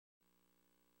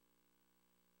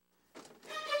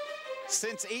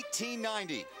Since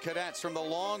 1890, cadets from the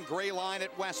long gray line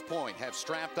at West Point have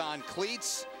strapped on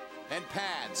cleats and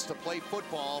pads to play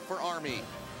football for Army.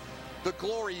 The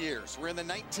glory years were in the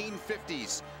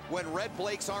 1950s when Red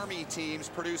Blake's Army teams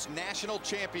produced national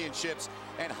championships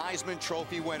and Heisman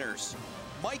Trophy winners.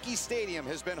 Michie Stadium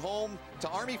has been home to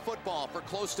Army football for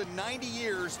close to 90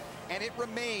 years, and it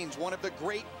remains one of the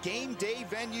great game day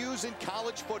venues in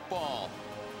college football.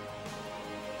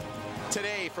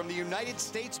 Today, from the United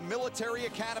States Military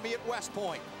Academy at West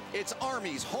Point, it's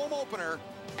Army's home opener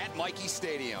at Michie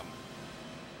Stadium.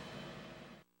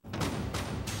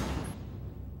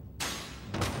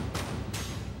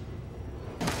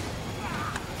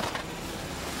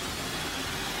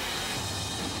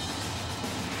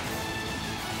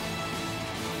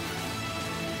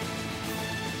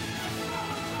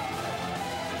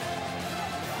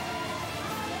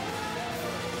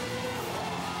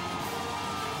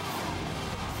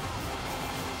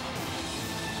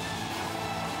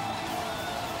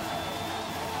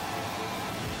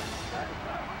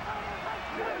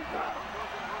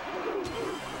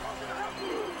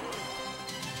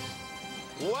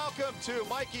 Welcome to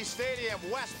Michie Stadium,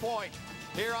 West Point,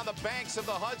 here on the banks of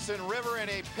the Hudson River in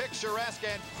a picturesque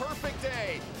and perfect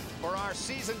day for our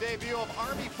season debut of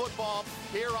Army football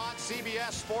here on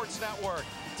CBS Sports Network.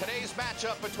 Today's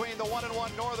matchup between the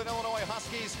 1-1 Northern Illinois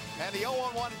Huskies and the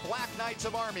 0-1 Black Knights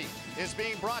of Army is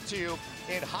being brought to you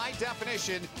in high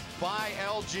definition by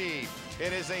LG.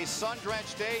 It is a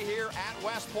sun-drenched day here at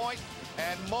West Point,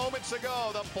 and moments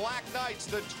ago, the Black Knights,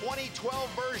 the 2012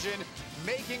 version,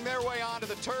 making their way onto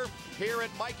the turf here at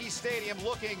Michie Stadium,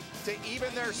 looking to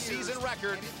even their season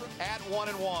record at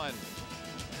 1-1.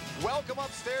 Welcome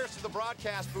upstairs to the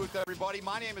broadcast booth, everybody.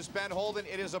 My name is Ben Holden.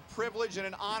 It is a privilege and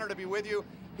an honor to be with you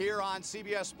here on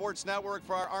CBS Sports Network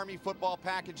for our Army football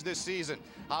package this season.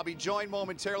 I'll be joined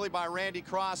momentarily by Randy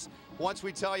Cross once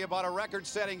we tell you about a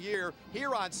record-setting year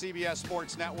here on CBS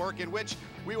Sports Network, in which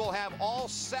we will have all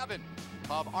 7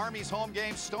 of Army's home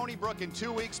games: Stony Brook in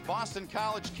 2 weeks, Boston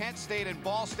College, Kent State, and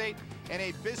Ball State in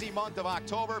a busy month of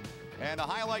October. And a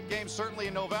highlight game certainly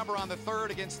in November on the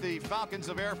 3rd against the Falcons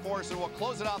of Air Force, and we'll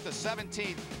close it out the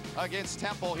 17th against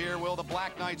Temple. Here will the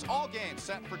Black Knights. All games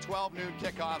set for 12 noon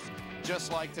kickoffs,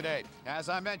 just like today. As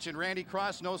I mentioned, Randy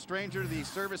Cross, no stranger to the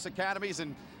service academies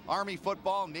and Army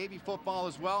football, Navy football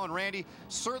as well. And Randy,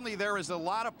 certainly there is a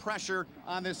lot of pressure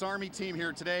on this Army team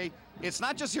here today. It's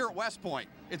not just here at West Point,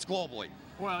 it's globally.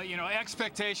 Well, you know,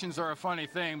 expectations are a funny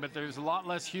thing, but there's a lot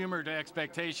less humor to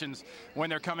expectations when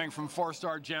they're coming from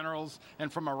 4-star generals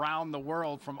and from around the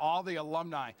world, from all the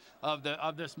alumni of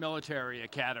this military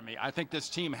academy. I think this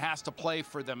team has to play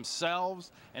for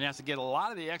themselves and has to get a lot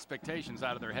of the expectations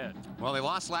out of their head. Well, they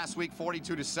lost last week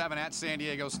 42-7 at San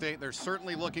Diego State. They're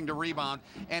certainly looking to rebound,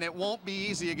 and it won't be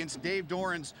easy against Dave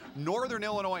Doran's Northern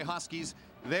Illinois Huskies.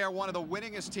 They are one of the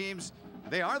winningest teams.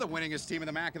 They are the winningest team in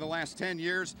the MAC in the last 10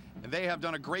 years, and they have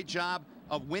done a great job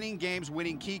of winning games,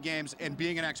 winning key games, and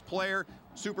being an ex-player,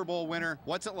 Super Bowl winner.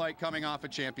 What's it like coming off a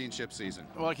championship season?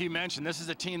 Well, like you mentioned, this is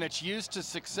a team that's used to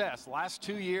success. Last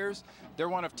 2 years, they're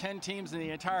one of 10 teams in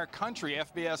the entire country,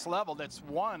 FBS level, that's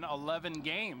won 11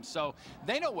 games. So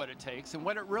they know what it takes, and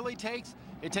what it really takes,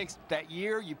 it takes that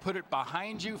year, you put it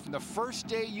behind you. From the first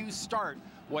day you start,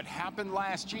 what happened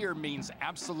last year means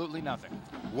absolutely nothing.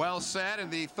 Well said. And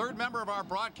the third member of our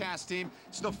broadcast team,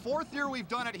 it's the 4th year we've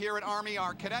done it here at Army,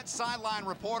 our cadet sideline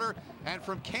reporter, and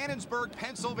from Cannonsburg,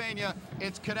 Pennsylvania,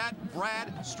 it's Cadet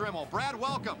Brad Strimmel. Brad,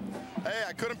 welcome. Hey,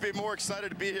 I couldn't be more excited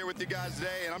to be here with you guys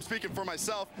today, and I'm speaking for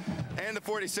myself and the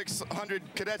 4,600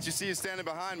 cadets you see standing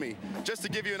behind me. Just to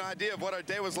give you an idea of what our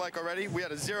day was like already, we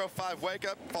had a 0-5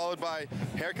 wake-up, followed by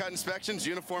haircut inspections,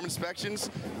 uniform inspections,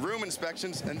 room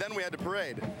inspections, and then we had the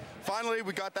parade. Finally,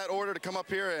 we got that order to come up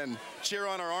here and cheer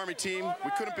on our Army team.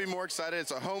 We couldn't be more excited.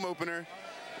 It's a home opener.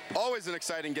 Always an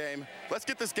exciting game. Let's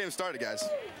get this game started, guys.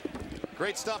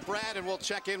 Great stuff, Brad, and we'll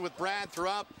check in with Brad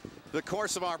throughout the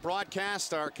course of our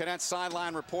broadcast, our cadet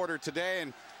sideline reporter today,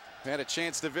 and we had a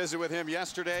chance to visit with him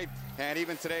yesterday and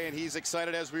even today, and he's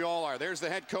excited as we all are. There's the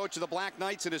head coach of the Black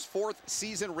Knights in his 4th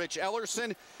season, Rich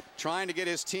Ellerson, trying to get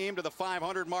his team to the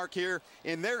 500 mark here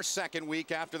in their 2nd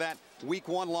week after that week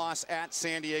 1 loss at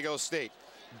San Diego State.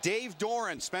 Dave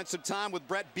Doran spent some time with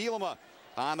Brett Bielema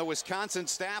on the Wisconsin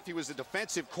staff. He was the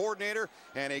defensive coordinator,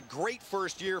 and a great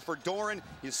first year for Doran.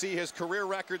 You see his career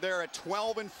record there at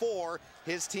 12-4.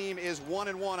 His team is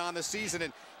 1-1 on the season,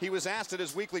 and he was asked at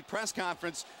his weekly press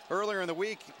conference earlier in the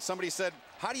week, somebody said,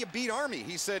 how do you beat Army?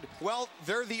 He said, well,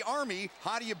 they're the Army.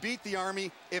 How do you beat the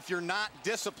Army if you're not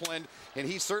disciplined? And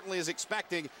he certainly is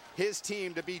expecting his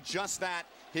team to be just that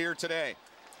here today.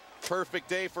 Perfect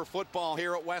day for football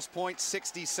here at West Point.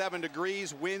 67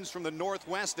 degrees, winds from the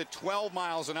northwest at 12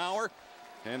 miles an hour.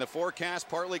 And the forecast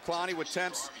partly cloudy with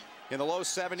temps in the low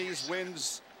 70s,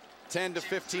 winds 10 to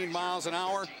 15 miles an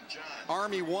hour.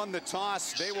 Army won the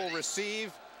toss. They will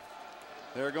receive.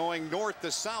 They're going north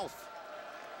to south.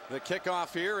 The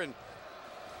kickoff here, and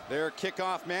their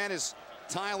kickoff man is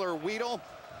Tyler Weedle.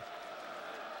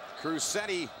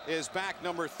 Crucetti is back,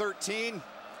 number 13.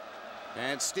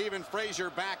 And Stephen Frazier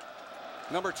back,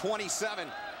 number 27.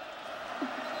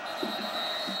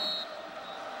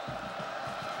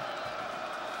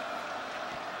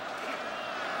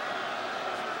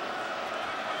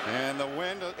 And the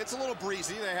wind, it's a little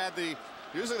breezy.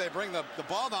 Usually they bring the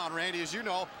ball down, Randy, as you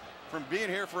know, from being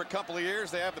here for a couple of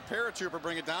years. They have the paratrooper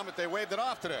bring it down, but they waved it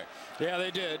off today. Yeah,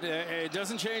 they did. It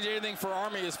doesn't change anything for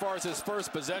Army as far as his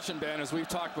first possession, Ben, as we've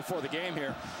talked before the game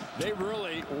here. They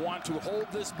really want to hold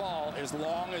this ball as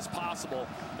long as possible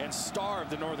and starve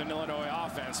the Northern Illinois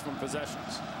offense from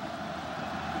possessions.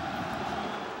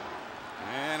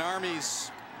 And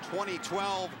Army's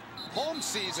 2012 home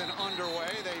season underway.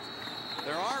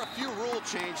 There are a few rule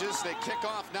changes. They kick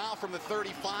off now from the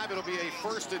 35. It'll be a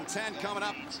 1st and 10 coming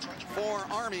up for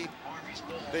Army.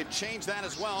 They've changed that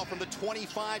as well from the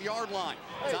 25-yard line.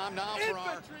 Time now for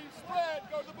our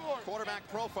quarterback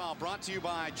profile, brought to you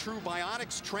by True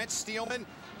Bionics. Trent Steelman,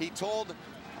 he told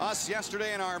us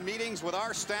yesterday in our meetings with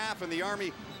our staff and the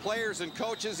Army players and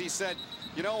coaches, he said,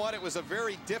 you know what, it was a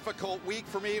very difficult week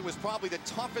for me. It was probably the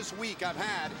toughest week I've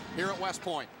had here at West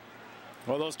Point.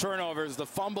 Well, those turnovers, the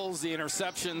fumbles, the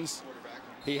interceptions,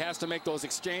 he has to make those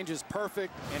exchanges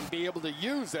perfect and be able to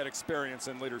use that experience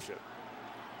and leadership.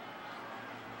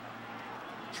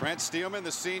 Trent Steelman,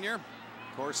 the senior.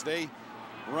 Of course, they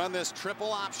run this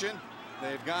triple option.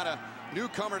 They've got a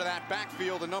newcomer to that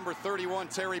backfield, the number 31,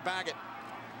 Terry Baggett.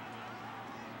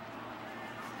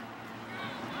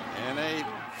 And they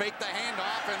fake the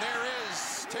handoff, and there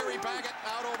is Terry Baggett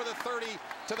out over the 30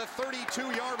 to the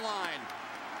 32-yard line.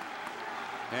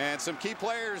 And some key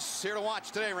players here to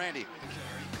watch today, Randy.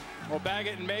 Well,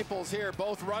 Baggett and Maples here,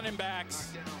 both running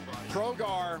backs.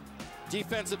 Progar,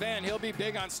 defensive end, he'll be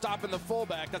big on stopping the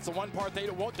fullback. That's the one part they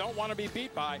don't want to be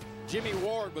beat by. Jimmie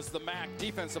Ward was the MAC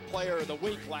Defensive Player of the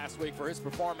Week last week for his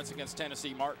performance against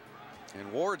Tennessee Martin. And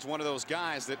Ward's one of those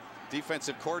guys that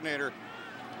defensive coordinator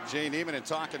Jay Neiman, and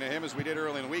talking to him as we did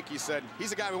early in the week, he said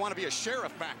he's a guy we want to be a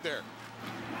sheriff back there.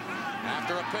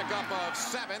 After a pickup of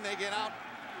 7, they get out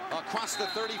across the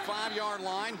 35-yard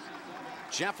line.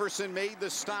 Jefferson made the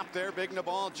stop there. Big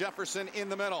Nabal Jefferson in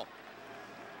the middle.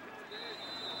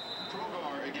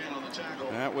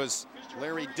 That was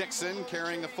Larry Dixon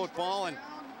carrying the football, and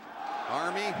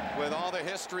Army, with all the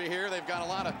history here, they've got a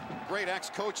lot of great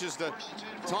ex-coaches to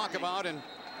talk about and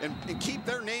keep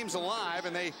their names alive,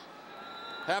 and they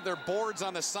have their boards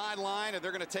on the sideline, and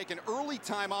they're going to take an early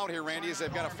timeout here, Randy, as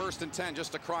they've got a 1st and 10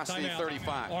 just across the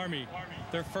 35. Army,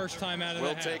 their first time out of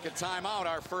We'll take a timeout,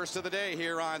 our first of the day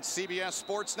here on CBS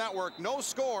Sports Network. No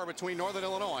score between Northern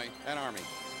Illinois and Army.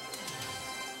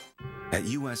 At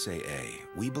USAA,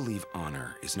 we believe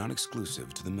honor is not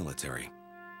exclusive to the military,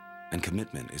 and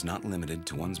commitment is not limited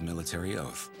to one's military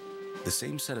oath. The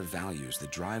same set of values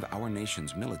that drive our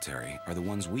nation's military are the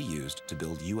ones we used to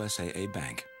build USAA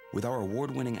Bank. With our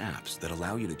award-winning apps that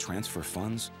allow you to transfer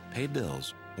funds, pay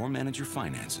bills, or manage your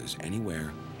finances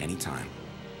anywhere, anytime.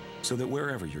 So that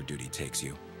wherever your duty takes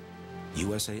you,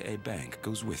 USAA Bank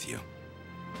goes with you.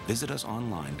 Visit us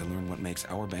online to learn what makes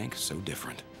our bank so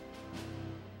different.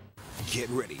 Get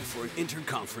ready for an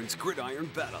interconference gridiron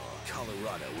battle.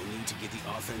 Colorado will need to get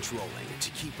the offense rolling to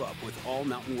keep up with all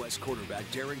Mountain West quarterback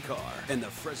Derek Carr and the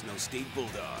Fresno State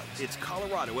Bulldogs. It's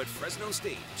Colorado at Fresno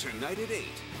State, tonight at 8,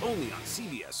 only on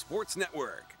CBS Sports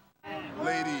Network.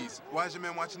 Ladies, why is your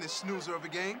man watching this snoozer of a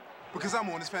game? Because I'm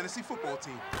on his fantasy football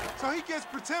team. So he gets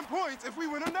pretend points if we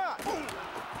win or not. Boom.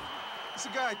 It's a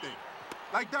guy thing.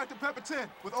 Like Dr. Pepper 10,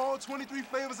 with all 23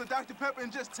 flavors of Dr. Pepper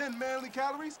and just 10 manly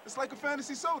calories, it's like a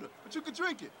fantasy soda, but you can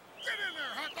drink it. Get in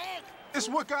there, hot dog! It's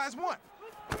what guys want.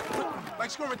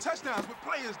 Like scoring touchdowns with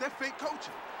players that fake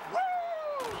coaching. Woo!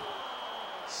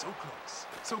 So close.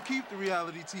 So keep the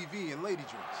reality TV and lady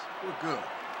drinks. We're good.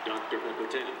 Dr. Pepper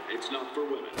 10, it's not for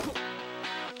women.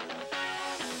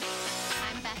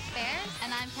 I'm Beth Baer,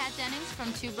 and I'm Kat Dennings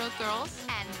from Two Broke Girls,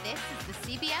 and this is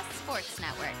the CBS Sports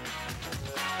Network.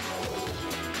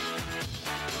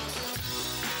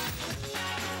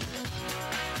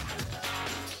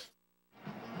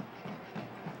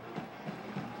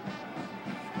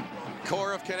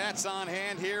 Corps of cadets on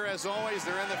hand here as always.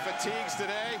 They're in the fatigues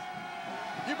today.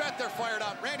 You bet they're fired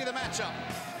up. Randy, the matchup.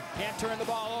 Can't turn the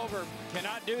ball over.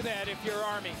 Cannot do that if you're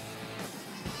Army.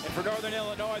 And For Northern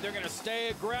Illinois, they're going to stay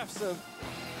aggressive.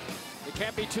 They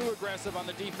can't be too aggressive on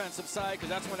the defensive side because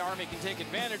that's when Army can take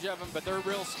advantage of them, but their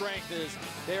real strength is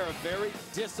they are a very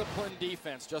disciplined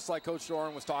defense, just like Coach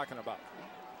Doran was talking about.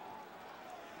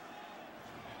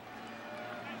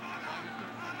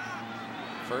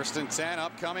 First and 10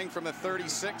 upcoming from the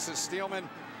 36 as Steelman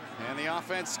and the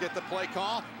offense get the play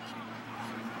call.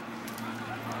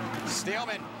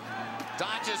 Steelman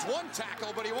dodges one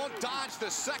tackle, but he won't dodge the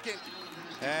second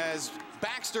as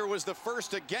Baxter was the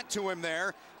first to get to him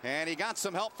there, and he got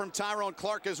some help from Tyrone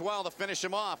Clark as well to finish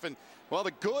him off. And, well, the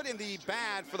good and the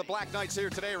bad for the Black Knights here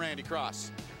today, Randy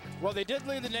Cross. Well, they did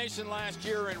lead the nation last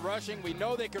year in rushing. We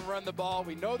know they can run the ball.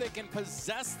 We know they can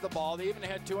possess the ball. They even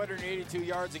had 282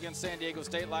 yards against San Diego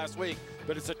State last week.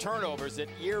 But it's the turnovers that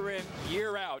year in,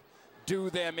 year out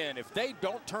do them in. If they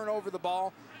don't turn over the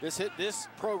ball, this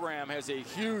program has a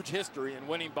huge history in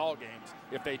winning ball games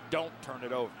if they don't turn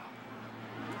it over.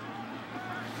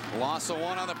 Loss of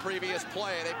one on the previous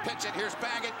play. They pitch it. Here's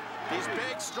Baggett. He's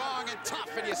big, strong, and tough,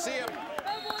 and you see him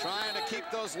trying to keep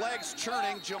those legs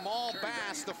churning. Jamal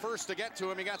Bass, the first to get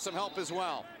to him. He got some help as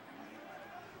well.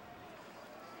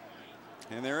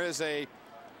 And there is a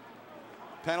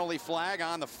penalty flag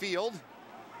on the field.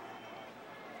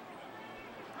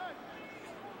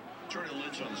 Turning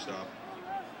Lynch on the stop.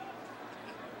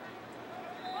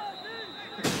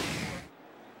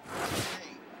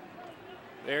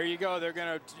 There you go. They're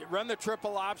going to run the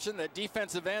triple option. The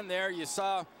defensive end there, you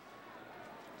saw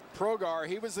Progar.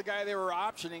 He was the guy they were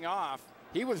optioning off.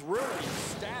 He was really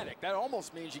static. That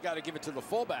almost means you got to give it to the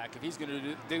fullback if he's going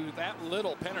to do that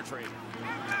little penetrating.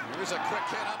 Here's a quick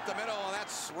hit up the middle, and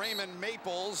that's Raymond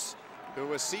Maples,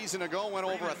 who a season ago went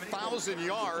over 1,000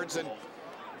 yards. And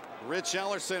Rich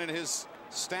Ellerson and his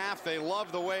staff, they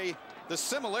love the way, the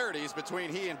similarities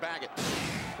between he and Baggett.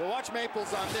 Well, watch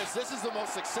Maples on this. This is the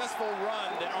most successful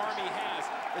run that Army has.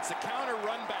 It's a counter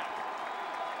run back.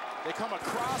 They come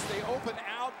across, they open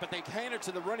out, but they hand it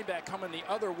to the running back coming the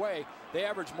other way. They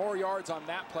average more yards on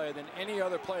that play than any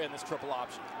other play in this triple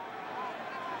option.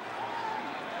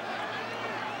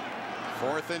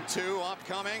 4th and 2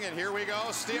 upcoming, and here we go.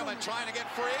 Steelman trying to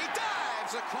get free,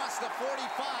 dives across the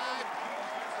 45.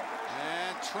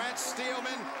 And Trent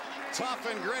Steelman, tough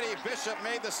and gritty. Bishop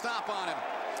made the stop on him.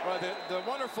 Well, the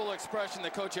wonderful expression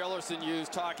that Coach Ellerson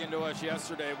used talking to us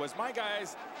yesterday was, my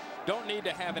guys don't need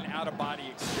to have an out-of-body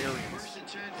experience.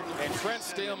 And Trent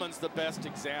Steelman's the best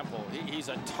example. He's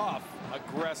a tough,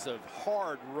 aggressive,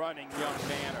 hard-running young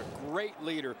man, a great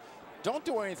leader. Don't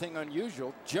do anything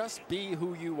unusual. Just be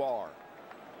who you are.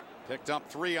 Picked up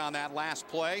 3 on that last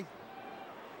play.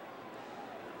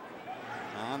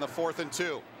 On the 4th and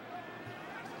 2.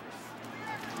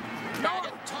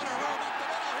 Baggett, ton of room up the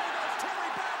middle. Here goes Terry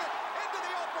Baggett into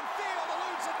the open field,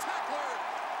 eludes a tackler.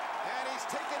 And he's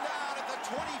taken down at the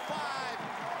 25.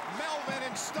 Melvin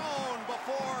and Stone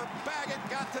before Baggett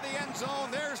got to the end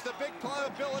zone. There's the big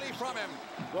playability from him.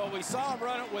 Well, we saw him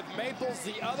run it with Maples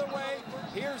the other way.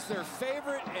 Here's their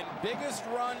favorite and biggest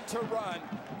run to run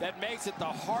that makes it the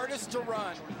hardest to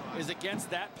run is against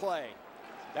that play.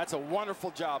 That's a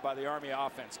wonderful job by the Army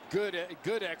offense. Good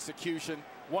execution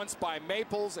once by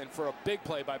Maples and for a big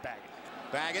play by Baggett.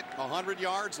 Baggett, 100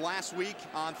 yards last week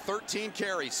on 13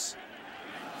 carries.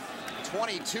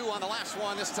 22 on the last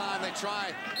one. This time they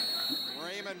try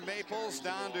Raymond Maples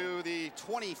down to the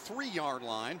 23-yard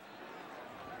line.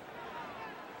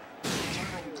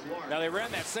 Now they ran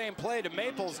that same play to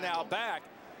Maples now back.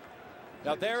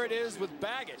 Now there it is with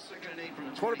Baggett.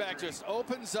 Quarterback just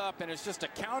opens up and it's just a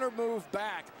counter move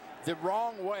back the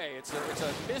wrong way. It's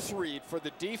a misread for the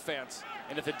defense.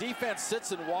 And if the defense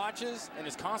sits and watches and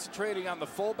is concentrating on the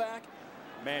fullback,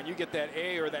 man, you get that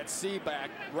A or that C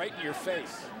back right in your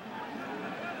face.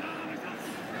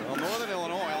 Well, Northern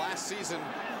Illinois last season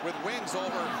with wins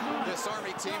over this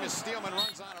Army team as Steelman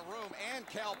runs out of room, and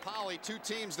Cal Poly, 2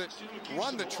 teams that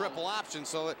run the triple option,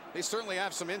 so they certainly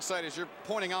have some insight, as you're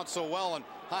pointing out so well, on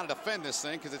how to defend this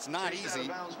thing, because it's not easy. Out of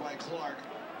bounds by Clark.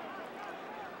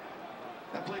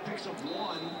 That play picks up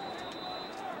 1.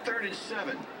 3rd and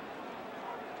 7.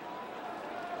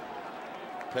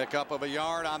 Pickup of a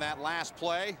yard on that last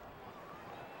play.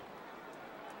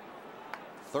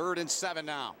 3rd and 7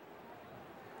 now.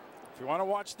 If you want to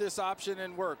watch this option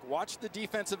and work, watch the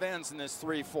defensive ends in this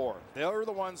 3-4. They're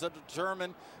the ones that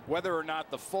determine whether or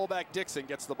not the fullback Dixon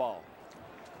gets the ball.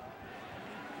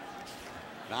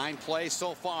 9 plays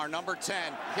so far. Number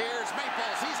 10. Here's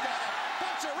Maples. He's got a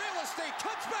bunch of real estate.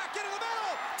 Cuts back into the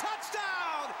middle.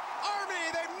 Touchdown!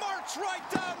 Army, they march right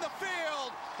down the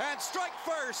field and strike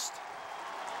first.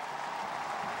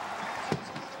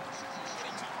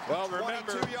 Well,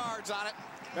 remember, 22 yards on it.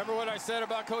 Remember what I said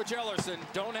about Coach Ellerson?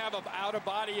 Don't have an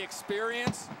out-of-body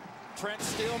experience. Trent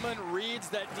Steelman reads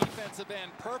that defensive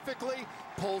end perfectly,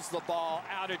 pulls the ball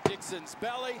out of Dixon's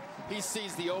belly. He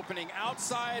sees the opening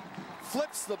outside,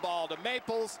 flips the ball to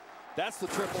Maples. That's the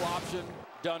triple option,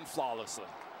 done flawlessly.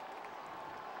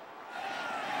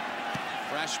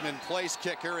 Freshman place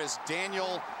kicker is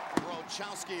Daniel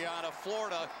Grochowski out of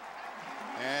Florida,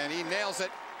 and he nails it.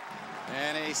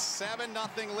 And a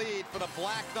 7-0 lead for the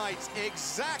Black Knights,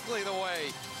 exactly the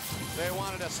way they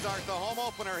wanted to start the home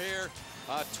opener here.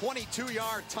 A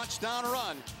 22-yard touchdown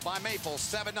run by Maples,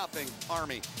 7-0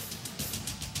 Army.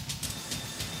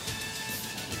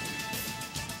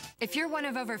 If you're one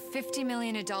of over 50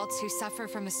 million adults who suffer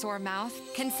from a sore mouth,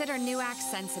 consider NuAx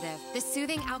Sensitive. This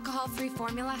soothing alcohol-free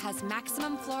formula has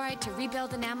maximum fluoride to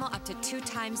rebuild enamel up to 2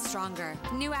 times stronger.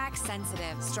 NuAx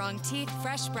Sensitive. Strong teeth,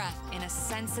 fresh breath in a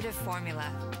sensitive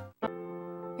formula.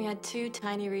 We had 2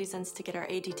 tiny reasons to get our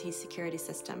ADT security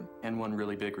system. And one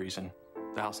really big reason,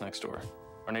 the house next door.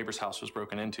 Our neighbor's house was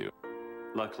broken into.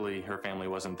 Luckily, her family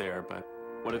wasn't there, but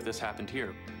what if this happened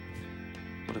here?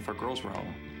 What if our girls were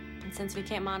home? And since we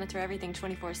can't monitor everything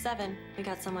 24/7, we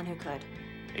got someone who could.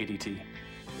 ADT.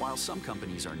 While some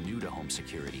companies are new to home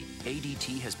security,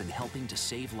 ADT has been helping to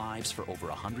save lives for over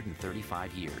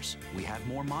 135 years. We have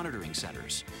more monitoring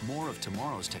centers, more of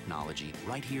tomorrow's technology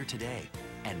right here today,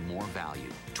 and more value.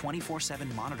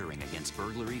 24/7 monitoring against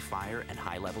burglary, fire, and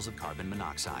high levels of carbon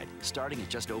monoxide, starting at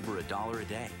just over $1 a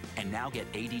day. And now get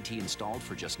ADT installed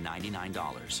for just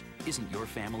 $99. Isn't your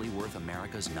family worth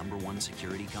America's #1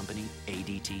 security company,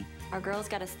 ADT? Our girls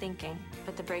got us thinking,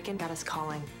 but the break-in got us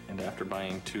calling. And after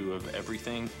buying 2 of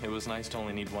everything, it was nice to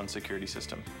only need 1 security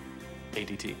system.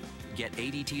 ADT. Get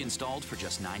ADT installed for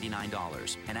just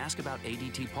 $99 and ask about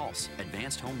ADT Pulse,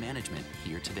 Advanced Home Management,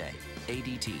 here today.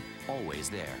 ADT, always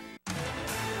there.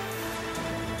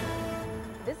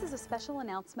 This is a special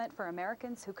announcement for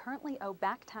Americans who currently owe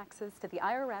back taxes to the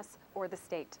IRS or the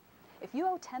state. If you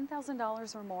owe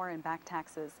 $10,000 or more in back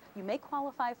taxes, you may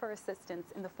qualify for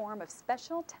assistance in the form of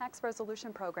special tax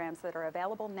resolution programs that are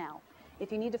available now.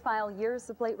 If you need to file years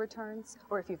of late returns,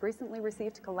 or if you've recently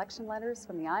received collection letters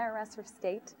from the IRS or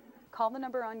state, call the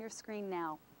number on your screen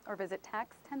now or visit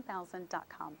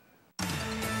tax10000.com.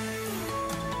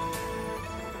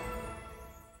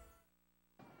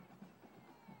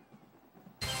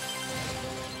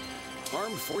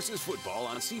 Armed Forces Football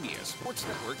on CBS Sports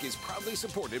Network is proudly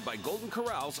supported by Golden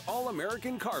Corral's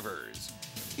All-American Carvers.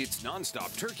 It's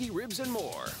nonstop turkey, ribs, and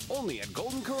more, only at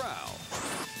Golden Corral.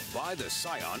 Buy the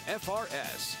Scion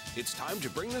FRS. It's time to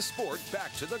bring the sport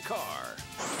back to the car.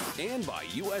 And by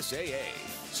USAA,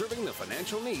 serving the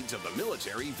financial needs of the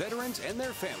military, veterans, and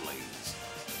their families.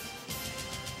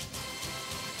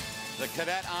 The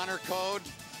Cadet Honor Code.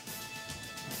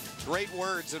 Great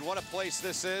words, and what a place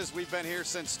this is. We've been here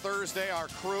since Thursday, our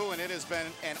crew, and it has been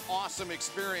an awesome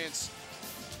experience.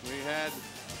 We had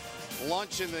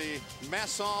lunch in the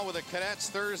mess hall with the cadets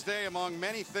Thursday, among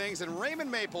many things, and Raymond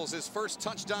Maples, his first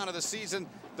touchdown of the season,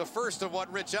 the first of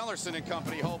what Rich Ellerson and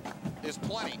company hope is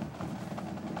plenty.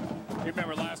 You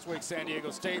remember last week, San Diego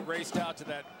State raced out to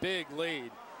that big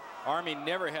lead. Army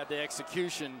never had the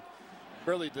execution,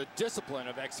 really the discipline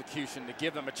of execution, to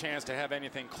give them a chance to have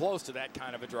anything close to that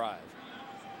kind of a drive.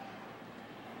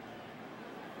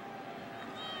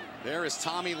 There is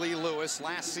Tommy Lee Lewis.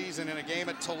 Last season in a game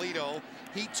at Toledo,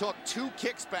 he took 2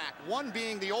 kicks back, one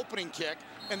being the opening kick,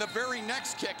 and the very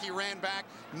next kick he ran back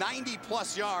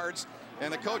 90+ yards.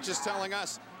 And the coach is telling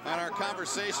us on our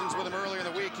conversations with him earlier in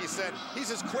the week, he said he's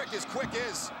as quick is.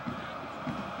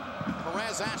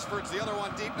 Perez Ashford's the other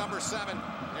one, deep number 7.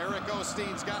 Eric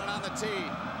Osteen's got it on the tee.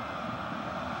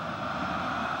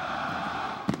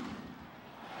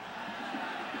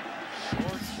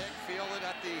 Short kick fielded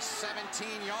at the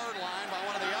 17-yard line by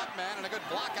one of the up men, and a good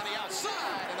block on the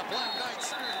outside, and the Black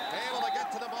Knights able to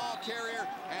get to the ball carrier,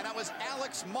 and that was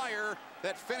Alex Meyer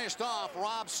that finished off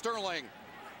Rob Sterling.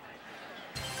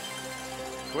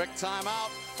 Quick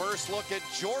timeout. First look at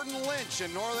Jordan Lynch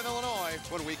in Northern Illinois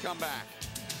when we come back.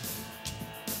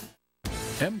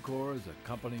 EMCOR is a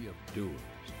company of doers.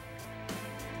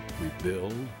 We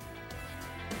build,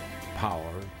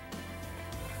 power,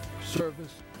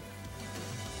 service,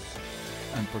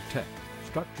 and protect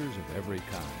structures of every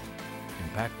kind,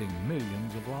 impacting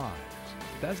millions of lives.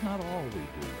 That's not all we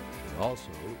do. We also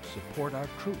support our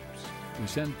troops. We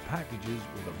send packages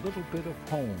with a little bit of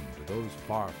home to those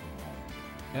far from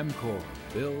home. EMCOR,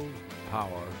 build,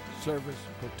 power, service,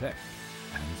 protect,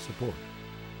 and support.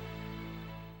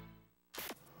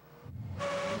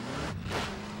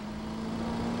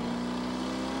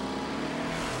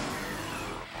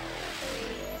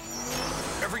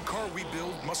 Every car we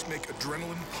build Scientists make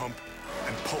adrenaline pump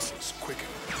and pulses quicken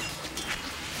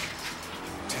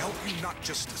to help you not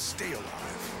just stay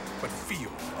alive, but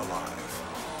feel alive.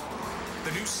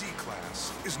 The new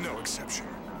C-Class is no exception.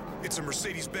 It's a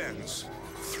Mercedes-Benz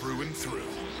through and through.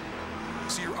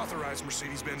 See your authorized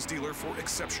Mercedes-Benz dealer for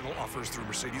exceptional offers through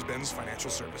Mercedes-Benz Financial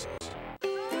Services.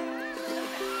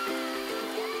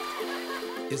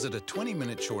 Is it a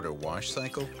 20-minute shorter wash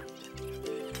cycle?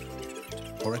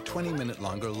 Or a 20-minute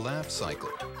longer lap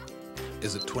cycle?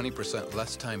 Is it 20%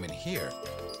 less time in here?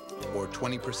 Or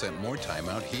 20% more time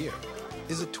out here?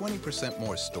 Is it 20%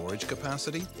 more storage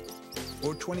capacity?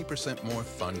 Or 20% more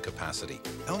fun capacity?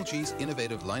 LG's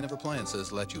innovative line of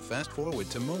appliances let you fast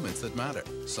forward to moments that matter.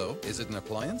 So, is it an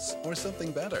appliance or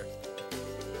something better?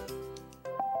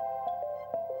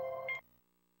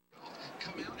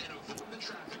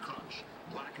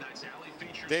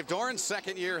 Dave Doran,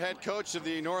 second-year head coach of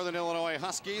the Northern Illinois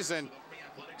Huskies, and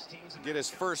get his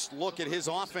first look at his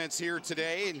offense here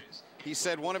today. And he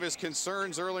said one of his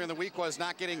concerns earlier in the week was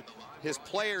not getting his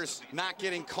players not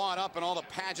getting caught up in all the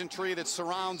pageantry that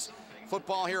surrounds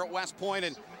football here at West Point.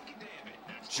 And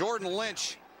Jordan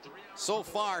Lynch, so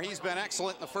far, he's been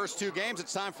excellent in the first two games.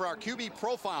 It's time for our QB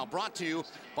profile, brought to you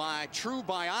by True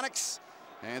Bionics.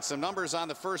 And some numbers on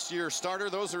the first-year starter.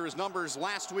 Those are his numbers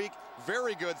last week.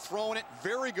 Very good throwing it,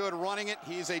 very good running it.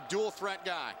 He's a dual-threat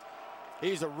guy.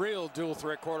 He's a real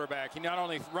dual-threat quarterback. He not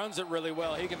only runs it really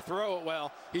well, he can throw it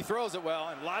well. He throws it well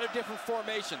in a lot of different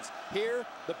formations. Here,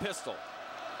 the pistol.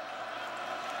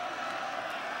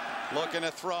 Looking to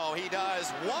throw. He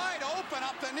does. Wide open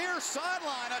up the near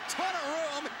sideline. A ton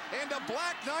of room into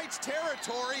Black Knights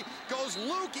territory goes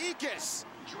Luke Ekus.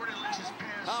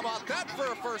 How about that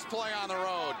for a first play on the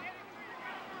road?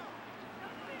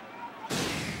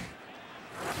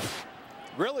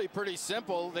 Really pretty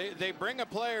simple. They bring a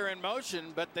player in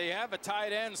motion, but they have a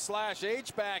tight end /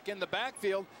 H-back in the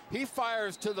backfield. He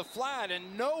fires to the flat,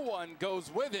 and no one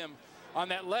goes with him on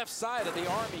that left side of the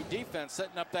Army defense,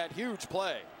 setting up that huge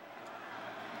play.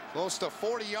 Close to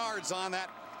 40 yards on that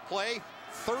play,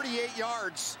 38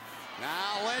 yards.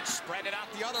 Now Lynch spread it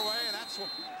out the other way, and that's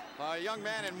a young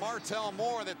man in Martell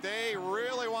Moore that they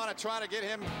really want to try to get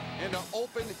him into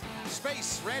open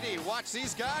space. Randy, watch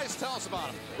these guys. Tell us about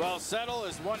him. Well, Settle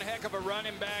is one heck of a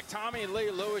running back. Tommy Lee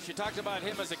Lewis, you talked about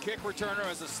him as a kick returner,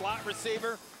 as a slot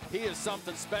receiver. He is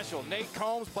something special. Nate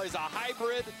Combs plays a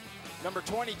hybrid. Number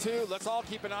 22, let's all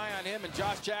keep an eye on him. And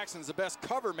Josh Jackson's the best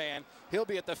cover man. He'll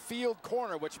be at the field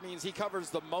corner, which means he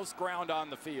covers the most ground on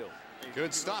the field.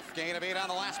 Good stuff. Gain of 8 on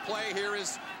the last play. Here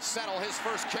is Settle, his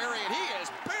first carry, and he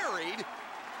is buried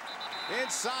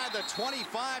inside the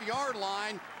 25-yard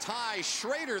line. Ty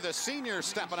Schrader, the senior,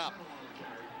 stepping up.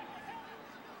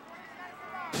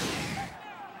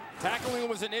 Tackling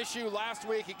was an issue last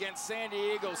week against San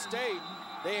Diego State.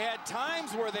 They had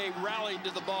times where they rallied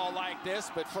to the ball like this,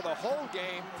 but for the whole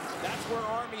game, that's where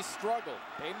Army struggled.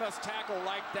 They must tackle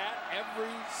like that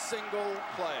every single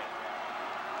play.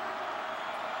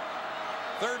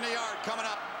 3rd and a yard coming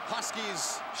up.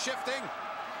 Huskies shifting.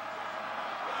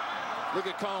 Look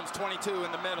at Combs, 22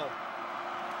 in the middle.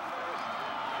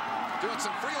 Doing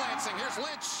some freelancing. Here's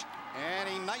Lynch. And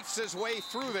he knifes his way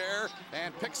through there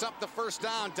and picks up the first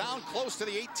down. Down close to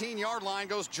the 18-yard line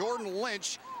goes Jordan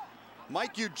Lynch.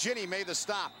 Mike Jimmie made the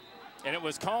stop. And it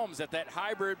was Combs at that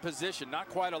hybrid position, not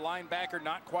quite a linebacker,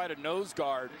 not quite a nose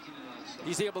guard.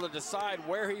 He's able to decide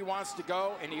where he wants to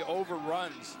go, and he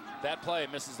overruns that play,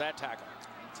 misses that tackle.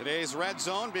 Today's Red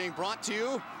Zone being brought to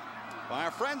you by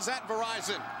our friends at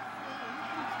Verizon.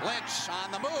 Lynch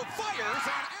on the move, fires,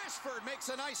 and Ashford makes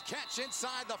a nice catch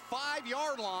inside the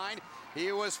 5-yard line.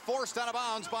 He was forced out of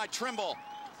bounds by Trimble.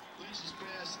 Lynch's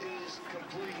pass is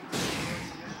complete.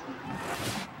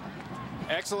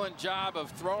 Excellent job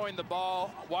of throwing the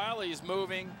ball while he's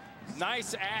moving.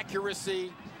 Nice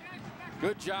accuracy.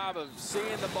 Good job of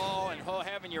seeing the ball and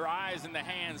having your eyes in the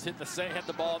hands hit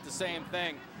the ball at the same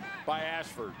thing by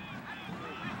Ashford.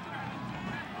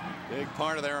 Big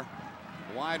part of their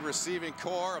wide receiving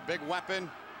core, a big weapon.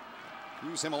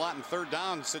 Use him a lot in 3rd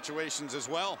down situations as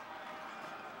well.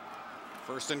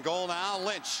 1st and goal now.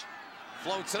 Lynch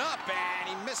floats it up, and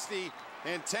he missed the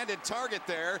intended target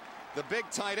there. The big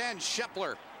tight end,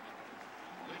 Shepler.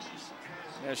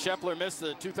 Yeah, Shepler missed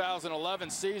the 2011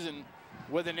 season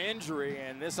with an injury,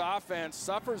 and this offense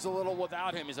suffers a little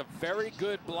without him. He's a very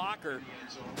good blocker.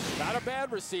 Not a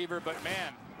bad receiver, but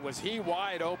man, was he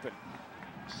wide open.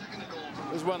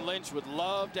 This is one Lynch would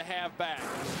love to have back.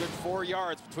 It's a good 4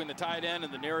 yards between the tight end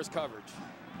and the nearest coverage.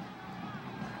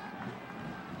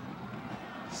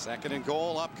 2nd and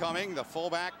goal upcoming. The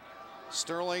fullback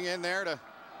Sterling in there to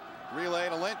relay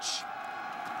to Lynch.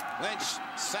 Lynch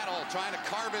settle, trying to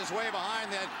carve his way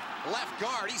behind the left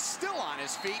guard. He's still on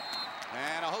his feet.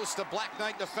 And a host of Black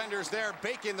Knight defenders there.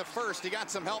 Bacon the first. He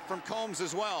got some help from Combs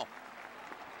as well.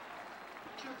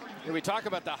 We talk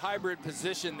about the hybrid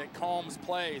position that Combs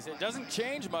plays. It doesn't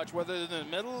change much whether it's in the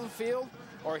middle of the field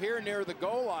or here near the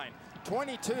goal line.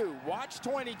 22, watch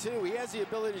 22. He has the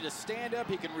ability to stand up.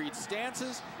 He can read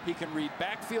stances. He can read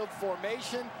backfield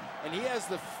formation. And he has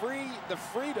the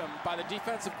freedom by the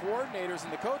defensive coordinators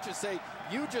and the coaches say,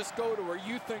 you just go to where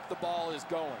you think the ball is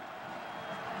going.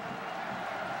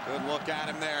 Good look at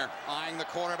him there, eyeing the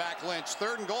quarterback Lynch.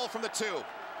 3rd and goal from the 2.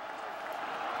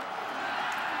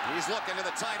 He's looking to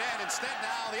the tight end instead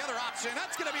now. The other option,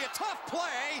 that's going to be a tough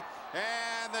play.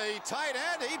 And the tight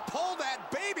end, he pulled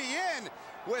that baby in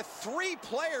with 3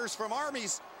 players from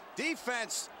Army's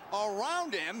defense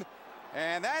around him.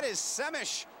 And that is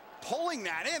Sept pulling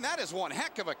that in. That is one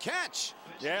heck of a catch.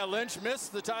 Yeah, Lynch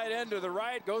missed the tight end to the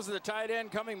right, goes to the tight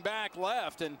end coming back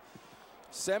left, and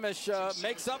Sept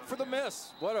makes up for the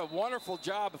miss. What a wonderful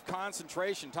job of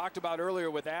concentration. Talked about earlier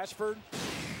with Ashford.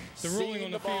 The ruling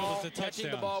on the field is a touchdown.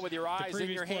 Catching the ball with your eyes in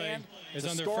your hand. Is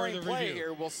the under scoring further play review.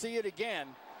 here. We'll see it again,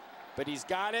 but he's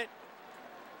got it.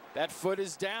 That foot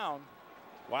is down.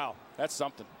 Wow, that's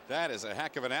something. That is a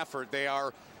heck of an effort. They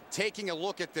are taking a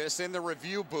look at this in the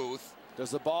review booth.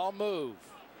 Does the ball move?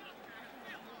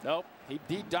 Nope.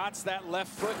 He dots that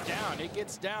left foot down. He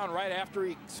gets down right after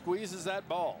he squeezes that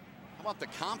ball. How about the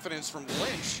confidence from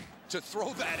Lynch to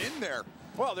throw that in there?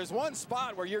 Well, there's one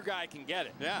spot where your guy can get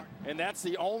it. Yeah. And that's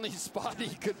the only spot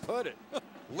he could put it.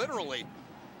 Literally.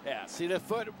 Yeah, see the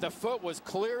foot was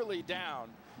clearly down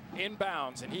in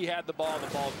bounds, and he had the ball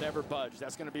never budged.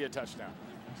 That's going to be a touchdown.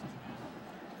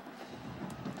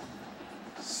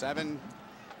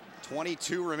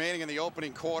 7:22 remaining in the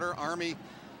opening quarter. Army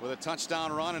with a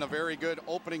touchdown run and a very good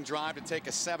opening drive to take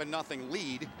a 7-0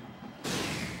 lead.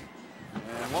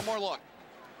 And one more look.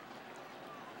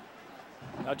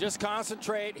 Now just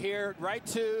concentrate here, right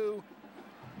to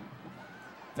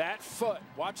that foot.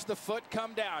 Watch the foot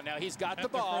come down. Now he's got the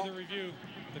ball. After further review,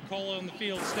 the call on the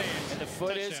field stands. And the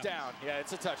foot touchdown. is down. Yeah,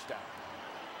 it's a touchdown.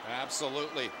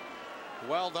 Absolutely.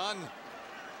 Well done.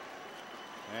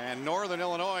 And Northern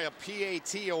Illinois, a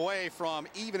PAT away from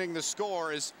evening the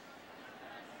score, is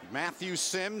Matthew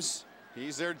Sims.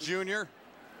 He's their junior.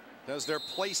 Does their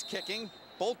place kicking.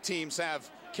 Both teams have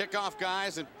kickoff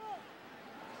guys and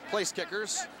place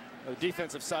kickers. The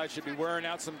defensive side should be wearing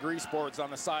out some grease boards on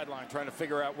the sideline trying to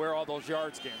figure out where all those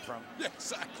yards came from. Yeah,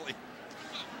 exactly.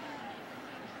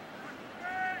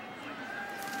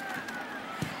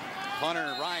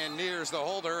 Punter Ryan Neers the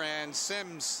holder, and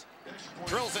Sims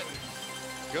drills it.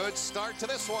 Good start to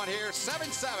this one here.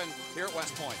 7-7 here at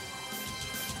West Point.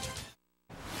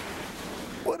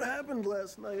 What happened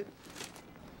last night?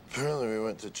 Apparently we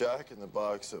went to Jack in the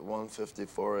Box at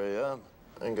 1:54 a.m.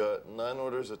 and got 9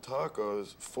 orders of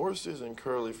tacos, 4 seasoned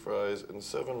curly fries, and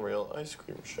 7 real ice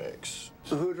cream shakes.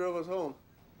 So who drove us home?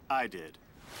 I did.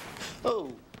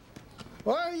 Oh,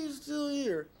 why are you still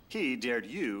here? He dared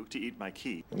you to eat my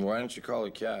key. And why didn't you call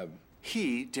a cab?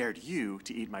 He dared you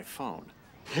to eat my phone.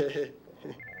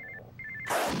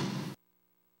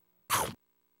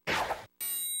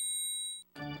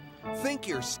 Think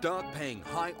you're stuck paying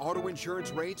high auto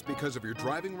insurance rates because of your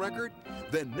driving record?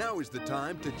 Then now is the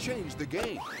time to change the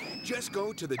game. Just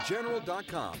go to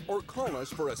thegeneral.com or call us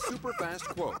for a super fast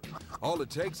quote. All it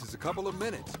takes is a couple of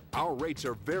minutes. Our rates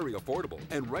are very affordable,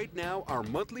 and right now our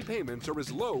monthly payments are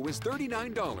as low as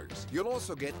 $39. You'll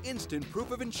also get instant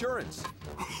proof of insurance.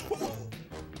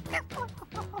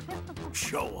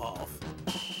 Show off.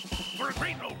 For a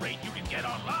great low rate you can get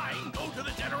online, go to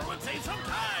the General and save some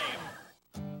time.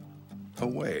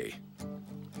 Away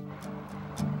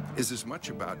is as much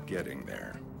about getting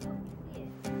there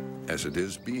as it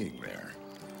is being there.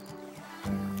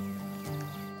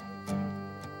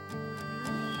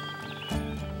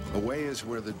 Away is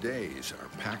where the days are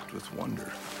packed with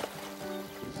wonder,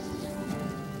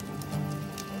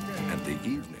 and the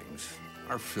evenings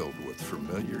are filled with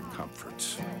familiar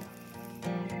comforts.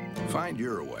 Find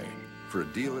your Away. For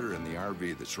a dealer in the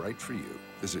RV that's right for you,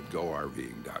 visit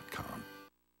GoRVing.com.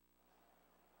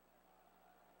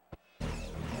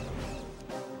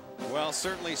 Well,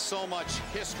 certainly so much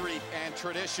history and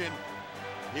tradition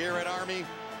here at Army.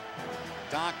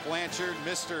 Doc Blanchard,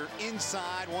 Mr.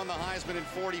 Inside, won the Heisman in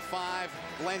 45.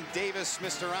 Glenn Davis,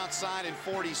 Mr. Outside in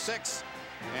 46.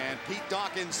 And Pete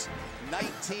Dawkins,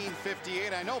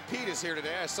 1958. I know Pete is here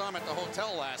today. I saw him at the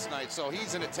hotel last night, so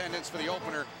he's in attendance for the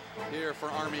opener here for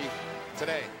Army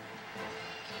today.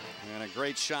 And a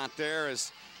great shot there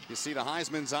as you see the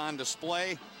Heisman's on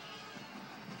display.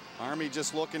 Army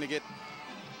just looking to get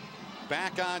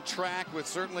back on track with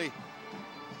certainly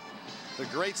the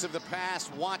greats of the past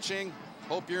watching.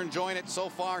 Hope you're enjoying it so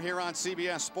far here on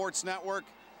CBS Sports Network.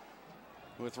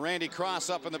 With Randy Cross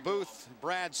up in the booth,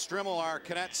 Brad Strimmel, our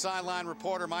Cadet sideline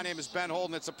reporter. My name is Ben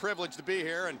Holden. It's a privilege to be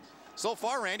here. And so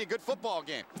far, Randy, good football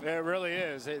game. It really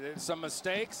is. Some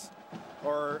mistakes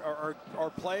or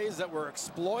plays that were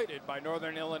exploited by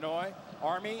Northern Illinois.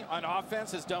 Army on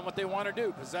offense has done what they want to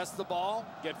do. Possess the ball,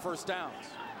 get first downs.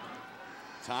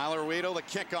 Tyler Weedle, the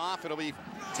kickoff. It'll be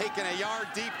taken a yard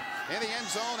deep in the end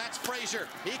zone. That's Frazier.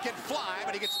 He can fly,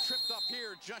 but he gets tripped up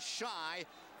here just shy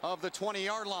of the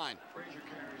 20-yard line.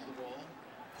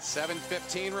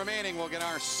 7:15 remaining. We'll get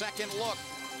our second look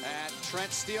at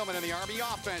Trent Steelman and the Army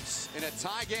offense in a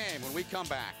tie game when we come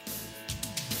back.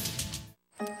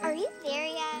 Are we there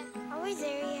yet? Are we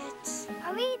there yet?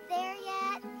 Are we there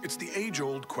yet? It's the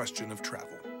age-old question of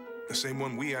travel, the same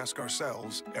one we ask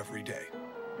ourselves every day.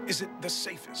 Is it the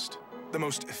safest, the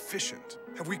most efficient?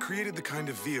 Have we created the kind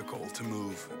of vehicle to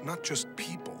move not just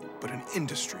people, but an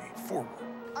industry forward?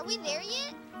 Are we there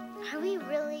yet? Are we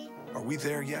really? Are we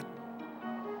there yet?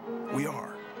 We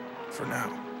are, for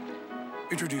now.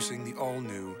 Introducing the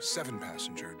all-new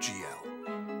 7-passenger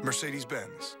GL.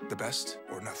 Mercedes-Benz, the best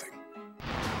or nothing.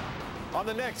 On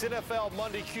the next NFL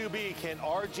Monday QB, can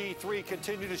RG3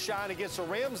 continue to shine against a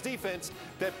Rams defense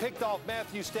that picked off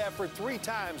Matthew Stafford 3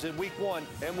 times in Week 1?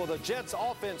 And will the Jets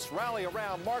offense rally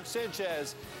around Mark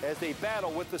Sanchez as they battle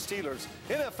with the Steelers?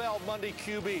 NFL Monday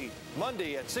QB,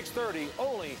 Monday at 6:30,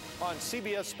 only on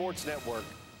CBS Sports Network.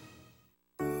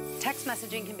 Text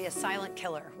messaging can be a silent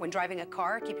killer. When driving a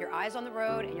car, keep your eyes on the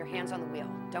road and your hands on the wheel.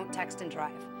 Don't text and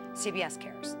drive. CBS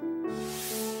cares.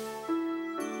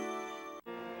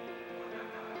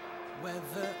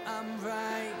 Whether I'm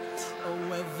right or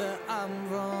whether I'm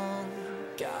wrong,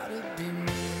 gotta be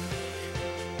me.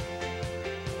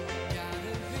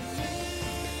 Gotta be me.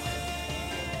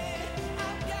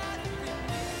 I gotta be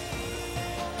me.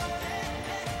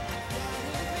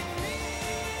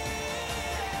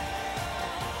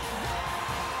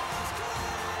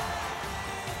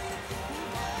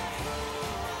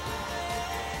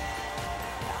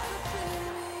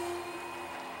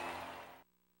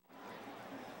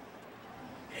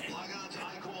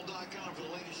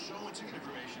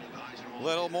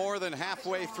 Little more than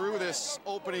halfway through this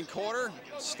opening quarter.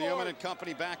 Steelman and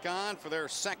company back on for their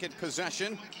second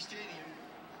possession.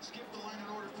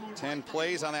 10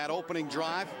 plays on that opening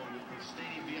drive.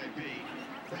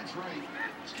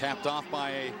 Capped off by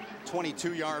a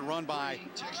 22-yard run by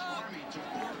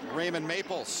Raymond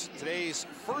Maples. Today's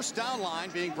first down line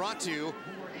being brought to you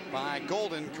by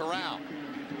Golden Corral.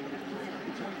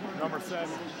 Number 7.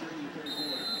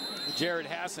 Jared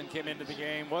Hassan came into the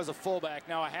game, was a fullback,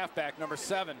 now a halfback, number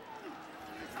 7,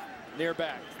 near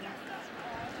back.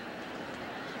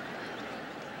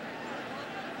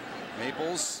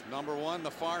 Maples, number 1, the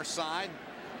far side.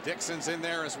 Dixon's in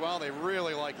there as well. They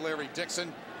really like Larry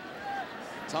Dixon.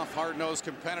 Tough, hard-nosed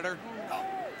competitor.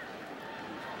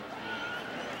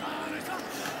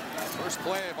 First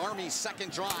play of Army's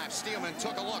second drive. Steelman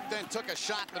took a look, then took a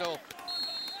shot, but he'll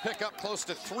pick up close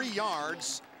to 3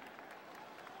 yards.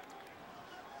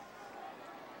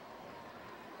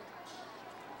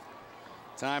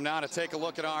 Time now to take a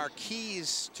look at our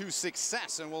keys to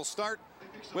success, and we'll start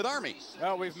with Army.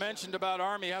 Well, we've mentioned about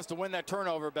Army has to win that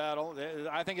turnover battle.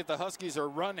 I think if the Huskies are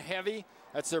run heavy,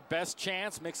 that's their best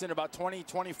chance. Mix in about 20,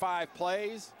 25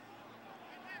 plays.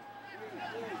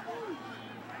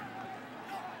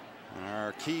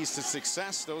 Our keys to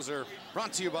success, those are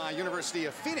brought to you by University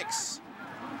of Phoenix.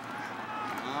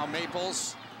 Now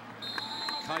Maples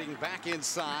cutting back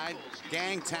inside,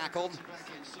 gang tackled.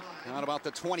 Out about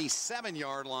the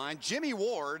 27-yard line. Jimmie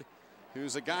Ward,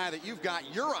 who's a guy that you've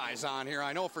got your eyes on here,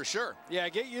 I know for sure. Yeah,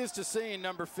 get used to seeing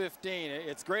number 15.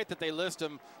 It's great that they list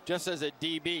him just as a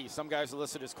DB. Some guys are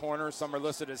listed as corners, some are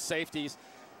listed as safeties.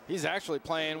 He's actually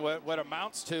playing what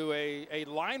amounts to a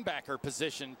linebacker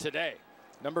position today.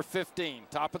 Number 15,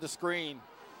 top of the screen,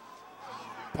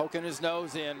 poking his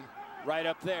nose in right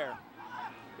up there.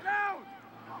 Get out!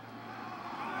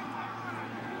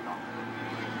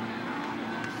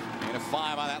 And a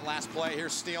 5 on that last play.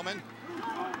 Here's Steelman.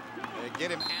 They get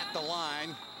him at the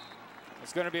line.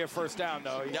 It's going to be a first down,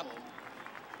 though. Yep.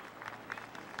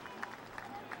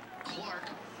 Clark.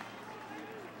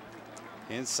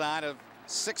 Inside of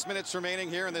 6 minutes remaining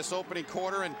here in this opening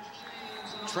quarter, and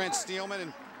Trent Steelman.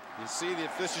 And you see,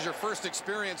 if this is your first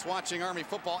experience watching Army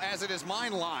football, as it is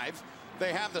mine live,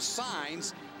 they have the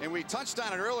signs, and we touched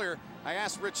on it earlier. I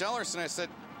asked Rich Ellerson, I said,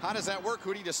 how does that work?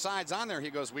 Who he decides on there? He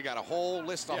goes, we got a whole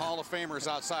list of Hall of Famers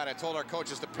outside. I told our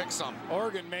coaches to pick some.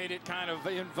 Oregon made it kind of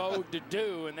in vogue to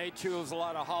do, and they choose a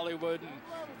lot of Hollywood and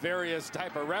various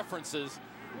type of references,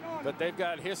 but they've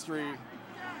got history.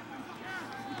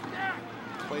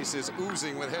 Place is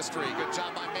oozing with history. Good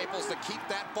job by Maples to keep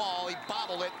that ball. He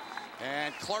bobbled it,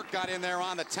 and Clark got in there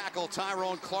on the tackle.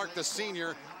 Tyrone Clark, the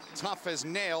senior, tough as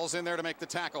nails, in there to make the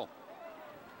tackle.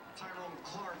 Tyrone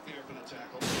Clark there for the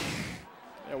tackle.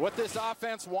 Yeah, what this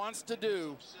offense wants to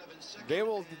do, they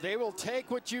will take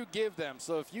what you give them.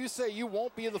 So if you say you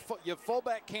won't be your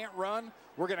fullback can't run,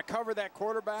 we're going to cover that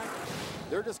quarterback,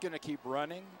 they're just going to keep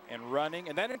running,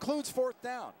 and that includes fourth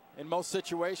down in most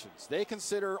situations. They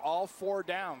consider all 4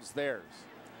 downs theirs.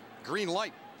 Green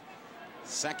light.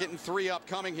 2nd and 3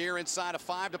 upcoming here inside of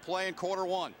 5 to play in quarter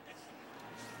 1.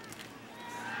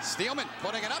 Steelman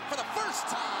putting it up for the first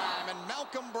time, and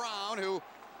Malcolm Brown, who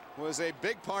was a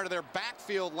big part of their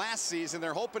backfield last season,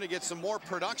 they're hoping to get some more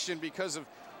production because of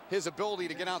his ability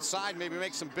to get outside, maybe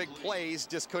make some big plays,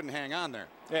 just couldn't hang on there.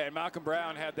 Yeah, and Malcolm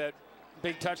Brown had that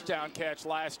big touchdown catch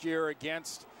last year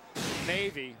against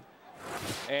Navy,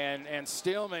 and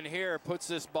Steelman here puts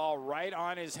this ball right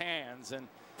on his hands, and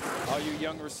all you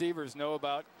young receivers know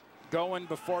about going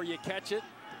before you catch it,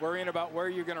 worrying about where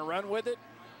you're going to run with it.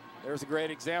 There's a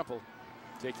great example.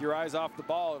 Take your eyes off the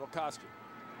ball, it'll cost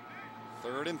you.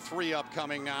 3rd and 3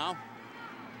 upcoming now.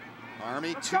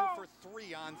 Army 2 for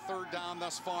 3 on 3rd down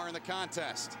thus far in the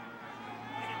contest.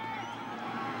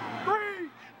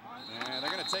 And they're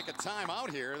going to take a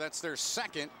timeout here. That's their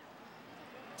 2nd.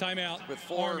 Timeout. With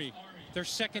 4. Army. Their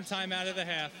 2nd timeout of the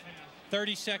half.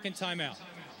 30-second timeout.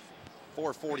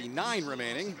 4:49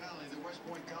 remaining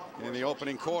in the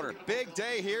opening quarter. Big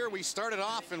day here. We started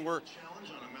off, and we're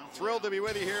thrilled to be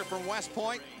with you here from West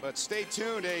Point, but stay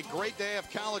tuned. A great day of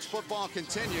college football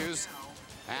continues.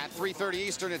 At 3:30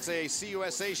 Eastern, it's a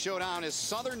CUSA showdown as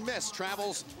Southern Miss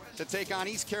travels to take on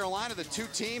East Carolina. The 2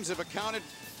 teams have accounted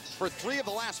for 3 of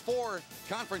the last 4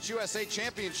 Conference USA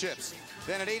championships.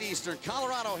 Then at 8 Eastern,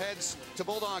 Colorado heads to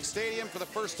Bulldog Stadium for the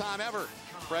first time ever.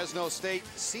 Fresno State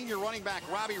senior running back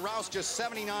Robbie Rouse just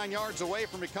 79 yards away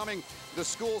from becoming the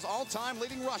school's all-time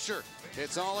leading rusher.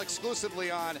 It's all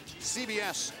exclusively on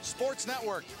CBS Sports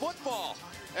Network. Football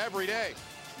every day.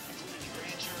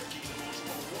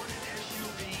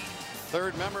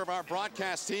 3rd member of our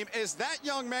broadcast team is that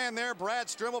young man there, Brad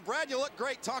Strimmel. Brad, you look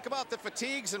great. Talk about the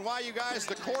fatigues and why you guys,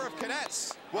 the Corps of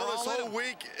Cadets. Well, this whole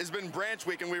week has been branch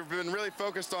week, and we've been really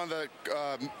focused on the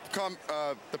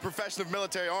profession of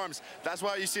military arms. That's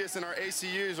why you see us in our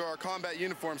ACUs or our combat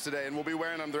uniforms today, and we'll be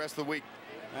wearing them the rest of the week.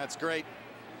 That's great.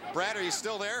 Brad, are you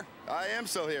still there? I am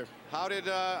still here. How did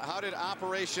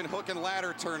Operation Hook and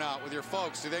Ladder turn out with your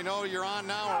folks? Do they know you're on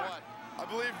now or what? I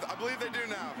believe they do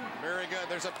now. Very good.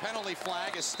 There's a penalty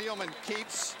flag as Steelman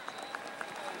keeps.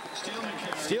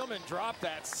 Steelman dropped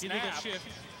that snap.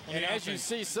 And as you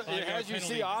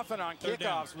see often on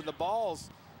kickoffs, when the ball's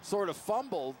sort of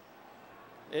fumbled,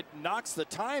 it knocks the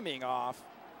timing off.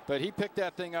 But he picked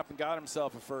that thing up and got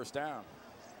himself a first down.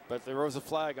 But there was a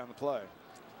flag on the play.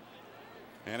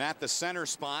 And at the center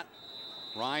spot,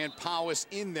 Ryan Powis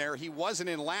in there. He wasn't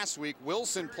in last week.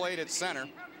 Wilson played at center.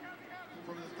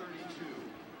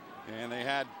 And they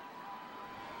had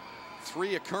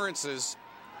 3 occurrences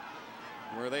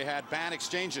where they had bad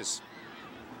exchanges.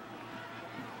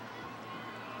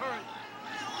 Hurry!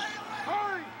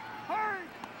 Hurry! Hurry!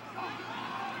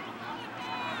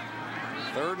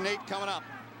 3rd and 8 coming up.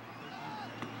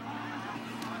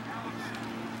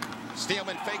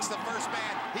 Steelman fakes the first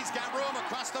man. He's got room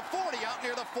across the 40, out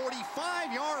near the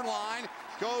 45-yard line.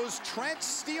 Goes Trent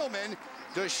Steelman.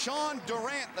 Deshaun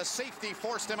Durant, the safety,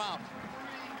 forced him out.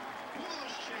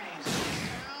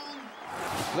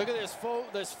 Look at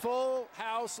this full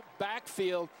house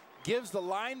backfield. Gives the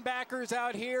linebackers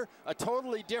out here a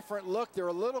totally different look. They're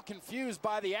a little confused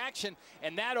by the action,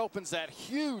 and that opens that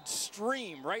huge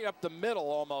stream right up the middle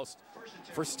almost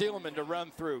for Steelman to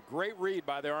run through. Great read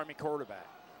by the Army quarterback.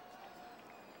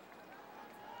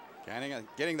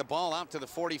 Getting the ball out to the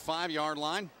 45-yard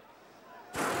line.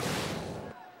 A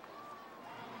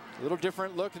little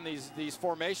different look in these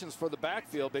formations for the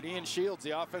backfield, but Ian Shields,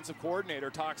 the offensive coordinator,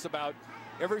 talks about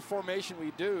every formation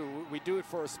we do it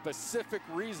for a specific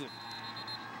reason.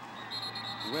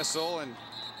 Whistle and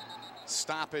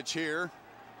stoppage here.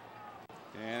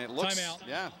 And it looks, timeout.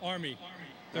 Yeah. Army.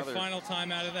 Their final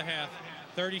timeout of the half.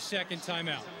 30-second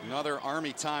timeout. Another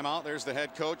Army timeout. There's the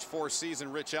head coach,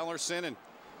 4th-season Rich Ellerson, and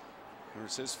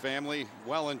there's his family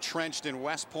well entrenched in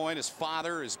West Point. His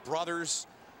father, his brothers,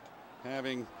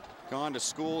 having gone to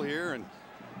school here, and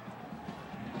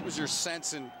What was your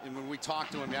sense in when we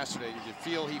talked to him yesterday? Did you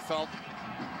feel he felt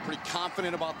pretty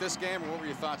confident about this game, or what were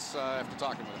your thoughts after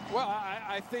talking with him? Well,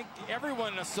 I think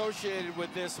everyone associated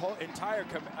with this whole entire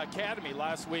academy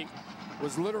last week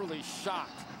was literally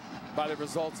shocked by the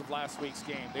results of last week's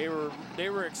game. They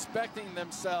were expecting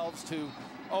themselves to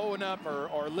own up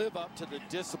or live up to the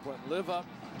discipline, live up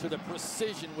to the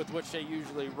precision with which they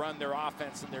usually run their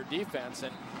offense and their defense,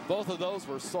 and both of those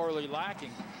were sorely lacking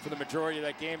for the majority of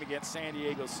that game against San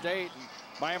Diego State. And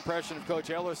my impression of Coach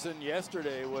Ellerson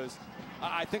yesterday was,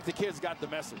 I think the kids got the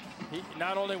message.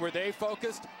 Not only were they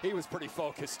focused, he was pretty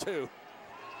focused too.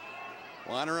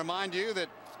 Want to remind you that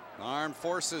Armed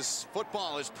Forces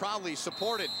football is proudly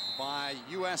supported by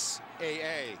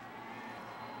USAA.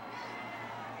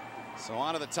 So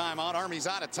on to the timeout. Army's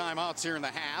out of timeouts here in the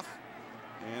half.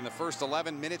 In the first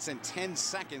 11 minutes and 10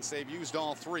 seconds, they've used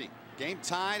all three. Game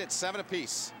tied at 7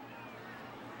 apiece.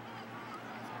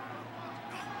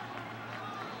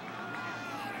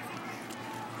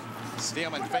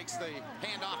 Steelman fakes the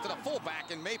handoff to the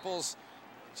fullback, and Maples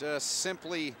just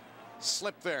simply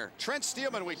slipped there. Trent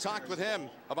Steelman, we talked with him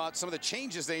about some of the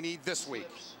changes they need this week.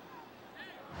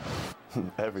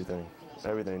 Everything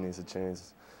needs to change.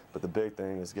 But the big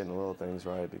thing is getting the little things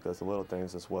right, because the little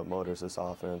things is what motors this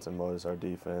offense and motors our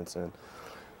defense. And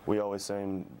we always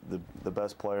say the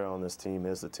best player on this team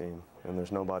is the team. And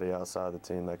there's nobody outside the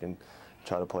team that can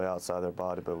try to play outside their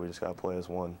body, but we just got to play as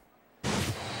one.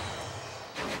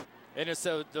 And it's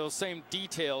those same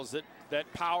details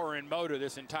that power and motor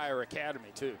this entire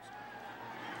academy, too.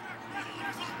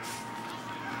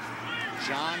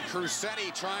 John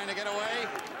Crucetti trying to get away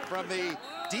from the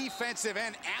defensive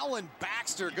end. Alan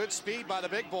Baxter, good speed by the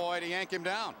big boy to yank him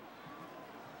down.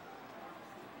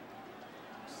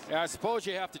 Yeah, I suppose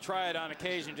you have to try it on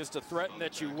occasion just to threaten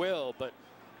that you will, but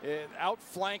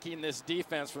outflanking this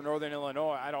defense for Northern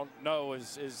Illinois, I don't know,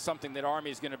 is something that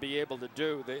Army is going to be able to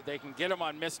do. They can get them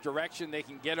on misdirection. They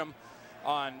can get them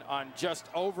on just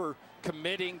over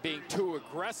committing, being too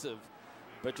aggressive,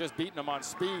 but just beating them on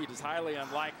speed is highly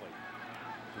unlikely.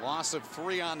 Loss of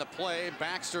 3 on the play.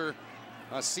 Baxter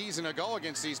a season ago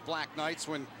against these Black Knights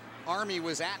when Army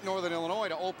was at Northern Illinois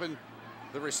to open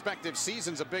the respective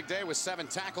seasons. A big day with 7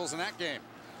 tackles in that game.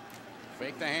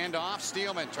 Fake the handoff.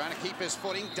 Steelman trying to keep his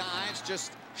footing. Dives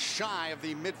just shy of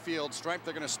the midfield stripe.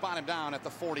 They're going to spot him down at the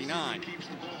 49.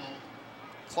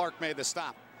 Clark made the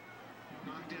stop.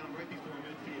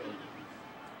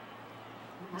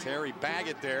 Terry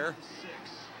Baggett there.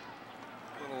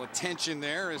 A little attention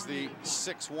there as the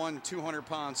 6'1",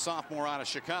 200-pound sophomore out of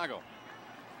Chicago.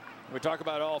 We talk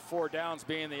about all 4 downs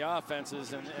being the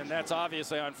offenses, and that's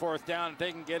obviously on 4th down. If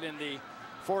they can get in the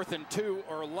 4th and 2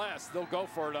 or less, they'll go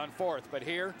for it on 4th. But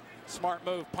here, smart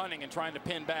move, punting and trying to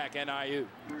pin back NIU.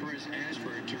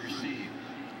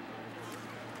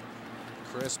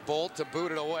 Chris Bolt to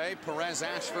boot it away. Perez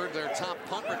Ashford, their top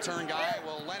punt return guy,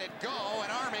 will let it go,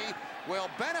 and Army will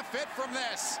benefit from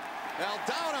this. They'll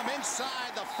down him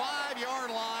inside the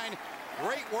 5-yard line.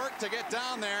 Great work to get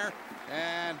down there,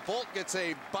 and Bolt gets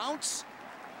a bounce,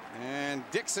 and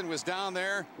Dixon was down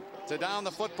there to down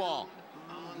the football.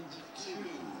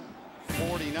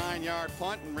 49-yard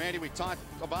punt, and Randy, we talked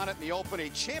about it in the open, a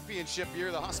championship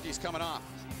year, the Huskies coming off.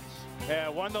 Yeah,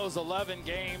 won those 11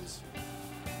 games,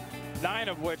 9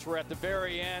 of which were at the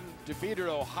very end, defeated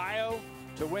Ohio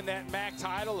to win that MAC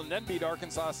title, and then beat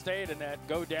Arkansas State in that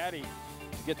GoDaddy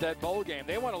to get that bowl game.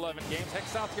 They won 11 games. Heck,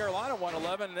 South Carolina won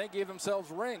 11, and they gave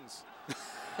themselves rings.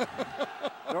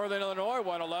 Northern Illinois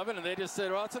won 11, and they just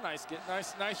said, well, it's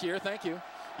a nice year, thank you.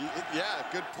 Yeah,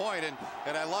 good point.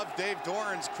 And I love Dave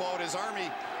Doran's quote, as Army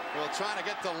will try to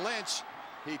get to Lynch.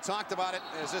 He talked about it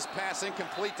as this pass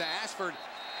incomplete to Ashford.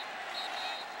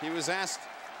 He was asked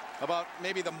about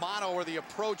maybe the motto or the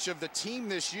approach of the team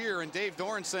this year, and Dave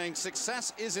Doran saying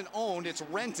success isn't owned, it's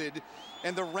rented,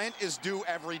 and the rent is due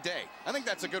every day. I think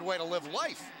that's a good way to live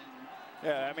life.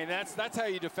 Yeah, I mean, that's how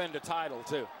you defend a title,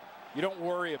 too. You don't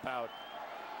worry about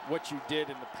what you did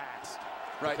in the past.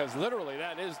 Right. Because literally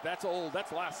that's old,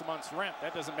 that's last month's rent.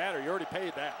 That doesn't matter, you already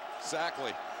paid that.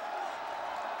 Exactly.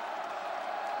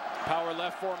 Power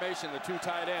left formation, the 2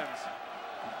 tight ends.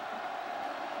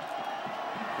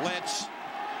 Lynch,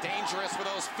 dangerous with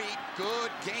those feet.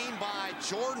 Good gain by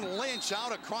Jordan Lynch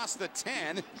out across the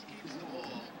 10.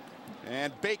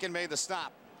 And Bacon made the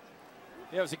stop.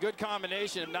 Yeah, it was a good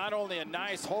combination of not only a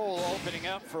nice hole opening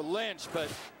up for Lynch, but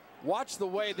watch the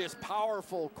way this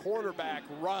powerful quarterback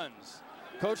runs.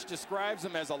 Coach describes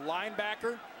him as a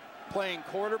linebacker playing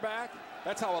quarterback.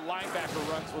 That's how a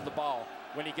linebacker runs with the ball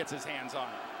when he gets his hands on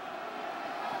it.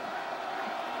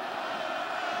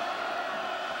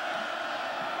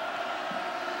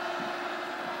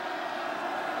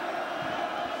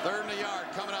 3rd and a yard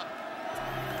coming up.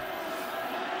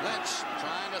 Lynch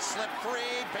trying to slip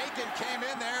free. Bacon came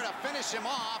in there to finish him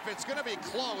off. It's going to be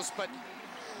close, but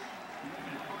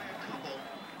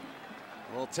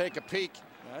we'll take a peek.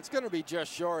 That's going to be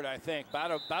just short, I think.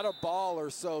 About a ball or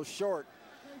so short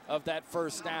of that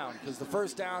first down, because the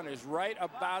first down is right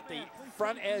about the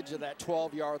front edge of that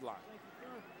 12-yard line.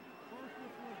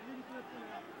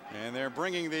 And they're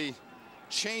bringing the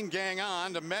chain gang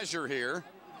on to measure here.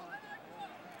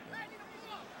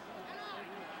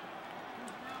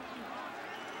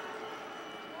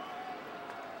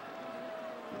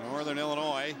 Northern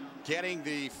Illinois getting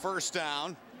the first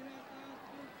down.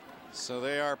 So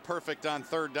they are perfect on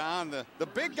 3rd down. The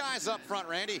big guys up front,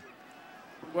 Randy.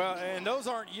 Well, and those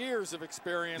aren't years of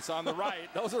experience on the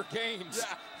right. Those are games.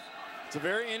 Yeah. It's a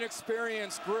very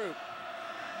inexperienced group,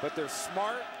 but they're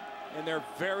smart and they're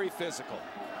very physical.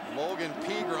 Logan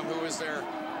Pegram, who is their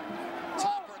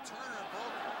top returner,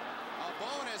 broke a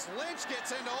bone as Lynch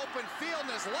gets into open field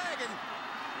in his leg, and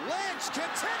Lynch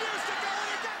continues to go,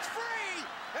 and he gets free,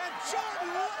 and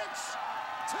Jordan Lynch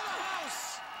to the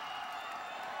house.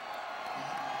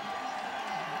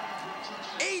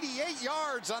 88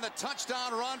 yards on the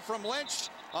touchdown run from Lynch.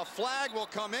 A flag will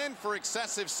come in for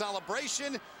excessive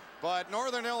celebration, but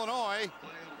Northern Illinois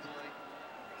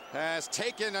has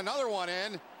taken another one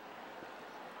in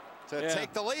to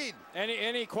take the lead.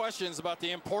 Any questions about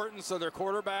the importance of their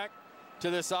quarterback to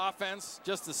this offense?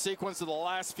 Just the sequence of the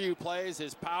last few plays,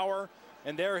 his power,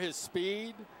 and there his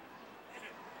speed.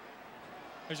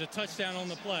 There's a touchdown on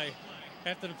the play.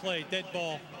 After the play, dead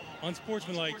ball.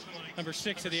 Unsportsmanlike, number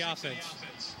 6 of the offense.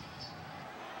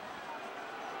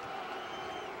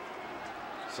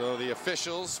 So the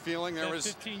officials feeling there was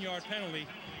 15-yard penalty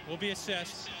will be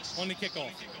assessed on the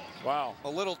kickoff. Wow. A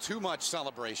little too much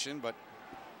celebration, but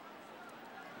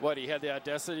what, he had the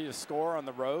audacity to score on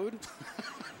the road?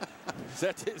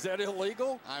 Is that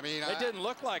illegal? I mean, it didn't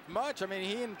look like much. I mean,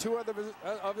 he and 2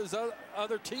 of his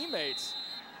other teammates.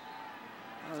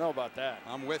 I don't know about that.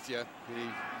 I'm with you.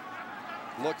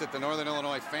 He looked at the Northern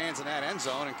Illinois fans in that end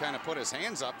zone and kind of put his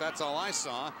hands up. That's all I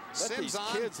saw. Let Sims these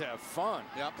on. kids have fun.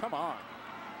 Yep. Come on.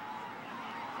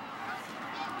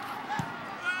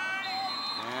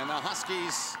 And the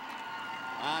Huskies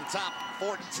on top,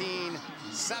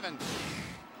 14-7.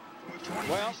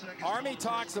 Well, Army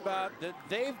talks about that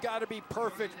they've got to be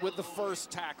perfect with the first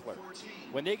tackler.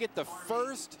 When they get the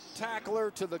first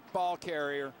tackler to the ball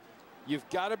carrier, you've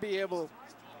got to be able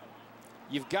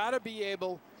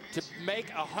to make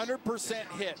 100%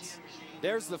 hits.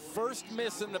 There's the first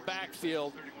miss in the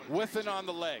backfield, whiffing on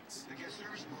the legs.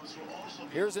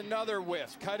 Here's another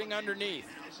whiff, cutting underneath.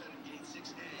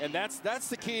 And that's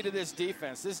the key to this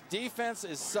defense. This defense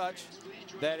is such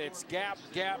that it's gap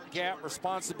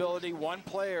responsibility. One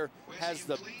player has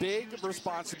the big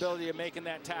responsibility of making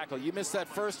that tackle. You miss that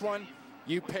first one,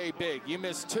 you pay big. You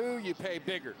miss 2, you pay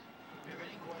bigger.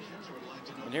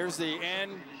 And here's the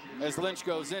end as Lynch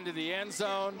goes into the end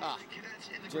zone.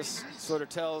 Just sort of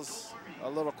tells a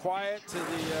little quiet to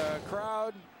the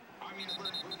crowd.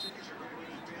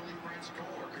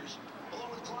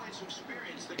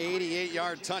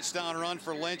 88-yard touchdown run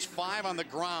for Lynch, 5 on the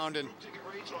ground, and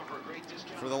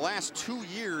for the last 2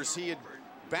 years he had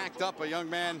backed up a young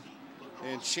man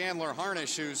in Chandler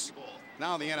Harnish, who's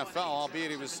now in the NFL,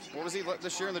 albeit he was, what was he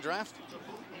this year in the draft?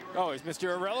 Oh, he's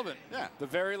Mr. Irrelevant. Yeah. The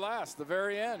very last, the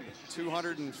very end.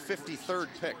 253rd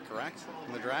pick, correct,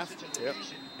 in the draft? Yep.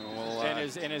 Well,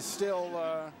 and is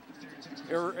still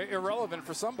irrelevant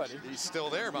for somebody. He's still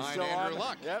there behind Andrew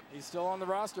Luck. Yep, he's still on the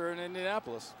roster in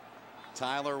Indianapolis.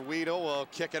 Tyler Weedle will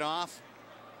kick it off.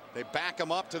 They back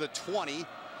him up to the 20.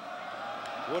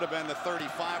 Would have been the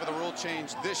 35 of the rule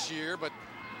change this year, but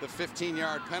the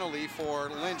 15-yard penalty for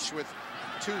Lynch with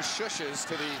 2 shushes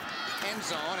to the end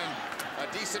zone, and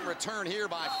a decent return here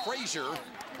by Frazier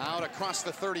out across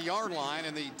the 30-yard line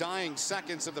in the dying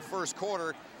seconds of the first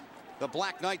quarter. The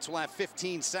Black Knights will have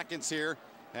 15 seconds here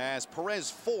as Perez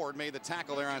Ford made the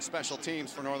tackle there on special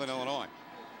teams for Northern Illinois.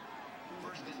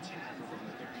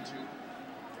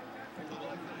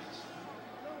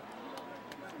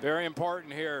 Very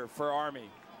important here for Army.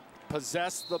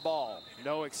 Possess the ball.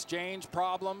 No exchange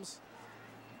problems.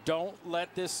 Don't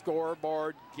let this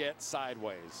scoreboard get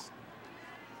sideways.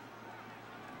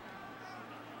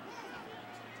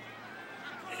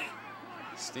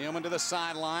 Steelman to the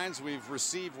sidelines. We've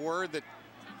received word that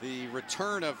the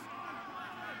return of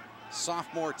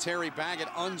sophomore Terry Baggett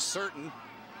uncertain.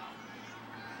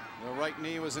 The right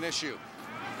knee was an issue.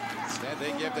 Instead,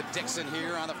 they give to Dixon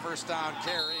here on the first down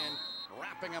carry, and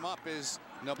wrapping him up is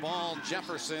Nabal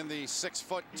Jefferson, the 6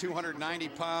 foot, 290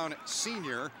 pound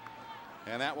senior.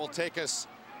 And that will take us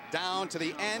down to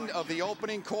the end of the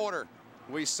opening quarter.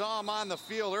 We saw them on the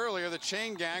field earlier, the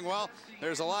chain gang. Well,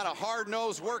 there's a lot of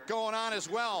hard-nosed work going on as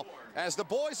well, as the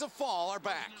boys of fall are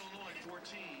back.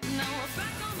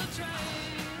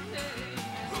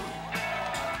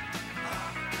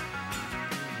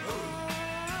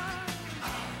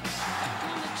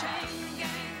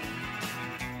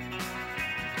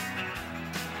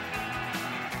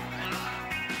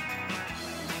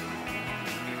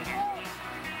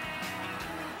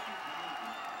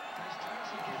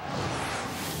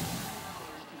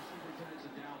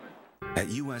 At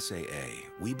USAA,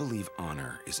 we believe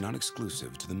honor is not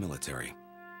exclusive to the military,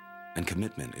 and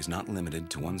commitment is not limited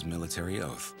to one's military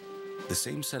oath. The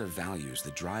same set of values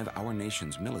that drive our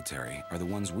nation's military are the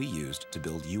ones we used to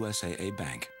build USAA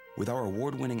Bank, with our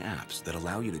award-winning apps that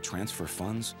allow you to transfer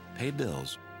funds, pay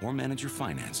bills, or manage your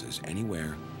finances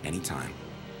anywhere, anytime,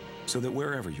 so that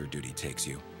wherever your duty takes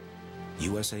you,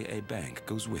 USAA Bank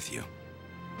goes with you.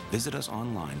 Visit us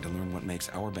online to learn what makes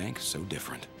our bank so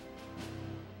different.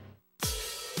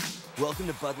 Welcome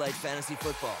to Bud Light Fantasy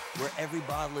Football, where every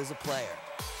bottle is a player.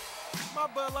 My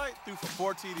Bud Light threw for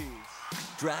 4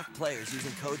 TDs. Draft players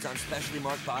using codes on specially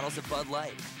marked bottles of Bud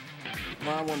Light.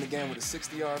 Mine won the game with a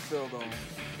 60-yard field goal.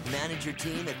 Manage your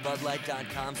team at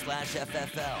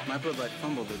budlight.com/FFL. My Bud Light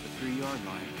fumbled at the 3-yard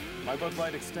line. My Bud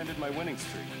Light extended my winning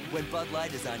streak. When Bud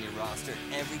Light is on your roster,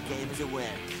 every game is a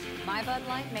win. My Bud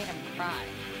Light made him cry.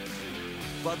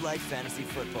 Bud Light Fantasy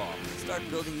Football. Start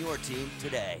building your team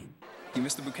today. You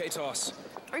missed the bouquet toss.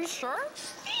 Are you sure?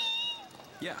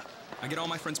 Yeah, I get all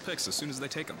my friends' picks as soon as they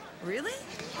take them. Really?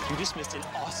 You just missed an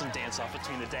awesome dance-off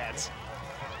between the dads.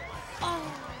 Oh,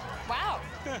 wow.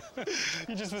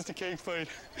 You just missed a cake fight.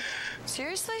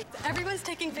 Seriously? Everyone's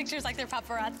taking pictures like they're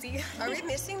paparazzi. Are we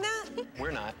missing that?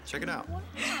 We're not. Check it out.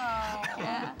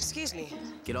 Yeah. Excuse me.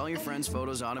 Get all your friends'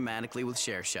 photos automatically with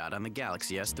ShareShot on the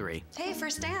Galaxy S3. Hey,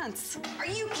 first dance. Are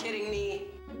you kidding me?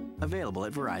 Available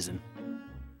at Verizon.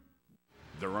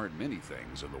 There aren't many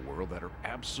things in the world that are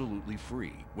absolutely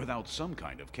free without some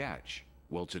kind of catch.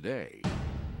 Well, today,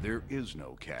 there is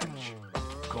no catch.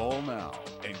 Call now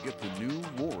and get the new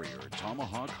Warrior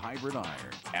Tomahawk Hybrid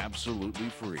Iron absolutely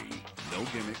free. No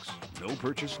gimmicks, no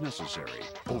purchase necessary.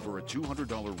 Over a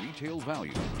 $200 retail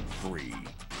value, free.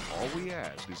 All we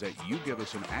ask is that you give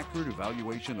us an accurate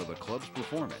evaluation of the club's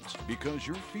performance, because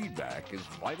your feedback is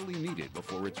vitally needed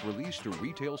before it's released to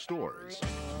retail stores.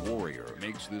 Warrior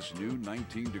makes this new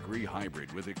 19-degree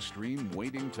hybrid with extreme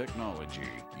weighting technology.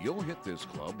 You'll hit this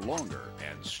club longer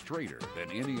and straighter than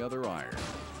any other iron.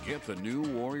 Get the new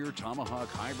Warrior Tomahawk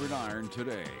Hybrid Iron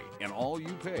today, and all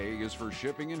you pay is for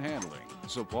shipping and handling.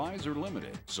 Supplies are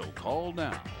limited, so call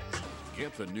now.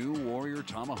 Get the new Warrior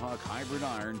Tomahawk Hybrid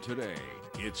Iron today.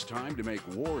 It's time to make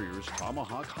Warrior's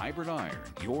Tomahawk Hybrid Iron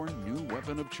your new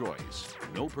weapon of choice.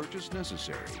 No purchase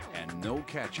necessary and no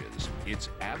catches. It's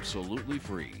absolutely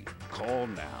free. Call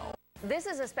now. This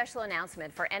is a special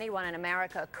announcement for anyone in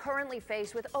America currently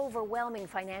faced with overwhelming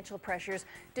financial pressures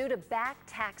due to back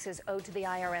taxes owed to the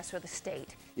IRS or the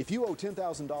state. If you owe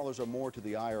 $10,000 or more to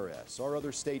the IRS or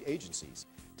other state agencies,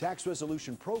 tax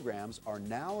resolution programs are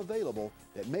now available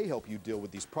that may help you deal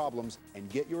with these problems and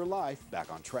get your life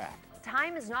back on track.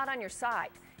 Time is not on your side.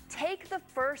 Take the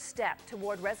first step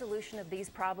toward resolution of these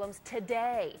problems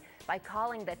today by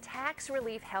calling the Tax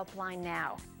Relief Helpline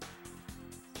now.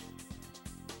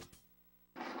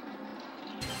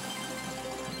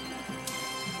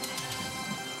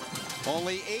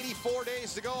 Only 84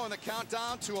 days to go in the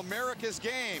countdown to America's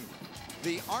game.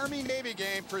 The Army-Navy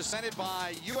game presented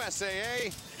by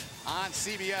USAA on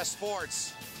CBS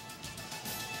Sports.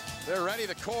 They're ready,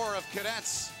 the Corps of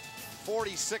Cadets,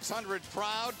 4,600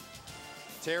 proud.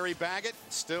 Terry Baggett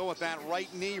still with that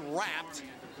right knee wrapped.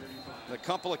 A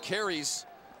couple of carries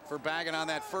for Baggett on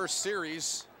that first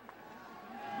series.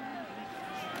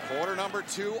 Quarter number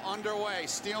 2 underway.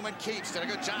 Steelman keeps, did a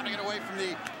good job to get away from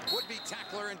the would-be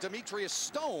tackler, and Demetrius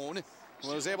Stone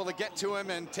was able to get to him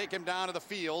and take him down to the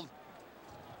field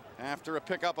after a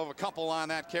pickup of a couple on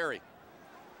that carry.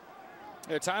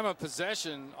 The time of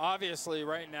possession, obviously,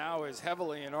 right now is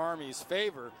heavily in Army's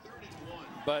favor,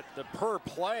 but the per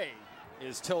play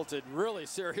is tilted really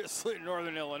seriously in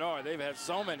Northern Illinois. They've had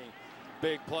so many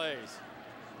big plays.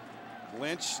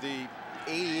 Lynch, the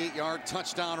 88-yard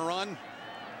touchdown run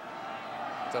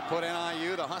to put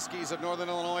NIU, the Huskies of Northern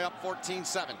Illinois, up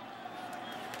 14-7.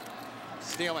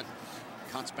 Steelman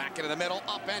cuts back into the middle,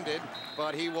 upended,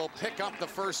 but he will pick up the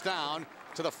first down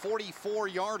to the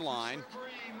 44-yard line.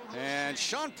 And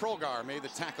Sean Progar made the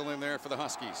tackle in there for the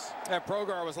Huskies. Yeah,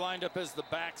 Progar was lined up as the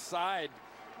backside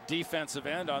defensive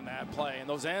end on that play, and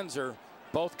those ends are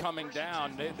both coming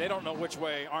down. They don't know which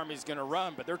way Army's going to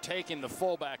run, but they're taking the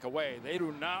fullback away. They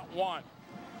do not want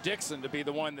Dixon to be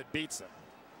the one that beats them.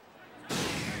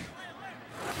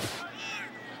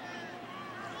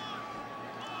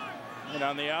 And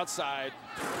on the outside,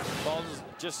 ball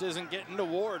just isn't getting to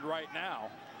Ward right now.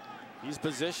 He's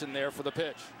positioned there for the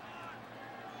pitch.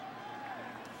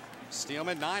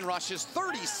 Steelman, 9 rushes,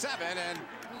 37, and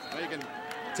you can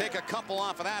take a couple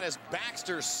off of that as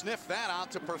Baxter sniffed that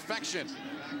out to perfection.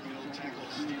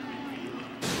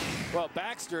 Well,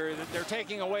 Baxter, they're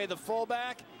taking away the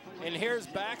fullback, and here's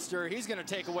Baxter. He's going to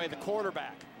take away the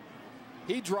quarterback.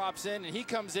 He drops in, and he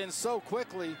comes in so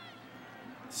quickly.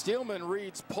 Steelman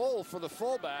reads pull for the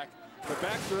fullback, but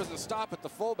Baxter doesn't stop at the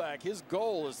fullback. His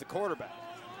goal is the quarterback.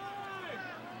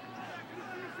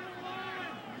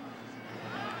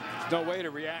 There's no way to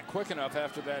react quick enough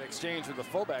after that exchange with the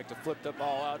fullback to flip the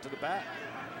ball out to the back.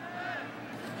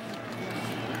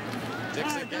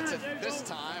 Dixon gets it this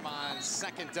time on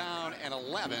 2nd down and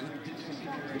 11.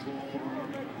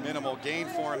 Minimal gain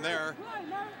for him there.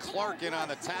 Clark in on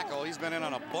the tackle. He's been in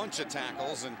on a bunch of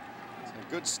tackles, and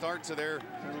a good start to their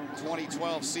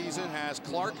 2012 season has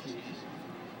Clark.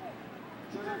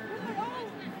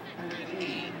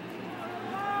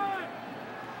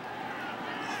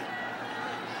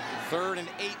 Third and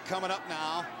 8 coming up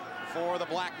now for the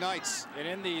Black Knights. And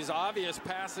in these obvious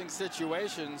passing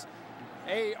situations,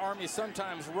 Army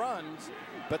sometimes runs,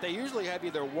 but they usually have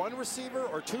either 1 receiver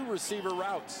or 2 receiver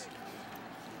routes.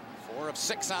 4 of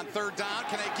 6 on 3rd down.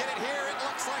 Can they get it here? It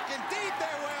looks like indeed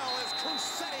they will as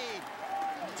Crucetti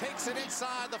takes it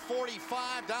inside the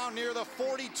 45 down near the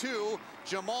 42.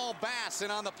 Jamal Bass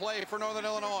in on the play for Northern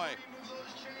Illinois.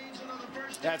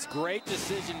 That's great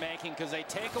decision making because they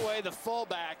take away the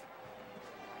fullback.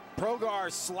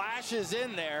 Progar slashes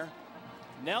in there.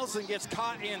 Nelson gets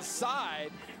caught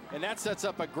inside, and that sets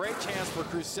up a great chance for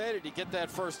Crucetti to get that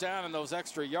 1st down and those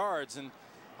extra yards. And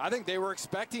I think they were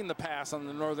expecting the pass on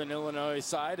the Northern Illinois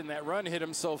side, and that run hit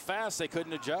them so fast they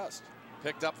couldn't adjust.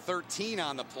 Picked up 13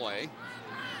 on the play.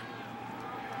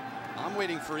 I'm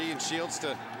waiting for Ian Shields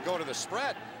to go to the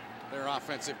spread, their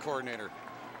offensive coordinator.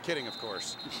 Kidding, of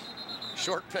course.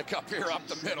 Short pickup here up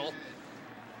the middle.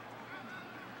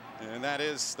 And that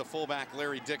is the fullback,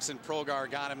 Larry Dixon. Progar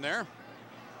got him there.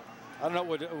 I don't know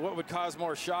what would cause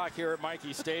more shock here at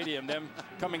Michie Stadium, them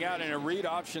coming out in a read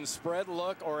option spread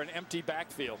look or an empty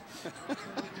backfield.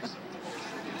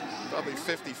 Probably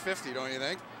 50-50, don't you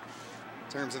think?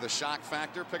 In terms of the shock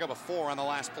factor, pick up a 4 on the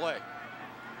last play.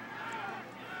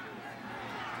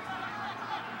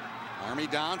 Army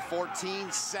down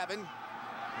 14-7.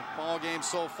 Ball game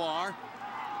so far.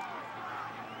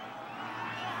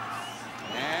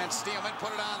 And Steelman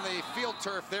put it on the field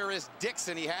turf. There is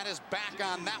Dixon. He had his back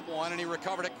on that one, and he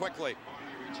recovered it quickly.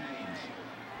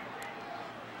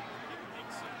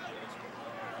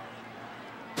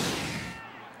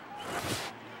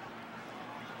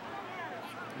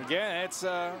 Again, it's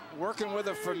working with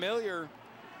a familiar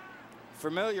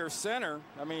center.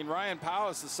 I mean, Ryan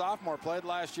Powis, the sophomore, played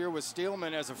last year with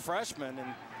Steelman as a freshman,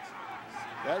 and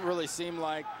that really seemed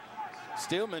like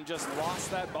Steelman just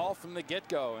lost that ball from the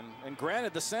get-go. And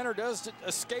granted, the center does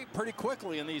escape pretty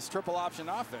quickly in these triple option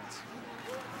offense.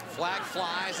 Flag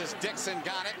flies as Dixon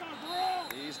got it.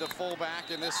 He's the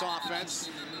fullback in this offense.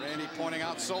 Randy pointing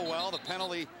out so well, the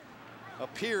penalty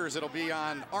appears it'll be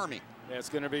on Army. Yeah, it's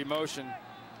going to be motion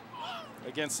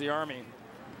against the Army.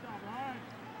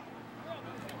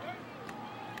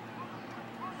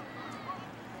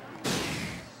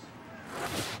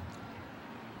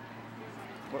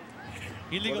 Well,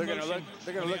 they're going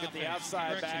to look at the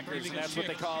outside backers, and that's what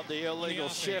they call the illegal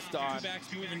shift on.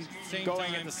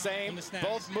 Going at the same,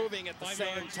 both moving at the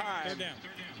same time.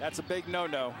 That's a big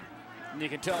no-no. And you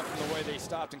can tell from the way they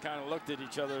stopped and kind of looked at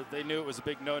each other, they knew it was a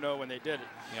big no-no when they did it.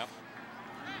 Yep.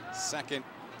 Second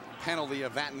penalty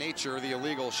of that nature, the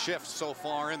illegal shift so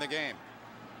far in the game.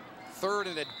 3rd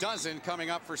and a dozen coming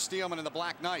up for Steelman and the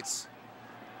Black Knights.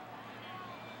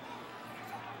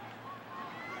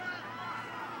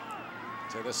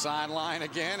 To the sideline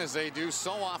again, as they do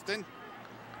so often.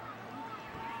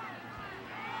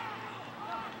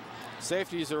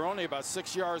 Safeties are only about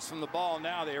 6 yards from the ball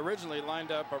now. They originally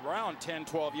lined up around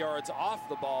 10-12 yards off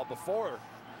the ball before.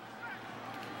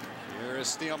 Here is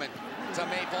Steelman to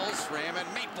Maples. Raymond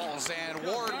Maples, and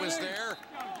Ward was there.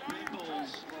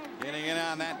 Getting in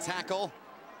on that tackle.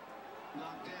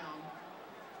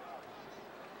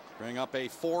 Bring up a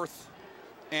 4th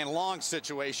and long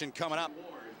situation coming up.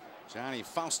 Johnny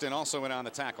Faustin also went on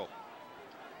the tackle.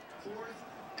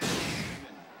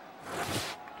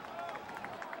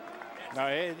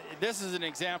 Now, this is an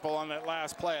example on that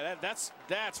last play.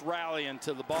 That's rallying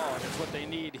to the ball. That's what they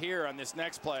need here on this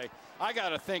next play. I got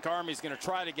to think Army's going to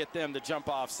try to get them to jump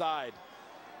offside.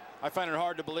 I find it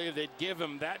hard to believe they'd give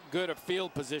him that good a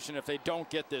field position if they don't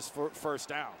get this first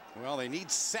down. Well, they need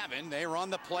 7. They run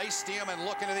the play. Steelman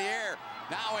looking to the air.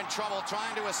 Now in trouble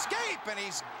trying to escape, and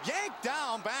he's yanked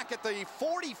down back at the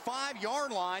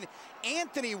 45-yard line.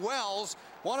 Anthony Wells,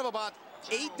 one of about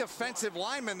 8 defensive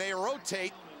linemen they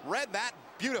rotate, read that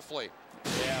beautifully.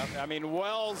 Yeah, I mean,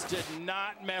 Wells did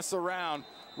not mess around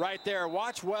right there.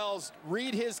 Watch Wells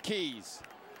read his keys.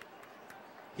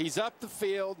 He's up the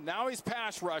field. Now he's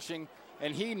pass rushing,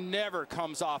 and he never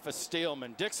comes off a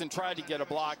Steelman. Dixon tried to get a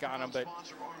block on him, but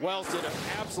Wells did an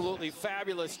absolutely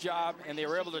fabulous job, and they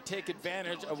were able to take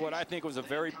advantage of what I think was a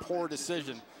very poor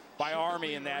decision by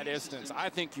Army in that instance. I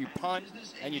think you punt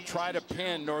and you try to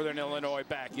pin Northern Illinois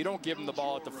back. You don't give them the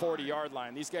ball at the 40-yard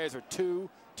line. These guys are too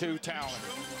talented.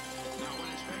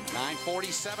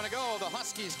 9:47 to go. The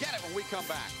Huskies get it when we come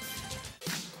back.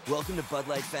 Welcome to Bud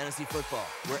Light Fantasy Football,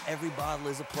 where every bottle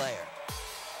is a player.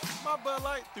 My Bud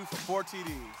Light threw for 4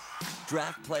 TDs.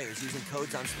 Draft players using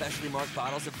codes on specially marked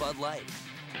bottles of Bud Light.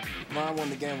 Mine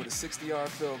won the game with a 60-yard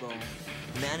field goal.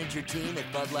 Manage your team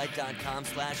at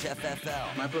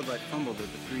budlight.com/FFL. My Bud Light fumbled at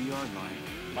the 3-yard line.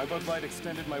 My Bud Light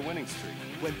extended my winning streak.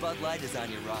 When Bud Light is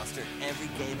on your roster, every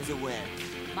game is a win.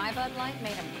 My Bud Light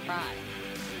made him cry.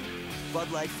 Bud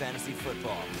Light Fantasy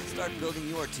Football. Start building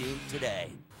your team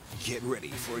today. Get ready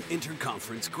for an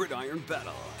interconference gridiron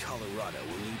battle. Colorado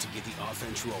will need to get the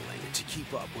offense rolling to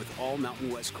keep up with all Mountain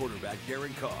West quarterback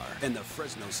Derek Carr and the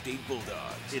Fresno State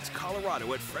Bulldogs. It's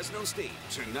Colorado at Fresno State,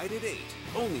 tonight at 8,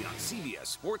 only on CBS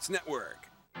Sports Network.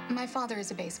 My father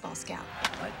is a baseball scout.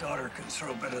 My daughter can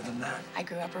throw better than that. I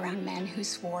grew up around men who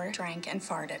swore, drank, and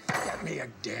farted. Get me a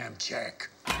damn check.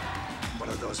 One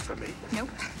of those for me. Nope.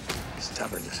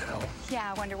 Stubborn as hell.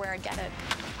 Yeah, I wonder where I'd get it.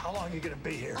 How long are you gonna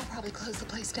be here? I'll probably close the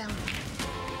place down.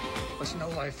 There's no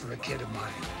life for a kid of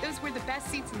mine. Those were the best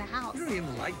seats in the house. You don't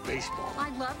even like baseball. I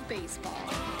love baseball.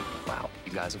 Wow,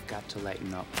 you guys have got to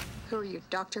lighten up. Who are you,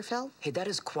 Dr. Phil? Hey, that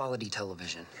is quality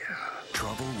television. Yeah.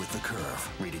 Trouble with the Curve,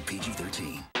 rated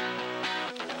PG-13.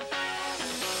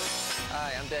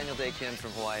 Hi, I'm Daniel Day Kim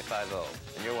from Hawaii 5-0,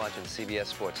 and you're watching CBS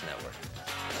Sports Network.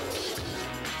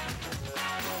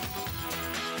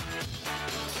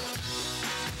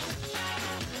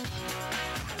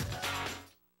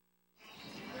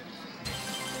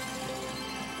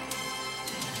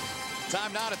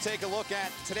 Time now to take a look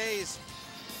at today's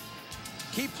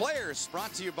key players,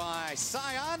 brought to you by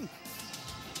Scion.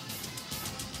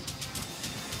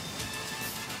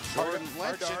 Jordan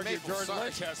Lynch. Jordan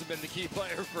Lynch hasn't been the key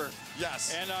player for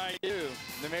NIU.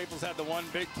 The Maples had the one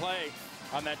big play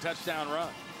on that touchdown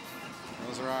run.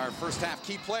 Those are our first half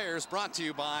key players, brought to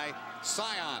you by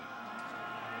Scion.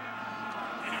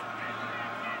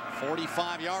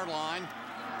 45-yard line,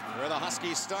 where the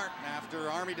Huskies start after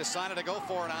Army decided to go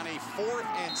for it on a 4th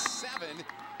and 7.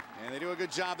 And they do a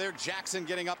good job there. Jackson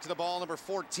getting up to the ball, number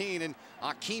 14, and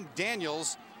Akeem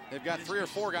Daniels. They've got 3 or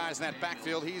 4 guys in that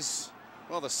backfield. He's,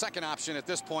 well, the second option at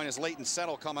this point is Leighton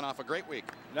Settle, coming off a great week.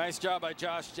 Nice job by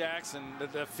Josh Jackson,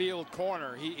 the field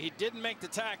corner. He didn't make the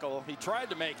tackle. He tried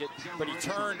to make it, but he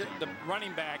turned the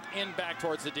running back back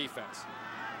towards the defense.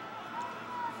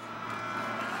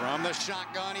 From the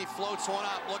shotgun, he floats one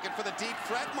up, looking for the deep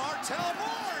threat. Martell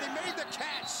Moore, and he made the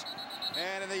catch.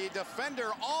 And the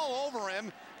defender all over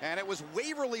him. And it was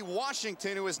Waverly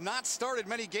Washington, who has not started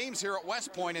many games here at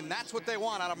West Point, and that's what they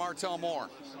want out of Martell Moore.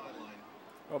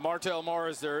 Well, Martell Moore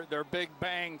is their big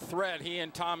bang threat. He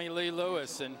and Tommy Lee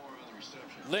Lewis, and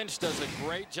Lynch does a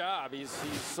great job. He's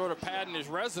sort of padding his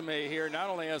resume here, not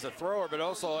only as a thrower, but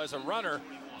also as a runner.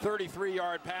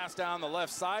 33-yard pass down the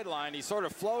left sideline. He sort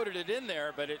of floated it in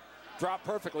there, but it dropped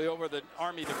perfectly over the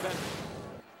Army defender.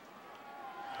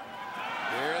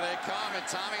 Here they come, and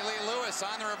Tommy Lee Lewis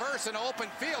on the reverse in open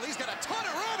field. He's got a ton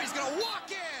of room. He's going to walk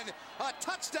in. A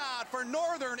touchdown for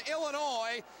Northern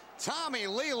Illinois. Tommy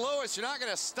Lee Lewis, you're not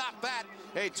going to stop that.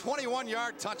 A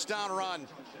 21-yard touchdown run.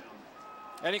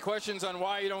 Any questions on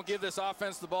why you don't give this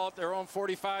offense the ball at their own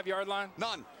 45-yard line?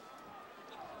 None.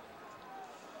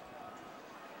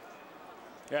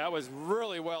 Yeah, it was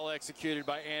really well executed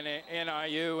by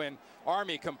NIU, and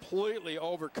Army completely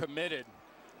overcommitted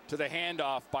to the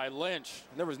handoff by Lynch.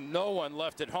 There was no one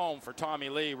left at home for Tommy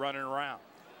Lee running around.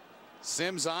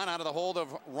 Sims on out of the hold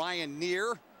of Ryan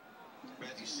Neer.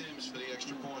 Matthew Sims for the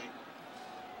extra point.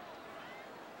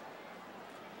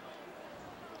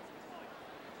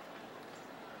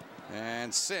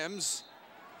 And Sims,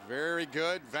 very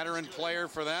good veteran player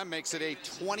for them, makes it a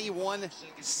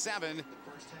 21-7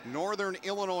 Northern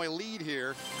Illinois lead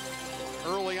here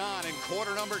early on in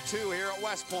quarter number 2 here at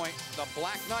West Point. The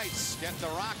Black Knights get the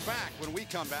rock back when we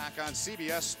come back on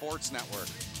CBS Sports Network.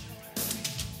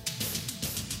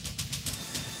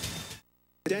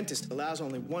 Dentist allows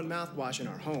only one mouthwash in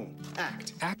our home,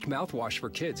 ACT. ACT mouthwash for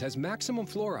kids has maximum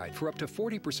fluoride for up to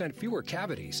 40% fewer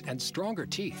cavities and stronger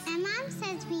teeth. And Mom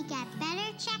says we get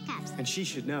better checkups. And she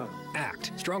should know.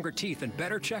 ACT, stronger teeth and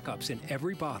better checkups in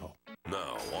every bottle.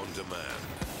 Now on demand.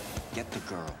 Get the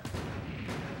girl.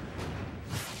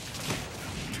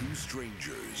 Two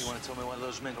strangers. You want to tell me why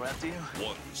those men are after you?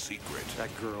 One secret. That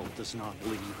girl does not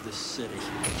leave this city.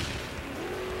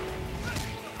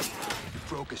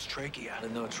 Broke his trachea. I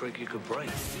didn't know a trachea could break.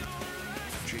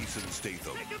 Jason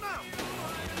Statham. Take him out!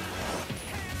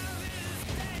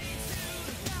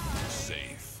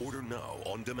 Safe. Order now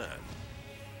on demand.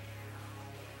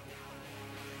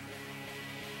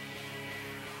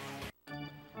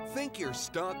 Think you're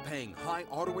stuck paying high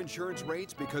auto insurance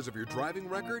rates because of your driving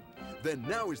record? Then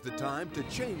now is the time to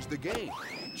change the game.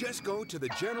 Just go to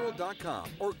thegeneral.com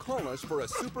or call us for a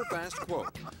super fast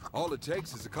quote. All it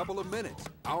takes is a couple of minutes.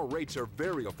 Our rates are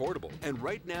very affordable, and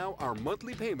right now our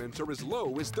monthly payments are as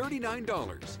low as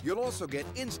 $39. You'll also get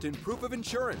instant proof of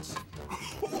insurance.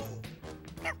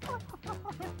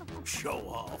 Show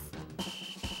off.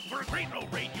 For a great low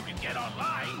rate you can get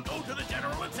online, go to the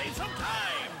General and save some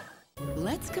time.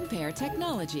 Let's compare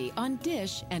technology on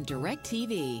Dish and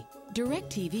DirecTV.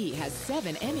 DirecTV has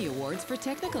 7 Emmy Awards for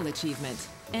technical achievement,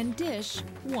 and Dish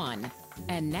 1.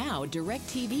 And now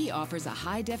DirecTV offers a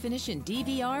high-definition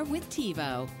DVR with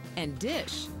TiVo, and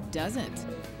Dish doesn't.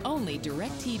 Only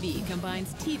DirecTV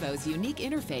combines TiVo's unique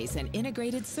interface and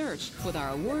integrated search with our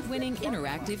award-winning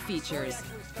interactive features.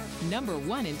 Number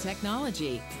 1 in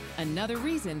technology. Another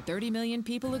reason 30 million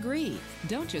people agree.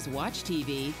 Don't just watch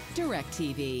TV,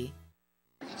 DirecTV.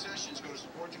 Concessions go to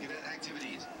support the cadet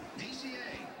activities.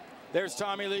 DCA. There's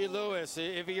Tommy Lee Lewis.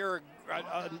 If you're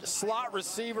a slot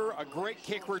receiver, a great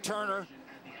kick returner,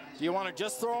 do you want to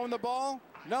just throw him the ball?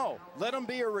 No, let him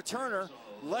be a returner.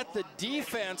 Let the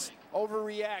defense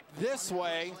overreact this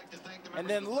way, and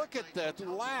then look at the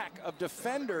lack of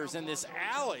defenders in this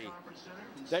alley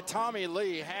that Tommy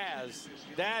Lee has.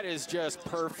 That is just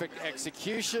perfect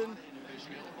execution.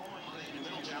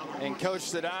 And Coach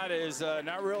Sadat is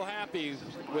not real happy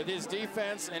with his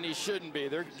defense, and he shouldn't be.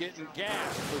 They're getting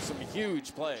gashed for some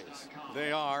huge plays.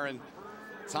 They are, and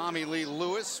Tommy Lee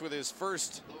Lewis with his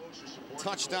first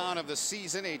touchdown of the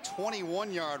season, a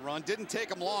 21-yard run. Didn't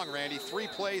take him long, Randy. 3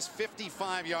 plays,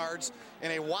 55 yards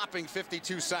in a whopping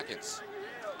 52 seconds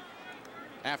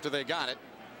after they got it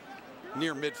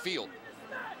near midfield.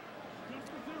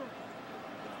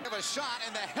 Have a shot,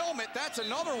 and the helmet, that's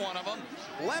another one of them.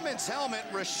 Lemon's helmet,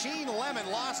 Rasheed Lemon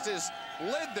lost his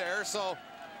lid there, so.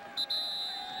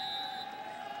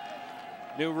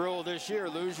 New rule this year,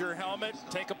 lose your helmet,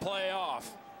 take a play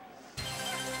off.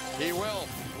 He will.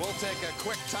 We'll take a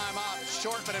quick timeout,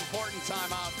 short but important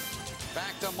timeout.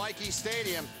 Back to Michie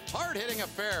Stadium. Hard-hitting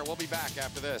affair. We'll be back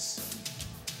after this.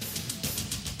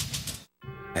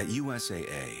 At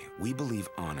USAA, we believe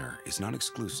honor is not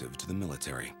exclusive to the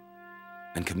military,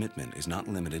 and commitment is not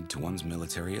limited to one's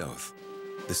military oath.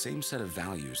 The same set of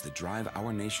values that drive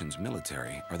our nation's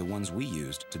military are the ones we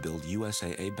used to build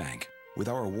USAA Bank. With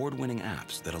our award-winning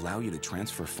apps that allow you to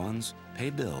transfer funds, pay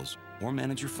bills, or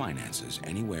manage your finances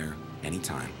anywhere,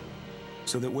 anytime.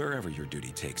 So that wherever your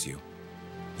duty takes you,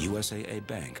 USAA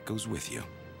Bank goes with you.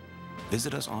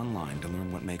 Visit us online to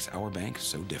learn what makes our bank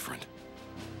so different.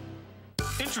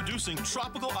 Introducing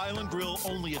Tropical Island Grill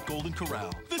only at Golden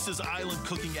Corral. This is island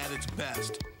cooking at its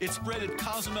best. It's breaded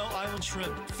Cozumel Island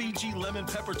shrimp, Fiji lemon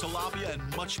pepper tilapia,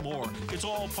 and much more. It's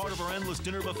all part of our endless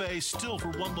dinner buffet, still for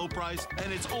one low price,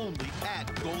 and it's only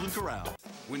at Golden Corral.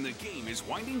 When the game is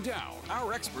winding down,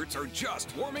 our experts are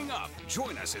just warming up.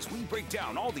 Join us as we break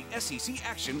down all the SEC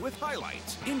action with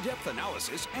highlights, in-depth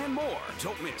analysis, and more.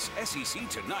 Don't miss SEC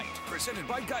Tonight, presented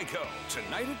by Geico.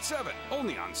 Tonight at 7,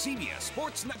 only on CBS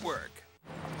Sports Network.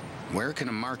 Where can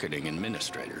a marketing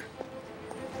administrator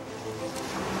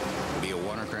be a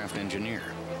watercraft engineer?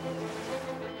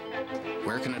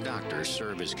 Where can a doctor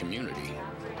serve his community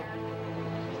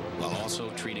while also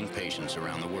treating patients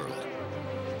around the world?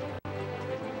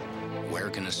 Where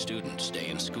can a student stay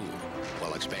in school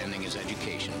while expanding his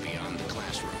education beyond the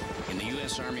classroom? In the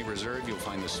U.S. Army Reserve, you'll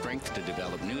find the strength to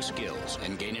develop new skills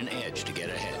and gain an edge to get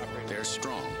ahead. There's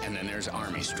Strong, and then there's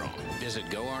Army Strong. Visit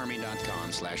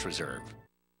goarmy.com/reserve.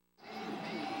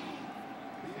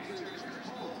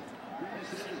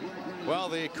 Well,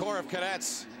 the Corps of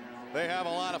Cadets, they have a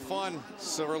lot of fun.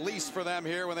 It's a release for them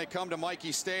here when they come to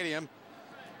Michie Stadium.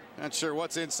 Not sure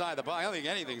what's inside the box. I don't think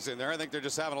anything's in there. I think they're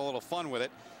just having a little fun with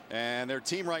it. And their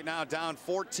team right now down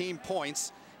 14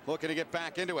 points, looking to get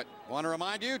back into it. Want to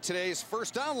remind you, today's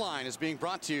first down line is being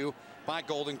brought to you by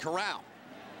Golden Corral.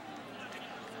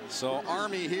 So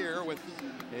Army here with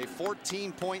a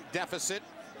 14-point deficit.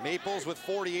 Maples with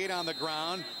 48 on the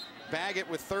ground. Baggett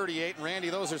with 38. And Randy,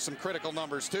 those are some critical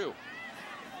numbers too.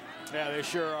 Yeah, they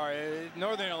sure are.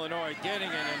 Northern Illinois getting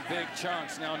it in big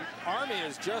chunks. Now, Army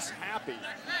is just happy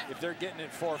if they're getting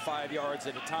it 4 or 5 yards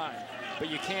at a time. But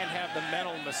you can't have the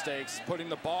mental mistakes, putting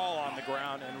the ball on the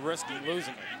ground and risking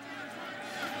losing it.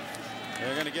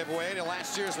 They're going to give way to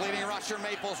last year's leading rusher.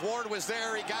 Maples Ward was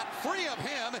there. He got free of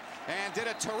him and did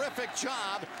a terrific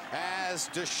job as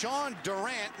Deshaun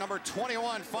Durant, number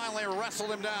 21, finally wrestled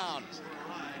him down.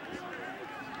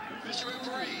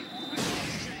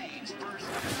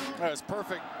 That was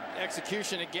perfect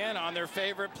execution again on their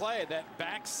favorite play, that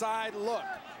backside look.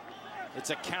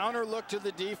 It's a counter look to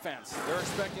the defense. They're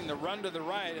expecting the run to the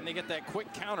right, and they get that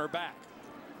quick counter back.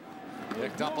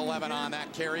 Picked up 11 on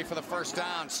that carry for the first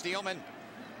down. Steelman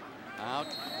out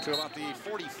to about the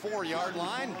 44-yard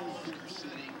line.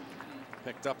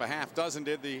 Picked up a half dozen,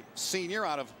 did the senior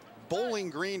out of Bowling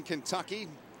Green, Kentucky.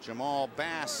 Jamal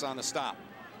Bass on the stop.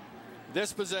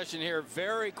 This possession here,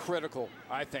 very critical,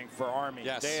 I think, for Army.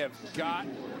 Yes. They have got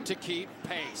to keep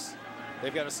pace.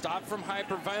 They've got to stop from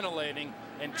hyperventilating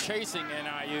and chasing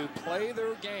NIU, play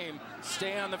their game,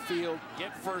 stay on the field,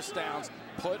 get first downs,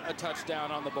 put a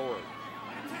touchdown on the board.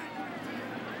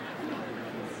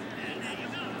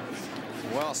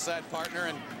 Well said, partner.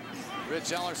 And Rich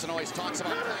Ellerson always talks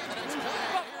about playing the next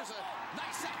play. Here's a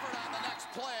nice effort on the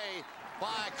next play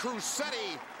by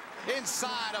Crucetti.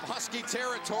 Inside of Husky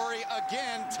territory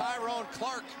again. Tyrone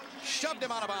Clark shoved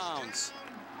him out of bounds.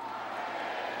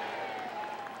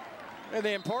 And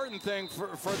the important thing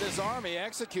for this Army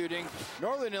executing,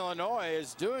 Northern Illinois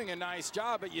is doing a nice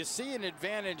job, but you see an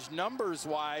advantage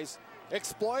numbers-wise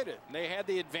exploited. They had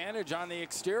the advantage on the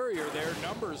exterior there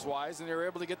numbers-wise, and they were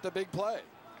able to get the big play.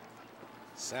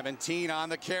 17 on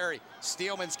the carry.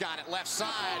 Steelman's got it left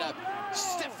side. A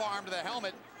stiff arm to the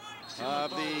helmet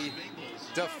of the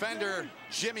defender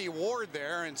Jimmie Ward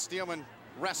there, and Steelman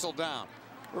wrestled down.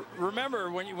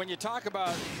 Remember, when you talk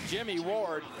about Jimmie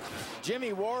Ward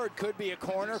could be a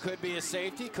corner, could be a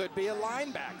safety, could be a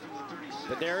linebacker.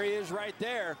 But there he is right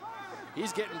there.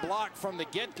 He's getting blocked from the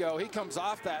get-go. He comes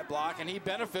off that block, and he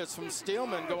benefits from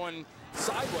Steelman going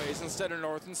sideways instead of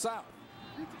north and south.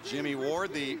 Jimmie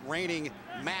Ward, the reigning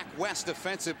MAC West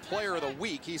Defensive Player of the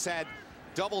Week. He's had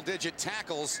double-digit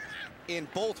tackles in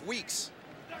both weeks.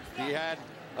 He had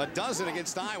a dozen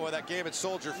against Iowa that game at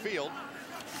Soldier Field.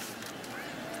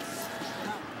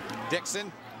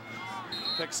 Dixon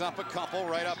picks up a couple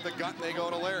right up the gut. They go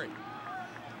to Larry.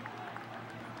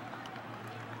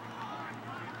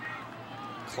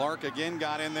 Clark again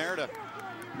got in there to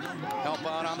help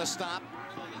out on the stop.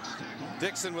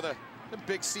 Dixon with a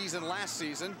big season last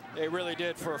season. They really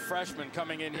did for a freshman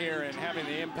coming in here and having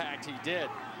the impact he did.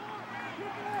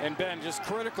 And Ben, just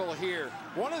critical here.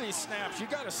 One of these snaps, you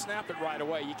got to snap it right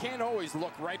away. You can't always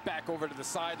look right back over to the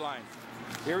sideline.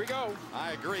 Here we go.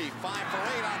 I agree. 5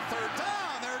 for 8 on third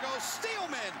down. There goes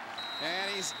Steelman. And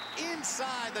he's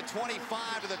inside the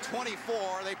 25 to the 24.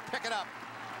 They pick it up.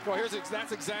 Well,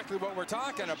 that's exactly what we're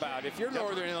talking about. If you're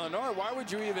Northern Illinois, why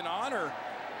would you even honor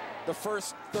the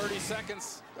first 30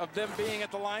 seconds of them being at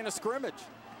the line of scrimmage?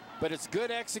 But it's good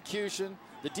execution.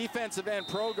 The defensive end,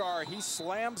 Progar, he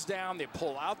slams down. They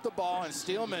pull out the ball, and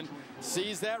Steelman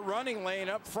sees that running lane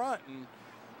up front. And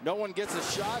no one gets a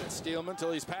shot at Steelman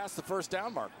until he's past the first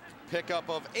down mark. Pickup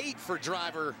of 8 for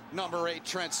driver number 8,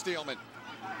 Trent Steelman.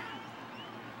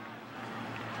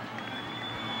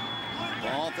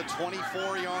 Ball at the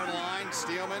 24-yard line.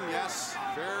 Steelman, yes,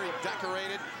 very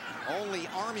decorated. Only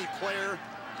Army player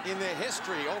in the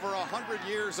history, over 100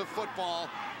 years of football,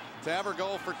 to ever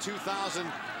go for 2,000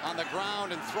 on the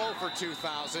ground and throw for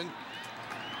 2,000.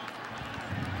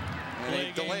 And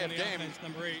a delay of game.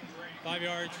 Number 8, 5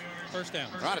 yards, first down.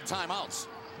 They're out of timeouts.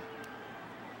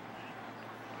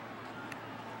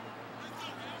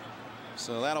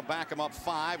 So that'll back them up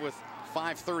 5 with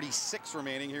 5:36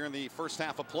 remaining here in the first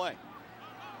half of play.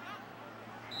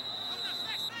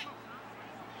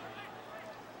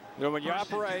 You know, when you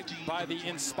operate by the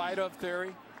in spite of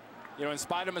theory, you know, in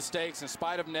spite of mistakes, in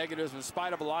spite of negatives, in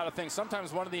spite of a lot of things,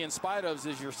 sometimes one of the in spite ofs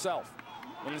is yourself.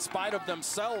 And in spite of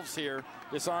themselves here,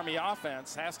 this Army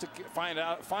offense has to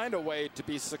find a way to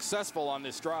be successful on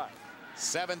this drive.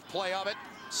 7th play of it.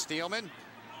 Steelman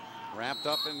wrapped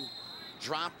up and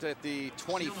dropped at the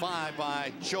 25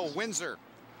 by Joe Windsor.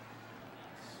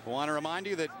 I want to remind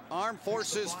you that Armed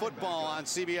Forces Football on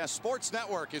CBS Sports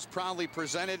Network is proudly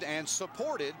presented and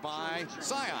supported by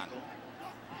Scion.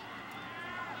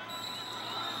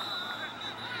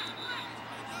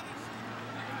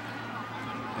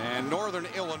 And Northern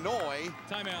Illinois.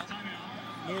 Timeout.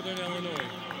 Northern Illinois.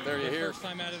 There you hear. First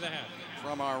time out of the half.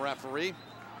 From our referee.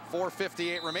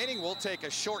 4:58 remaining. We'll take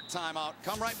a short timeout.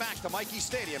 Come right back to Mikey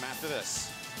Stadium after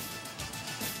this.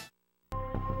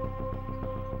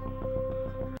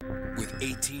 With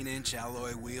 18-inch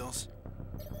alloy wheels,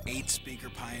 8-speaker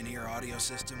Pioneer audio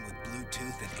system with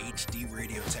Bluetooth and HD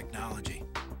radio technology,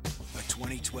 a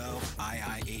 2012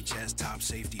 IIHS Top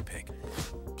Safety Pick,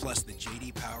 plus the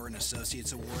J.D. Power and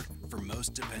Associates Award for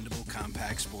Most Dependable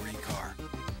Compact Sporty Car.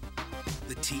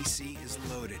 The TC is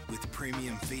loaded with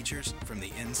premium features from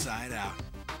the inside out.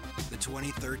 The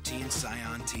 2013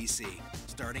 Scion TC,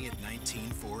 starting at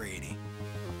 $19,480.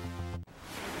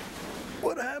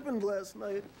 What happened last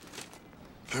night?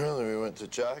 Apparently we went to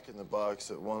Jack in the Box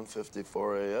at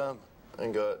 1:54 a.m.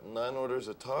 and got 9 orders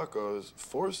of tacos,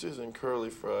 4 seasoned curly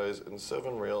fries, and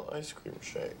 7 real ice cream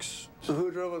shakes. So who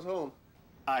drove us home?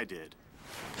 I did.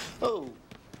 Oh,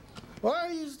 why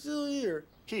are you still here?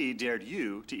 He dared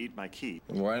you to eat my key.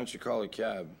 And why didn't you call a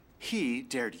cab? He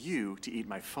dared you to eat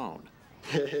my phone.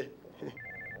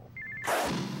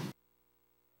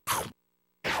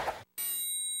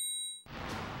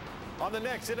 On the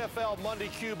next NFL Monday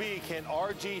QB, can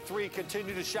RG3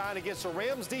 continue to shine against a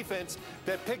Rams defense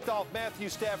that picked off Matthew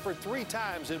Stafford 3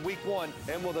 times in Week 1?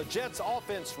 And will the Jets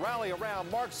offense rally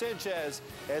around Mark Sanchez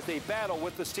as they battle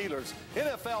with the Steelers?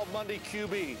 NFL Monday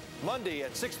QB, Monday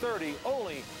at 6:30,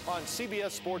 only on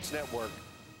CBS Sports Network.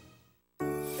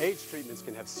 AIDS treatments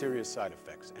can have serious side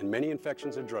effects, and many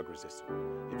infections are drug resistant.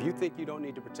 If you think you don't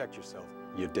need to protect yourself,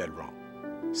 you're dead wrong.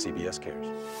 CBS cares.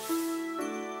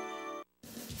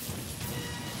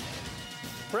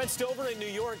 Brent Stover in New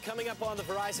York coming up on the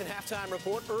Verizon Halftime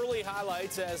Report. Early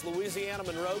highlights as Louisiana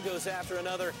Monroe goes after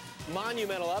another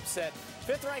monumental upset.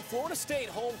 5th-ranked Florida State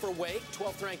home for Wake.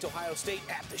 12th-ranked Ohio State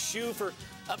at the shoe for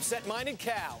upset-minded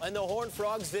Cal. And the Horned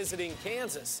Frogs visiting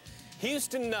Kansas.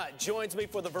 Houston Nutt joins me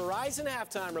for the Verizon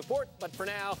Halftime Report. But for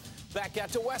now, back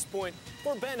out to West Point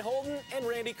for Ben Holden and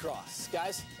Randy Cross.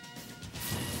 Guys.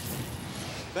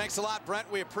 Thanks a lot, Brent.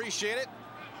 We appreciate it.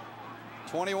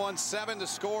 21-7 to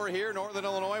score here. Northern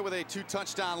Illinois with a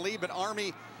 2-touchdown lead. But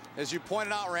Army, as you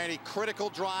pointed out, Randy, critical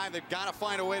drive. They've got to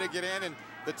find a way to get in. And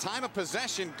the time of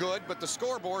possession, good. But the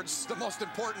scoreboard's the most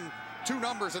important 2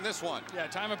 numbers in this one. Yeah,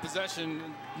 time of possession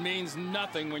means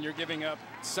nothing when you're giving up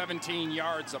 17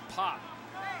 yards a pop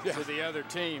to the other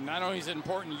team. Not only is it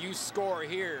important you score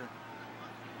here,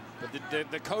 but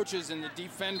the coaches and the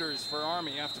defenders for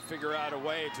Army have to figure out a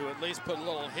way to at least put a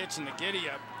little hitch in the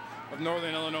giddy-up of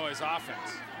Northern Illinois'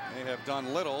 offense. They have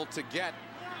done little to get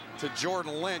to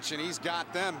Jordan Lynch, and he's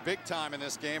got them big time in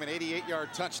this game. An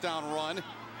 88-yard touchdown run,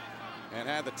 and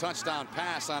had the touchdown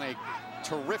pass on a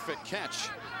terrific catch.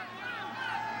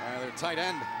 Their tight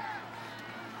end.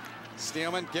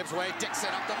 Steelman gives way. Dixon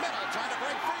up the middle, trying to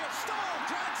break free of Stone.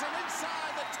 Drags him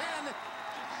inside the 10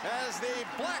 as the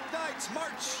Black Knights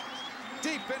march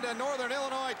deep into Northern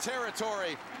Illinois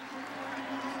territory.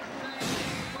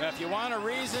 Now, if you want a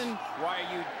reason why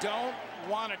you don't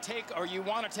want to take, or you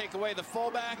want to take away the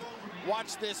fullback,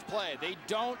 watch this play. They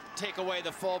don't take away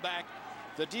the fullback.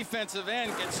 The defensive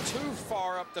end gets too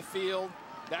far up the field.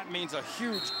 That means a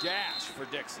huge gash for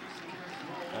Dixon.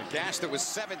 A gash that was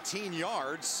 17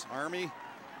 yards. Army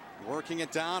working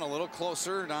it down a little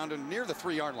closer, down to near the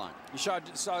 3-yard line. You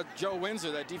saw Joe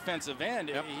Windsor, that defensive end.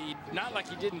 Yep. He not like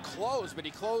he didn't close, but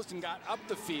he closed and got up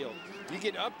the field. You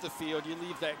get up the field, you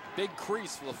leave that big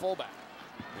crease for the fullback.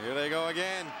 Here they go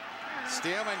again.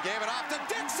 Steelman gave it off to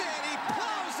Dixon. He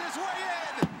plows his way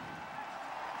in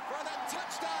for the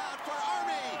touchdown for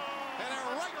Army, and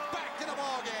they're right back in the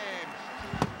ball game.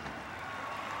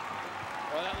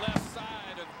 Well, that left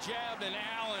side of Jeb and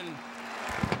Allen,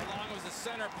 along with the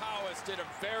center Powis, did a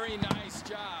very nice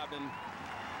job, and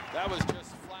that was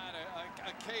just flat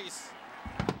a case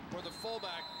where the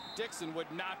fullback Dixon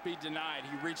would not be denied.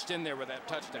 He reached in there with that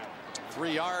touchdown.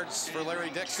 3 yards for Larry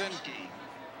Dixon.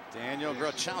 Daniel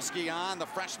Grochowski on, the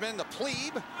freshman, the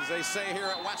plebe, as they say here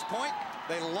at West Point.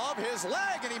 They love his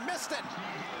leg, and he missed it.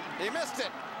 He missed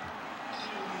it.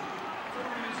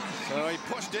 So he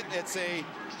pushed it. It's a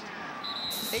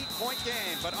 8-point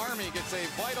game, but Army gets a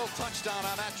vital touchdown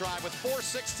on that drive with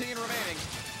 4:16 remaining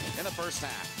in the first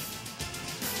half.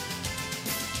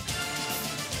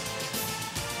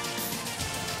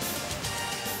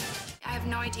 I have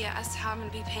no idea as to how I'm going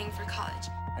to be paying for college.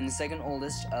 I'm the second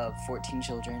oldest of 14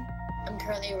 children. I'm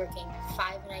currently working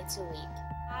 5 nights a week.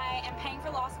 I am paying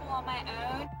for law school on my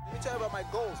own. Let me tell you about my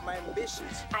goals, my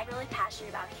ambitions. I'm really passionate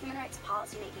about human rights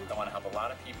policy making. I want to help a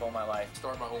lot of people in my life,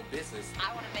 start my own business.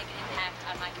 I want to make an impact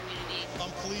on my community.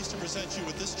 I'm pleased to present you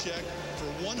with this check for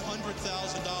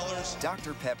 $100,000.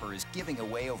 Dr. Pepper is giving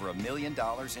away over $1 million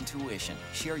in tuition.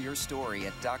 Share your story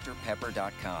at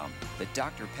drpepper.com. The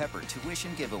Dr. Pepper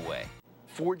Tuition Giveaway.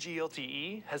 4G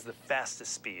LTE has the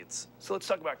fastest speeds. So let's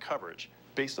talk about coverage.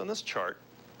 Based on this chart,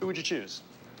 who would you choose?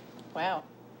 Wow.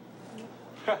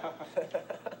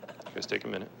 Guys, take a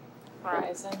minute.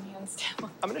 Verizon, hands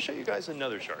down. I'm going to show you guys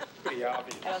another chart. Pretty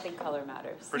obvious. I don't think color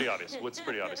matters. Pretty obvious. What's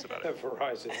pretty obvious about it?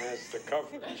 Verizon has the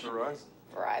coverage.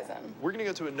 Verizon. We're going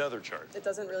to go to another chart. It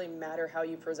doesn't really matter how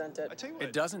you present it. I tell you what.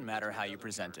 It doesn't matter how you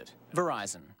present it.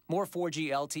 Verizon. More 4G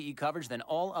LTE coverage than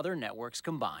all other networks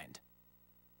combined.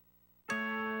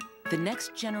 The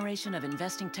next generation of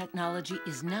investing technology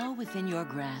is now within your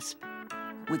grasp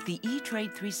with the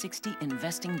eTrade 360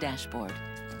 Investing Dashboard.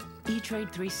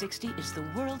 eTrade 360 is the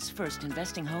world's first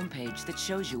investing homepage that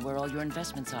shows you where all your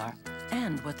investments are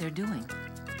and what they're doing.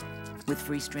 With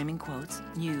free streaming quotes,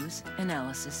 news,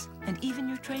 analysis, and even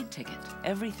your trade ticket.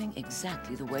 Everything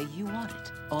exactly the way you want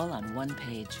it, all on one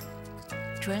page.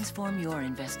 Transform your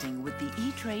investing with the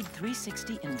eTrade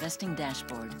 360 Investing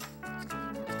Dashboard.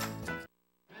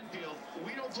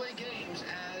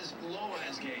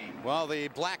 Well, the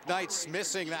Black Knights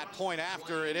missing that point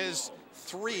after. It is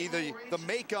 3. The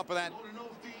makeup of that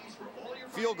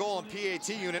field goal and PAT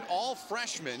unit, all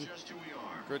freshmen.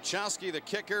 Gruchowski, the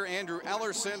kicker, Andrew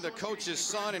Ellerson, the coach's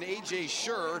son, and A.J.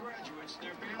 Schur,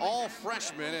 all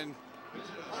freshmen, and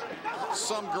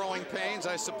some growing pains,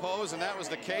 I suppose, and that was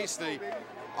the case. The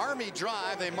Army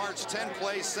drive, they marched 10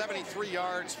 plays, 73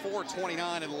 yards,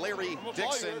 429, and Larry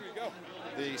Dixon,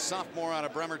 the sophomore out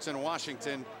of Bremerton,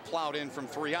 Washington, plowed in from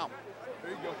 3 out.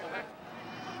 There you go.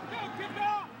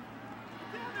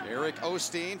 Eric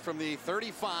Osteen from the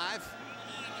 35.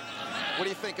 What do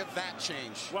you think of that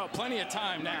change? Well, plenty of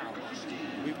time now.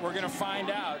 We're going to find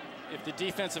out if the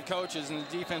defensive coaches and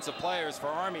the defensive players for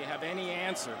Army have any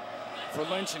answer for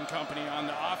Lynch and company on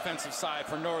the offensive side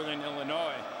for Northern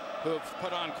Illinois, who have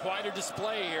put on quite a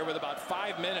display here with about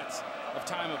 5 minutes of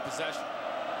time of possession.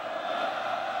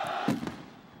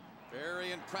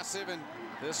 Very impressive, and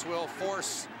this will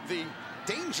force the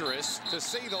dangerous, to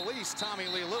say the least, Tommy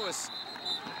Lee Lewis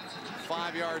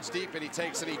 5 yards deep, and he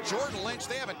takes it. Jordan Lynch,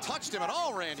 they haven't touched him at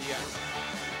all, Randy, yet.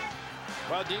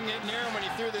 Well, didn't get near him when he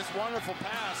threw this wonderful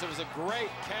pass. It was a great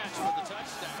catch for the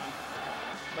touchdown.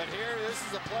 But here, this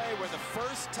is a play where the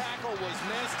first tackle was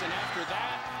missed, and after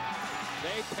that,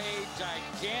 they paid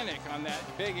gigantic on that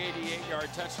big 88-yard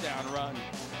touchdown run.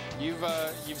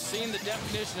 You've seen the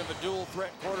definition of a dual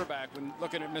threat quarterback when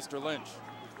looking at Mr. Lynch.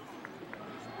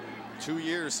 2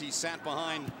 years he sat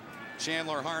behind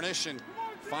Chandler Harnish, and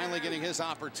finally getting his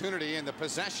opportunity. In the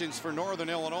possessions for Northern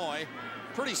Illinois,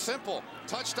 pretty simple: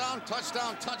 touchdown,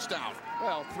 touchdown, touchdown.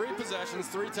 Well, 3 possessions,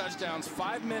 3 touchdowns,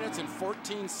 5 minutes and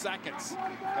 14 seconds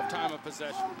of time of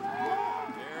possession.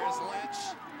 There's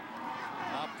Lynch,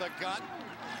 up the gut,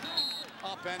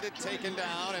 upended, taken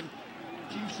down, and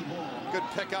good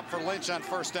pickup for Lynch on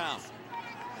first down.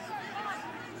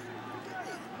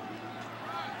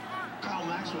 Kyle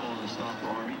Maxwell on the stop for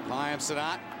Army. Mayim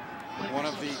Sadat, one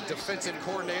of the defensive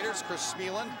coordinators, Chris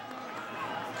Smeelan,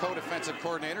 co-defensive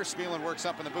coordinator. Smeelan works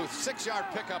up in the booth. 6-yard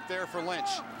pickup there for Lynch.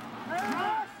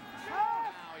 Now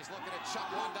he's looking to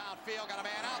chuck one downfield. Got a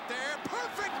man out there.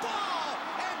 Perfect ball!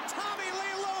 And Tommy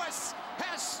Lee Lewis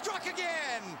has struck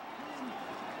again.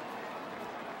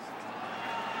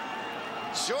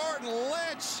 Jordan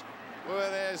Lynch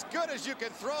with as good as you can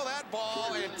throw that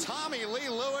ball, and Tommy Lee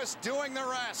Lewis doing the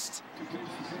rest.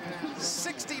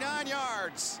 69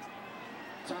 yards.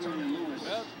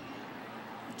 Well,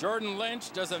 Jordan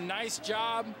Lynch does a nice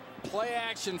job, play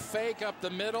action fake up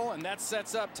the middle, and that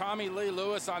sets up Tommy Lee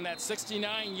Lewis on that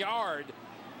 69-yard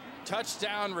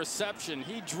touchdown reception.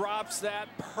 He drops that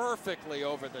perfectly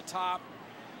over the top.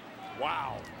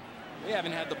 Wow. They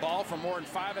haven't had the ball for more than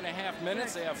 5.5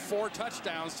 minutes. They have 4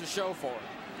 touchdowns to show for it.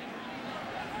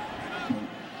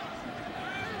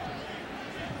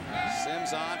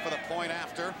 Sims on for the point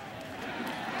after.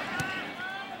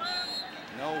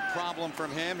 No problem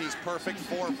from him. He's perfect,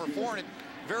 4 for 4. And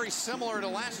very similar to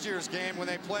last year's game when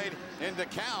they played in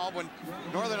DeKalb, when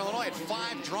Northern Illinois had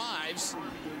 5 drives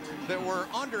that were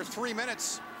under 3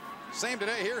 minutes. Same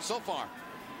today here so far.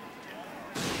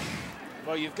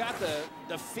 Well, you've got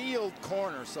the field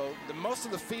corner, so most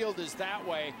of the field is that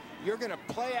way. You're going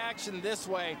to play action this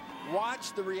way.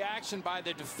 Watch the reaction by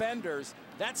the defenders.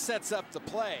 That sets up the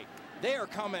play. They are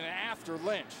coming after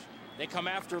Lynch. They come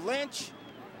after Lynch.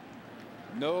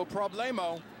 No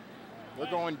problemo. We're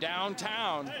going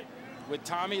downtown with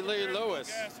Tommy Lee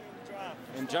Lewis.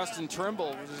 And Justin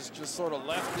Trimble was just sort of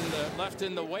left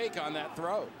in the wake on that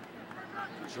throw.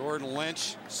 Jordan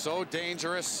Lynch, so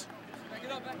dangerous.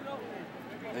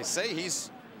 They say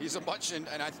he's a much, and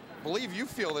I believe you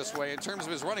feel this way in terms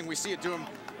of his running. We see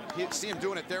him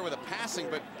doing it there with a passing,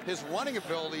 but his running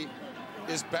ability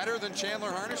is better than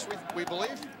Chandler Harnish, we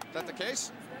believe. Is that the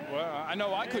case? Well, I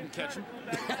know I couldn't catch him.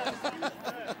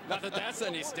 Not that that's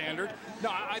any standard. No,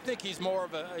 I think he's more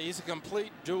of he's a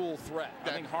complete dual threat. I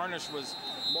think Harnish was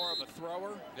more of a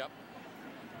thrower. Yep.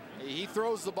 He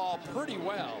throws the ball pretty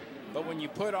well, but when you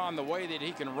put on the way that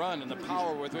he can run and the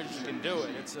power with which he can do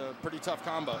it, it's a pretty tough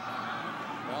combo.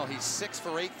 Well, he's 6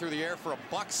 for 8 through the air for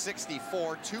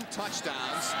 $164, 2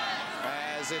 touchdowns,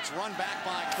 as it's run back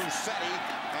by Crucetti,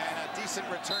 and a decent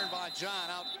return by John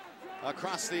out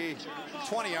across the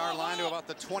 20-yard line to about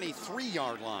the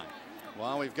 23-yard line.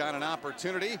 Well, we've got an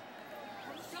opportunity.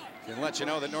 Can let you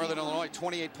know that Northern Illinois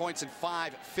 28 points and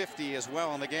 550 as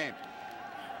well in the game.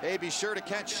 Hey, be sure to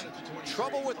catch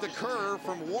Trouble with the Curve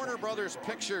from Warner Brothers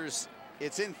Pictures.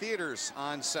 It's in theaters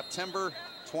on September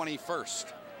 21st.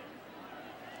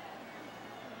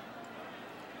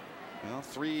 Well,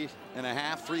 3.5,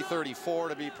 3:34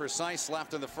 to be precise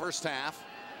left in the first half.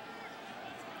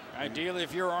 Ideally,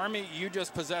 if you're Army, you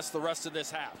just possess the rest of this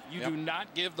half. You do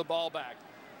not give the ball back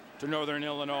to Northern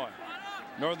Illinois.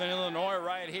 Northern Illinois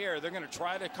right here, they're going to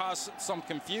try to cause some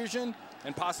confusion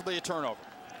and possibly a turnover.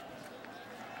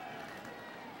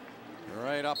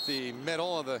 Right up the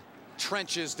middle of the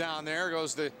trenches down there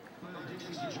goes the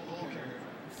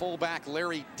fullback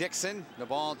Larry Dixon. The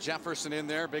ball, Jefferson in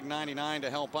there, big 99 to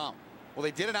help out. Well,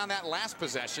 they did it on that last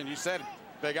possession. You said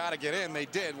they got to get in. They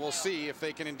did. We'll see if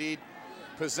they can indeed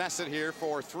possess it here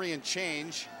for 3 and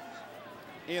change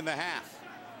in the half.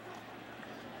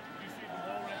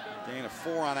 Gain of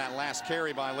 4 on that last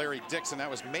carry by Larry Dixon. That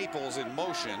was Maples in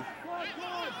motion.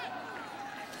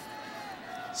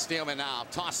 Steelman now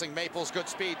tossing Maples, good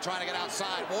speed, trying to get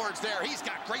outside. Ward's there. He's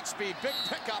got great speed. Big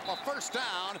pickup, a first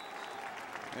down.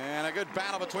 And a good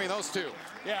battle between those two.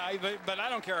 Yeah, but I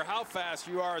don't care how fast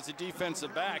you are as a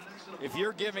defensive back. If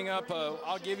you're giving up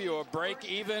I'll give you a break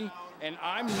even, and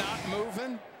I'm not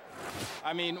moving.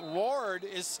 I mean, Ward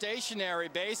is stationary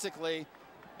basically,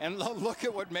 and look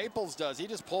at what Maples does. He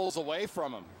just pulls away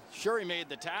from him. Sure, he made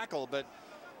the tackle, but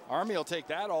Army will take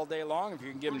that all day long if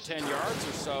you can give him 10 yards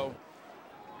or so.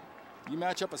 You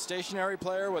match up a stationary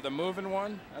player with a moving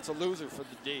one, that's a loser for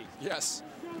the D. Yes.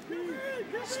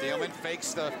 Steelman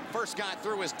fakes the first guy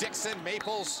through as Dixon.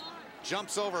 Maples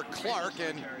jumps over Clark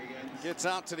and gets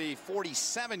out to the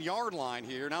 47-yard line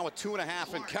here. Now with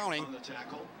 2.5 and counting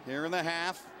here in the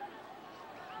half.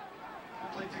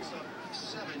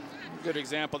 Good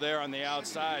example there on the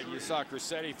outside. You saw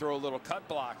Crucetti throw a little cut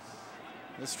block.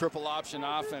 This triple option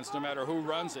offense, no matter who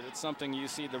runs it, it's something you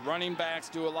see the running backs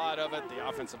do a lot of it. The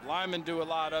offensive linemen do a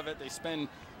lot of it. They spend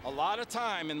a lot of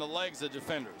time in the legs of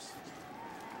defenders.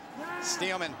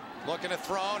 Steelman looking to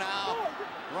throw now.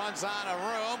 Runs on a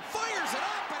room. Fires it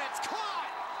up, and it's caught.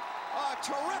 A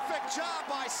terrific job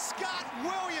by Scott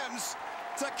Williams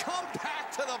to come back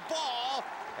to the ball.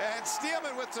 And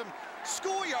Steelman with some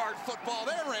schoolyard football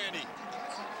there, Randy.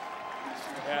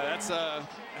 Yeah, that's a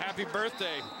happy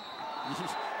birthday.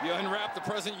 You unwrapped the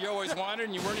present you always wanted,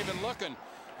 and you weren't even looking.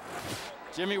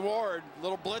 Jimmie Ward,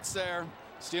 little blitz there.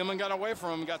 Steelman got away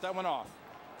from him, got that one off.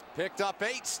 Picked up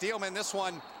 8. Steelman, this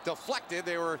one deflected.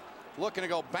 They were looking to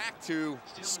go back to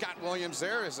Scott Williams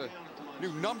there as a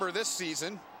new number this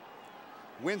season.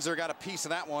 Windsor got a piece of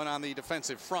that one on the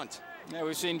defensive front. Yeah,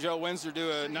 we've seen Joe Windsor do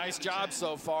a nice job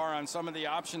so far on some of the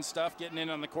option stuff, getting in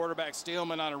on the quarterback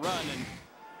Steelman on a run.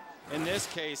 And in this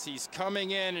case, he's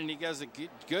coming in and he does a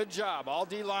good job. All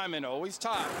D linemen always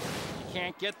top. You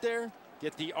can't get there,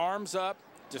 get the arms up,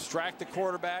 distract the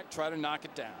quarterback, try to knock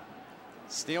it down.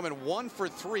 Steelman 1 for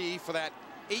 3 for that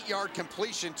 8-yard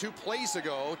completion 2 plays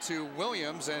ago to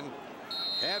Williams, and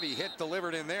heavy hit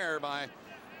delivered in there by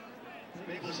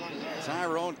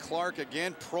Tyrone Clark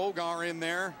again. Progar in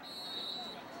there.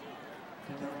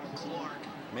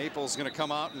 Maples going to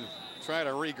come out and try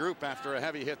to regroup after a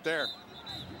heavy hit there.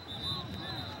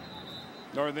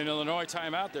 Northern Illinois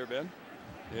timeout there, Ben.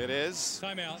 It is.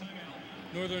 Timeout.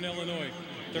 Northern Illinois.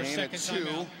 Their second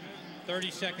timeout.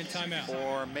 30-second timeout.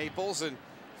 For Maples, and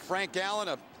Frank Allen,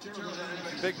 a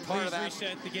big part of that.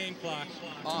 Reset the game clock.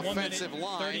 Offensive 1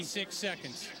 minute, line. 36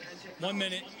 seconds. 1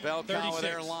 minute. Bell cow with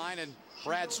their line, and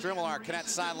Brad Strimmel, our Cadet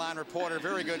sideline reporter,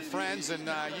 very good friends, and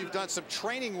you've done some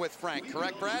training with Frank,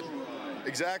 correct, Brad?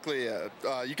 Exactly.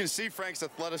 You can see Frank's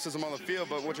athleticism on the field,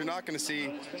 but what you're not going to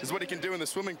see is what he can do in the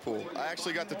swimming pool. I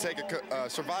actually got to take a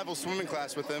survival swimming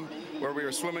class with him where we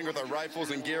were swimming with our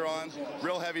rifles and gear on,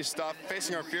 real heavy stuff,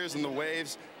 facing our fears in the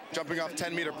waves, jumping off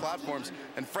 10-meter platforms.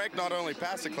 And Frank not only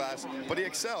passed the class, but he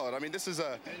excelled. I mean, this is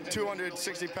a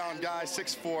 260-pound guy,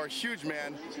 6'4", huge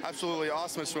man, absolutely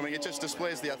awesome at swimming. It just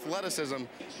displays the athleticism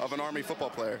of an Army football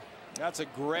player. That's a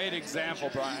great example,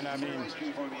 Brian. I mean,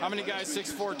 how many guys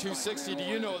 6'4", 260 do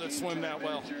you know that swim that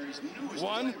well?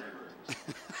 One?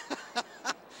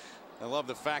 I love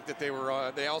the fact that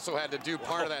they also had to do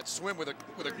part of that swim with a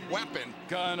weapon.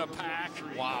 Gun, a pack.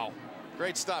 Wow.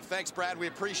 Great stuff. Thanks, Brad. We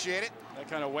appreciate it. That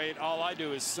kind of weight, all I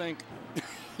do is sink.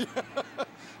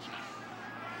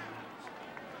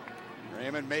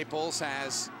 Raymond Maples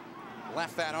has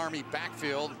left that Army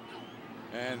backfield,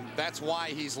 and that's why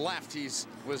he's left. He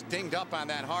was dinged up on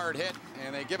that hard hit,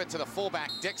 and they give it to the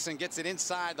fullback. Dixon gets it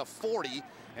inside the 40,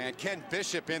 and Ken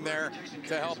Bishop in there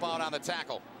to help out on the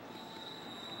tackle.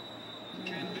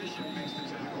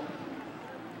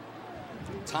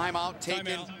 Timeout taken.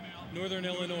 Timeout. Northern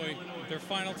Illinois, their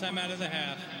final timeout of the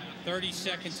half.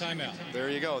 30-second timeout. There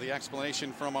you go. The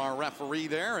explanation from our referee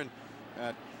there. And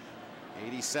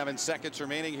 87 seconds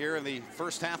remaining here in the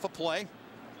first half of play.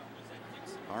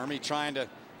 Army trying to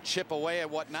chip away at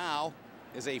what now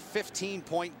is a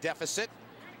 15-point deficit.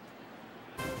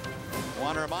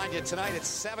 Want to remind you tonight at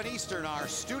 7 Eastern, our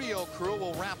studio crew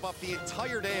will wrap up the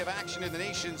entire day of action in the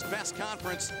nation's best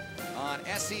conference on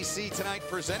SEC Tonight,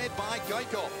 presented by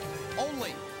Geico,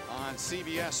 only on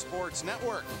CBS Sports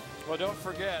Network. Well, don't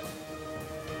forget,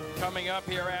 coming up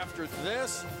here after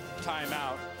this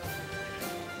timeout,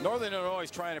 Northern Illinois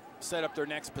is trying to set up their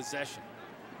next possession,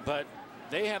 but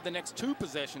they have the next 2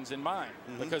 possessions in mind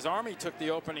because Army took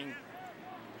the opening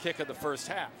kick of the first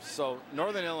half. So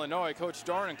Northern Illinois, Coach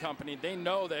Dorn and company, they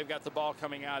know they've got the ball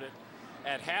coming out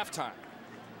at halftime.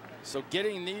 So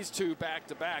getting these 2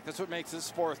 back-to-back, that's what makes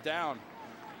this 4th down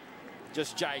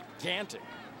just gigantic,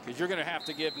 because you're going to have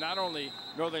to give not only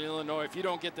Northern Illinois, if you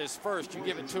don't get this first, you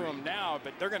give it to them now,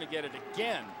 but they're going to get it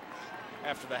again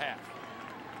after the half.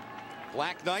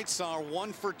 Black Knights are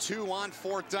 1 for 2 on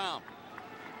 4th down.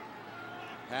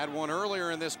 Had one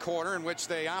earlier in this quarter in which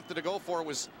they opted to go for. It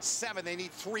was 7. They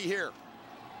need 3 here.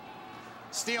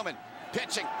 Steelman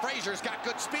pitching. Frazier's got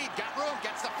good speed, got room,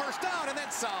 gets the first down, and then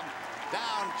some.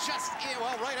 Down just,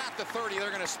 well, right at the 30. They're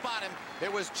going to spot him. It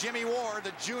was Jimmie Ward,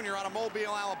 the junior out of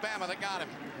Mobile, Alabama, that got him.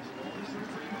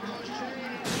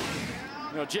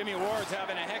 You know, Jimmie Ward's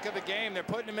having a heck of a game. They're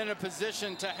putting him in a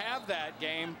position to have that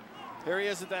game. Here he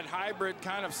is at that hybrid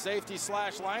kind of safety /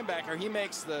 linebacker. He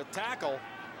makes the tackle.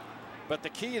 But the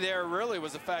key there really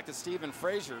was the fact that Stephen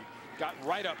Frazier got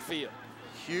right upfield.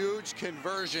 Huge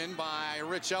conversion by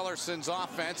Rich Ellerson's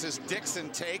offense as Dixon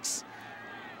takes.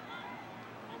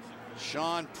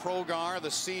 Sean Progar, the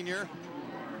senior,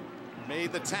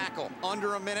 made the tackle.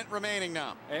 Under a minute remaining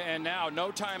now. And now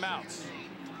no timeouts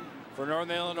for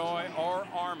Northern Illinois or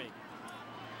Army.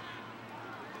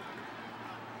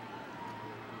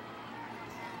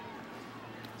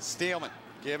 Steelman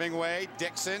giving way.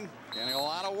 Dixon getting a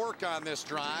lot of work on this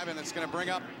drive, and it's going to bring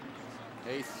up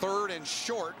a 3rd and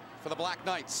short for the Black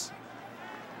Knights.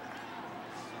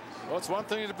 Well, it's one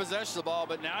thing to possess the ball,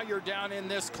 but now you're down in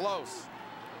this close.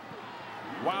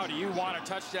 Wow, do you want a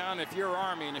touchdown if you're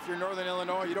Army, and if you're Northern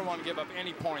Illinois, you don't want to give up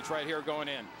any points right here going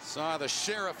in. Saw the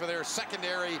sheriff of their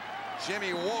secondary,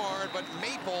 Jimmie Ward, but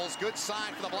Maples, good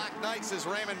sign for the Black Knights as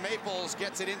Raymond Maples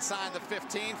gets it inside the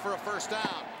 15 for a first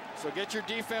down. So get your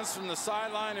defense from the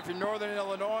sideline if you're Northern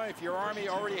Illinois. If you're Army,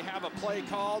 already have a play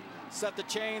called. Set the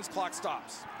chains, clock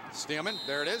stops. Steelman,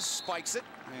 there it is, spikes it,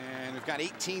 and we've got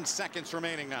 18 seconds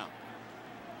remaining now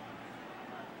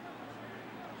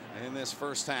in this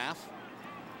first half.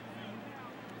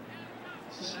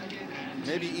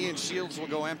 Maybe Ian Shields will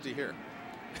go empty here.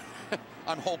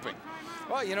 I'm hoping.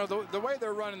 Well, you know, the way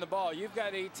they're running the ball, you've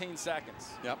got 18 seconds.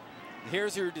 Yep.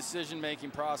 Here's your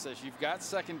decision-making process. You've got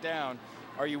 2nd down.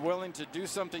 Are you willing to do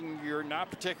something you're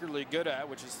not particularly good at,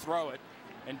 which is throw it,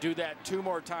 and do that 2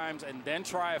 more times and then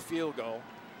try a field goal?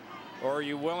 Or are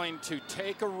you willing to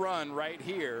take a run right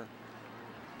here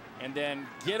and then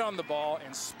get on the ball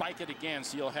and spike it again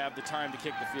so you'll have the time to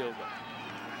kick the field goal?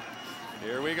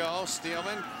 Here we go.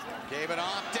 Steelman gave it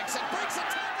off. Dixon breaks a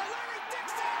tackle. Larry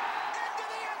Dixon into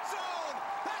the end zone.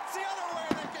 That's the other way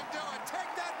they can do it.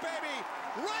 Take that baby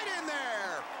right in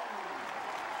there.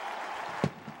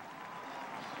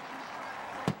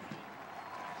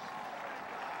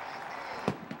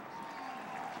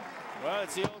 Well,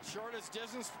 it's the old shortest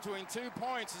distance between 2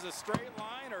 points is a straight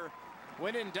line, or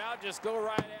when in doubt, just go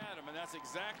right at them. and that's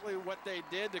exactly what they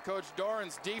did to Coach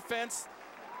Doran's defense.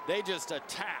 They just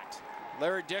attacked.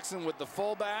 Larry Dixon with the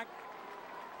fullback.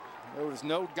 There was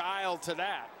no guile to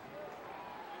that.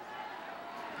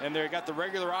 And they got the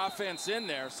regular offense in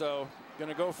there, so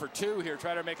going to go for 2 here,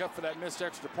 try to make up for that missed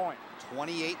extra point.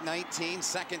 28-19,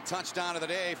 second touchdown of the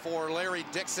day for Larry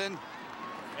Dixon.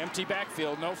 Empty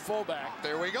backfield, no fullback.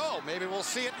 There we go. Maybe we'll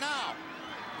see it now.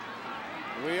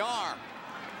 We are.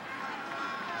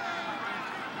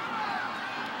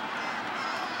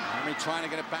 Army trying to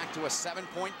get it back to a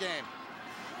 7-point game.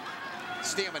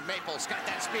 Steelman, Maples got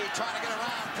that speed, trying to get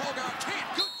around. Progar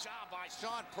can't. Good job by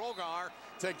Sean Progar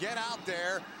to get out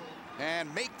there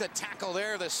and make the tackle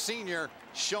there. The senior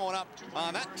showing up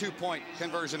on that 2-point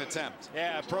conversion attempt.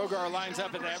 Yeah, Progar lines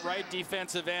up at that right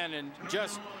defensive end and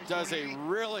just does a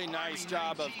really nice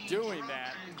job of doing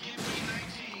that.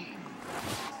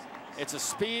 It's a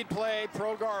speed play.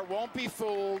 Progar won't be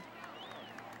fooled.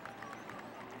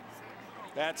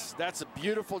 That's a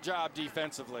beautiful job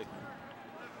defensively.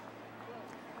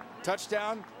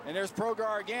 Touchdown, and there's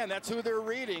Progar again. That's who they're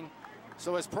reading.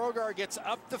 So as Progar gets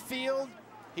up the field,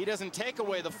 he doesn't take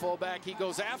away the fullback. He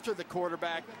goes after the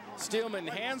quarterback. Steelman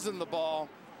hands him the ball.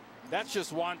 That's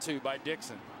just want to by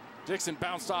Dixon. Dixon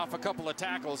bounced off a couple of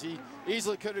tackles. He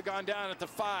easily could have gone down at the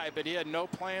 5, but he had no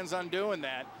plans on doing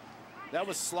that. That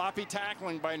was sloppy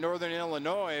tackling by Northern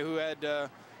Illinois, who had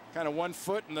kind of 1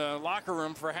 foot in the locker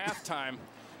room for halftime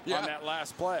on that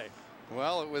last play.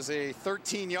 Well, it was a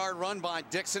 13-yard run by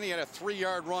Dixon. He had a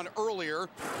 3-yard run earlier.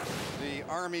 The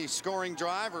Army scoring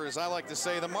drive, or as I like to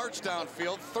say, the march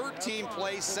downfield, 13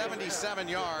 plays, 77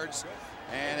 yards,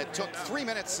 and it took 3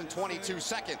 minutes and 22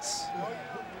 seconds.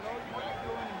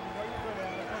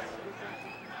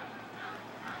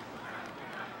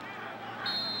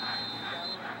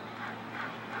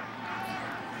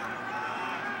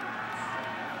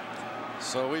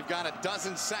 So we've got a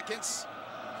dozen seconds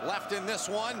left in this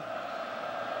one.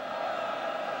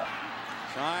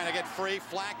 Trying to get free.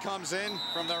 Flag comes in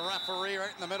from the referee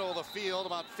right in the middle of the field,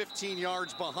 about 15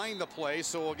 yards behind the play,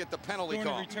 so we'll get the penalty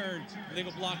call. Return,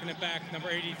 illegal blocking it back, number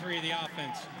 83 of the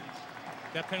offense.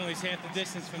 That penalty's half the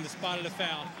distance from the spot of the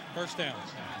foul. First down.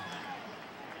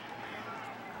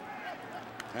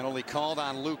 Penalty called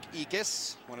on Luke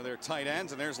Ekus, one of their tight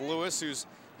ends, and there's Lewis, who's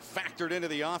factored into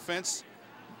the offense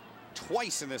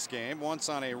twice in this game. Once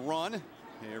on a run,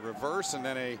 a reverse, and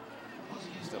then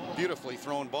just a beautifully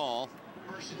thrown ball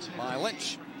by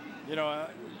Lynch. You know,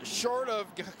 short of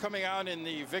coming out in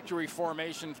the victory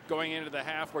formation going into the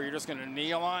half where you're just going to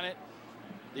kneel on it,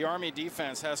 the Army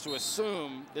defense has to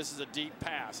assume this is a deep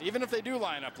pass. Even if they do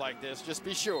line up like this, just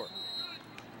be sure.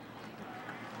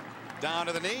 Down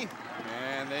to the knee,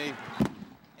 and they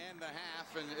end the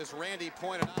half. And as Randy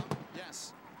pointed out,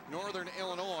 yes, Northern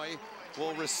Illinois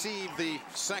will receive the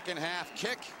second half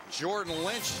kick. Jordan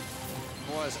Lynch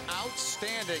was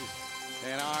outstanding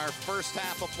in our first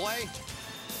half of play.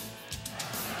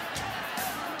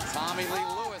 Tommy Lee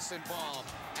Lewis involved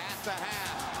at the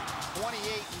half.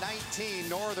 28-19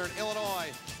 Northern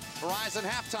Illinois. Verizon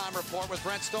halftime report with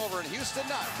Brent Stover and Houston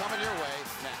Nutt coming your way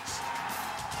next.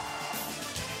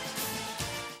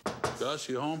 Gus,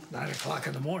 you home? 9 o'clock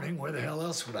in the morning. Where the hell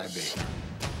else would I be?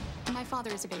 My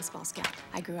father is a baseball scout.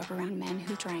 I grew up around men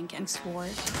who drank and swore.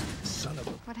 Son of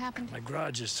a... What happened? My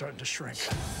garage is starting to shrink.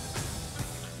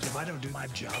 If I don't do my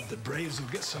job, the Braves will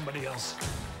get somebody else.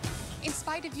 In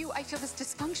spite of you, I feel this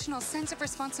dysfunctional sense of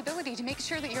responsibility to make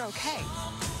sure that you're okay.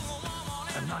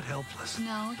 I'm not helpless.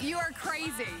 No, you are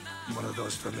crazy. One of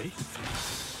those for me?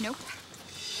 Nope.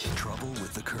 Trouble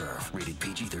with the Curve, rated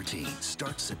PG-13,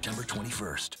 starts September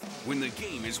 21st. When the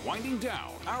game is winding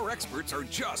down, our experts are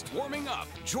just warming up.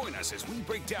 Join us as we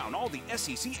break down all the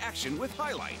SEC action with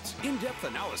highlights, in-depth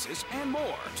analysis, and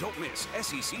more. Don't miss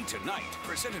SEC Tonight,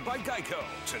 presented by Geico.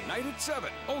 Tonight at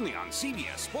 7, only on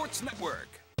CBS Sports Network.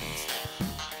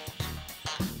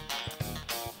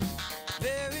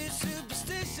 Very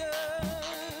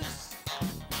superstitious.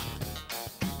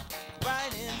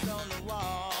 Writings on the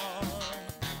wall.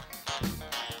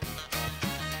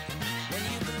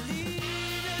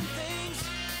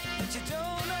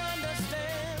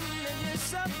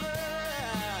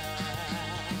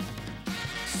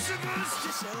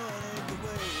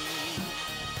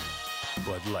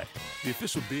 Bud Light, the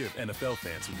official beer of NFL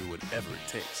fans who do whatever it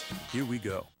takes. Here we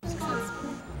go.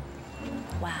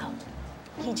 Wow.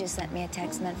 He just sent me a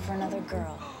text meant for another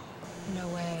girl. No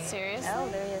way. Seriously? Oh,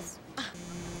 there he is.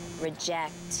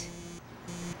 Reject.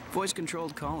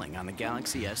 Voice-controlled calling on the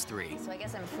Galaxy S3. So I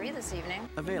guess I'm free this evening.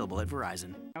 Available at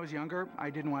Verizon. When I was younger, I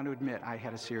didn't want to admit I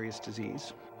had a serious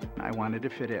disease. I wanted to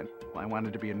fit in. I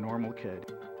wanted to be a normal kid.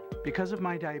 Because of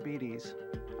my diabetes,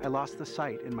 I lost the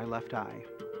sight in my left eye.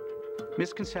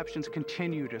 Misconceptions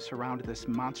continue to surround this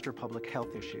monster public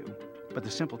health issue, but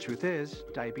the simple truth is,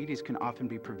 diabetes can often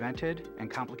be prevented and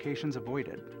complications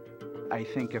avoided. I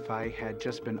think if I had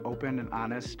just been open and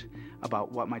honest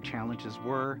about what my challenges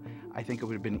were, I think it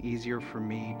would have been easier for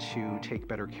me to take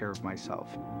better care of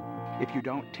myself. If you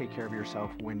don't take care of yourself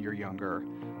when you're younger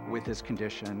with this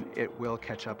condition, it will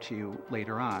catch up to you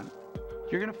later on.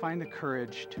 You're going to find the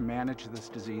courage to manage this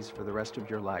disease for the rest of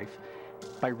your life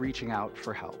by reaching out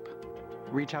for help.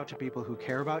 Reach out to people who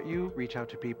care about you, reach out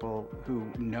to people who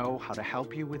know how to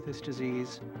help you with this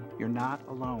disease. You're not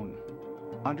alone.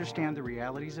 Understand the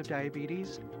realities of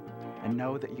diabetes and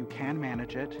know that you can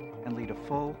manage it and lead a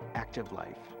full, active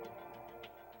life.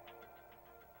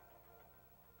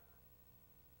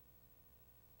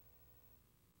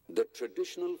 The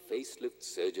traditional facelift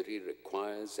surgery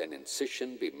requires an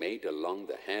incision be made along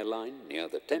the hairline near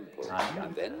the temple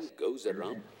and then goes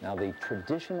around. Now the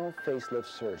traditional facelift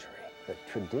surgery.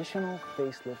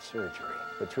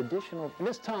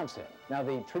 Miss Thompson. Now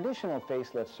the traditional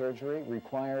facelift surgery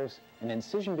requires an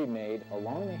incision be made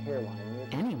along the hairline.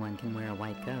 Anyone can wear a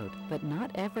white coat, but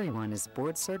not everyone is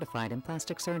board certified in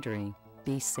plastic surgery.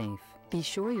 Be safe. Be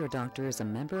sure your doctor is a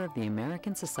member of the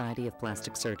American Society of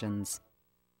Plastic Surgeons.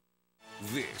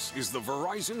 This is the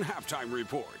Verizon Halftime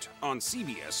Report on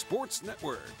CBS Sports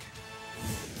Network.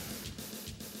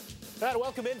 All right,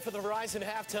 welcome in for the Verizon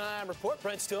Halftime Report.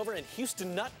 Brent Stover and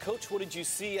Houston Nutt. Coach, what did you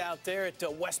see out there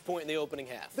at West Point in the opening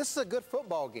half? This is a good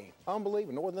football game.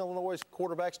 Unbelievable. Northern Illinois'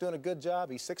 quarterback's doing a good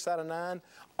job. He's 6 out of 9.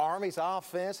 Army's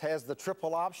offense has the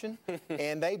triple option,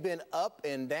 and they've been up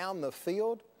and down the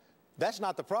field. That's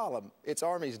not the problem. It's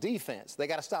Army's defense. They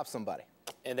got to stop somebody.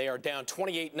 And they are down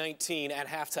 28-19 at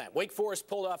halftime. Wake Forest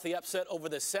pulled off the upset over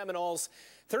the Seminoles.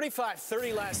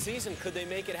 35-30 last season. Could they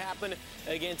make it happen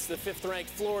against the 5th-ranked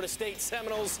Florida State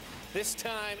Seminoles? This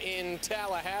time in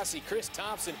Tallahassee. Chris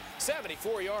Thompson,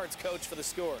 74 yards, coach, for the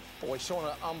score. Boy, showing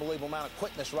an unbelievable amount of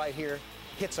quickness right here.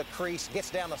 Hits a crease, gets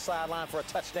down the sideline for a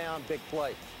touchdown. Big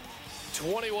play.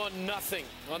 21-0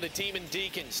 on the Demon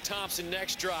Deacons. Thompson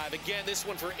next drive. Again, this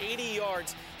one for 80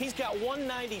 yards. He's got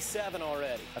 197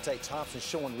 already. I tell you, Thompson's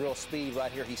showing real speed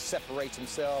right here. He separates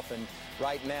himself, and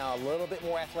right now, a little bit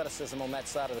more athleticism on that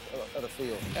side of the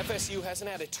field. FSU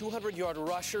hasn't had a 200-yard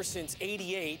rusher since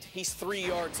 '88. He's 3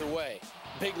 yards away.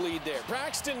 Big lead there.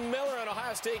 Braxton Miller on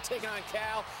Ohio State taking on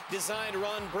Cal. Designed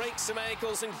run, breaks some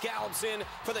ankles, and gallops in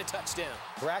for the touchdown.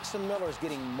 Braxton Miller is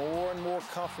getting more and more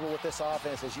comfortable with this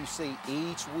offense. As you see,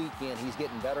 each weekend, he's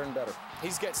getting better and better.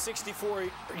 He's got 64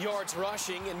 yards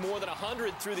rushing and more than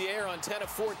 100 through the air on 10 of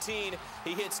 14.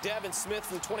 He hits Devin Smith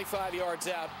from 25 yards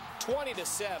out.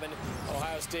 20-7,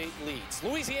 Ohio State leads.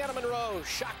 Louisiana Monroe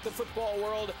shocked the football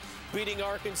world, beating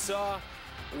Arkansas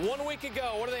 1 week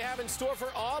ago. What do they have in store for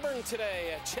Auburn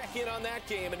today? Check in on that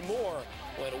game and more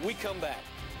when we come back.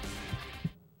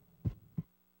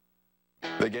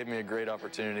 They gave me a great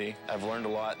opportunity. I've learned a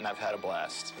lot, and I've had a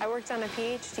blast. I worked on a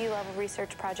PhD-level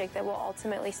research project that will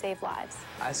ultimately save lives.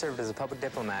 I served as a public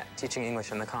diplomat teaching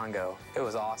English in the Congo. It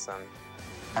was awesome.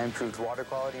 I improved water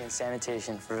quality and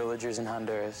sanitation for villagers in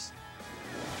Honduras.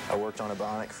 I worked on a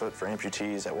bionic foot for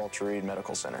amputees at Walter Reed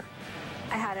Medical Center.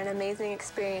 I had an amazing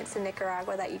experience in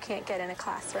Nicaragua that you can't get in a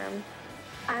classroom.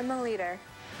 I'm a leader.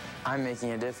 I'm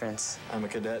making a difference. I'm a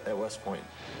cadet at West Point.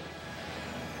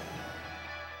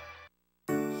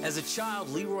 As a child,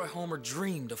 Leroy Homer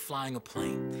dreamed of flying a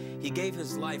plane. He gave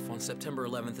his life on September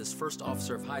 11th as first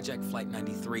officer of hijacked Flight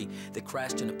 93 that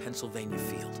crashed in a Pennsylvania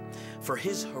field. For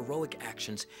his heroic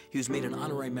actions, he was made an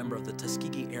honorary member of the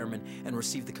Tuskegee Airmen and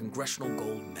received the Congressional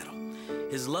Gold Medal.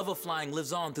 His love of flying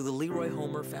lives on through the Leroy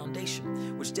Homer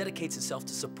Foundation, which dedicates itself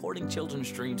to supporting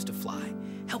children's dreams to fly.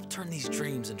 Help turn these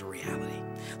dreams into reality.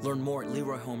 Learn more at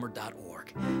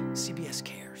LeroyHomer.org. CBS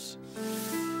Cares.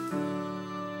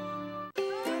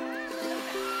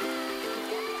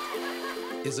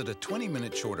 Is it a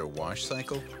 20-minute shorter wash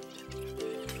cycle?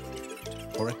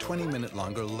 Or a 20-minute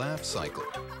longer lap cycle?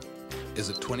 Is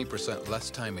it 20%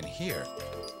 less time in here?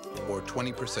 Or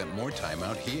 20% more time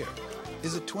out here?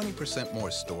 Is it 20% more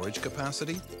storage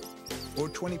capacity? Or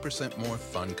 20% more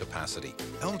fun capacity?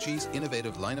 LG's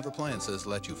innovative line of appliances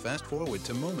let you fast forward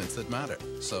to moments that matter.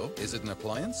 So, is it an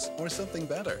appliance or something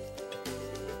better?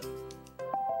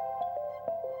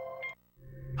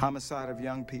 Homicide of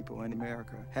young people in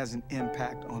America has an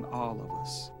impact on all of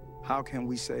us. How can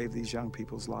we save these young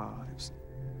people's lives?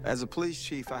 As a police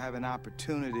chief, I have an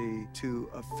opportunity to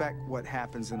affect what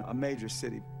happens in a major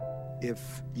city.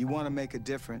 If you want to make a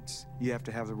difference, you have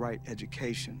to have the right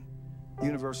education.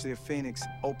 University of Phoenix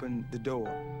opened the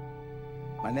door.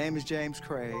 My name is James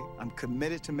Craig. I'm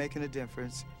committed to making a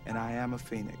difference, and I am a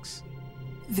Phoenix.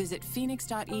 Visit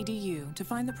phoenix.edu to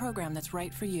find the program that's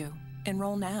right for you.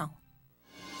 Enroll now.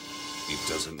 It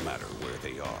doesn't matter where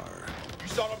they are. You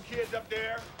saw them kids up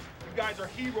there? You guys are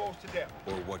heroes to them.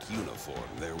 Or what uniform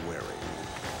they're wearing.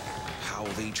 How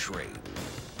they train.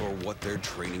 Or what they're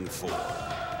training for.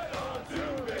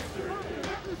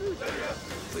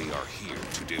 They are here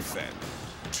to defend,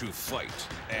 to fight,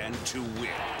 and to win.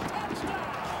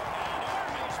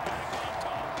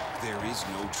 There is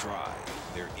no try.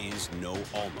 There is no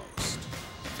almost.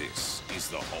 This is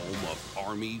the home of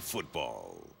Army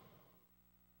football.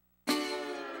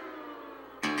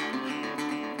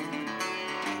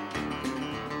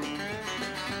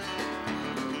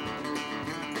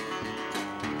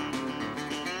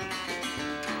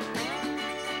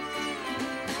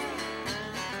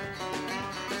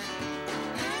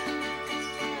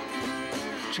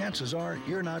 Chances are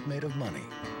you're not made of money,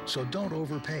 so don't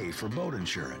overpay for boat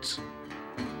insurance.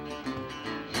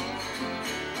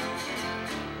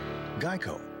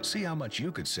 Geico, see how much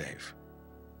you could save.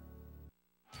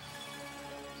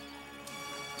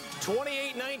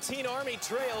 28-19 Army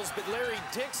trails, but Larry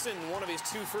Dixon, one of his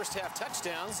 2 first-half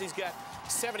touchdowns. He's got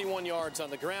 71 yards on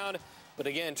the ground, but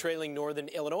again, trailing Northern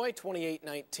Illinois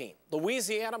 28-19.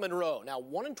 Louisiana Monroe, now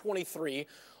 1-23.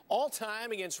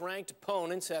 All-time against ranked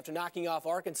opponents after knocking off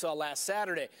Arkansas last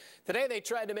Saturday. Today they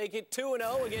tried to make it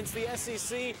 2-0 against the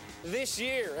SEC this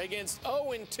year. Against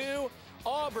 0-2,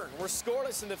 Auburn were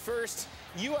scoreless in the first.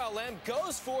 ULM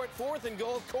goes for it, 4th and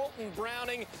goal. Colton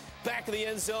Browning back in the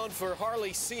end zone for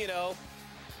Harley C&O.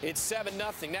 It's 7-0,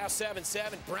 now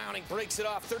 7-7. Browning breaks it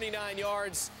off 39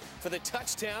 yards for the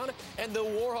touchdown, and the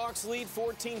Warhawks lead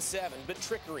 14-7. But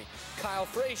trickery, Kyle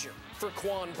Frazier for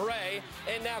Quan Bray,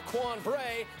 and now Quan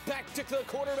Bray back to the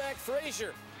quarterback.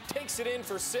 Frazier takes it in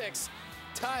for 6,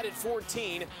 tied at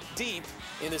 14 deep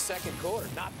in the second quarter.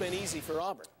 Not been easy for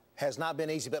Auburn. Has not been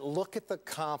easy, but look at the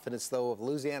confidence, though, of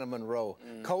Louisiana Monroe.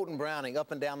 Colton Browning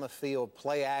up and down the field,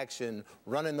 play action,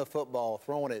 running the football,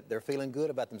 throwing it. They're feeling good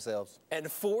about themselves. And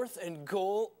 4th and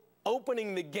goal,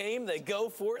 opening the game, they go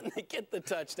for it and they get the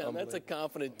touchdown. That's a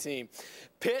confident team.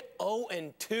 Pitt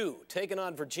 0-2, taking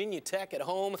on Virginia Tech at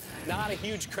home. Not a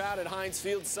huge crowd at Heinz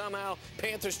Field. Somehow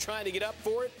Panthers trying to get up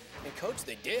for it. And, Coach,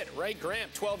 they did. Ray Graham,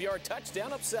 12-yard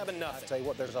touchdown, up 7-0. I'll tell you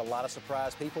what, there's a lot of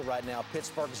surprise people right now.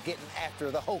 Pittsburgh's getting after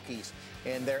the Hokies,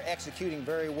 and they're executing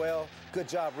very well. Good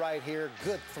job right here.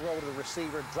 Good throw to the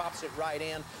receiver. Drops it right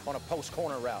in on a post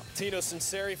corner route. Tino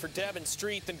Sinceri for Devin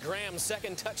Street. And Graham's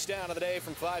second touchdown of the day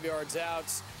from 5 yards out.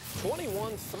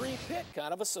 21-3 Pitt,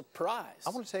 kind of a surprise.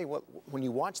 I want to tell you what, when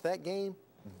you watch that game,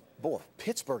 boy,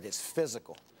 Pittsburgh is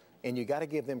physical, and you got to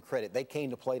give them credit. They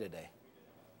came to play today.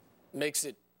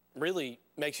 Really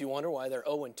makes you wonder why they're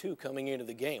 0-2 coming into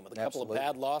the game with a couple of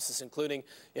bad losses, including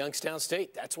Youngstown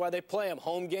State. That's why they play them.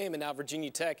 Home game, and now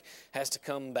Virginia Tech has to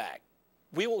come back.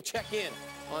 We will check in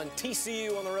on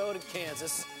TCU on the road at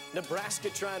Kansas. Nebraska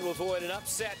trying to avoid an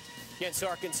upset against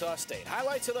Arkansas State.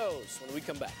 Highlights of those when we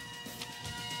come back.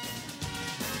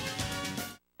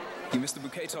 You missed the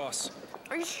bouquet toss.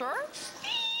 Are you sure?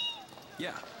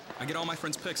 Yeah, I get all my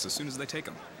friends' pics as soon as they take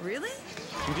them. Really?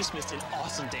 You just missed an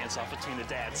awesome dance-off between the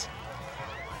dads.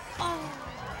 Oh,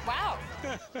 wow.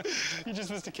 You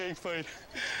just missed a cake fight.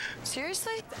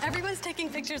 Seriously? Everyone's taking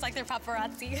pictures like they're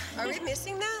paparazzi. Are we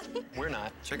missing that? We're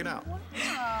not. Check it out.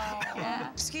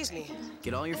 Excuse me.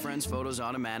 Get all your friends' photos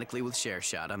automatically with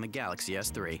ShareShot on the Galaxy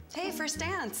S3. Hey, first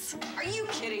dance. Are you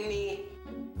kidding me?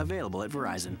 Available at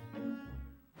Verizon.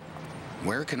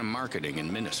 Where can a marketing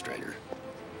administrator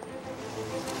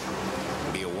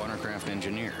be a watercraft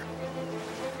engineer?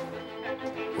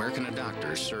 Where can a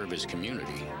doctor serve his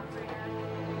community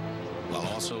while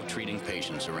also treating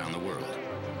patients around the world?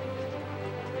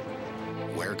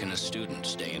 Where can a student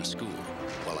stay in school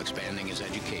while expanding his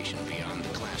education beyond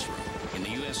the classroom? In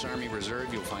the U.S. Army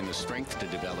Reserve, you'll find the strength to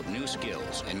develop new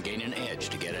skills and gain an edge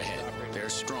to get ahead.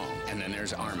 There's Strong, and then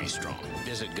there's Army Strong.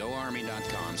 Visit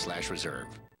goarmy.com/reserve.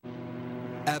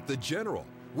 At The General,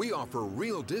 we offer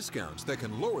real discounts that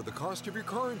can lower the cost of your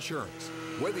car insurance,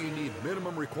 whether you need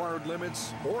minimum required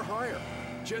limits or higher.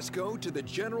 Just go to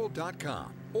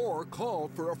thegeneral.com or call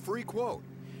for a free quote.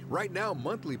 Right now,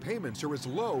 monthly payments are as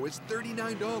low as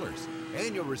 $39,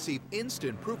 and you'll receive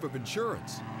instant proof of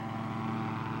insurance.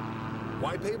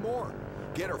 Why pay more?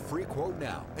 Get a free quote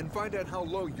now and find out how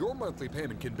low your monthly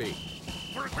payment can be.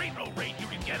 For a great low rate you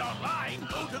can get online,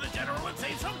 go to The General and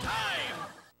save some time.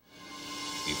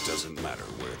 It doesn't matter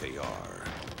where they are.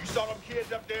 You saw them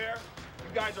kids up there?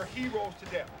 You guys are heroes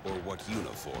to them. Or what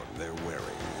uniform they're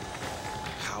wearing.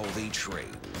 How they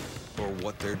train. Or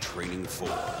what they're training for.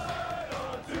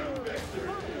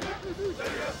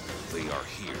 They are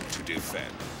here to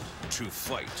defend, to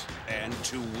fight, and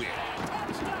to win.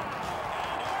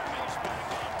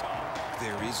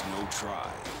 There is no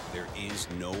try. There is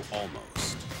no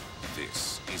almost.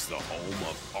 This is the home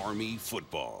of Army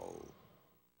football.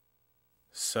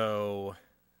 So,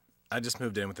 I just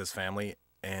moved in with this family,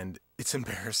 and it's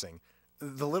embarrassing.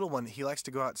 The little one, he likes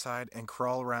to go outside and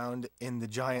crawl around in the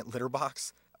giant litter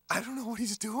box. I don't know what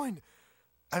he's doing.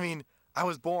 I mean, I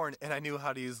was born and I knew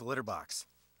how to use the litter box.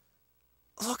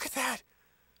 Look at that.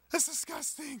 That's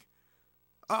disgusting.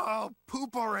 Oh,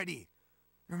 poop already.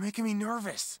 You're making me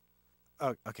nervous.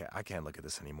 Oh, okay, I can't look at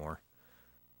this anymore.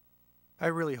 I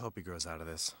really hope he grows out of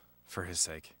this, for his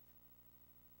sake.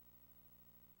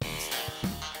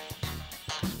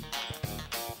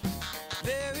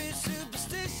 Very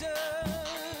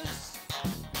superstitious,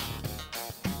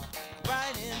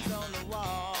 writings on the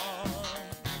wall.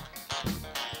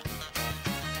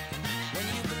 When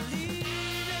you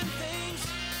believe in things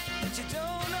that you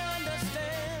don't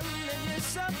understand, then you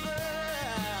suffer.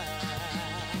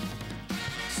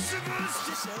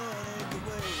 Superstition ain't the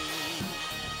way.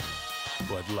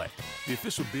 Bud Light, the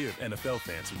official beer of NFL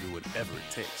fans who do whatever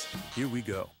it takes. Here we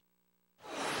go.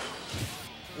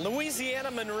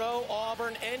 Louisiana, Monroe,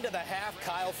 Auburn, end of the half,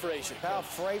 Kyle Frazier. Kyle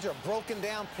Frazier, broken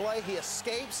down play. He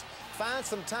escapes, finds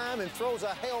some time, and throws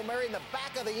a Hail Mary in the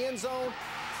back of the end zone.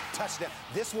 Touchdown.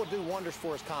 This will do wonders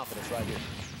for his confidence right here.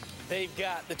 They've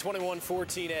got the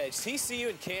 21-14 edge. TCU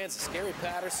and Kansas, Gary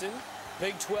Patterson,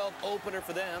 Big 12 opener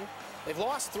for them. They've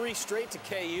lost 3 straight to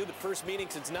KU, but first meeting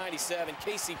since '97.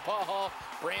 Casey Pahal,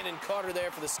 Brandon Carter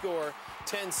there for the score.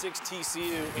 10-6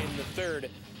 TCU in the third.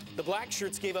 The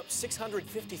Blackshirts gave up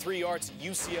 653 yards to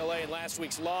UCLA in last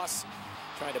week's loss.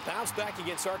 Trying to bounce back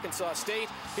against Arkansas State.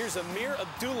 Here's Amir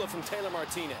Abdullah from Taylor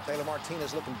Martinez. Taylor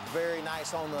Martinez looking very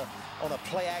nice on a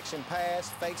play-action pass.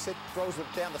 Fakes it, throws it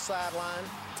down the sideline.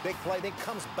 Big play, then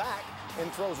comes back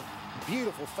and throws a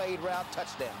beautiful fade route,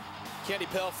 touchdown. Kenny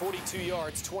Pell, 42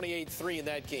 yards, 28-3 in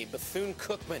that game.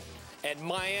 Bethune-Cookman at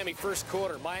Miami first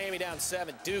quarter. Miami down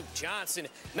 7. Duke Johnson,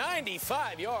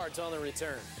 95 yards on the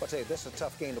return. I'll tell you, this is a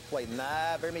tough game to play.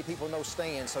 Very many people know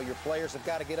stand, so your players have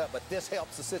got to get up, but this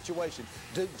helps the situation.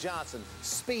 Duke Johnson,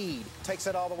 speed, takes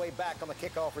it all the way back on the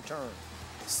kickoff return.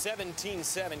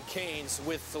 17-7 Canes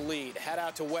with the lead. Head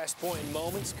out to West Point in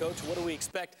moments. Coach, what do we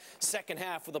expect second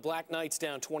half with the Black Knights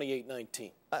down 28-19?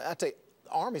 I tell you,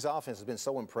 Army's offense has been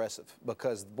so impressive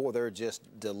because, boy, they're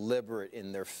just deliberate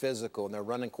in their physical, and they're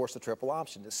running, of course, the triple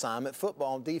option, assignment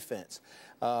football and defense.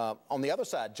 On the other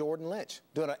side, Jordan Lynch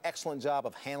doing an excellent job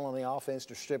of handling the offense,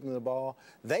 distributing the ball.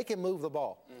 They can move the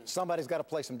ball. Somebody's got to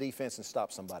play some defense and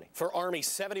stop somebody. For Army,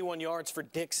 71 yards for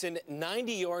Dixon,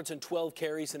 90 yards and 12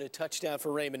 carries and a touchdown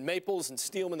for Raymond Maples, and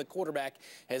Steelman, the quarterback,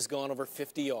 has gone over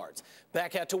 50 yards.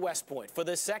 Back out to West Point for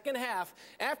the second half.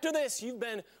 After this, you've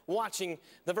been watching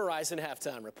the Verizon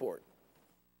Halftime Report.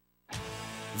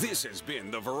 This has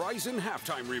been the Verizon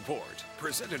Halftime Report,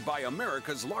 presented by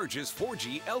America's largest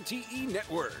 4G LTE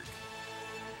network.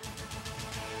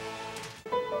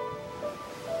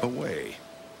 Away.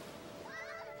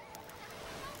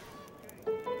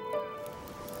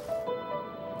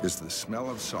 Is the smell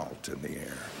of salt in the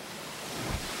air.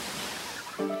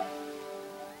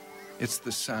 It's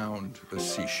the sound a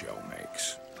seashell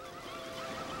makes.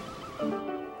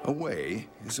 Away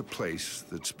is a place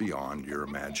that's beyond your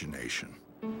imagination,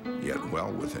 yet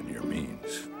well within your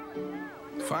means.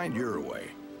 Find your away.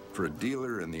 For a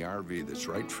dealer in the RV that's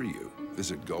right for you,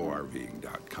 visit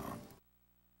GoRVing.com.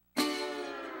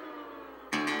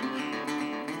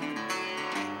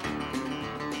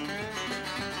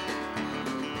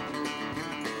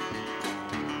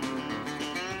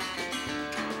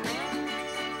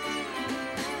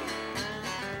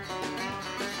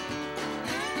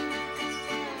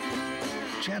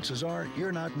 Chances are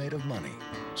you're not made of money,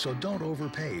 so don't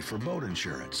overpay for boat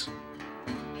insurance.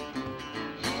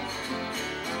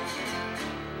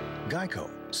 Geico,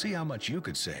 see how much you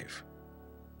could save.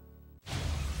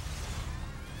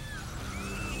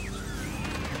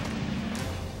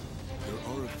 There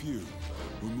are a few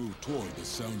who move toward the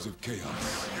sounds of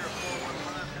chaos.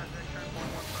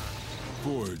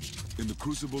 Forged in the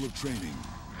crucible of training,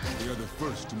 they are the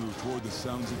first to move toward the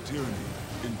sounds of tyranny,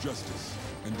 injustice,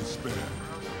 and despair.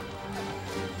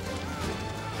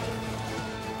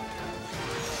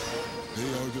 They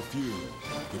are the few,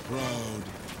 the proud,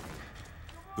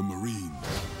 the Marines.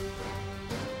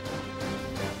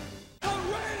 The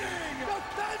reigning,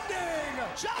 defending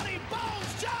Johnny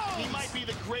Bones Jones! He might be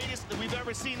the greatest that we've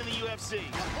ever seen in the UFC.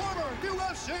 Former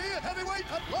UFC heavyweight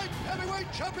and light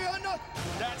heavyweight champion.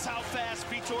 That's how fast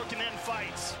Vitor can end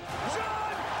fights.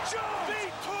 John Jones!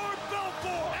 Vitor Belfort!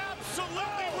 for.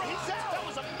 Absolutely right. He's out. That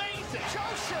was amazing.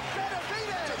 Joseph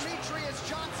Benavidez. Demetrius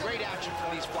Johnson. Great action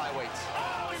from these flyweights.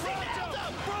 Oh, he rolled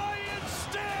up. Brian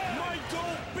Stann.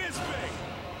 Michael Bisping.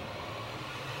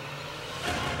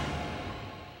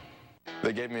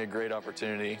 They gave me a great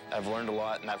opportunity. I've learned a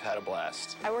lot, and I've had a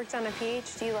blast. I worked on a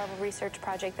PhD-level research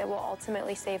project that will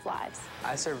ultimately save lives.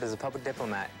 I served as a public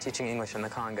diplomat teaching English in the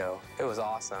Congo. It was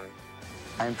awesome.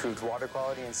 I improved water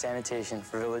quality and sanitation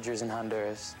for villagers in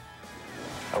Honduras.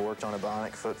 I worked on a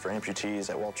bionic foot for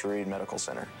amputees at Walter Reed Medical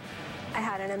Center. I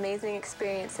had an amazing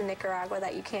experience in Nicaragua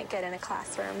that you can't get in a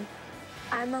classroom.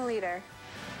 I'm a leader.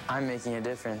 I'm making a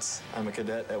difference. I'm a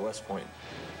cadet at West Point.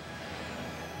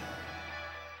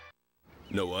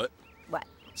 You know what? What?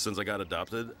 Since I got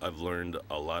adopted, I've learned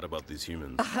a lot about these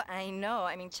humans. I know.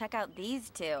 I mean, check out these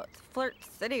two. It's Flirt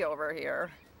City over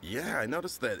here. Yeah, I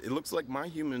noticed that. It looks like my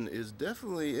human is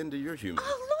definitely into your human.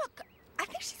 Oh, look! I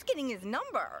think she's getting his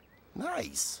number.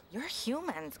 Nice. Your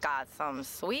human's got some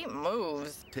sweet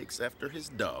moves. Takes after his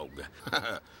dog.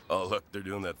 Oh, look, they're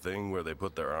doing that thing where they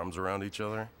put their arms around each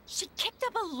other. She kicked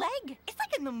up a leg. It's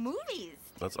like in the movies.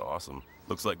 That's awesome.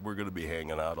 Looks like we're going to be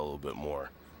hanging out a little bit more.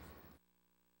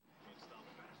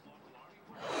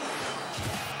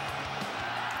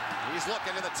 He's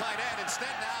looking to the tight end instead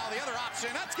now. The other option,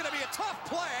 that's going to be a tough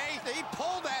play. He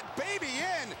pulled that baby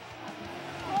in.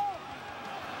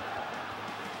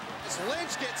 As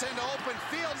Lynch gets into open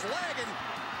field's leg, and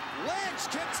Lynch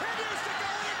continues to go,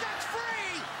 and he gets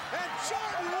free. And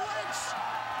Jordan Lynch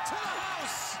to the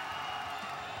house.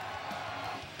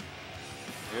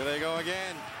 Here they go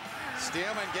again.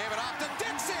 Steelman gave it off to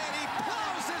Dixon. He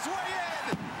plows his way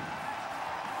in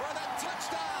for the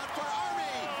touchdown for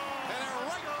Army. And they're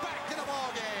right back in the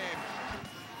ball game.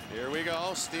 Here we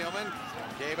go. Steelman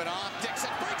gave it off. Dixon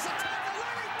breaks a tackle.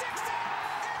 Larry Dixon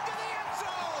into the end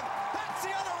zone. That's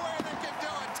the other way they can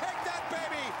do it. Take that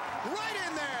baby right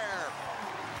in there.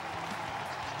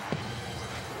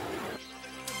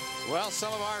 Well,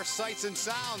 some of our sights and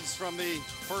sounds from the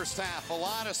first half. A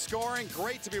lot of scoring.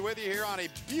 Great to be with you here on a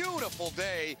beautiful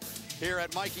day here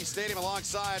at Michie Stadium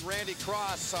alongside Randy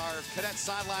Cross. Our cadet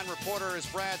sideline reporter is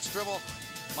Brad Stribble.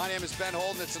 My name is Ben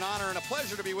Holden. It's an honor and a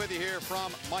pleasure to be with you here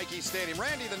from Michie Stadium.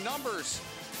 Randy, the numbers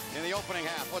in the opening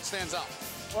half, what stands out?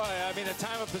 Well, I mean, the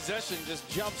time of possession just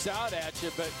jumps out at you,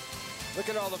 but look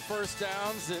at all the first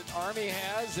downs that Army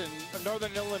has and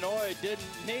Northern Illinois didn't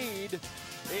need.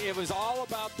 It was all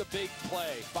about the big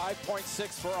play.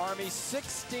 5.6 for Army,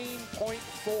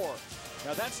 16.4.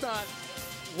 Now, that's not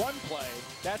one play.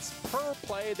 That's per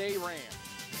play they ran.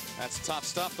 That's tough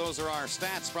stuff. Those are our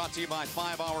stats brought to you by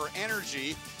 5-Hour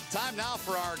Energy. Time now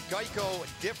for our Geico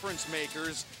difference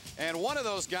makers. And one of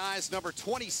those guys, number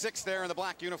 26 there in the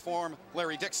black uniform,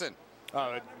 Larry Dixon.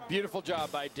 Beautiful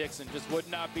job by Dixon. Just would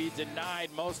not be denied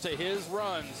most of his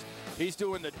runs. He's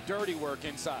doing the dirty work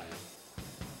inside.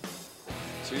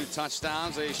 2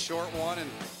 touchdowns, a short one and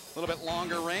a little bit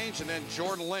longer range. And then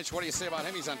Jordan Lynch, what do you say about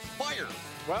him? He's on fire.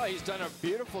 Well, he's done a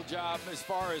beautiful job as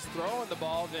far as throwing the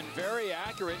ball, then very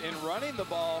accurate in running the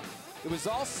ball. It was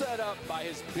all set up by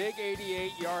his big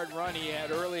 88-yard run he had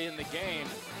early in the game.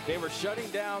 They were shutting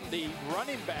down the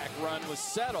running back run with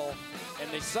Settle,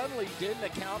 and they suddenly didn't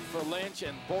account for Lynch,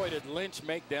 and boy, did Lynch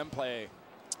make them play.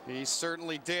 He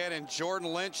certainly did, and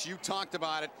Jordan Lynch, you talked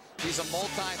about it. He's a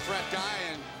multi-threat guy,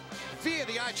 and via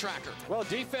the eye tracker. Well,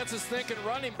 defense is thinking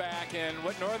running back, and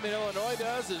what Northern Illinois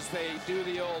does is they do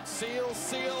the old seal,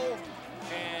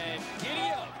 and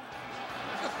giddy up.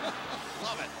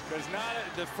 Love it. Because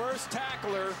the first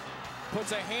tackler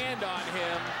puts a hand on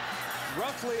him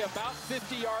roughly about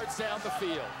 50 yards down the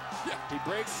field. Yeah. He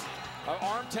breaks an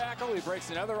arm tackle, he breaks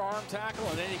another arm tackle,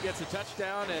 and then he gets a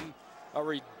touchdown and a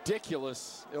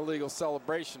ridiculous illegal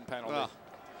celebration penalty. Oh.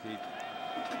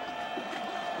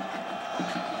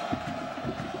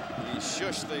 He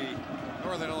shushed the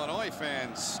Northern Illinois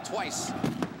fans twice.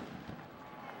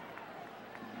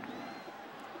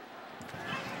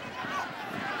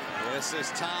 This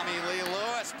is Tommy Lee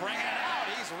Lewis bringing it out.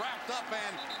 He's wrapped up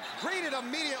and greeted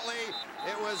immediately.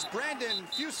 It was Brandon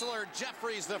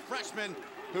Fusler-Jeffries, the freshman,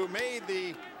 who made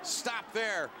the stop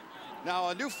there. Now,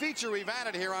 a new feature we've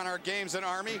added here on our games in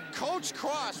Army. Coach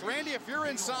Cross. Randy, if you're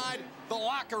inside the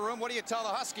locker room, what do you tell the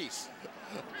Huskies?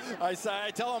 I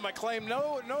tell them I claim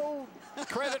no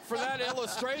credit for that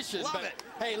illustration. Love but it.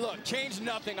 Hey, look, change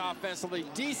nothing offensively.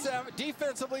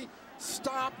 Defensively,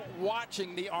 stop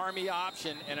watching the Army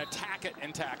option and attack it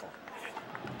and tackle.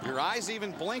 Your eyes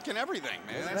even blink and everything,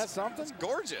 man. Isn't that something? That's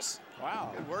gorgeous.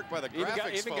 Wow. Good work by the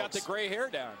graphics Even got the folks. gray hair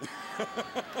down.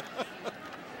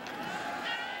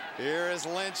 Here is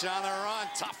Lynch on the run.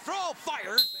 Tough throw, fired.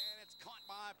 And it's caught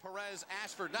by Perez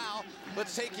Ashford. Now,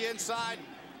 let's take you inside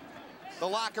the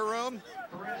locker room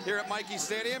here at Michie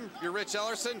Stadium. You're Rich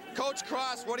Ellerson. Coach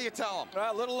Cross, what do you tell him?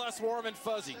 A little less warm and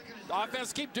fuzzy.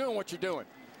 Offense, keep doing what you're doing.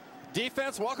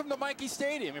 Defense, welcome to Michie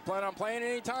Stadium. You plan on playing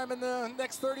any time in the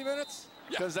next 30 minutes?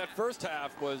 Because that first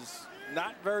half was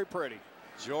not very pretty.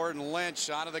 Jordan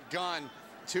Lynch out of the gun.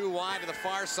 Too wide to the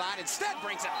far side. Instead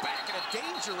brings it back in a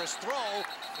dangerous throw.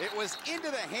 It was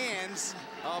into the hands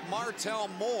of Martell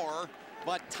Moore,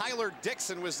 but Tyler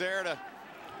Dixon was there to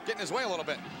get in his way a little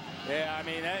bit. Yeah, I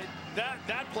mean,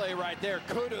 that play right there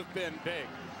could have been big.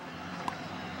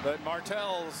 But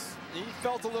Martell's, he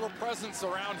felt a little presence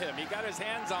around him. He got his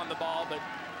hands on the ball, but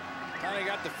kind of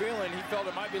got the feeling he felt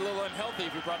it might be a little unhealthy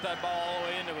if he brought that ball all the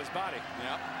way into his body.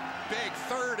 Yep. Big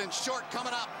third and short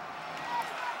coming up.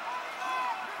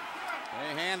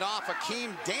 They hand off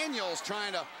Akeem Daniels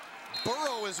trying to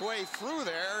burrow his way through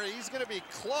there. He's going to be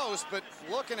close, but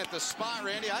looking at the spot,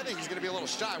 Randy, I think he's going to be a little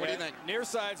shy. What do you think? Near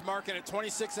side's marking at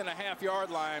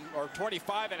 26.5-yard line or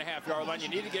 25.5-yard line. You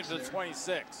need to get to the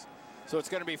 26. So it's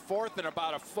going to be 4th and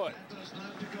about a foot.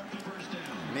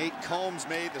 Nate Combs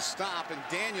made the stop, and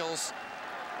Daniels,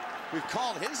 we've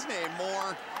called his name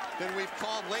more than we've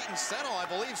called Leighton Settle. I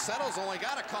believe Settle's only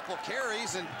got a couple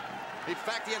carries, and in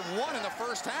fact, he had one in the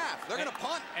first half. They're going to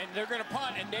punt. And they're going to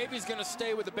punt, and Navy's going to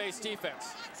stay with the base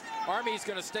defense. Army's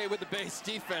going to stay with the base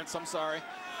defense, I'm sorry.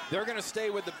 They're going to stay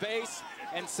with the base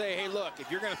and say, hey, look, if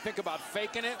you're going to think about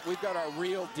faking it, we've got our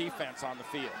real defense on the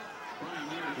field.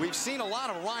 We've seen a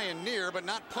lot of Ryan Neer, but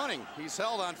not punting. He's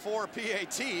held on 4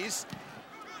 PATs.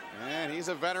 And he's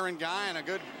a veteran guy and a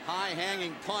good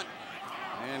high-hanging punt.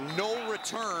 And no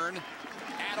return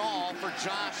at all for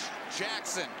Josh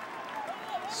Jackson.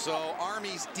 So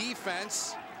Army's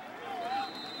defense,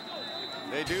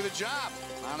 they do the job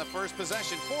on the first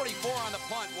possession. 44 on the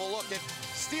punt. We'll look at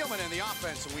Steelman in the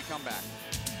offense when we come back.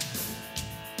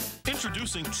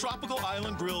 Introducing Tropical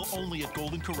Island Grill only at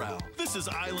Golden Corral. This is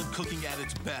island cooking at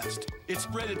its best. It's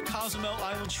breaded Cozumel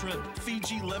Island shrimp,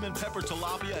 Fiji lemon pepper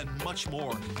tilapia, and much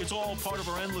more. It's all part of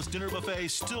our endless dinner buffet,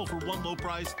 still for one low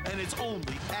price, and it's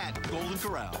only at Golden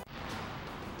Corral.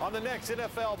 On the next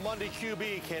NFL Monday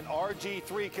QB, can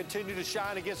RG3 continue to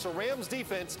shine against a Rams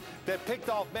defense that picked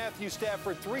off Matthew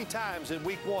Stafford 3 times in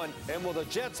Week 1? And will the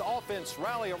Jets offense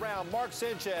rally around Mark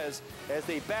Sanchez as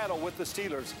they battle with the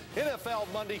Steelers?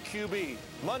 NFL Monday QB,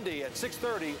 Monday at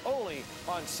 6:30, only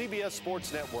on CBS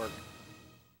Sports Network.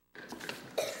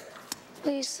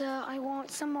 Please, sir, I want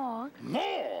some more.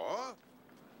 More?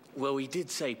 Well, we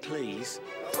did say please.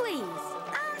 Please,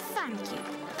 and thank you.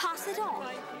 Pass it on.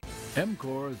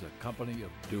 EMCOR is a company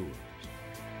of doers.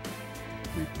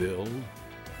 We build,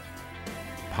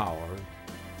 power,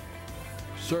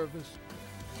 service,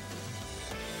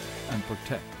 and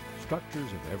protect structures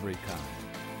of every kind,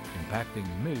 impacting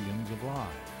millions of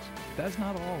lives. That's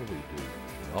not all we do.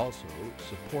 We also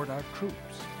support our troops.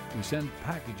 We send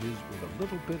packages with a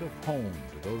little bit of home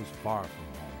to those far from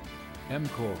home.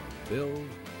 EMCOR, build,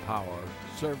 power,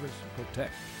 service,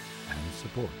 protect, and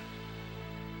support.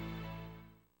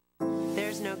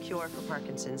 There's no cure for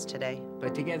Parkinson's today.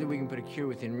 But together we can put a cure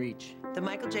within reach. The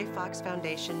Michael J. Fox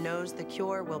Foundation knows the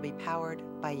cure will be powered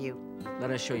by you.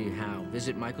 Let us show you how.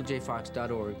 Visit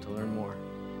michaeljfox.org to learn more.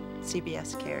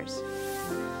 CBS Cares.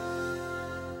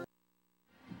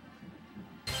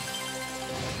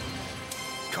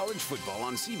 College football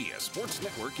on CBS Sports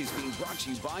Network is being brought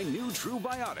to you by New True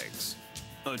Biotics,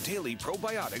 a daily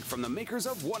probiotic from the makers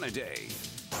of One a Day.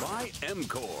 By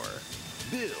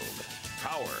EMCOR. Build,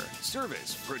 power,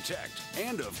 service, protect,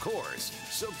 and of course,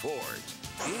 support.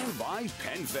 And by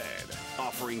PenFed,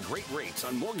 offering great rates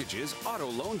on mortgages, auto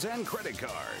loans, and credit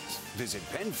cards. Visit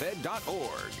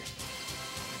PenFed.org.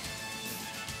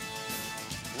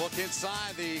 Look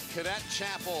inside the Cadet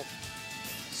Chapel.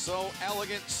 So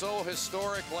elegant, so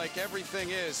historic, like everything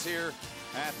is here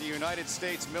at the United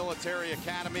States Military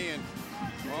Academy. And,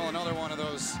 well, another one of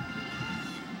those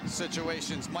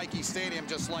situations. Michie Stadium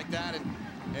just like that. And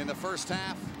in the first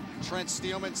half, Trent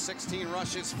Steelman, 16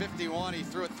 rushes, 51. He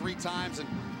threw it 3 times and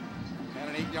had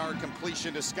an 8-yard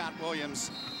completion to Scott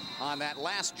Williams on that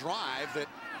last drive that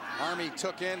Army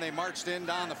took in. They marched in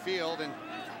down the field and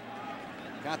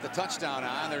got the touchdown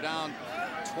on. They're down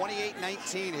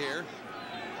 28-19 here.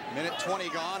 Minute 20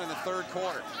 gone in the third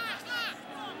quarter.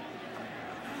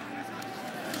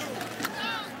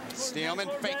 Steelman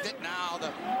faked it. Now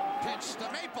the pitch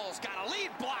to Maples. Got a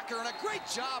lead blocker and a great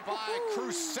job by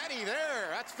Crucetti there.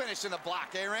 That's finishing the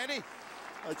block, eh, Randy?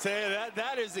 I tell you,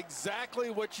 that is exactly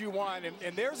what you want.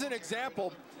 And there's an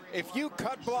example. If you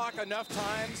cut block enough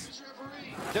times,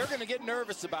 they're going to get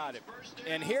nervous about it.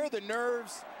 And here the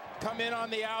nerves come in on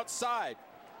the outside.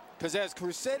 Because as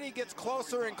Crucetti gets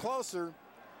closer and closer,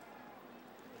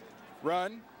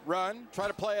 run, try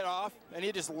to play it off, and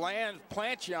he just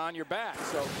plants you on your back.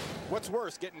 So what's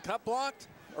worse, getting cut blocked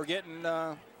or getting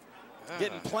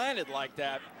planted like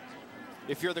that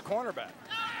if you're the cornerback?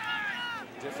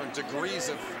 Different degrees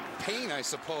of pain, I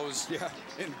suppose,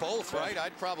 in both, right?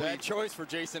 I'd probably... Bad choice for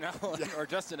Jason Allen or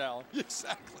Justin Allen.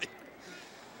 Exactly.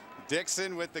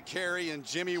 Dixon with the carry, and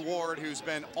Jimmie Ward, who's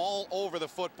been all over the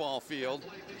football field.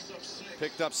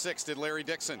 Picked up 6, did Larry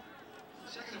Dixon.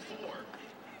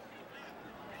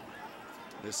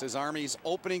 This is Army's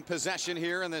opening possession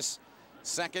here in this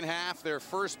second half. Their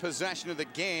first possession of the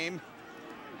game.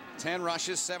 10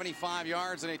 rushes, 75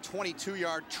 yards, and a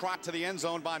 22-yard trot to the end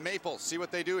zone by Maple. See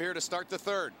what they do here to start the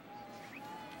third.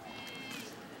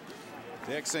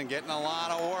 Dixon getting a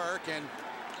lot of work, and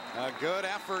a good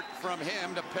effort from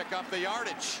him to pick up the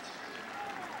yardage.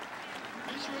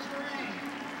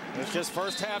 It's just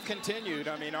first half continued.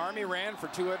 I mean, Army ran for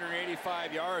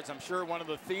 285 yards. I'm sure one of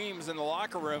the themes in the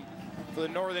locker room for the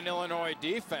Northern Illinois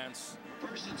defense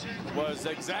was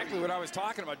exactly what I was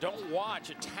talking about. Don't watch,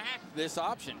 attack this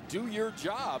option. Do your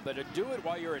job, but do it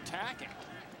while you're attacking.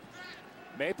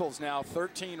 Maple's now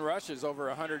 13 rushes over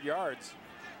 100 yards.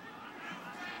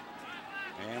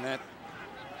 And that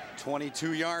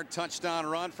 22-yard touchdown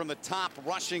run from the top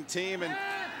rushing team in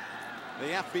the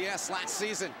FBS last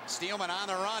season. Steelman on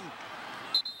the run.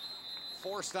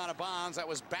 Forced out of bounds. That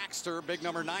was Baxter, big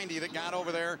number 90, that got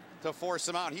over there to force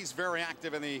him out. He's very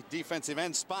active in the defensive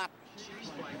end spot.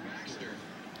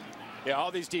 Yeah,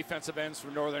 all these defensive ends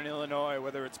from Northern Illinois,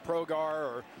 whether it's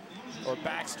Progar or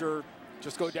Baxter,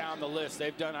 just go down the list.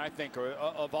 They've done, I think,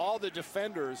 of all the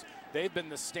defenders, they've been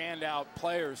the standout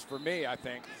players for me, I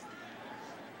think.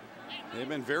 They've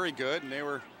been very good, and they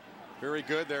were very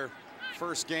good their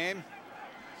first game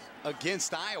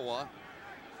against Iowa.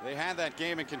 They had that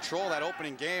game in control, that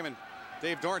opening game, and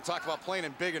Dave Dorn talked about playing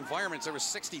in big environments. There was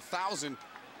 60,000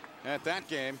 at that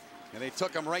game, and they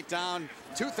took him right down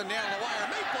tooth and nail on the wire.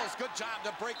 Maples, good job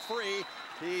to break free.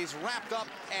 He's wrapped up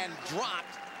and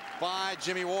dropped by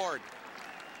Jimmie Ward.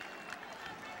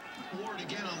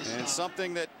 And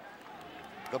something that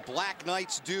the Black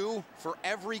Knights do for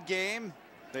every game.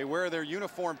 They wear their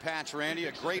uniform patch, Randy,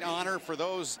 a great honor for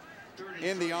those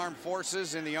in the armed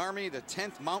forces. In the Army, the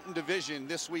 10th Mountain Division,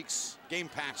 this week's game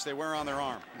patch they wear on their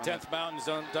arm. 10th Mountain's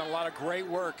done a lot of great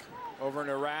work over in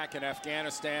Iraq and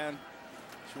Afghanistan.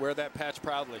 Should wear that patch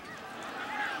proudly.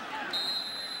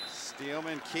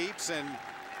 Steelman keeps, and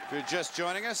if you're just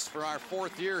joining us for our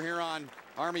 4th year here on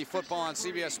Army football on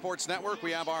CBS Sports Network,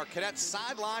 we have our cadet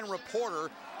sideline reporter,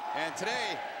 and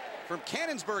today from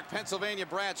Cannonsburg, Pennsylvania,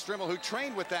 Brad Strimmel, who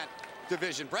trained with that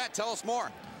division. Brad, tell us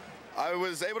more. I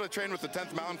was able to train with the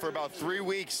 10th Mountain for about 3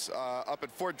 weeks up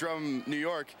at Fort Drum, New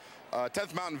York.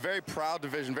 10th Mountain, very proud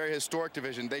division, very historic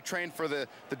division. They train for the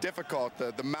difficult,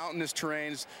 the mountainous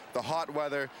terrains, the hot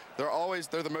weather.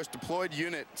 They're the most deployed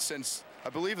unit since, I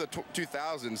believe, the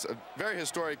 2000s. Very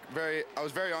historic, I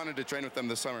was very honored to train with them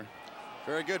this summer.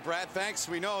 Very good, Brad. Thanks.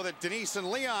 We know that Denise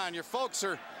and Leon, your folks,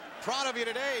 are proud of you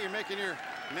today. You're making your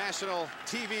national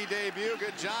TV debut.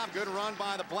 Good job. Good run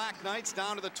by the Black Knights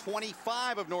down to the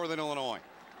 25 of Northern Illinois.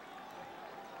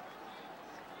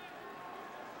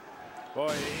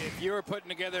 Boy, if you were putting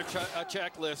together a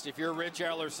checklist, if you're Rich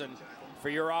Ellerson, for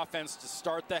your offense to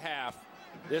start the half,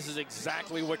 this is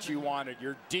exactly what you wanted.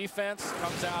 Your defense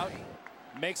comes out,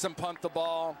 makes them punt the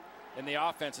ball, and the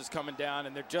offense is coming down,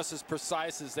 and they're just as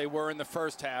precise as they were in the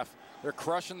first half. They're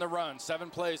crushing the run. 7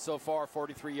 plays so far,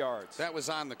 43 yards. That was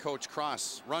on the Coach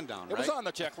Cross rundown, right? It was on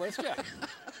the checklist, yeah.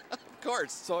 Of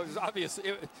course. So it was obvious.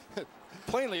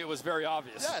 Plainly, it was very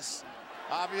obvious. Yes.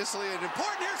 Obviously, an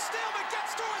important here. Steelman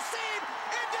gets to a seam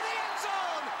into the end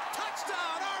zone.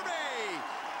 Touchdown, Army.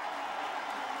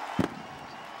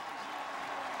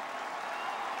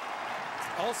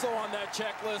 Also on that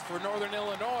checklist for Northern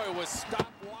Illinois was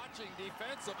stop watching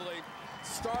defensively,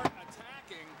 start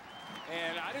attacking.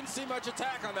 And I didn't see much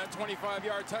attack on that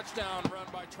 25-yard touchdown run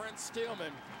by Trent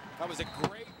Steelman. That was a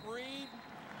great read.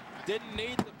 Didn't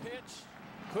need the pitch.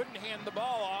 Couldn't hand the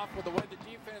ball off with the way the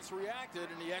defense reacted,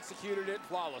 and he executed it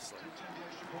flawlessly.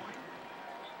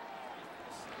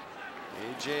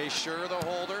 A.J. Scher, the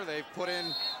holder. They've put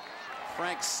in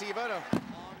Frank Siva to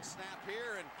long snap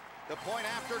here, and the point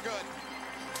after good.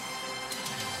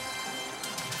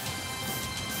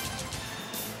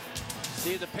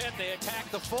 See the pit, they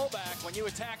attack the fullback. When you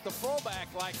attack the fullback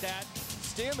like that,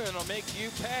 Steelman will make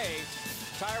you pay.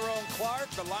 Tyrone Clark,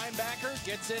 the linebacker,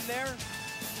 gets in there.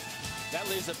 That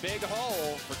leaves a big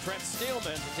hole for Trent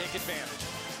Steelman to take advantage.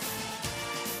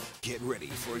 Get ready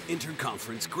for an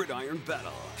interconference gridiron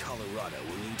battle. Colorado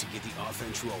will need to get the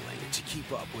offense rolling to keep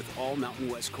up with all Mountain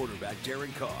West quarterback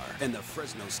Derek Carr and the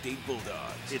Fresno State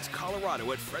Bulldogs. It's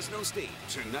Colorado at Fresno State,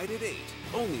 tonight at 8,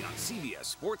 only on CBS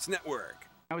Sports Network.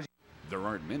 There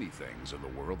aren't many things in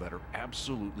the world that are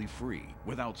absolutely free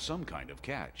without some kind of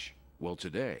catch. Well,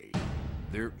 today,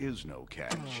 there is no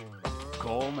catch.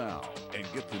 Call now and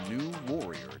get the new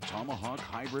Warrior Tomahawk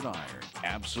Hybrid Iron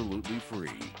absolutely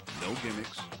free. No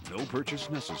gimmicks, no purchase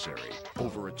necessary.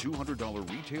 Over a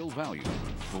 $200 retail value,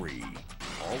 free.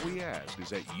 All we ask is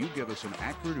that you give us an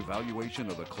accurate evaluation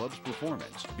of the club's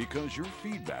performance because your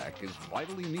feedback is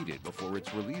vitally needed before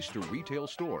it's released to retail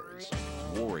stores.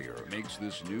 Warrior makes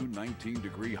this new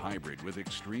 19-degree hybrid with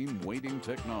extreme weighting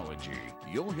technology.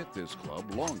 You'll hit this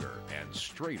club longer and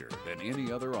straighter than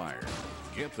any other iron.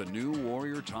 Get the new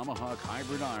Warrior Tomahawk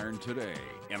Hybrid Iron today,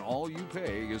 and all you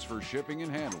pay is for shipping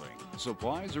and handling.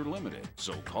 Supplies are limited,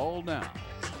 so call now.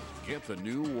 Get the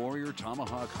new Warrior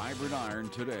Tomahawk Hybrid Iron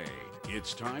today.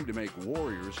 It's time to make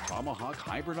Warrior's Tomahawk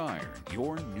Hybrid Iron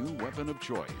your new weapon of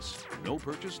choice. No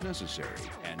purchase necessary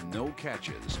and no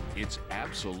catches. It's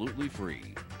absolutely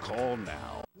free. Call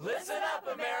now. Listen up,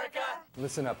 America!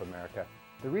 Listen up, America.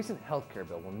 The recent health care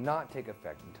bill will not take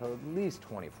effect until at least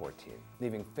 2014,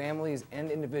 leaving families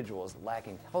and individuals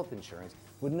lacking health insurance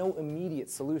with no immediate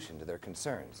solution to their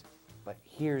concerns. But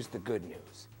here's the good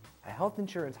news. A health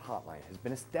insurance hotline has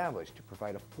been established to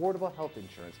provide affordable health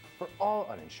insurance for all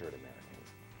uninsured Americans.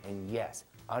 And yes,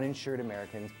 uninsured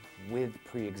Americans with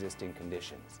pre-existing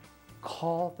conditions.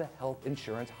 Call the health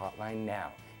insurance hotline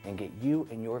now and get you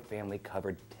and your family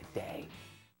covered today.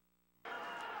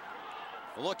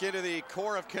 A look into the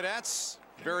Corps of Cadets.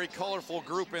 Very colorful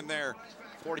group in there.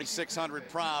 4,600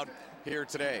 proud here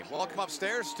today. Welcome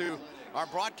upstairs to our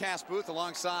broadcast booth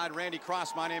alongside Randy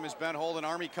Cross. My name is Ben Holden.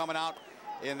 Army coming out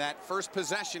in that first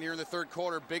possession here in the third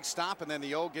quarter. Big stop, and then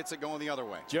the O gets it going the other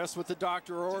way. Just what the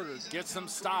doctor ordered. Get some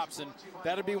stops, and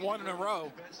that'll be one in a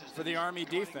row for the Army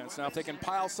defense. Now, if they can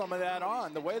pile some of that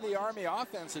on, the way the Army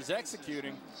offense is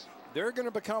executing, they're going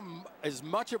to become as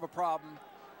much of a problem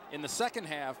in the second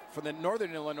half for the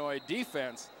Northern Illinois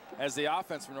defense as the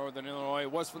offense for Northern Illinois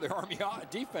was for the Army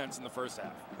defense in the first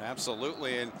half.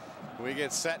 Absolutely, and we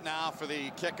get set now for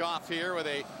the kickoff here with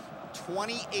a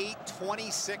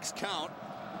 28-26 count.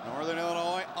 Northern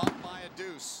Illinois up by a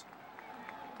deuce.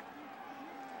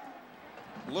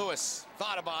 Lewis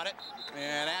thought about it,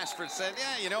 and Ashford said,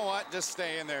 yeah, you know what, just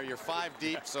stay in there. You're 5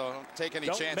 deep, so don't take any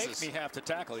chances. Don't make me have to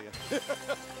tackle you.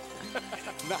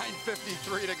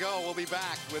 9:53 to go. We'll be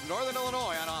back with Northern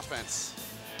Illinois on offense.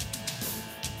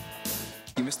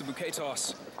 You missed the bouquet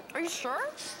toss. Are you sure?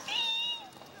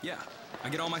 Yeah, I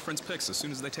get all my friends' picks as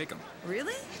soon as they take them.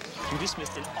 Really? You just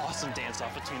missed an awesome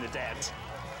dance-off between the dads.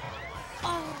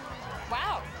 Oh,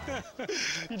 wow.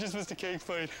 You just missed a cake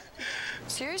fight.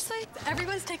 Seriously?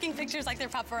 Everyone's taking pictures like they're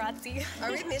paparazzi.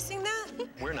 Are we missing that?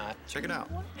 We're not. Check it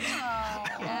out. Oh,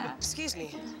 yeah. Excuse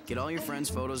me. Get all your friends'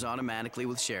 photos automatically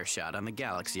with ShareShot on the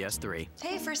Galaxy S3.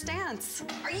 Hey, first dance.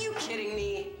 Are you kidding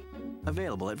me?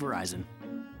 Available at Verizon.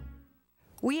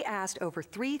 We asked over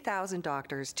 3,000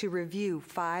 doctors to review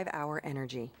 5-Hour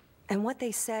Energy, and what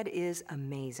they said is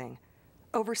amazing.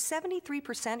 Over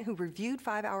 73% who reviewed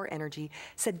 5-Hour Energy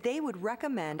said they would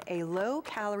recommend a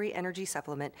low-calorie energy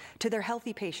supplement to their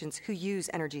healthy patients who use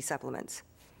energy supplements.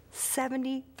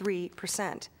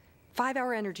 73%.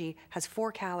 5-Hour Energy has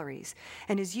 4 calories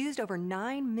and is used over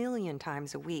 9 million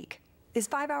times a week. Is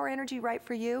 5-Hour Energy right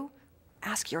for you?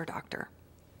 Ask your doctor.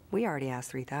 We already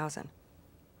asked 3,000.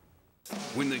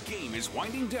 When the game is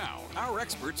winding down, our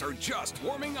experts are just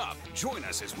warming up. Join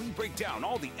us as we break down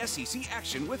all the SEC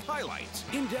action with highlights,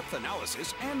 in-depth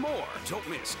analysis, and more. Don't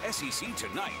miss SEC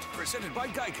Tonight, presented by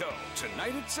Geico.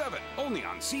 Tonight at 7, only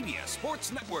on CBS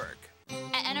Sports Network.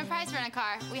 At Enterprise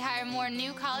Rent-A-Car, we hire more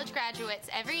new college graduates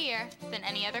every year than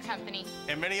any other company.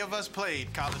 And many of us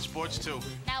played college sports too.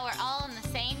 Now we're all on the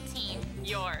same team,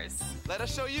 yours. Let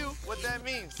us show you what that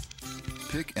means.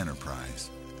 Pick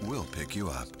Enterprise. We'll pick you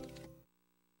up.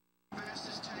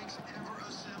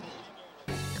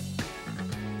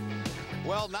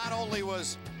 Well, not only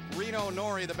was Reno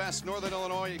Nori the best Northern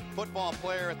Illinois football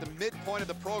player at the midpoint of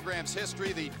the program's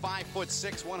history, the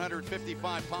 5'6",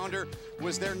 155-pounder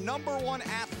was their #1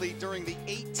 athlete during the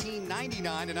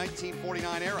 1899 to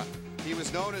 1949 era. He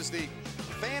was known as the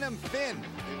Phantom Finn.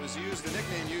 It was the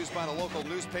nickname used by the local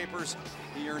newspapers.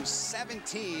 He earned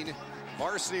 17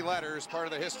 varsity letters, part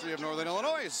of the history of Northern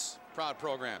Illinois' proud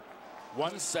program.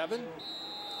 1-7?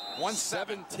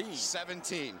 117.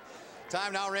 17.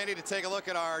 Time now, Randy, to take a look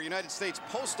at our United States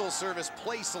Postal Service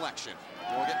play selection.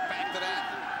 We'll get back to that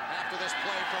after this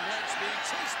play from Lynch being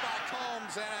chased by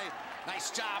Combs, and a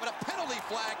nice job, and a penalty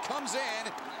flag comes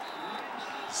in.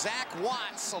 Zach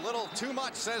Watts, a little too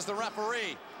much, says the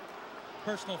referee.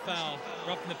 Personal foul,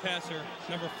 roughing the passer,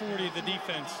 number 40 of the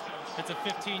defense. It's a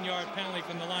 15-yard penalty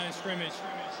from the line of scrimmage,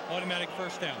 automatic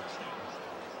first down.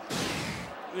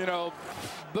 You know,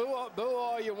 boo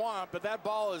all you want, but that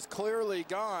ball is clearly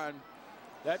gone.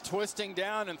 That twisting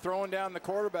down and throwing down the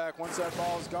quarterback, once that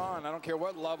ball is gone, I don't care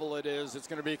what level it is, it's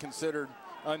going to be considered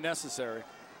unnecessary.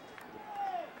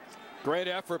 Great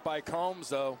effort by Combs,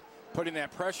 though, putting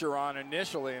that pressure on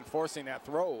initially and forcing that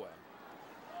throwaway.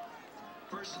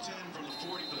 First and 10 from the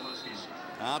 40 for the Huskies.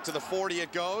 Out to the 40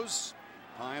 it goes.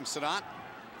 Payam Sadat,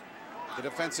 the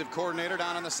defensive coordinator,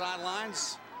 down on the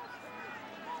sidelines.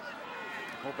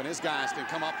 Hoping his guys can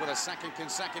come up with a second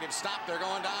consecutive stop. They're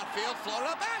going downfield, floated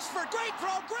up. Ashford, great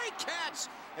throw, great catch.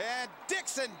 And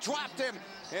Dixon dropped him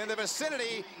in the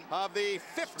vicinity of the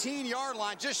 15-yard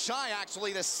line, just shy,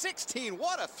 actually, the 16.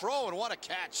 What a throw and what a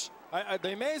catch.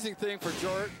 The amazing thing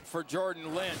for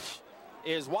Jordan Lynch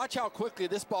is watch how quickly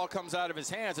this ball comes out of his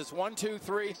hands. It's 1, 2,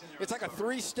 3. It's like a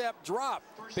 3-step drop,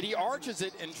 but he arches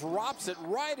it and drops it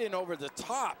right in over the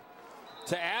top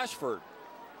to Ashford.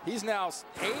 He's now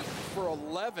 8 for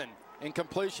 11 in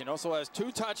completion. Also has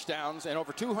 2 touchdowns and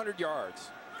over 200 yards.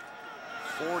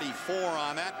 44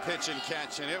 on that pitch and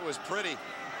catch, and it was pretty.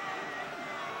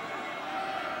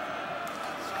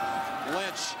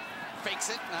 Lynch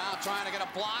fakes it, now trying to get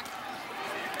a block.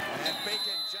 And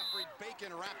Jeffrey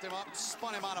Bacon wrapped him up,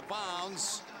 spun him out of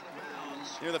bounds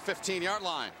near the 15-yard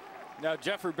line. Now,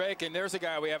 Jeffrey Bacon, there's a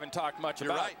guy we haven't talked much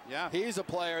about. You're right, yeah. He's a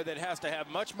player that has to have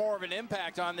much more of an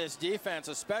impact on this defense,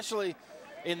 especially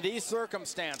in these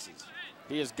circumstances.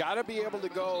 He has got to be able to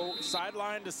go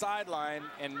sideline to sideline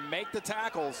and make the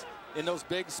tackles in those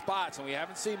big spots, and we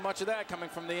haven't seen much of that coming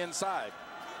from the inside.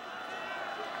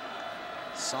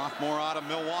 Sophomore out of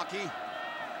Milwaukee.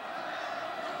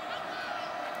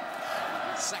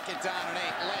 Second down and 8.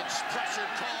 Lynch pressured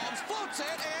Combs, floats it,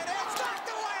 and it's knocked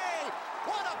away.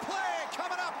 What a play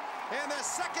coming up in the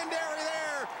secondary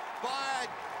there by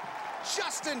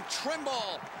Justin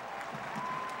Trimble.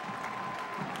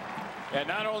 And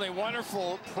not only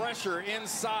wonderful pressure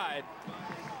inside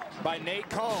by Nate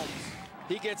Combs,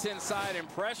 he gets inside and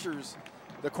pressures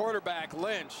the quarterback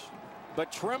Lynch,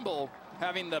 but Trimble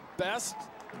having the best,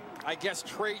 I guess,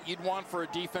 trait you'd want for a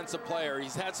defensive player.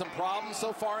 He's had some problems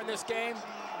so far in this game,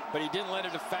 but he didn't let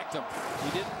it affect him.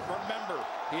 He didn't remember.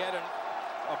 He had a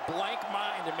blank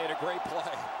mind and made a great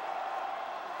play.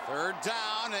 Third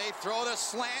down, they throw the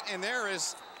slant, and there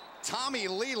is Tommy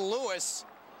Lee Lewis.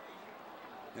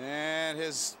 And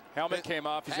his helmet came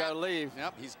off. He's got to leave.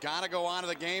 Yep, he's got to go on to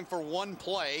the game for one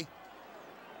play.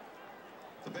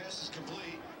 The pass is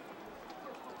complete.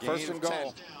 First and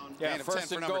goal. Yeah,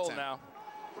 first and goal now.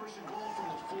 First and goal from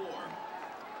the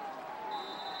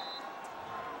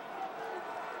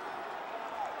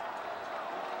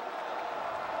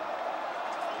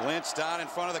 4. Lynch down in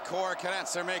front of the core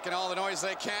cadets. They're making all the noise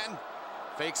they can.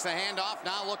 Fakes the handoff,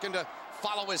 now looking to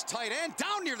follow his tight end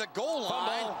down near the goal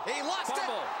line. He lost it,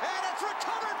 and it's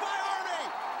recovered by Army.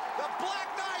 The Black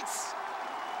Knights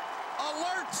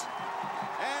alert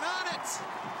and on it.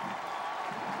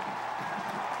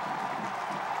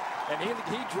 And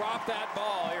he dropped that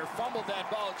ball, or fumbled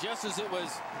that ball just as he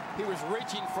was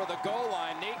reaching for the goal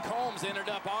line. Nate Combs ended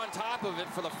up on top of it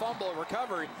for the fumble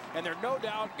recovery, and they're no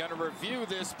doubt going to review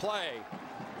this play,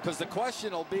 because the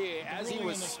question will be, as he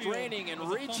was straining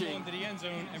and reaching into the end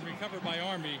zone and recovered by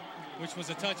Army, which was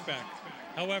a touchback.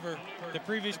 However, the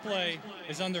previous play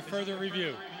is under further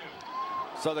review.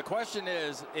 So the question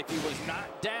is, if he was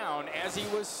not down as he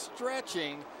was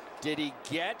stretching, did he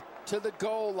get to the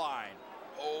goal line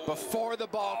before the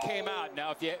ball came out?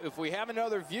 Now, if we have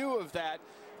another view of that,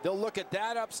 they'll look at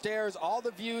that upstairs, all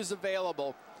the views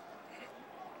available.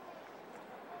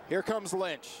 Here comes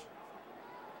Lynch.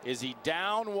 Is he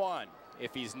down 1?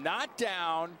 If he's not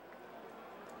down,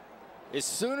 as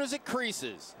soon as it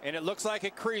creases, and it looks like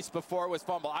it creased before it was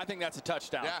fumbled, I think that's a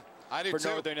touchdown. Yeah, I do for too.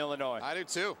 Northern Illinois. I do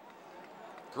too.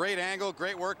 Great angle,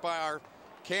 great work by our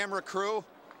camera crew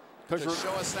to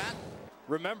show us that.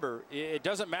 Remember, it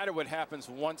doesn't matter what happens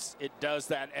once it does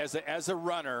that. As a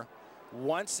runner,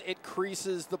 once it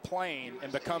creases the plane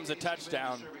and becomes a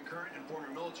touchdown,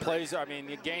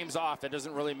 the game's off. It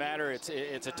doesn't really matter. It's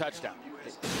a touchdown.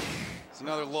 It's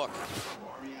another look.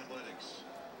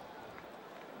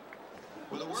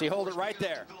 See, hold it right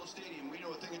there.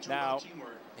 Now,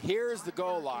 here's the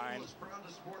goal line.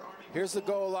 Here's the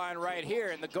goal line right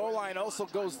here, and the goal line also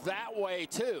goes that way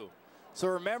too. So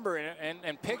remember,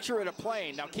 and picture it a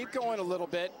plane. Now keep going a little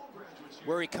bit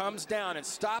where he comes down and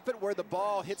stop it where the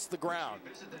ball hits the ground.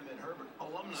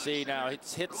 See, now it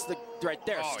hits the right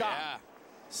there. Oh, stop. yeah.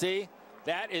 See,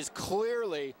 that is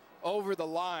clearly over the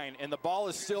line, and the ball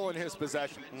is still in his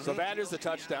possession. So that is a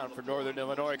touchdown for Northern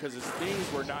Illinois because his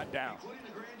knees were not down.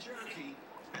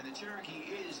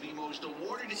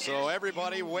 So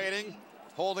everybody waiting,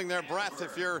 holding their breath.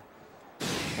 If you're,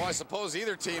 well, I suppose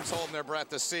either team's holding their breath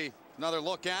to see another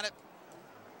look at it.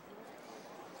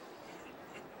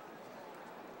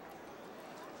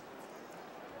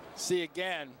 See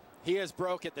again, he has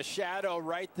broke it. The shadow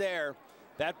right there.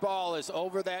 That ball is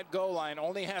over that goal line,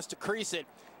 only has to crease it,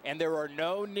 and there are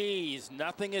no knees.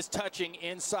 Nothing is touching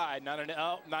inside. Not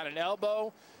an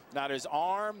elbow, not his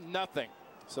arm, nothing.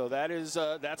 So that's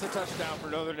a touchdown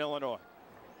for Northern Illinois.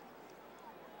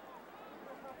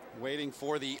 Waiting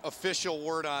for the official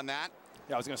word on that.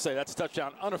 Yeah, I was going to say that's a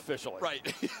touchdown unofficially.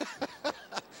 Right.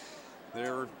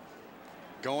 They're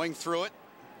going through it.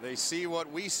 They see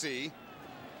what we see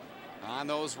on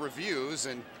those reviews,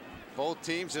 and both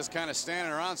teams just kind of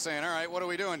standing around saying, all right, what are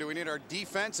we doing? Do we need our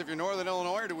defense if you're Northern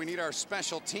Illinois, or do we need our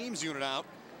special teams unit out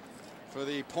for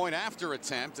the point after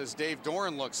attempt as Dave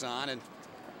Doran looks on, and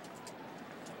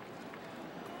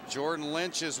Jordan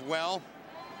Lynch as well.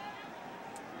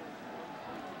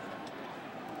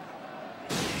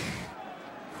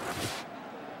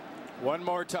 One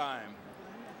more time.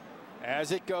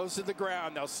 As it goes to the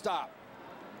ground, they'll stop.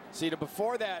 See,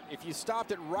 before that, if you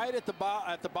stopped it right at the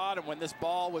bottom when this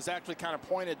ball was actually kind of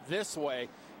pointed this way,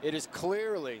 it is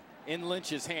clearly in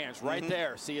Lynch's hands right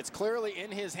there. See, it's clearly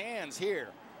in his hands here.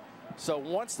 So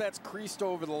once that's creased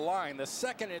over the line, the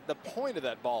second the point of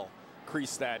that ball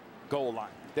creased that goal line,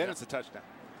 then it's a touchdown.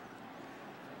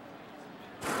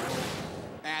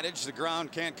 Adage, the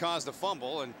ground can't cause the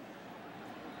fumble, and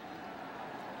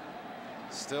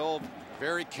still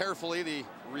very carefully the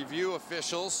review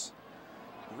officials.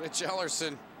 Rich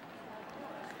Ellerson,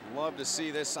 love to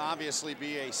see this obviously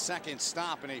be a second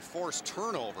stop and a forced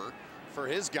turnover for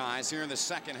his guys here in the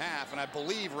second half. And I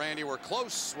believe, Randy, we're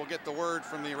close. We'll get the word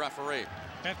from the referee.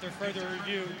 After further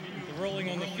review, the rolling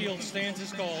on the field stance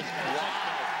is called.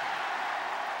 Wow.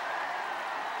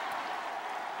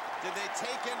 Did they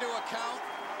take into account?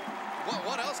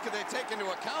 What else could they take into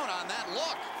account on that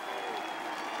look?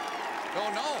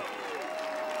 Don't know.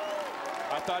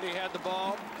 I thought he had the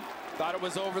ball. Thought it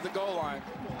was over the goal line.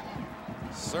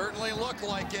 Certainly looked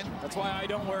like it. That's why I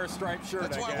don't wear a striped shirt.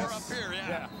 That's why we're up here,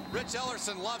 yeah. Rich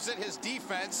Ellerson loves it. His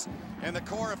defense and the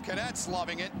Corps of Cadets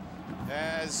loving it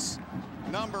as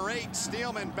number 8,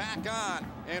 Steelman, back on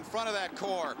in front of that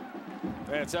Corps.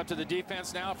 It's up to the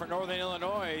defense now for Northern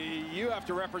Illinois. You have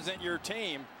to represent your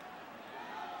team.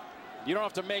 You don't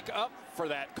have to make up for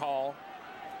that call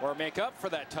or make up for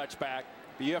that touchback,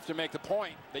 but you have to make the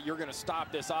point that you're going to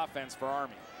stop this offense for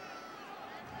Army.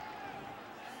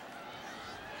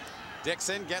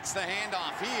 Dixon gets the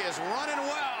handoff. He is running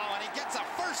well, and he gets a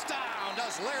first down,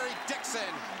 does Larry Dixon.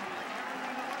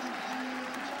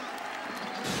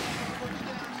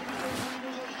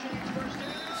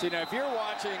 See, now if you're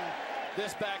watching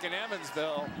this back in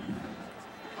Evansville,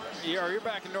 you're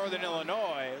back in Northern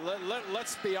Illinois,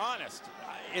 let's be honest.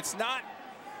 It's not,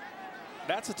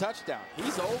 that's a touchdown.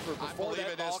 He's over before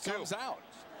that ball comes out.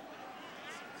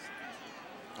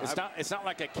 It's not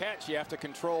like a catch you have to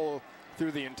control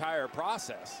through the entire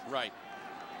process. Right.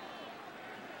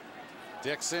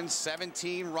 Dixon,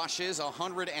 17 rushes,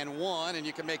 101, and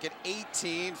you can make it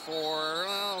 18 for,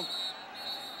 well,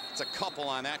 it's a couple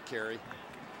on that carry.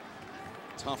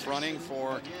 Tough running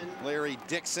for Larry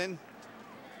Dixon.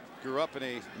 Grew up in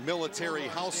a military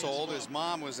household. His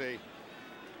mom was a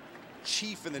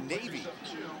chief in the Navy,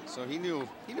 so he knew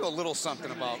a little something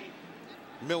about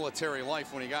military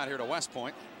life when he got here to West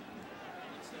Point.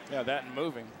 Yeah, that and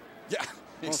moving. Yeah,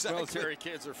 most exactly. military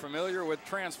kids are familiar with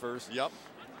transfers. Yep,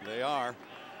 they are.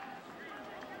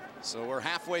 So we're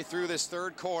halfway through this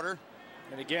third quarter.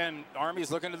 And again, Army's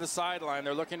looking to the sideline.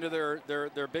 They're looking to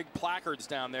their big placards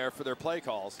down there for their play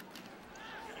calls.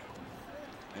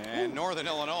 And Northern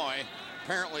Illinois,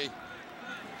 apparently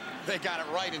they got it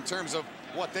right in terms of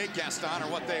what they guessed on or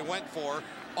what they went for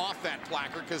off that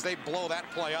placard, because they blow that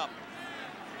play up.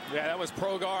 Yeah, that was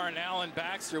Progar and Alan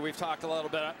Baxter we've talked a little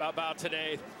bit about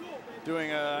today,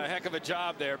 doing a heck of a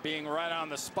job there, being right on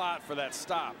the spot for that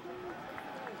stop.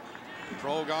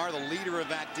 Progar, the leader of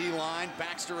that D-line.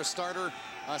 Baxter, a starter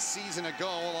a season ago,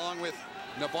 along with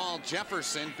Nabal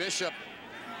Jefferson. Bishop,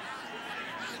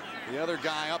 the other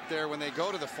guy up there when they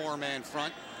go to the 4-man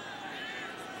front,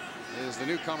 is the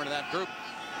newcomer to that group.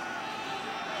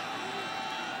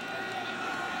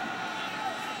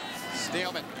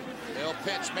 Steelman, he'll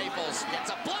pitch. Maples gets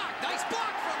a block. Nice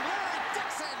block from Larry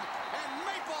Dixon. And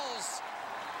Maples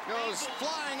goes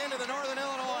flying into the Northern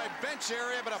Illinois bench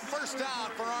area, but a first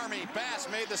down for Army. Bass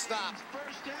made the stop.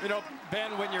 You know,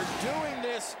 Ben, when you're doing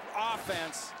this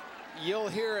offense, you'll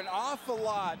hear an awful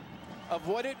lot of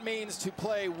what it means to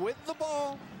play with the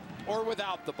ball or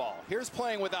without the ball. Here's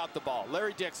playing without the ball.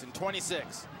 Larry Dixon,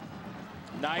 26.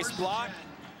 Nice block.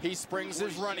 He springs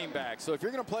his running back. So if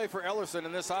you're going to play for Ellerson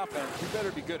in this offense, you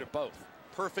better be good at both.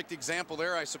 Perfect example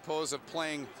there, I suppose, of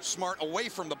playing smart away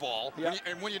from the ball, yep.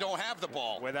 and when you don't have the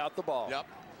ball. Without the ball. Yep.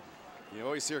 You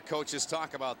always hear coaches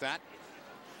talk about that,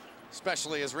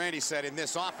 especially, as Randy said, in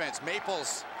this offense.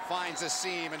 Maples finds a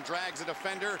seam and drags a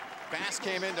defender. Bass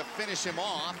came in to finish him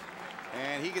off,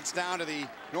 and he gets down to the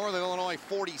Northern Illinois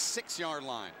 46-yard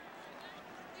line.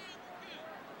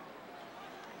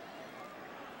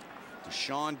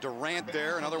 Sean Durant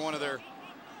there, another one of their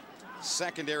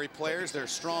secondary players, their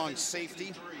strong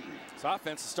safety. This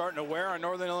offense is starting to wear on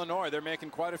Northern Illinois. They're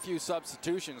making quite a few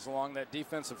substitutions along that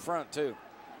defensive front, too.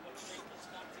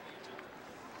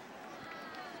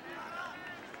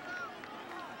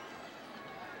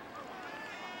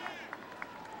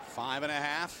 Five and a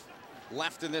half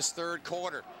left in this third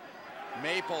quarter.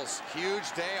 Maples, huge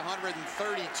day,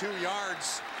 132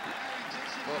 yards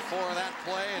before that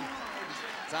play. And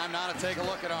time now to take a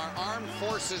look at our Armed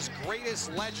Forces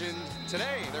greatest legend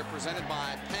today. They're presented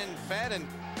by Penn Fed and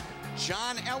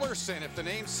John Ellerson. If the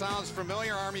name sounds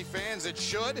familiar, Army fans, it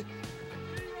should.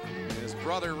 His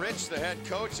brother Rich, the head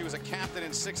coach, he was a captain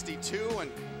in '62,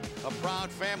 and a proud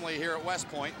family here at West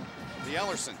Point, the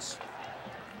Ellersons.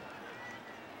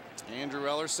 Andrew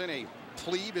Ellerson, a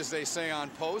plebe, as they say on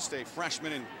post, a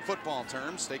freshman in football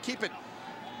terms. They keep it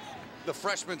the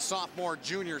freshman, sophomore,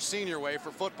 junior, senior way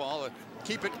for football.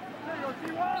 Keep it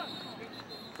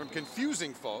from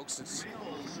confusing folks. It's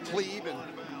plebe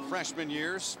and freshman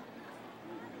years.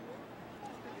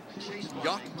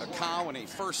 Yuck, a cow, and a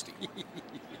firstie.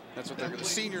 That's what they're going to.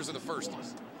 Seniors are the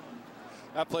firsties.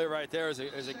 That play right there is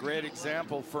a great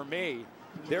example for me.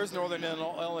 There's Northern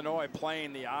Illinois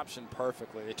playing the option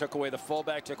perfectly. They took away the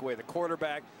fullback, took away the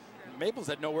quarterback. Maples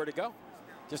had nowhere to go.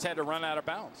 Just had to run out of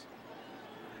bounds.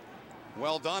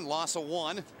 Well done, loss of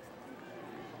 1.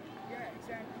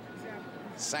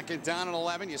 Second down and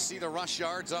 11. You see the rush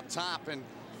yards up top, and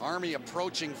Army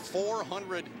approaching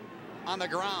 400 on the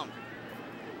ground.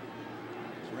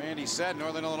 As Randy said,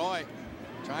 Northern Illinois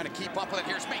trying to keep up with it.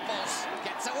 Here's Maples,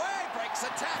 gets away, breaks a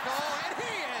tackle, and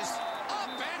he is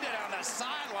upended on the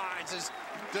sidelines as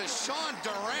Deshaun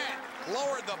Durant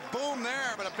lowered the boom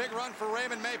there, but a big run for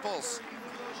Raymond Maples.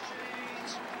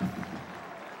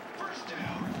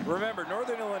 Remember,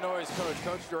 Northern Illinois'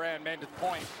 Coach Durant, made the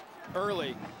point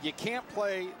early. You can't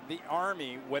play the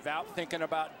Army without thinking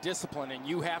about discipline, and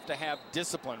you have to have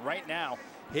discipline. Right now,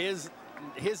 his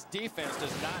defense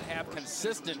does not have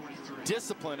consistent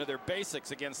discipline of their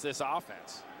basics against this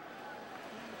offense.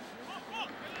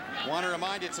 Want to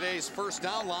remind you, today's first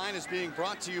down line is being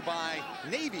brought to you by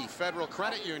Navy Federal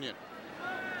Credit Union.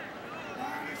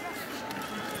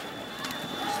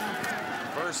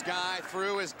 First guy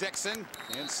through is Dixon.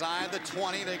 Inside the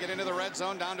 20, they get into the red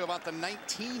zone down to about the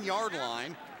 19-yard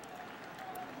line.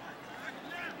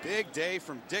 Big day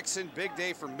from Dixon, big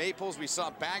day from Maples. We saw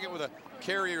Baggett with a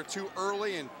carry or two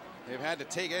early, and they've had to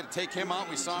take him out.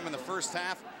 We saw him in the first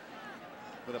half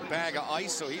with a bag of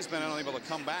ice, so he's been unable to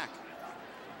come back.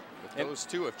 But those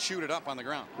two have chewed it up on the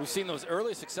ground. We've seen those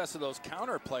early success of those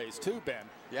counter plays too, Ben.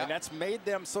 Yeah. And that's made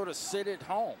them sort of sit at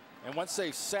home. And once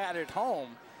they've sat at home,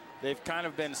 they've kind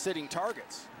of been sitting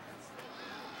targets.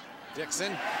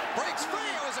 Dixon breaks free.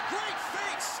 It was a great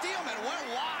fake. Steelman went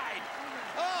wide.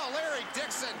 Oh, Larry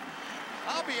Dixon.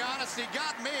 I'll be honest, he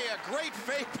got me. A great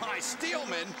fake by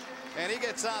Steelman. And he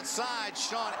gets outside.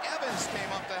 Sean Evans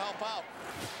came up to help out.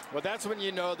 Well, that's when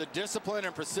you know the discipline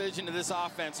and precision of this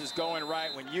offense is going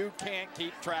right, when you can't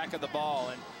keep track of the ball.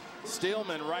 And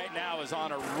Steelman right now is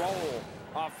on a roll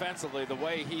offensively, the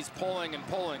way he's pulling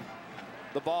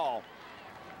the ball.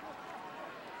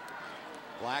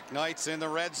 Black Knights in the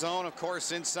red zone, of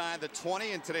course, inside the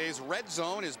 20. And today's red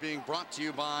zone is being brought to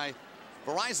you by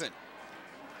Verizon.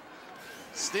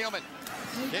 Steelman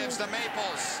gives to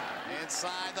Maples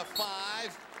inside the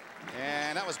 5.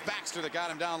 And that was Baxter that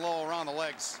got him down low around the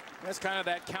legs. That's kind of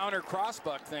that counter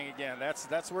crossbuck thing again.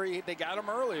 That's where they got him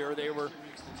earlier. They were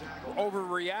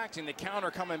overreacting. The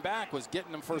counter coming back was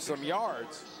getting them for some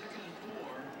yards.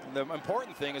 The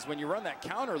important thing is when you run that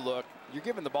counter look, you're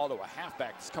giving the ball to a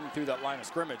halfback that's coming through that line of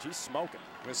scrimmage. He's smoking.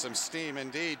 With some steam,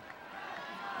 indeed.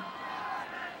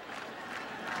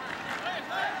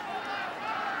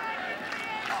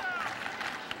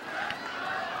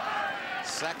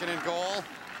 Second and goal.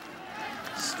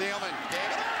 Steelman gave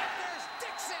it up. There's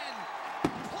Dixon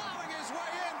plowing his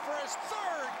way in for his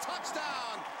third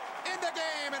touchdown in the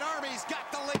game, and Army's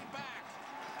got the lead back.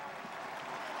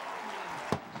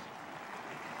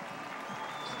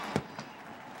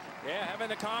 Yeah, having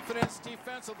the confidence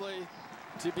defensively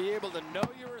to be able to know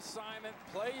your assignment,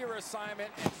 play your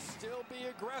assignment, and still be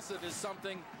aggressive is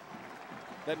something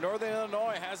that Northern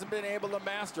Illinois hasn't been able to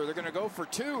master. They're going to go for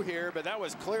two here, but that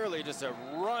was clearly just a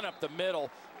run up the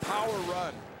middle, power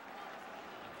run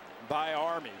by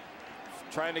Army,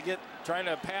 trying to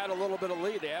pad a little bit of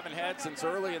lead they haven't had since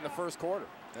early in the first quarter.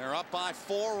 They're up by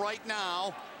 4 right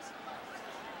now.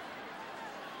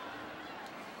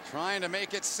 Trying to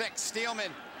make it 6.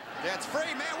 Steelman gets free,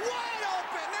 man, wide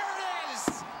open. There it is.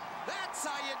 That's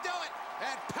how you do it.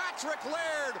 And Patrick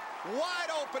Laird wide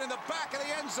open in the back of the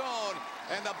end zone.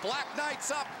 And the Black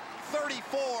Knights up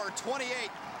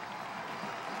 34-28.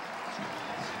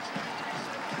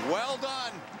 Well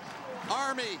done.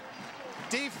 Army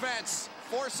defense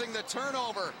forcing the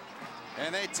turnover.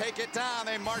 And they take it down.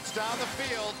 They march down the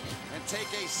field and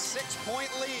take a 6-point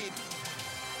lead.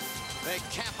 They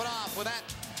cap it off with that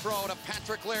throw to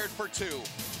Patrick Laird for 2.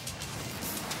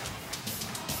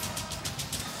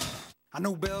 I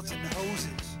know belts and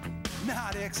hoses,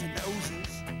 not X and O's.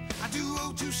 I do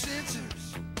O2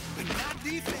 sensors, but not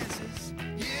defenses.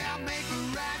 Yeah, I make a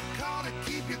right call to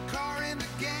keep your car in the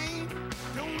game.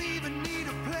 Don't even need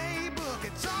a playbook,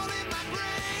 it's all in my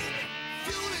brain.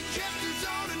 Fuel injectors,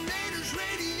 alternators,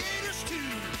 radiators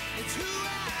too. It's who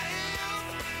I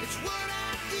am, it's what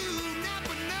I do,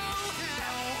 never know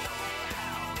how.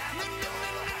 Never know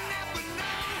how.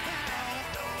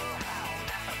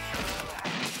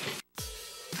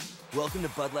 Welcome to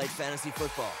Bud Light Fantasy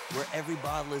Football, where every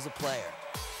bottle is a player.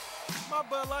 My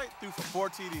Bud Light threw for 4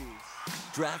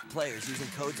 TDs. Draft players using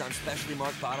codes on specially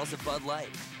marked bottles of Bud Light.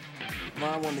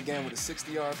 Mine won the game with a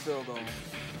 60-yard field goal.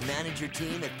 Manage your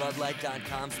team at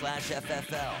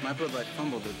budlight.com/FFL. My Bud Light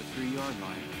fumbled at the 3-yard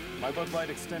line. My Bud Light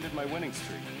extended my winning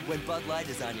streak. When Bud Light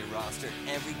is on your roster,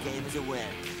 every game is a win.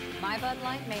 My Bud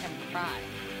Light made him cry.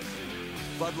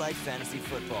 Bud Light Fantasy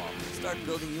Football. Start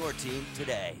building your team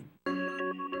today.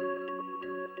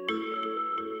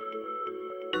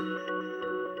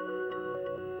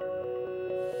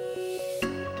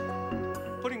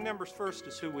 Putting members first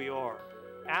is who we are.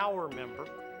 Our member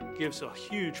gives a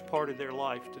huge part of their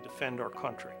life to defend our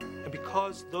country. And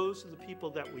because those are the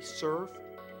people that we serve,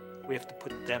 we have to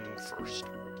put them first.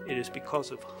 It is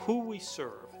because of who we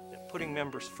serve that putting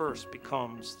members first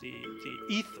becomes the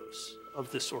ethos of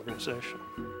this organization.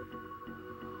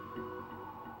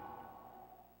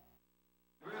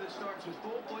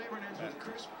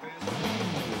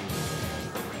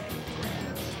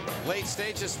 Late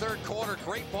stages, third quarter,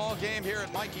 great ball game here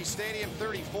at Michie Stadium,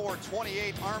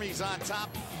 34-28, Army's on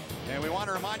top. And we want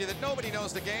to remind you that nobody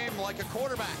knows the game like a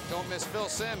quarterback. Don't miss Phil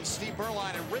Simms, Steve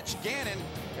Berline, and Rich Gannon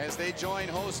as they join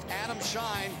host Adam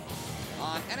Shine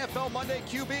on NFL Monday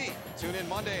QB. Tune in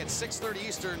Monday at 6:30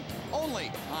 Eastern,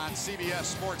 only on CBS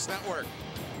Sports Network.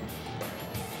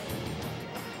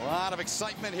 A lot of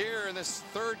excitement here in this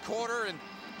third quarter, and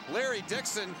Larry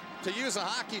Dixon, to use a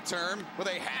hockey term, with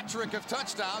a hat trick of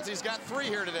touchdowns. He's got 3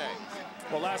 here today.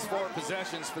 Well, last 4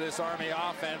 possessions for this Army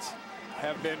offense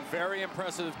have been very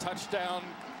impressive touchdown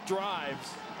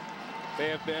drives. They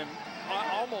have been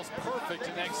almost perfect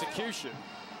in execution.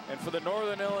 And for the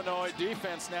Northern Illinois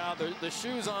defense now, the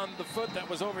shoes on the foot that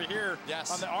was over here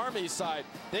on the Army side,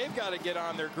 they've got to get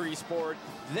on their grease board.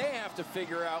 They have to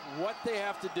figure out what they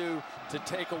have to do to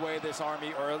take away this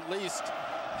Army, or at least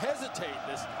hesitate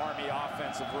this Army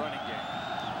offensive running game.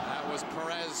 That was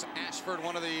Perez Ashford,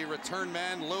 one of the return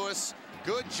men. Lewis,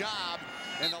 good job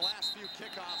in the last few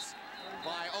kickoffs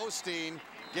by Osteen,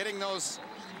 getting those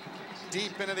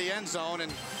deep into the end zone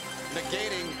and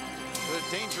negating the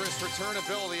dangerous return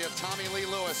ability of Tommy Lee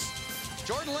Lewis.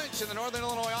 Jordan Lynch and the Northern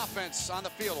Illinois offense on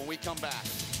the field when we come back.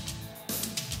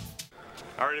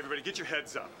 All right, everybody, get your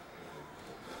heads up.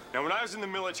 Now, when I was in the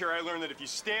military, I learned that if you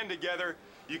stand together,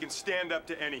 you can stand up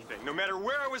to anything. No matter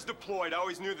where I was deployed, I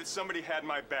always knew that somebody had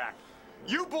my back.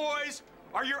 You boys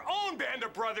are your own band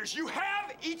of brothers. You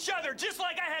have each other, just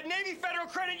like I had Navy Federal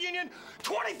Credit Union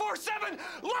 24/7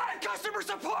 live customer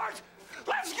support.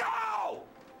 Let's go!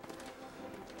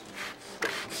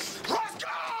 Let's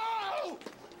go!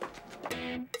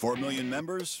 4 million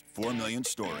members, 4 million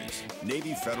stories.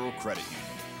 Navy Federal Credit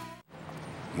Union.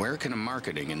 Where can a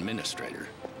marketing administrator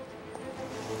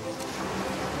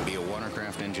be a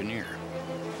watercraft engineer?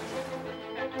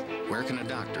 Where can a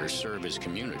doctor serve his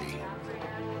community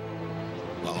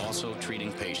while also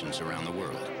treating patients around the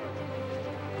world?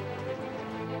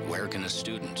 Where can a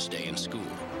student stay in school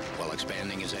while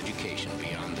expanding his education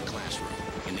beyond the classroom?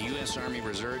 In the U.S. Army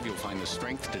Reserve, you'll find the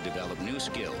strength to develop new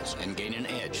skills and gain an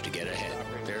edge to get ahead.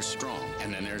 There's Strong,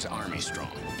 and then there's Army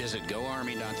Strong. Visit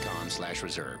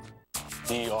goarmy.com/reserve.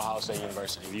 The Ohio State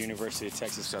University. The University of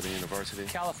Texas Southern University.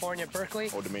 California, Berkeley.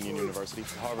 Old Dominion University.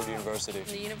 Harvard University.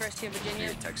 The University of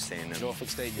Virginia. Texas A&M. Norfolk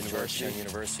State University.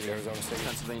 University. Arizona State.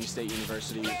 Pennsylvania State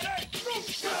University.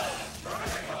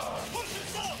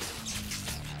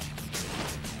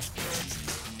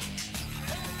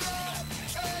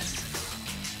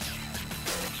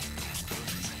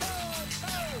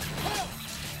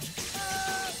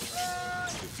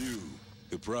 The few,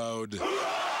 the proud,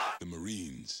 the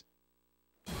Marines.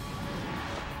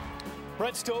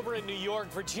 Brett Stover in New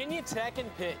York, Virginia Tech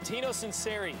and Pitt. Tino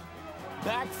Sinceri,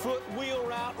 back foot wheel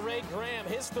route. Ray Graham,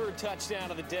 his third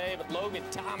touchdown of the day, but Logan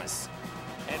Thomas.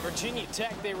 And Virginia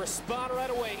Tech, they respond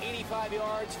right away. 85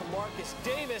 yards from Marcus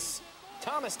Davis.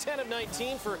 Thomas 10 of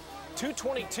 19 for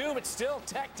 222, but still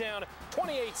Tech down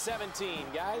 28-17,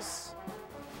 guys.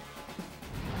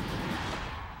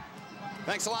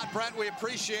 Thanks a lot, Brent. We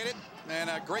appreciate it. And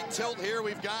a great tilt here.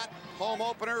 We've got home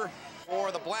opener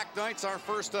for the Black Knights, our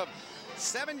first of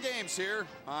 7 games here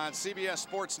on CBS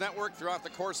Sports Network throughout the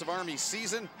course of Army's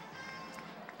season.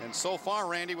 And so far,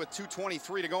 Randy, with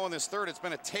 2:23 to go in this third, it's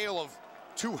been a tale of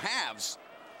 2 halves.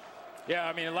 Yeah,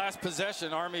 I mean, last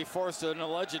possession, Army forced an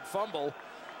alleged fumble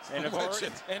and have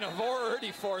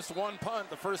already forced 1 punt,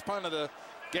 the first punt of the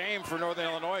game for Northern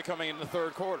Illinois coming in the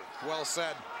third quarter. Well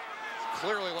said.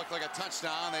 Clearly looked like a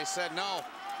touchdown. They said no.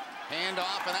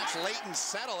 Handoff, and that's Leighton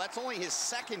Settle. That's only his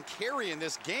 2nd carry in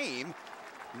this game.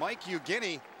 Mike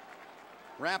Ugini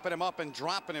wrapping him up and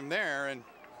dropping him there. And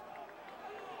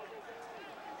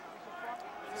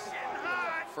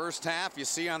first half, you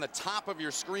see on the top of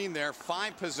your screen there,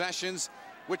 5 possessions,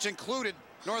 which included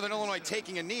Northern Illinois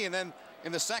taking a knee. And then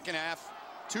in the second half,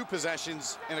 2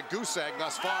 possessions and a goose egg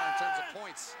thus far in terms of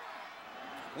points.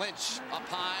 Lynch up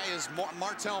high is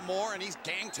Martell Moore, and he's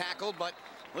gang tackled, but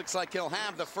looks like he'll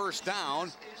have the first down.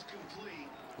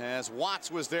 As Watts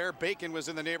was there, Bacon was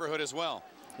in the neighborhood as well.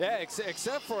 Yeah,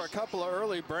 except for a couple of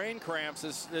early brain cramps,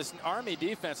 this Army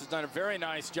defense has done a very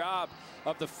nice job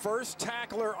of the first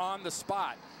tackler on the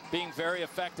spot being very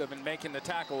effective in making the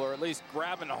tackle, or at least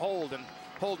grabbing a hold and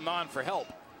holding on for help.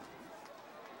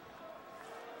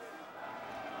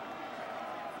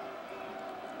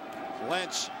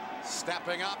 Lynch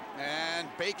stepping up, and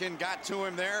Bacon got to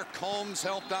him there. Combs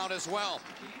helped out as well.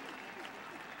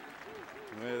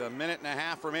 With 1.5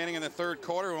 minutes remaining in the third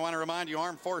quarter, we want to remind you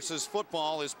Armed Forces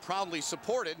football is proudly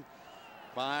supported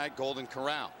by Golden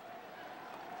Corral.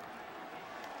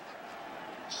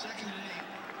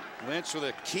 Lynch with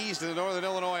the keys to the Northern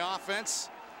Illinois offense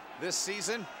this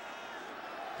season.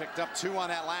 Picked up 2 on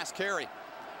that last carry.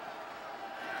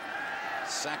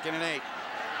 2nd and 8.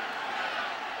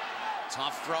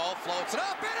 Tough throw, floats it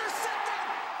up,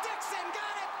 intercepted! Dixon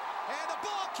got it! And the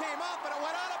ball came up and it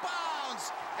went out of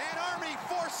bounds. And Army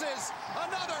forces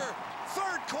another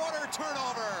third quarter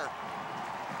turnover.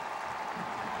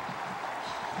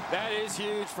 That is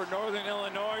huge for Northern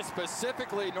Illinois,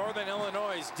 specifically Northern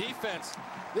Illinois' defense.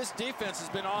 This defense has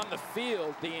been on the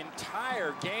field the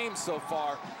entire game so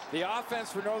far. The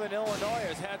offense for Northern Illinois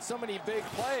has had so many big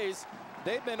plays.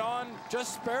 They've been on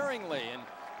just sparingly. And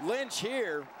Lynch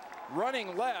here,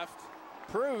 running left,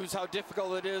 proves how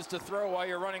difficult it is to throw while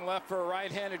you're running left for a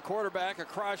right-handed quarterback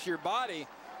across your body.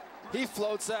 He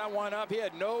floats that one up. He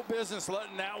had no business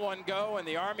letting that one go, and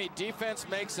the Army defense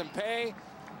makes him pay.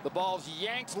 The ball's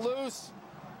yanked loose,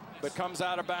 but comes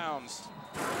out of bounds.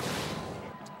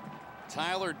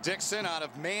 Tyler Dixon out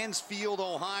of Mansfield,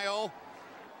 Ohio.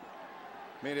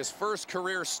 Made his first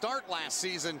career start last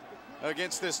season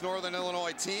against this Northern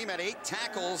Illinois team at 8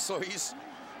 tackles, so he's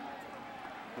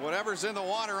whatever's in the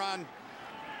water on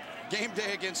game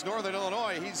day against Northern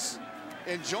Illinois, he's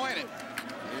enjoying it.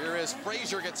 Here is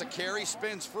Frazier gets a carry,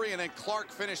 spins free, and then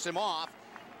Clark finished him off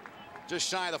just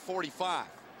shy of the 45.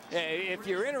 Yeah, if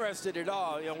you're interested at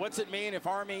all, you know, what's it mean if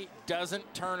Army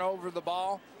doesn't turn over the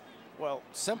ball? Well,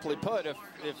 simply put, if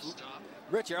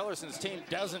Rich Ellerson's team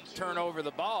doesn't turn over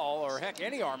the ball, or heck,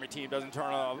 any Army team doesn't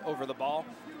turn over the ball,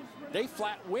 they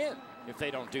flat win if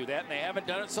they don't do that, and they haven't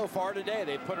done it so far today.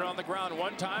 They put it on the ground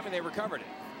one time, and they recovered it.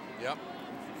 Yep.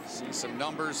 See some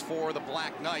numbers for the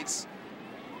Black Knights.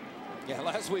 Yeah,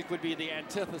 last week would be the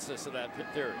antithesis of that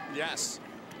theory. Yes.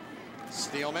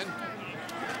 Steelman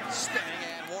spinning,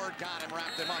 and Ward got him,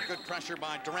 wrapped him up. Good pressure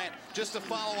by Durant. Just to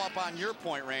follow up on your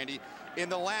point, Randy, in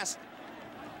the last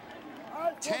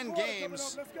 10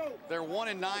 games, they're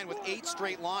 1-9 with 8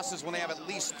 straight losses when they have at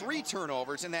least 3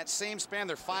 turnovers. In that same span,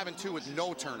 they're 5-2 with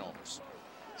no turnovers.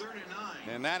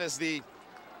 And that is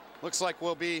looks like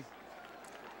will be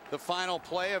the final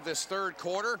play of this third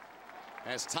quarter.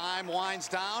 As time winds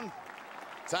down,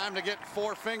 time to get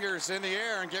 4 fingers in the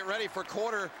air and get ready for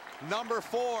quarter number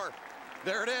 4.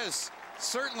 There it is.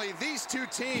 Certainly these two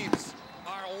teams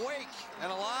are awake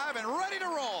and alive and ready to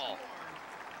roll.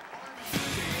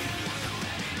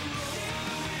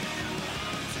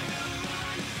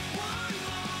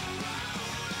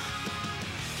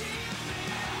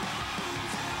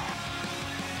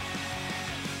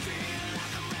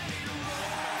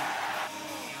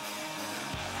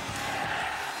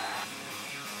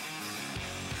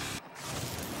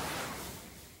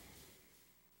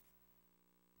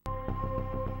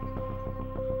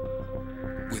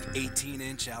 With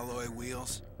 18-inch alloy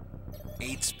wheels,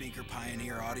 8-speaker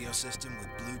Pioneer audio system with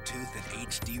Bluetooth and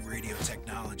HD radio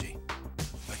technology,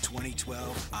 a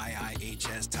 2012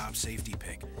 IIHS Top Safety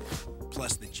Pick,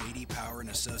 plus the J.D. Power and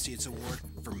Associates Award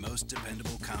for Most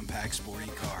Dependable Compact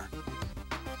Sporting Car.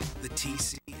 The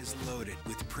TC is loaded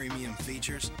with premium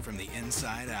features from the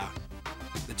inside out.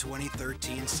 The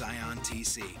 2013 Scion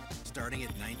TC, starting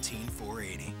at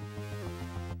 $19,480.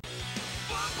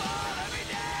 Football every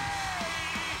day!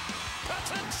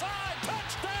 Cuts inside,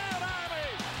 touchdown,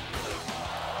 Army!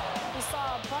 We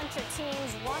saw a bunch of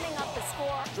teams running up the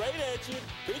score. Straight at you,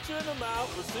 hit you in the mouth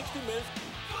for 60 minutes.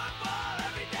 Football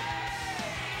every day!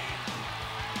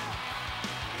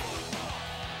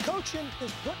 Coaching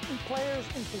is putting players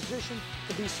in position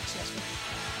to be successful.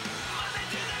 Monday,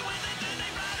 Tuesday, Wednesday,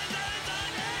 Thursday, Friday, Saturday,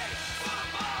 Sunday!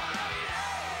 Football every day!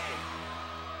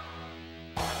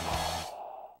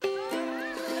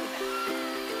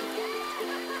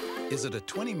 Is it a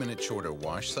 20-minute shorter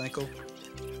wash cycle?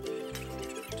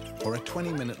 Or a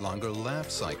 20-minute longer lap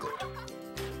cycle?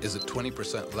 Is it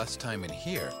 20% less time in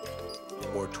here?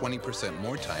 Or 20%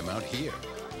 more time out here?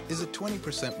 Is it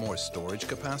 20% more storage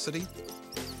capacity?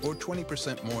 Or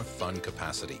 20% more fun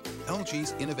capacity?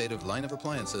 LG's innovative line of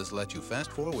appliances let you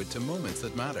fast forward to moments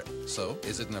that matter. So,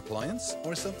 is it an appliance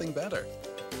or something better?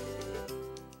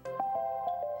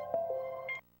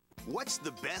 What's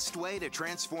the best way to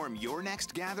transform your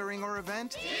next gathering or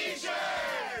event?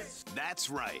 T-shirts! That's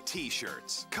right,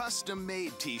 T-shirts.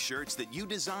 Custom-made T-shirts that you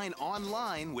design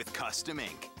online with Custom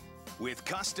Ink. With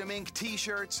Custom Ink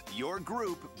T-shirts, your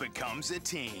group becomes a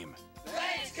team.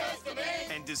 Thanks, Custom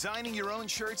Ink! And designing your own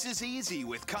shirts is easy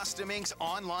with Custom Ink's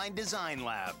online design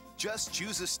lab. Just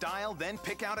choose a style, then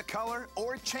pick out a color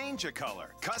or change a color.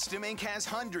 Custom Ink has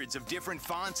hundreds of different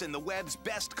fonts and the web's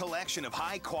best collection of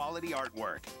high-quality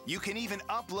artwork. You can even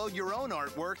upload your own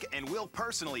artwork, and we'll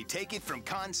personally take it from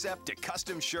concept to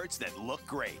custom shirts that look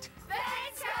great.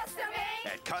 Thanks, Custom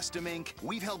Ink! At Custom Ink,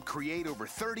 we've helped create over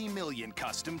 30 million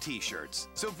custom T-shirts.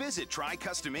 So visit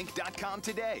trycustomink.com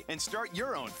today and start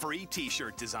your own free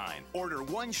T-shirt design. Order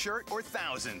one shirt or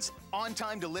thousands.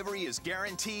 On-time delivery is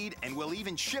guaranteed, and we'll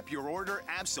even ship your order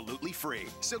absolutely free.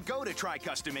 So go to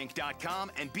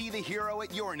trycustomink.com and be the hero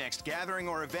at your next gathering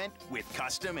or event with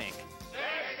Custom Ink.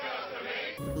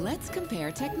 Let's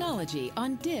compare technology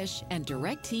on Dish and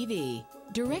DirecTV.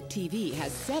 DirecTV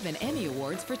has 7 Emmy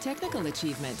Awards for technical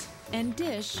achievement, and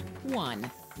Dish 1.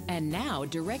 And now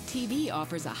DirecTV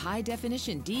offers a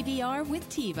high-definition DVR with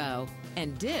TiVo,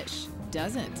 and Dish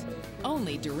doesn't.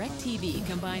 Only DirecTV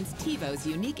combines TiVo's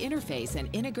unique interface and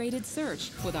integrated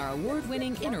search with our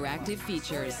award-winning interactive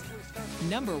features.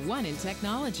 Number 1 in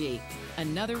technology.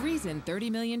 Another reason 30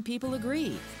 million people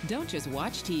agree. Don't just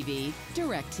watch TV,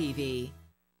 DirecTV.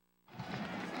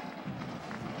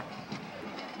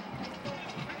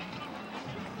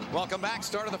 Welcome back.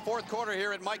 Start of the fourth quarter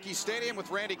here at Mikey Stadium with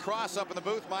Randy Cross up in the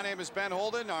booth. My name is Ben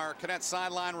Holden. Our Cadet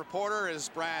sideline reporter is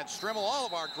Brad Strimmel. All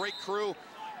of our great crew,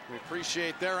 we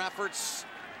appreciate their efforts.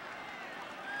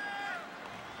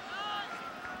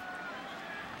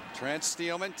 Trent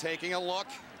Steelman taking a look.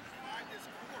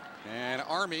 And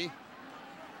Army,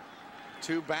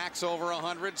 2 backs over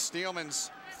 100. Steelman's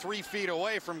 3 feet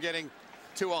away from getting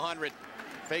to 100.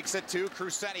 Fakes it to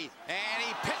Crucetti, and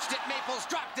he pitched it. Maples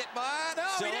dropped it, but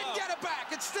no, he didn't get it back.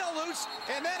 It's still loose,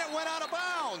 and then it went out of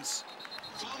bounds.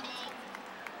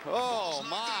 Oh,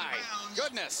 my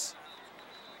goodness.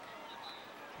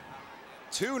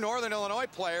 2 Northern Illinois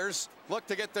players looked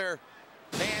to get their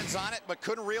hands on it, but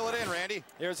couldn't reel it in, Randy.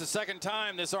 Here's the second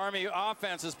time this Army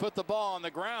offense has put the ball on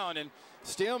the ground, and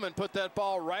Steelman put that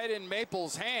ball right in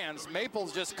Maples' hands.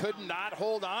 Maples just could not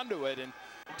hold on to it, and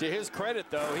to his credit,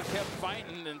 though, he kept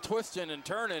fighting and twisting and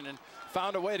turning and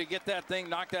found a way to get that thing,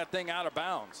 knock that thing out of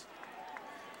bounds.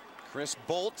 Chris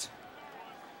Bolt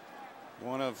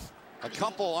One of a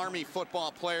couple Army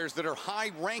football players that are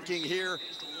high ranking here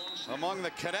among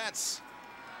the cadets.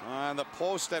 On the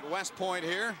post at West Point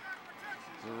here,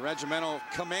 the regimental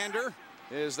commander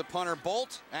is the punter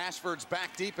Bolt. Ashford's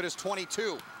back deep at his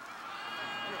 22.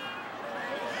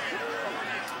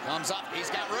 Comes up, he's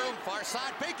got room, far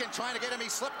side, Bacon trying to get him, he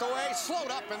slipped away,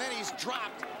 slowed up, and then he's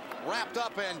dropped, wrapped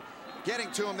up, and getting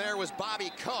to him there was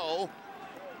Bobby Coe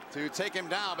to take him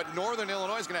down. But Northern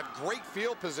Illinois is going to have great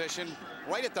field position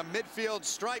right at the midfield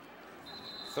stripe.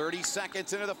 30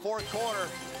 seconds into the fourth quarter,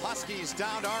 Huskies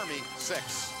down to Army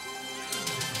 6.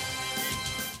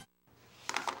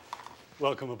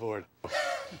 Welcome aboard.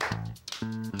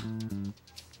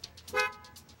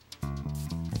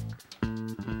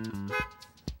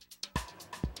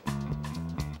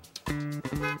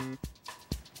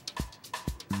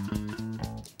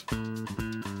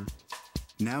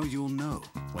 Now you'll know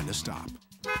when to stop.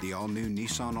 The all-new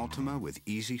Nissan Altima with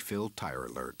Easy Fill Tire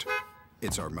Alert.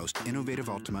 It's our most innovative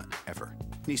Altima ever.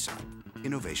 Nissan,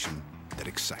 innovation that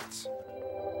excites.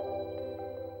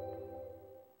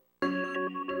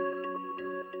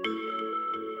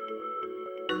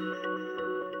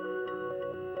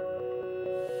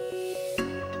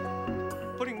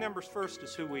 Putting members first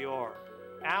is who we are.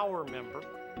 Our member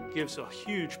gives a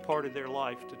huge part of their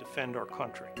life to defend our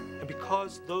country. And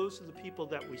because those are the people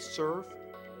that we serve,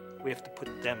 we have to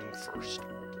put them first.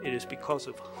 It is because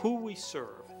of who we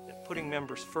serve that putting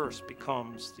members first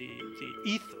becomes the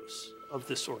ethos of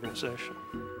this organization.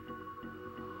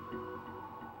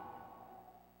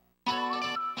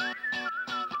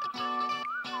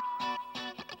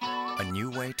 A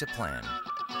new way to plan.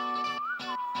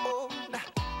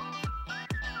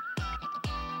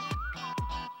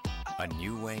 A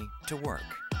new way to work.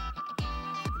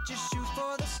 Just shoot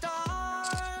for the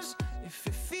stars if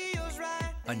it feels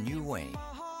right. A new way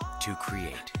to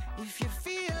create. If you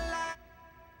feel like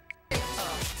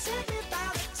take me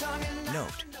by the tongue and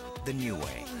Note the new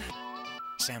way.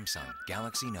 Samsung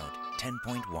Galaxy Note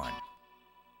 10.1.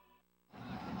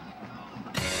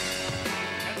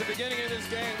 At the beginning of this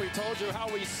game, we told you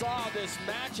how we saw this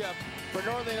matchup for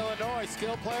Northern Illinois.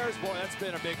 Skilled players, boy, that's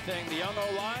been a big thing. The young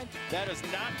O-line, that has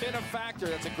not been a factor.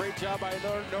 That's a great job by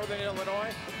Northern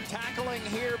Illinois. Tackling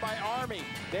here by Army.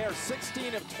 They are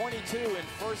 16 of 22 in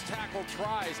first tackle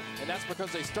tries, and that's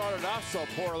because they started off so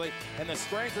poorly. And the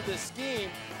strength of this scheme,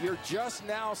 you're just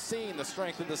now seeing the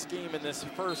strength of the scheme in this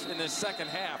second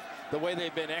half, the way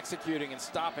they've been executing and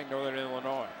stopping Northern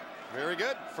Illinois. Very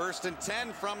good. 1st and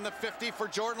 10 from the 50 for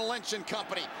Jordan Lynch and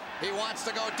company. He wants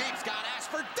to go deep. Scott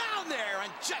Ashford down there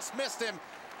and just missed him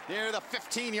near the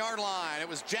 15-yard line. It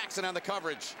was Jackson on the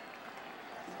coverage.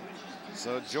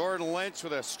 So Jordan Lynch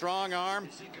with a strong arm.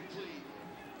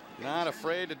 Not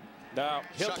afraid to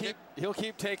he'll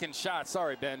keep taking shots.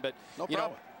 Sorry, Ben, but no you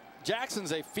problem. know,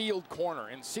 Jackson's a field corner,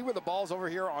 and see where the ball's over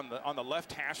here on the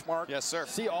left hash mark? Yes, sir.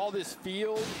 See all this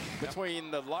field between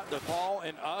the ball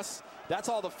and us? That's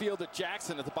all the field that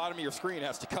Jackson at the bottom of your screen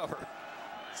has to cover.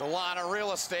 It's a lot of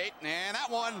real estate, and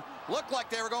that one looked like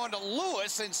they were going to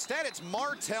Lewis. Instead, it's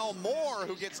Martell Moore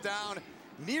who gets down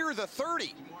near the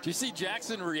 30. Do you see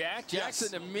Jackson react? Yes.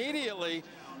 Jackson immediately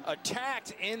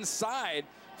attacked inside.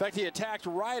 In fact, he attacked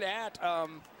right at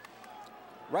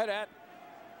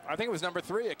I think it was number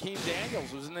 3. Akeem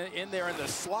Daniels was in there in the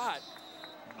slot.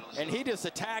 And he just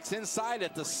attacks inside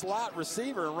at the slot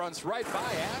receiver and runs right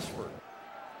by Ashford.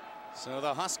 So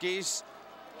the Huskies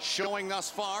showing thus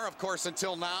far, of course,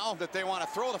 until now, that they want to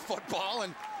throw the football,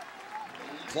 and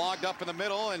clogged up in the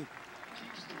middle, and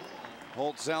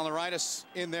Holt Zalaritis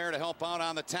in there to help out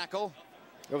on the tackle.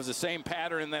 It was the same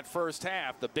pattern in that first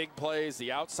half. The big plays,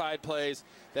 the outside plays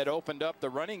that opened up the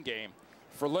running game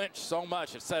for Lynch so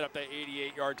much. It set up that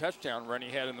 88-yard touchdown run he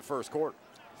had in the first quarter.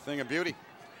 Thing of beauty.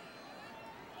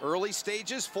 Early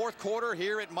stages, fourth quarter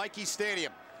here at Michie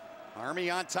Stadium. Army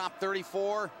on top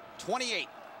 34-28.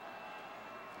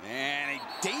 And a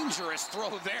dangerous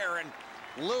throw there, and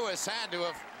Lewis had to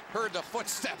have heard the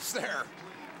footsteps there.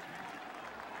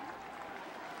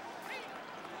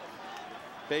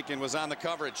 Bacon was on the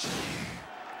coverage.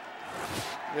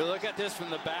 You look at this from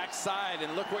the backside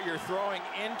and look what you're throwing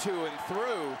into and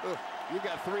through. You've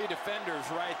got 3 defenders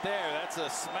right there. That's a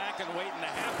smacking waiting to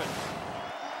happen.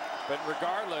 But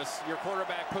regardless, your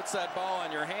quarterback puts that ball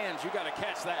in your hands. You got to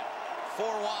catch that. 4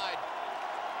 wide.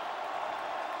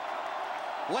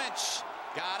 Lynch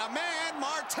got a man.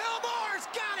 Martell Moore's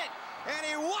got it. And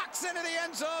he walks into the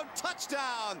end zone.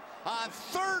 Touchdown on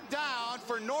 3rd down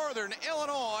for Northern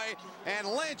Illinois. And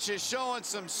Lynch is showing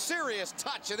some serious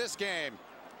touch in this game.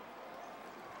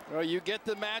 Well, you get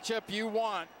the matchup you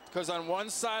want, because on one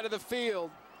side of the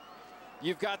field,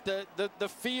 You've got the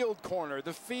field corner,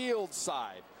 the field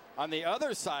side. On the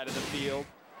other side of the field,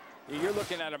 you're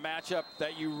looking at a matchup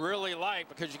that you really like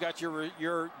because you got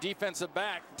your defensive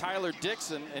back, Tyler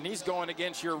Dixon, and he's going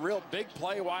against your real big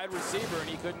play wide receiver, and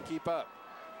he couldn't keep up.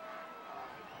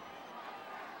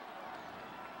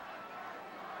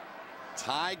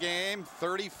 Tie game,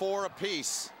 34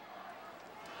 apiece.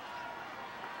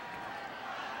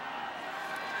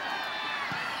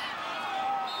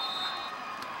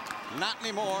 Not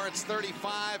anymore. It's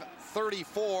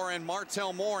 35-34, and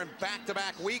Martell Moore in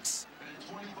back-to-back weeks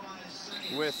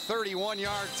with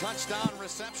 31-yard touchdown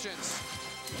receptions.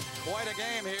 Quite a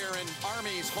game here in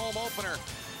Army's home opener.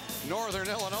 Northern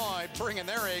Illinois bringing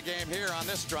their A game here on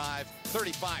this drive,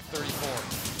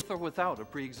 35-34. Or without a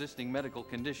pre-existing medical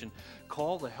condition,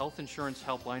 call the Health Insurance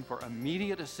Helpline for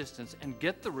immediate assistance and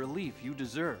get the relief you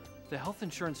deserve. The Health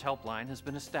Insurance Helpline has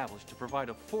been established to provide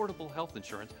affordable health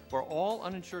insurance for all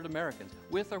uninsured Americans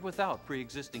with or without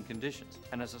pre-existing conditions.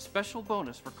 And as a special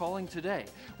bonus for calling today,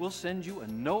 we'll send you a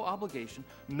no-obligation,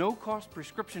 no-cost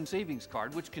prescription savings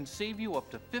card which can save you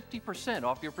up to 50%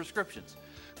 off your prescriptions.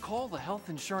 Call the Health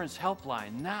Insurance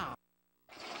Helpline now.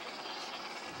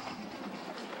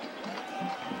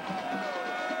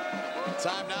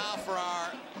 Time now for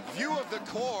our View of the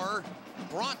Corps,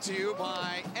 brought to you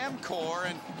by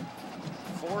MCorps, and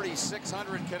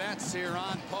 4,600 cadets here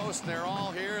on post. They're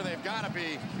all here. They've got to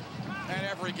be at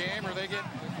every game, or they get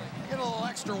a little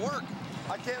extra work.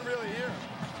 I can't really hear.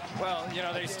 Well, you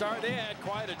know, they had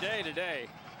quite a day today.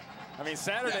 I mean,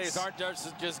 Saturdays aren't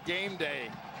just game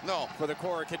day. No, for the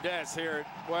Corps cadets here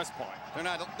at West Point. They're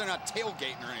not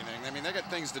tailgating or anything. I mean, they got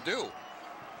things to do.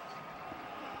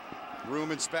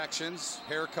 Room inspections,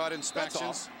 haircut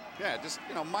inspections. Yeah, just,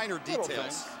 you know, minor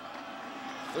details.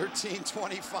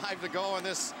 13:25 to go in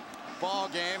this ball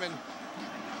game, and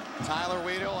Tyler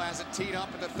Weedle has it teed up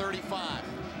at the 35.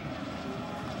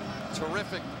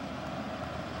 Terrific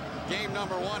game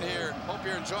number one here. Hope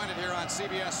you're enjoying it here on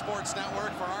CBS Sports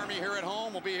Network. For Army here at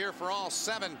home, we'll be here for all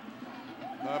 7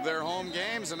 of their home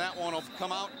games, and that one will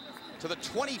come out to the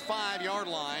 25-yard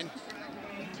line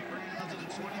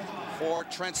for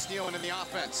Trent Steelen in the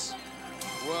offense.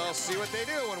 We'll see what they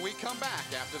do when we come back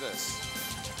after this.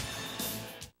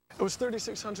 It was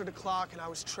 3,600 o'clock and I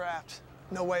was trapped.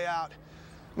 No way out.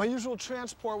 My usual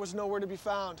transport was nowhere to be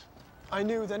found. I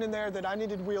knew then and there that I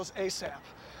needed wheels ASAP.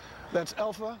 That's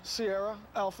Alpha, Sierra,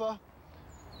 Alpha,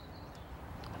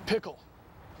 Pickle.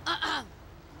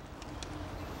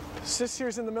 6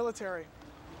 years in the military,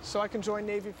 so I can join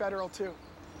Navy Federal too.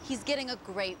 He's getting a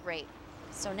great rate.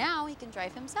 So now he can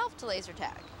drive himself to laser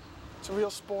tag. It's a real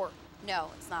sport.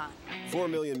 No, it's not. 4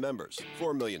 million members,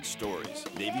 4 million stories.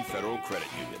 Navy Federal Credit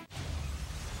Union.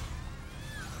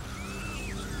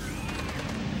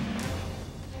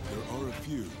 There are a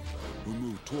few who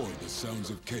move toward the sounds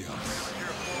of chaos.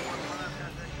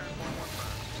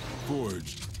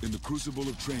 Forged in the crucible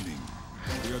of training,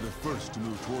 they are the first to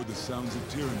move toward the sounds of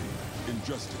tyranny,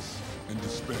 injustice, and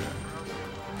despair.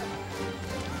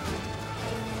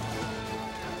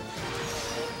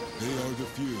 They are the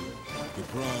few, the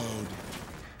proud,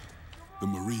 the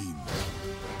Marines.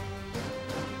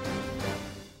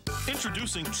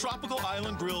 Introducing Tropical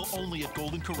Island Grill only at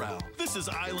Golden Corral. This is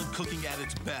island cooking at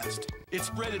its best. It's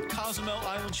breaded Cozumel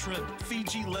Island shrimp,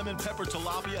 Fiji lemon pepper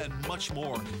tilapia, and much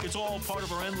more. It's all part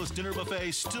of our endless dinner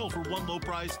buffet, still for one low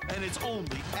price, and it's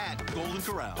only at Golden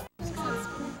Corral.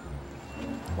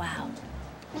 Wow.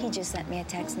 He just sent me a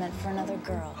text meant for another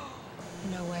girl.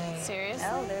 No way. Serious?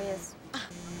 Oh, there he is.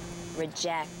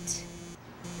 Reject.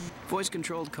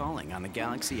 Voice-controlled calling on the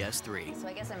Galaxy S3. So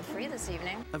I guess I'm free this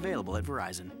evening. Available at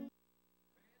Verizon.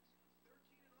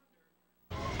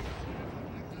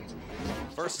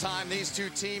 First time these two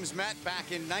teams met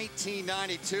back in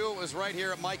 1992. It was right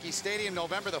here at Michie Stadium,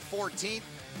 November the 14th.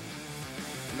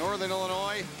 Northern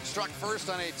Illinois struck first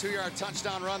on a 2-yard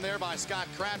touchdown run there by Scott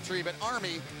Crabtree, but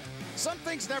Army, some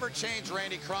things never change,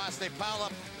 Randy Cross. They piled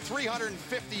up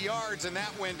 350 yards in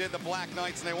that win, did the Black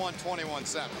Knights, and they won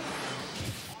 21-7.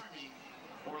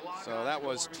 So that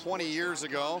was 20 years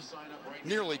ago,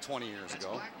 nearly 20 years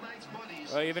ago.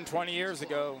 Well, even 20 years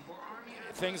ago,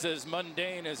 things as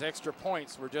mundane as extra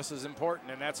points were just as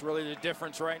important, and that's really the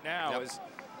difference right now is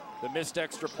the missed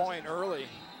extra point early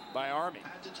by Army.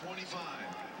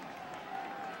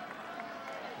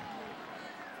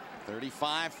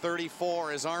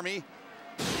 35-34 as Army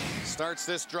starts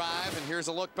this drive, and here's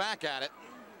a look back at it.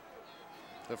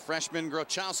 The freshman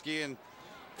Grochowski, and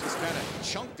just kind of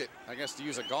chunked it, I guess, to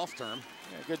use a golf term.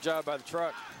 Yeah, good job by the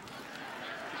truck.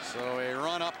 So a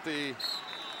run up the,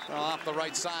 off the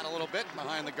right side a little bit,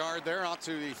 behind the guard there, out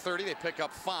to the 30. They pick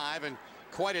up 5, and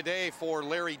quite a day for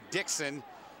Larry Dixon,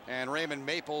 and Raymond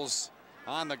Maples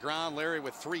on the ground. Larry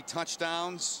with 3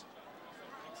 touchdowns.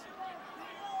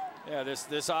 Yeah,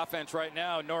 this offense right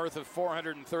now north of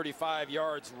 435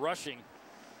 yards rushing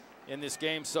in this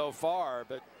game so far.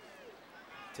 But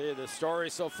I tell you, the story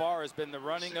so far has been the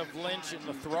running of Lynch and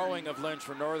the throwing of Lynch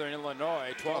for Northern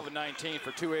Illinois. 12 of 19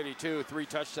 for 282, 3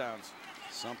 touchdowns.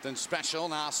 Something special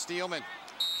now. Steelman,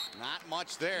 not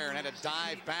much there, and had to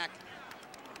dive back.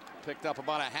 Picked up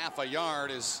about a half a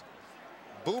yard as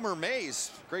Boomer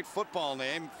Mays, great football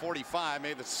name, 45,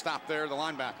 made the stop there, the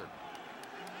linebacker.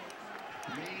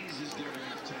 Mays is there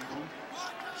at tackle.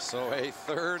 So a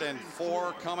 3rd and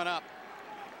 4 coming up.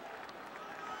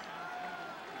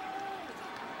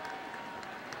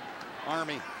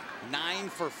 Army 9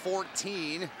 for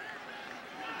 14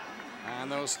 on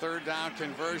those 3rd down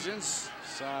conversions.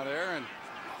 Saw there, and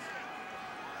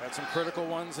had some critical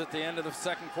ones at the end of the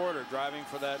 2nd quarter, driving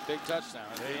for that big touchdown.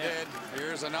 They did.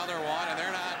 Here's another one, and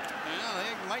they're not,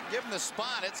 they might give them the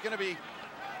spot. It's going to be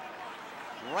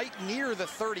right near the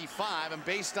 35, and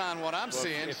based on what I'm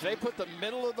seeing. If they put the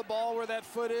middle of the ball where that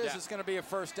foot is, it's going to be a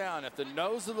 1st down. If the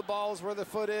nose of the ball is where the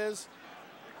foot is,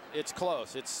 it's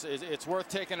close. It's worth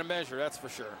taking a measure, that's for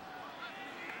sure.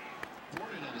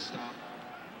 Gordon on the stop.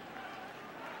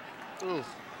 Ooh.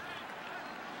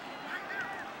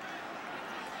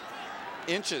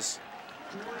 Inches.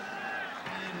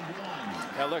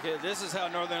 Now look, this is how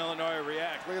Northern Illinois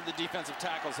react. Look at the defensive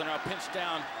tackles. They're now pinched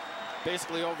down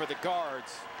basically over the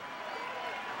guards.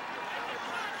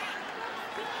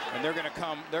 And they're going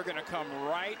to come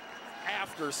right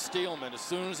after Steelman as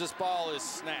soon as this ball is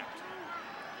snapped.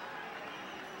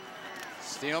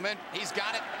 Steelman, he's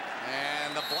got it.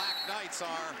 And the Black Knights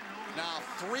are now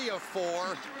 3 of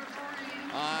 4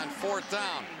 on 4th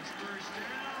down.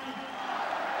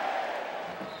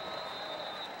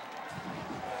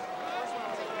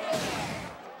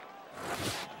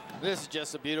 This is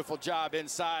just a beautiful job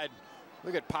inside.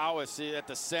 Look at Powis at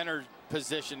the center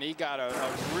position. He got a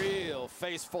real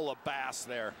face full of bass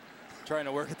there, trying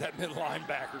to work at that mid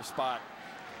linebacker spot.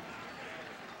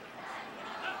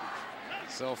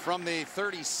 So from the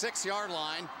 36-yard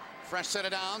line, fresh set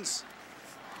of downs.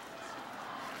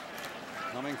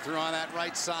 Coming through on that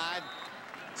right side.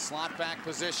 Slot back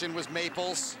position was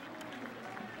Maples.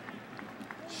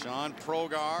 Sean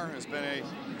Progar has been a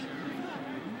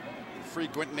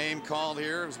frequent name called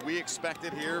here, as we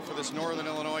expected here for this Northern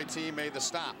Illinois team, made the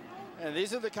stop. And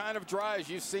these are the kind of drives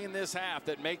you've seen this half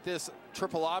that make this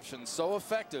triple option so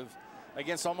effective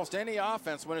against almost any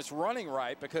offense when it's running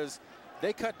right, because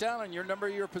they cut down on your number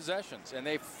of your possessions and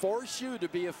they force you to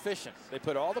be efficient. They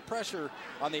put all the pressure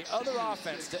on the other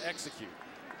offense to execute.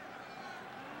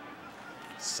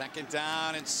 2nd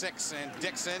down and 6, and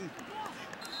Dixon.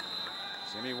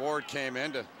 Jimmie Ward came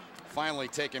in to finally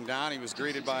take him down. He was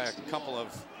greeted by a couple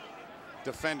of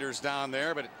defenders down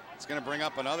there, but it's going to bring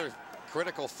up another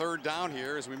critical 3rd down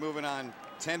here as we move in on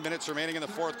 10 minutes remaining in the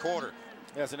 4th quarter.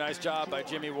 Yeah, it's a nice job by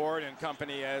Jimmie Ward and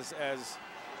company as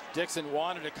Dixon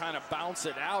wanted to kind of bounce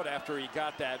it out after he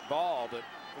got that ball, but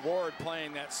Ward,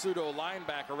 playing that pseudo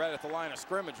linebacker right at the line of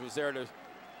scrimmage, was there to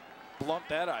blunt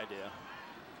that idea.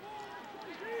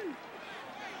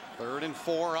 3rd and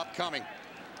 4 upcoming.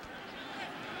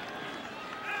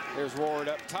 There's Ward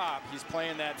up top. He's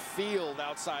playing that field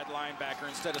outside linebacker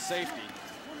instead of safety.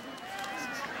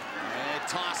 And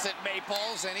toss it,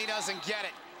 Maples, and he doesn't get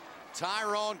it.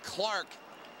 Tyrone Clark,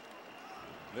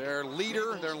 their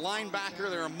leader, their linebacker,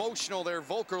 their emotional, their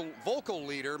vocal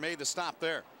leader, made the stop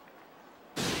there.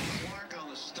 Clark on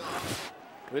the stop.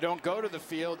 They don't go to the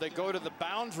field, they go to the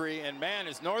boundary, and man,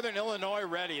 is Northern Illinois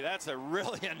ready. That's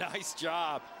really a nice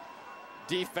job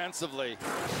defensively,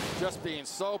 just being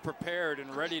so prepared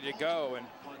and ready to go, and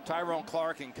Tyrone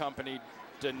Clark and company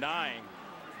denying.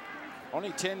 Only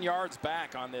 10 yards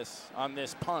back on this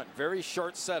punt. Very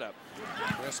short setup.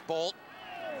 Chris Bolt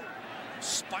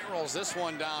spirals this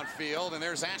one downfield, and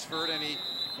there's Ashford, and he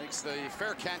makes the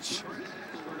fair catch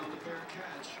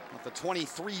at the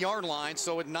 23-yard line.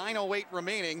 So with 9:08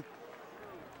 remaining,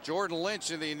 Jordan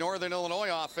Lynch in the Northern Illinois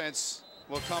offense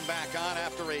will come back on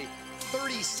after a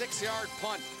 36-yard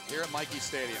punt here at Michie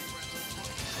Stadium.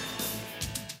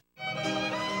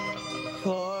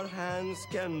 Your hands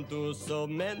can do so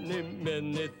many,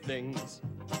 many things.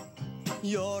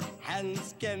 Your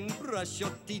hands can brush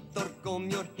your teeth or comb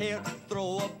your hair,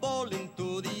 throw a ball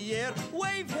into the air,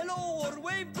 wave hello or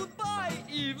wave goodbye,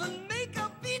 even make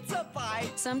a pizza pie.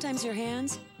 Sometimes your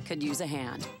hands could use a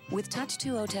hand. With Touch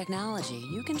 2.0 technology,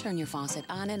 you can turn your faucet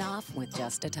on and off with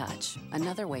just a touch.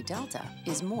 Another way Delta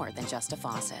is more than just a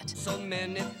faucet. So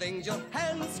many things your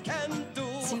hands can do.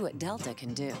 See what Delta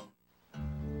can do.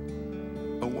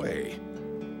 Away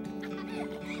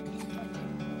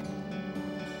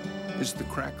is the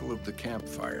crackle of the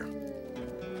campfire.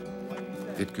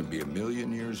 It can be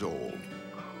 1,000,000 years old,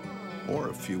 or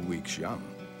a few weeks young.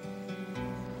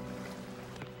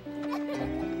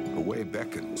 Away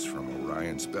beckons from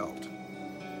Orion's belt.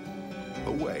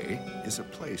 Away is a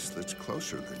place that's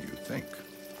closer than you think.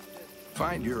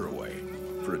 Find your Away.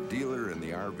 For a dealer in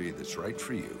the RV that's right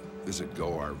for you, visit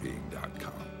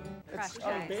GoRVing.com.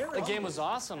 The game was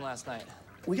awesome last night.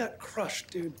 We got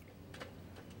crushed, dude.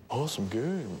 Awesome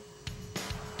game.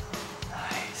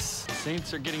 Nice.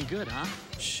 Saints are getting good, huh?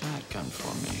 Shotgun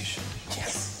formation.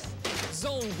 Yes.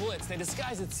 Zone blitz. They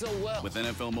disguise it so well. With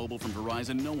NFL Mobile from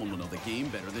Verizon, no one will know the game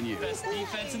better than you. Best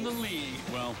defense in the league.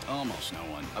 Well, almost no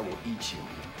one. I will eat you.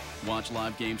 Watch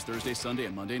live games Thursday, Sunday,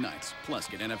 and Monday nights. Plus,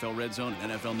 get NFL Red Zone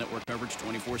and NFL Network coverage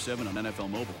 24/7 on NFL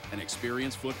Mobile. And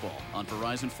experience football on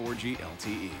Verizon 4G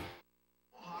LTE.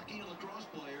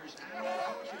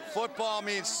 Football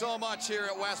means so much here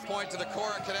at West Point to the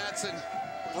Corps of Cadets, and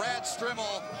Brad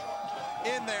Strimmel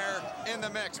in there in the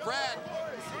mix. Brad.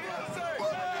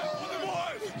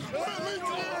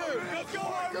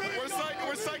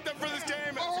 We're psyched up for this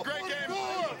game. It's a great game.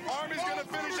 Army's going to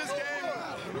finish this game.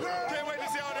 Can't wait to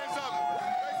see how it ends up.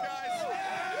 Thanks, guys.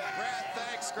 Brad,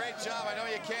 thanks. Great job. I know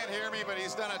you can't hear me, but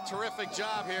he's done a terrific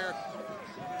job here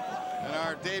in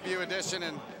our debut edition,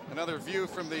 and another view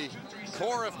from the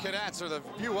Corps of Cadets, or the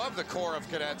view of the Corps of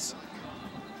Cadets.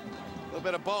 A little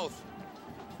bit of both.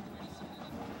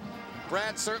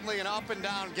 Brad, certainly an up and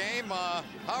down game.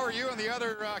 How are you and the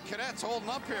other cadets holding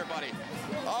up here, buddy?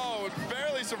 Oh,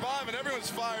 barely surviving. Everyone's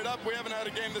fired up. We haven't had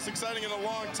a game this exciting in a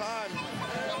long time.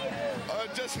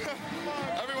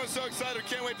 Everyone's so excited.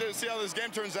 Can't wait to see how this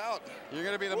game turns out. You're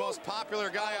going to be the most popular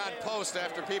guy on post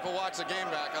after people watch the game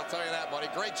back. I'll tell you that, buddy.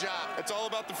 Great job. It's all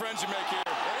about the friends you make here.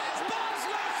 It is. Ball's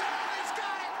loose. He's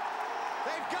got it.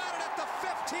 They've got it at the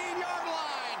 15-yard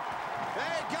line.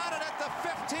 They got it at the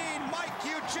 15. Mike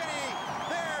Jimmie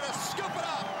there to scoop it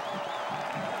up.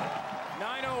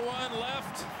 9:01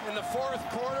 left in the fourth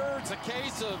quarter. It's a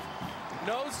case of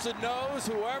nose to nose.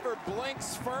 Whoever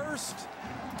blinks first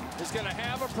is going to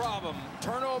have a problem.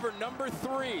 Turnover number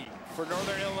 3 for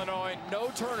Northern Illinois. No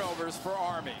turnovers for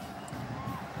Army.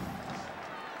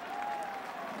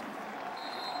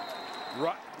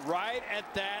 Right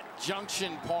at that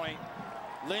junction point,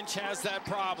 Lynch has that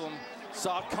problem.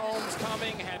 Saw Combs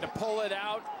coming, had to pull it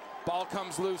out. Ball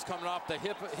comes loose, coming off the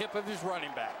hip of his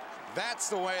running back. That's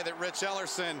the way that Rich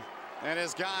Ellerson and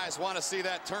his guys want to see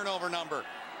that turnover number.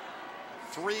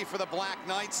 3 for the Black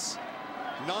Knights,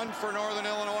 none for Northern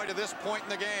Illinois to this point in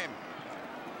the game.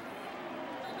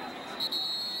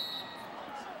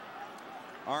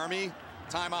 Army,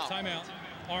 timeout. Timeout.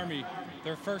 Army,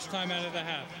 their first time out of the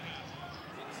half.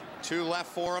 2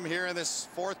 left for them here in this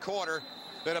fourth quarter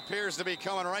that appears to be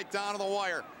coming right down to the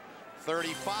wire.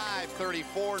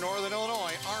 35-34 Northern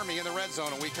Illinois. Army in the red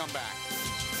zone, and we come back.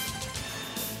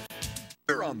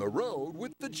 We're on the road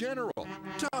with the General,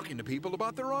 talking to people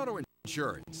about their auto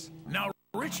insurance. Now,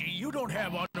 Richie, you don't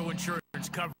have auto insurance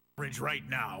coverage right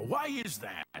now. Why is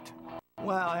that?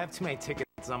 Well, I have too many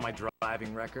tickets on my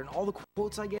driving record. All the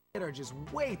quotes I get are just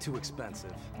way too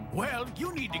expensive. Well,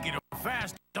 you need to get a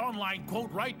fast online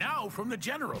quote right now from the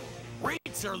General.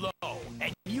 Rates are low,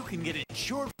 and you can get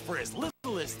insured for as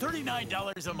little as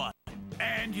 $39 a month.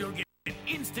 And you'll get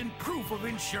instant proof of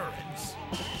insurance.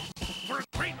 For a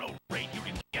great low rate you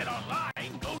can get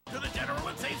online, go to the General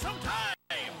and save some time.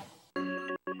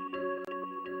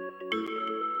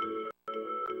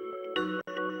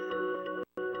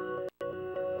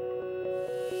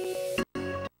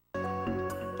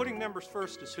 Putting members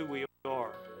first is who we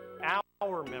are.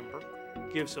 Our member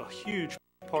gives a huge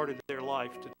part of their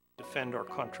life to defend our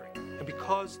country. And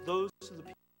because those are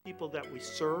the people that we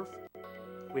serve,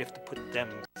 we have to put them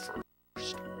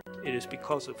first. It is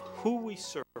because of who we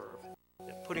serve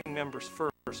that putting members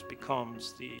first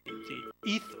becomes the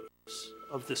ethos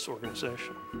of this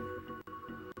organization.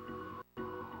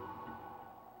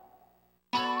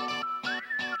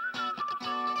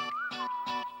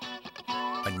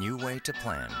 A new way to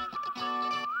plan.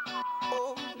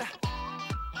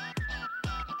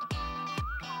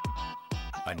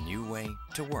 A new way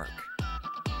to work.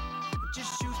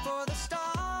 Just shoot for the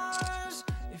stars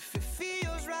if it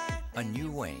feels right. A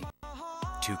new way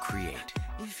to create.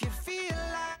 If you feel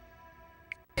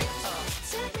like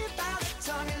take me by the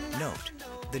tongue and Note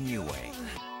the new way.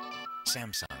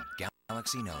 Samsung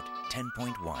Galaxy Note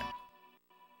 10.1.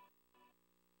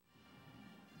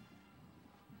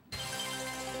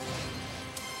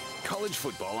 College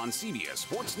football on CBS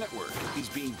Sports Network is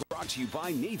being brought to you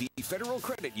by Navy Federal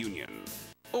Credit Union.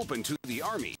 Open to the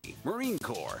Army, Marine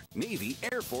Corps, Navy,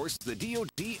 Air Force, the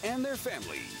DoD, and their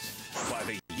families. By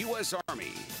the U.S.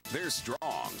 Army. They're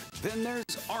strong. Then there's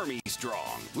Army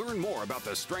Strong. Learn more about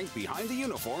the strength behind the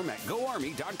uniform at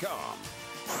GoArmy.com.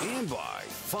 And by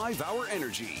 5 Hour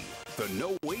Energy. The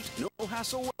no-wait,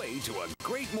 no-hassle way to a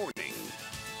great morning.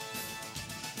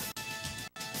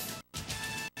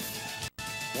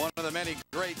 One of the many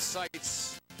great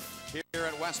sights here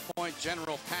at West Point,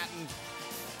 General Patton.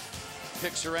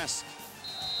 Picturesque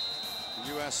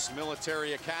U.S.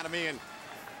 Military Academy, and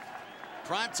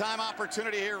primetime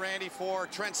opportunity here, Randy, for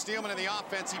Trent Steelman in the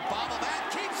offense. He bobbled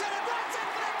that, keeps it, and runs in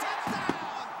for the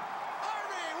touchdown!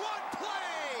 Army, one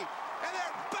play, and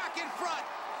they're back in front.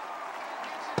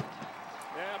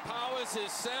 Yeah, Powers,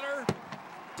 his center,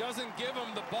 doesn't give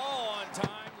him the ball on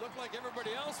time. Looked like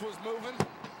everybody else was moving.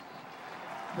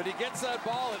 But he gets that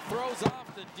ball, it throws off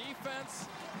the defense.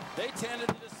 They tended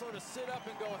to just sort of sit up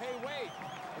and go, hey, wait.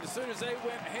 And as soon as they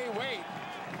went, hey, wait,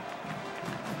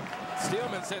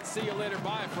 Steelman said, see you later,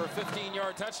 bye, for a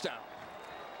 15-yard touchdown.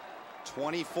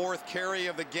 24th carry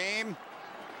of the game,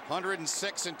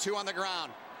 106 and 2 on the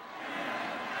ground.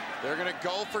 They're going to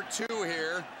go for 2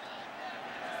 here,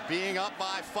 being up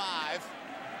by 5.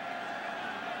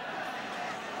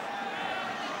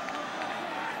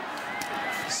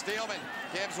 Steelman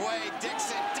gives way.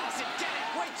 Dixon doesn't get it.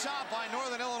 Great job by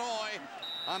Northern Illinois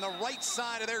on the right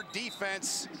side of their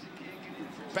defense.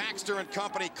 Baxter and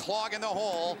company clogging the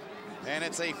hole, and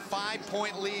it's a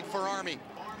 5-point lead for Army.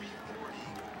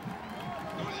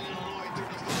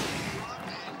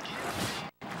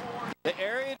 The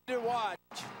area to watch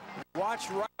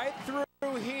right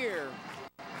through here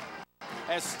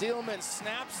as Steelman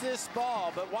snaps this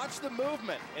ball, but watch the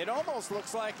movement. It almost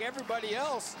looks like everybody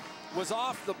else was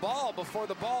off the ball before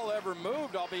the ball ever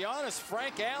moved. I'll be honest,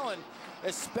 Frank Allen,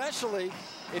 especially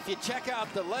if you check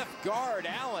out the left guard,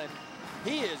 Allen,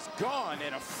 he is gone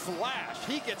in a flash.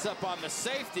 He gets up on the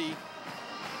safety.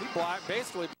 He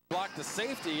basically blocked the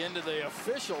safety into the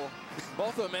official.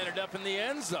 Both of them ended up in the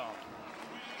end zone.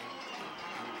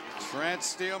 Trent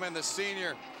Steelman, the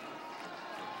senior,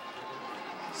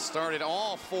 started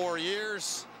all 4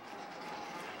 years,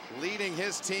 leading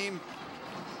his team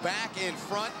back in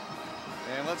front.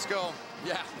 And let's go.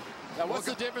 Yeah. Now, what's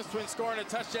the difference between scoring a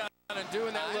touchdown and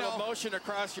doing that little motion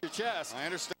across your chest? I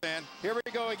understand. Here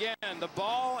we go again. The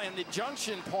ball and the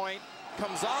junction point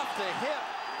comes off the hip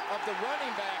of the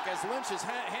running back as Lynch is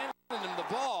handing him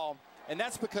the ball, and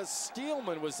that's because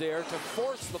Steelman was there to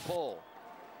force the pull.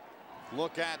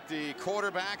 Look at the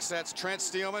quarterbacks. That's Trent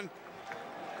Steelman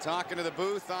talking to the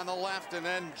booth on the left, and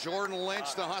then Jordan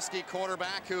Lynch, the Husky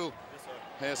quarterback, who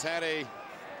has had a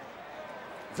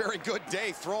very good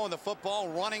day throwing the football,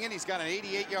 running it. He's got an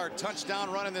 88-yard touchdown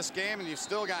run in this game, and you've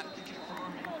still got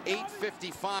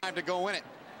 8:55 to go in it.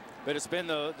 But it's been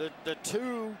the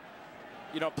 2,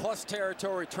 plus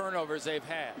territory turnovers they've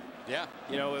had. Yeah.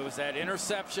 It was that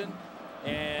interception,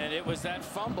 and it was that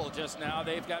fumble just now.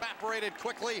 They've got evaporated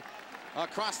quickly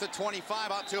across the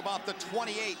 25 out to about the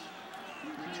 28.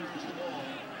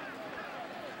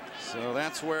 So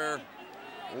that's where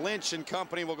Lynch and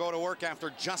company will go to work after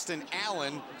Justin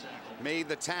Allen made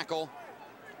the tackle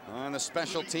on the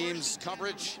special teams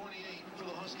coverage.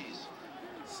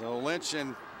 So Lynch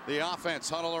and the offense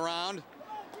huddle around.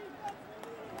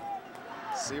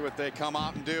 See what they come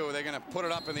out and do. Are they going to put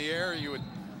it up in the air?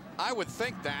 I would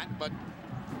think that, but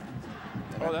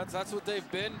well, that's what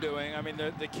they've been doing. I mean,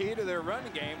 the key to their run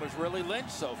game was really Lynch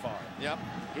so far. Yep.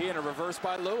 He in a reverse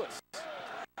by Lewis.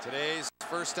 Today's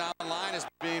first down line is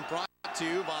being brought to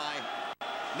you by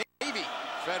Navy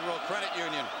Federal Credit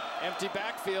Union. Empty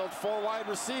backfield, 4 wide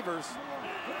receivers.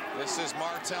 This is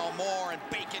Martell Moore, and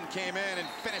Bacon came in and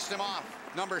finished him off.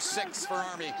 Number 6 for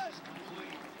Army.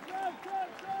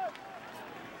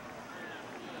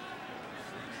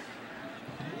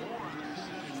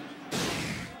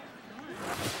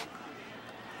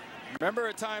 Remember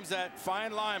at times that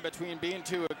fine line between being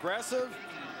too aggressive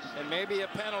and maybe a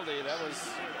penalty. That was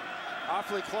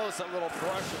awfully close, that little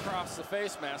brush across the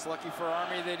face mask. Lucky for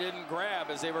Army they didn't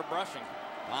grab as they were brushing.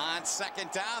 On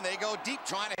second down, they go deep,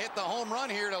 trying to hit the home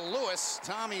run here to Lewis,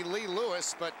 Tommy Lee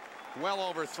Lewis, but well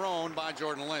overthrown by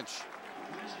Jordan Lynch.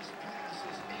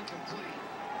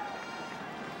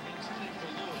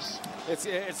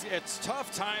 It's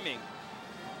tough timing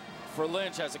for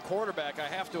Lynch as a quarterback, I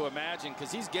have to imagine,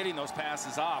 because he's getting those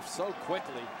passes off so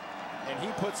quickly, and he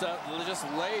just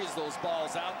lays those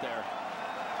balls out there.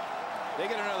 They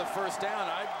get another first down.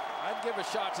 I'd give a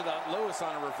shot to that Lewis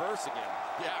on a reverse again.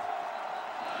 Yeah.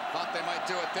 Thought they might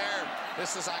do it there.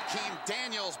 This is Akeem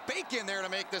Daniels. Bacon there to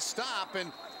make the stop,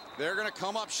 and they're going to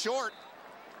come up short.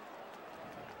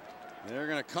 They're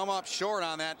going to come up short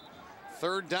on that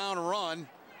third down run.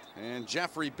 And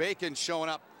Jeffrey Bacon showing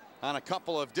up on a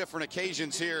couple of different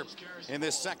occasions here in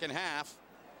this second half.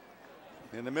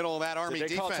 In the middle of that Army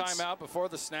defense. Did they call timeout before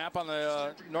the snap on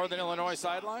the Northern Illinois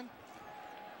sideline?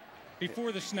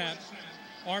 Before the snap,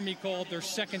 Army called their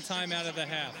second timeout of the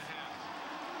half.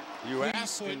 You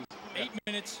asked? 8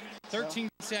 minutes, 13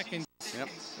 seconds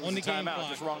on the game clock. Timeout,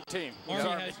 just wrong team.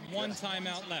 Army has one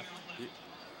timeout left.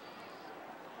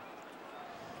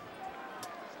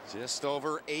 Just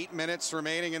over 8 minutes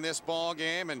remaining in this ball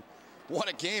game, and what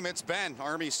a game it's been.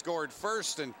 Army scored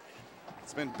first, and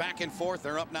it's been back and forth.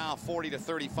 They're up now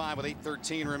 40-35 with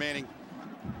 8:13 remaining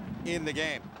in the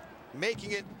game.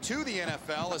 Making it to the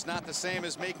NFL is not the same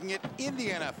as making it in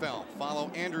the NFL.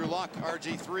 Follow Andrew Luck,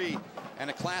 RG3, and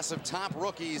a class of top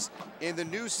rookies in the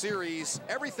new series,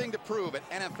 Everything to Prove, at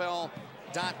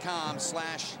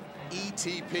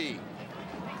NFL.com/ETP.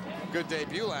 Good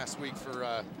debut last week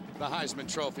for the Heisman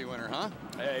Trophy winner, huh?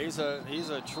 Yeah, he's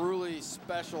a truly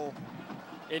special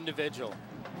individual,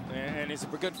 and he's a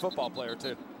good football player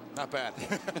too. Not bad.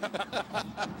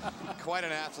 Quite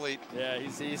an athlete. Yeah,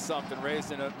 he's something.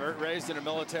 Raised in a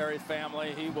military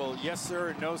family. He will yes sir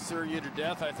and no sir you to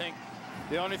death. I think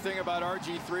the only thing about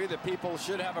RG3 that people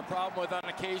should have a problem with on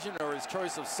occasion are his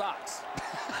choice of socks.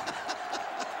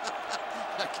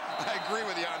 I agree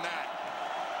with you on that.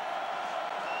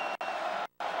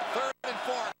 3rd and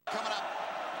 4 coming up.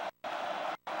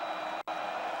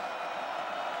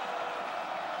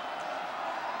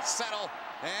 Settle,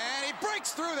 and he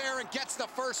breaks through there and gets the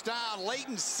first down.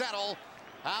 Leighton Settle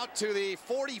out to the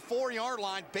 44-yard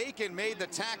line. Bacon made the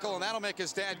tackle, and that'll make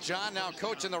his dad John, now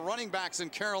coaching the running backs in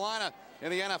Carolina, in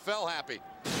the NFL, happy.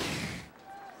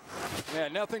 Yeah,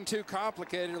 nothing too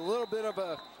complicated. A little bit of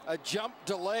a jump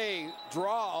delay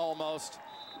draw almost.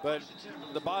 But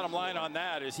the bottom line on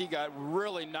that is he got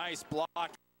really nice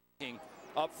blocking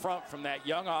up front from that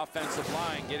young offensive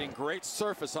line, getting great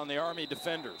surface on the Army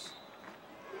defenders.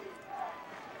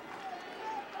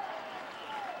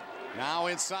 Now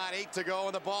inside 8 to go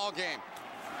in the ball game.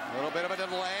 A little bit of a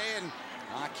delay, and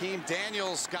Hakeem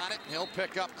Daniels got it. He'll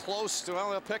pick up close to,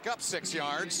 well, he'll pick up 6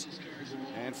 yards.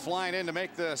 And flying in to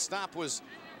make the stop was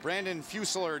Brandon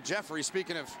Fusilier Jeffrey.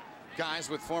 Speaking of guys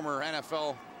with former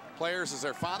NFL players as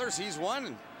their fathers, he's one,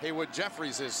 and Haywood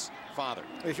Jeffries his father.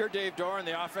 If you're Dave Doran,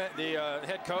 the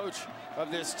head coach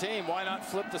of this team, why not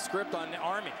flip the script on the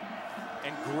Army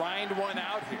and grind one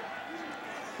out here?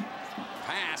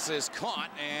 Pass is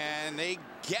caught, and they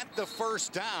get the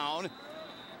first down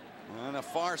on the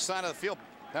far side of the field.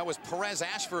 That was Perez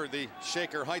Ashford, the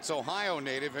Shaker Heights, Ohio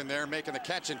native, in there making the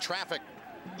catch in traffic.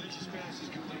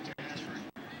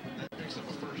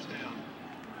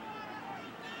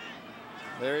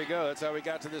 There you go. That's how we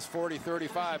got to this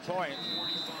 40-35 point.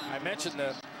 I mentioned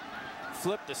the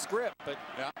flip the script, but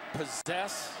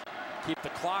possess, keep the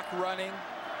clock running,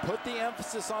 put the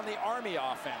emphasis on the Army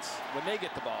offense when they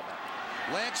get the ball back.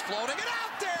 Lynch floating it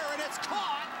out there, and it's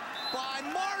caught by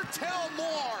Martell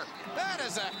Moore. That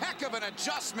is a heck of an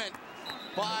adjustment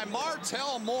by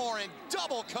Martell Moore in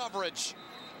double coverage.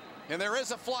 And there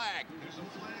is a flag.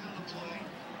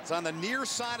 It's on the near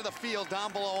side of the field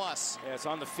down below us. Yeah, it's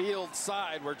on the field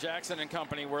side where Jackson and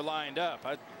company were lined up.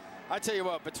 I tell you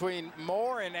what, between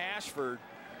Moore and Ashford,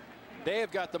 they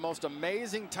have got the most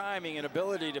amazing timing and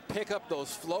ability to pick up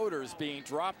those floaters being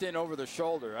dropped in over the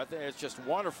shoulder. I think it's just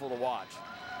wonderful to watch.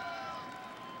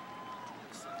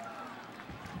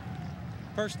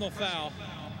 Personal foul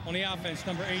on the offense,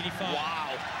 number 85.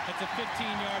 Wow. That's a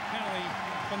 15-yard penalty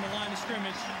from the line of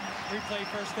scrimmage. Replay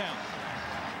first down.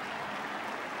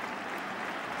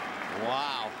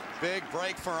 Wow. Big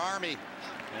break for Army.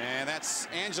 And that's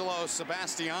Angelo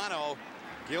Sebastiano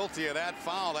guilty of that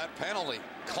foul, that penalty.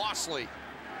 Costly.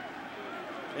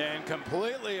 And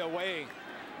completely away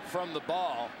from the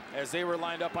ball as they were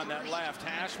lined up on that left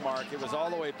hash mark. It was all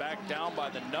the way back down by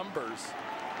the numbers.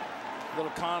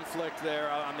 Little conflict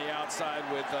there on the outside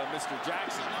with Mr.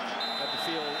 Jackson at the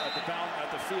field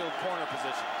at the field corner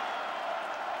position.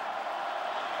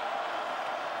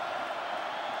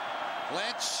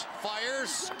 Lynch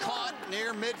fires, caught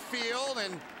near midfield,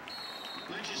 and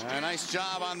a nice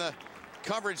job on the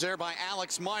coverage there by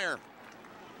Alex Meyer.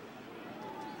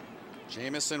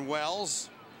 Jamison Wells,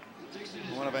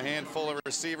 one of a handful of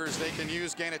receivers they can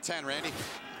use. Gain of 10, Randy.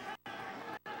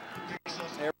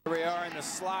 There we are in the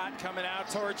slot coming out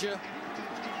towards you.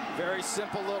 Very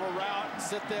simple little route.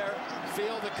 Sit there,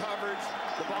 feel the coverage.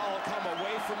 The ball will come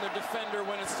away from the defender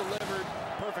when it's delivered.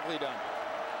 Perfectly done.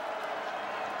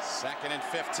 2nd and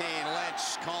 15.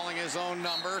 Lynch calling his own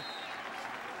number.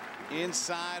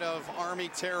 Inside of Army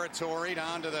territory,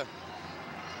 down to the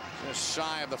Just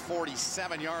shy of the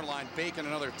 47-yard line. Bacon,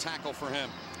 another tackle for him.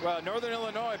 Well, Northern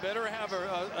Illinois better have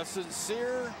a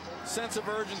sincere sense of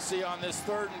urgency on this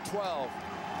 3rd and 12,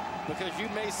 because you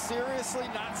may seriously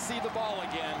not see the ball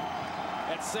again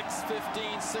at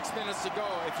 6:15, 6 minutes to go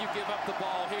if you give up the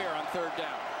ball here on 3rd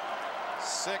down.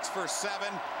 6 for 7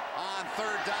 on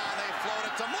 3rd down. They float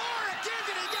it to Moore. Again,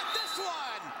 did he get this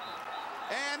one?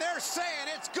 And they're saying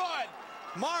it's good.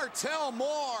 Martell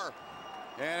Moore.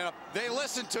 And they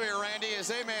listened to you, Randy, as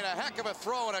they made a heck of a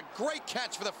throw and a great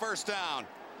catch for the 1st down.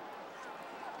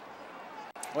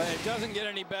 Well, it doesn't get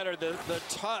any better. The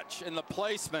touch and the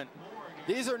placement.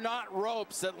 These are not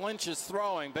ropes that Lynch is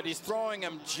throwing, but he's throwing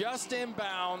them just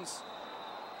inbounds.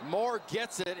 Moore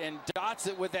gets it and dots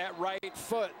it with that right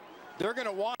foot. They're going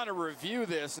to want to review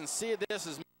this and see this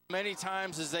as many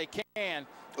times as they can.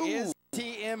 Ooh. Is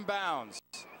he inbounds?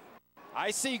 I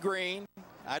see green.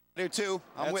 I do too.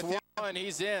 I'm with you. And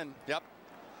he's in. Yep.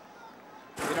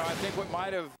 You know, I think what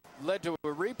might have led to a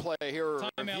replay here or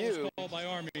timeout was called by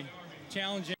Army,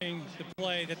 challenging the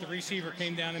play that the receiver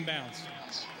came down in bounds.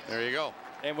 There you go.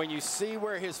 And when you see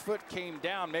where his foot came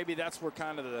down, maybe that's where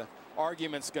kind of the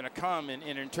argument's going to come in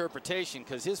interpretation,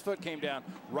 because his foot came down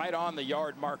right on the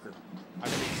yard marker. I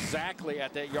mean, exactly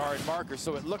at that yard marker,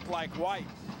 so it looked like white.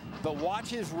 But watch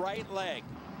his right leg.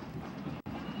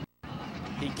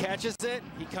 He catches it.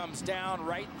 He comes down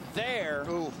right there.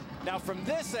 Ooh. Now, from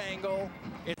this angle,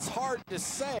 it's hard to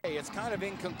say. It's kind of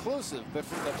inconclusive. But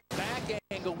from the back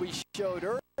angle we showed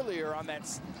earlier on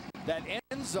that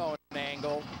end zone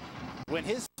angle, when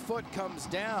his foot comes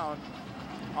down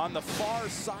on the far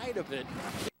side of it,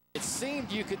 it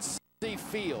seemed you could see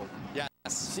field. Yes.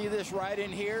 See this right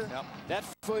in here? Yep. That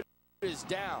foot is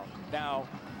down. Now,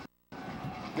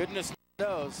 goodness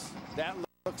knows, that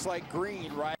looks like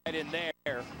green right in there.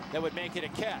 That would make it a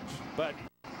catch. But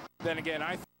then again,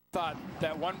 I thought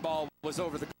that one ball was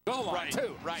over the goal line,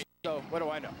 too. Right. So what do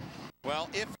I know? Well,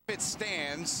 if it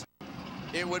stands,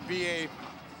 it would be a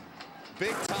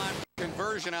big-time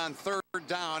conversion on 3rd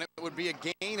down. It would be a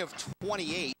gain of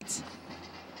 28.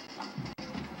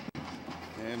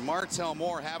 And Martell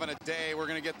Moore having a day. We're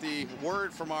going to get the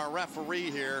word from our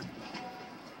referee here.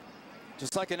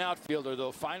 Just like an outfielder,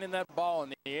 though, finding that ball in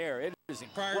the air, it is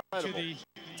incredible. Prior to the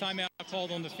timeout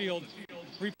called on the field,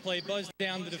 replay buzzed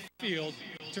down to the field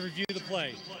to review the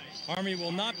play. Army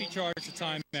will not be charged a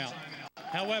timeout.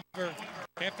 However,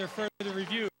 after further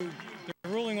review, the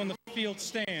ruling on the field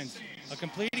stands. A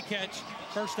completed catch,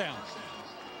 1st down.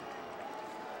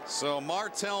 So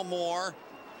Martell Moore.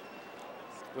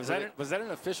 Was that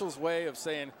an official's way of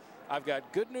saying, I've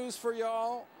got good news for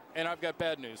y'all, and I've got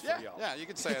bad news for y'all? Yeah, you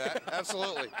could say that.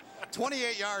 Absolutely.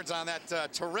 28 yards on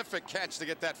that terrific catch to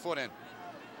get that foot in.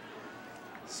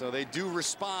 So they do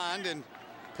respond and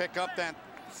pick up that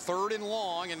 3rd and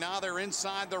long, and now they're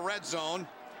inside the red zone.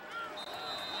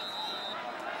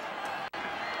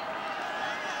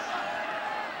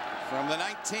 From the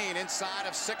 19, inside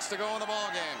of 6 to go in the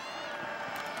ballgame.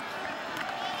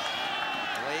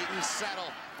 Leighton settle.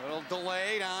 A little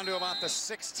delay down to about the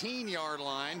 16-yard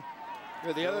line.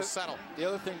 Yeah, the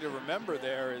other thing to remember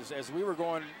there is, as we were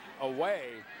going away,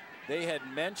 they had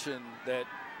mentioned that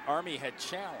Army had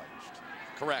challenged.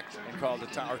 Correct. And called a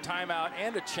timeout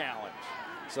and a challenge.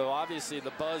 So obviously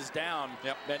the buzz down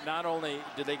meant not only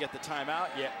did they get the timeout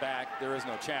yet back, there is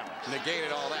no challenge.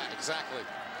 Negated all that, exactly.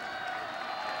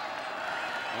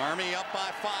 Army up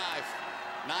by 5.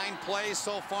 9 plays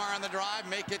so far on the drive,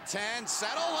 make it 10.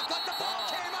 Settle, looked like the ball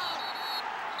came out.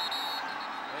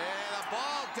 Yeah, the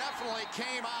ball definitely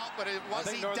came out, but it was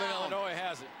I think Northern Illinois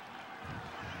has it.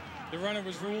 The runner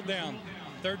was ruled down.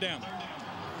 3rd down.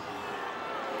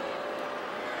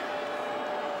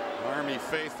 Army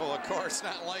faithful, of course,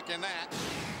 not liking that.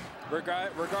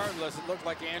 Regardless, it looked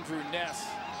like Andrew Ness,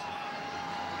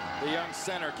 the young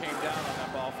center, came down on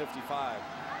that ball, 55.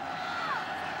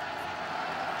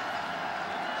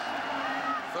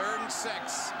 3rd and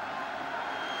 6.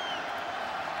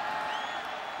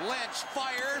 Lynch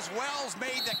fires. Wells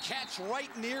made the catch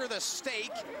right near the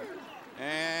stake.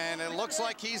 And it looks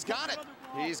like he's got it.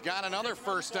 He's got another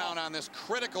 1st down on this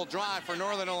critical drive for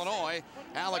Northern Illinois.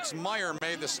 Alex Meyer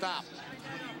made the stop.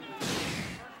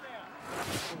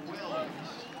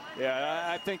 Yeah,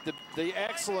 I think the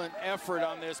excellent effort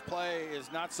on this play is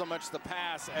not so much the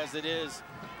pass as it is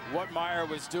what Meyer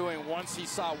was doing once he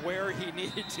saw where he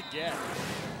needed to get.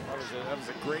 That was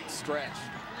a great stretch.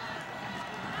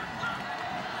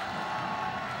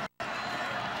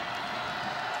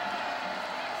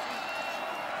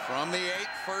 From the 8,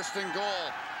 1st and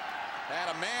goal. Had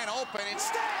a man open.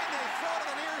 Instead, they throw to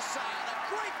the near side. A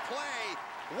great play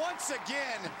once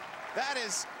again That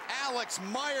is Alex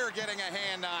Meyer getting a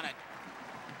hand on it.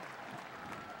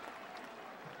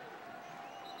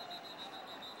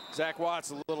 Zach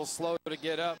Watts a little slow to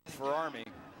get up for Army.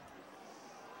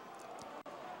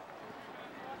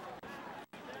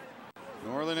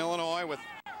 Northern Illinois with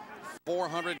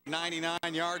 499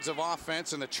 yards of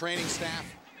offense, and the training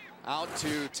staff out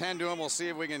to tend to him. We'll see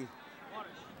if we can.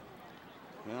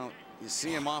 Well, you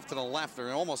see him off to the left.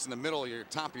 They're almost in the middle of your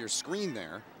top of your screen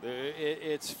there.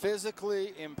 It's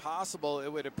physically impossible,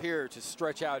 it would appear, to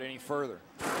stretch out any further.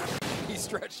 He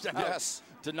stretched out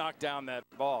to knock down that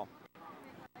ball.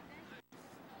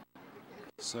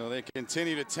 So they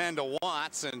continue to tend to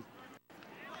Watts, and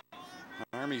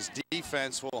Army's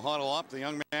defense will huddle up the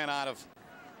young man out of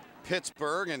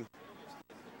Pittsburgh and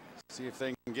see if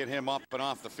they can get him up and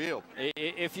off the field.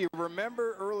 If you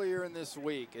remember earlier in this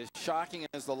week, as shocking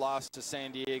as the loss to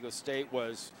San Diego State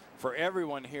was for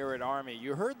everyone here at Army,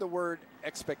 you heard the word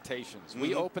expectations.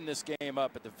 We opened this game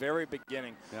up at the very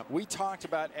beginning. We talked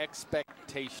about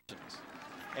expectations.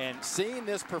 And seeing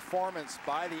this performance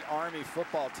by the Army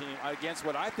football team against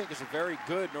what I think is a very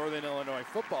good Northern Illinois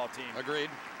football team. Agreed.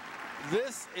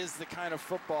 This is the kind of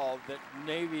football that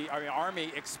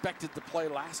Army expected to play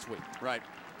last week. Right.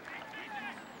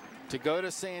 To go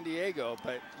to San Diego,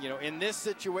 but in this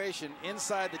situation,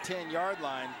 inside the 10-yard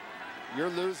line,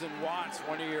 you're losing Watts,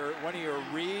 one of your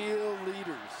real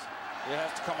leaders. You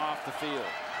have to come off the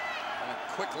field. And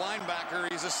a quick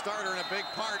linebacker. He's a starter in a big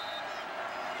part.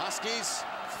 Huskies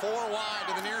 4 wide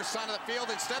to the near side of the field.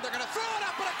 Instead, they're going to throw it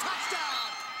up and a touchdown.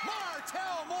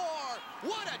 Martell Moore.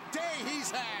 What a day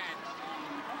he's had.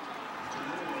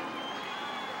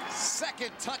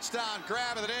 Second touchdown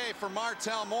grab of the day for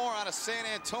Martell Moore out of San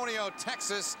Antonio,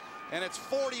 Texas. And it's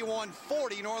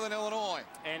 41-40 Northern Illinois.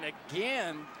 And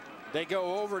again, they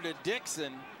go over to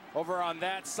Dixon over on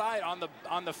that side, on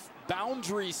the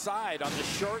boundary side, on the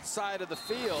short side of the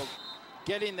field,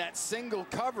 getting that single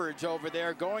coverage over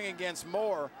there, going against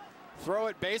Moore. Throw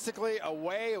it basically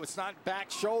away. It's not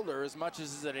back shoulder as much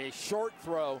as it a short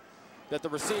throw that the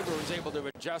receiver was able to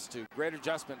adjust to. Great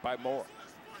adjustment by Moore.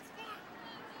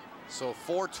 So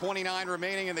 4:29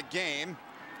 remaining in the game.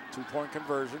 2-point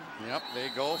conversion. Yep, they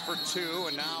go for 2,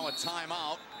 and now a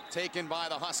timeout taken by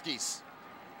the Huskies.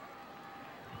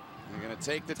 They're going to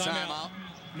take the timeout.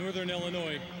 Northern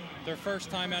Illinois, their first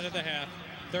time out of the half.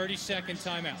 30-second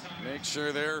timeout. Make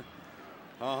sure they're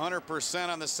 100%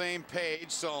 on the same page.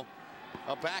 So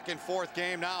a back and forth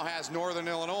game now has Northern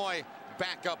Illinois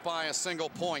back up by a single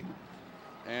point.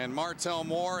 And Martell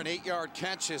Moore, an 8-yard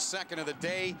catch, his second of the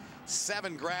day.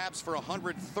 7 grabs for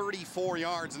 134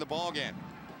 yards in the ballgame.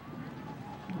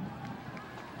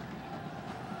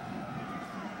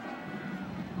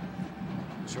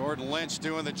 Jordan Lynch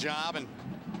doing the job, and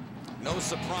no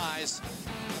surprise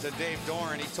to Dave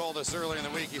Doran. He told us earlier in the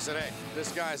week, he said, hey,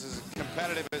 this guy's as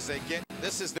competitive as they get.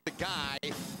 This is the guy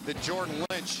that Jordan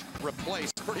Lynch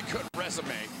replaced. Pretty good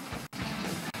resume.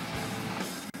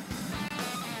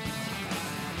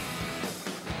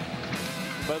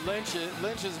 But Lynch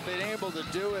has been able to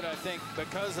do it, I think,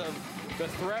 because of the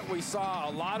threat we saw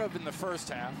a lot of in the first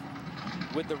half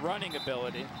with the running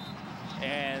ability.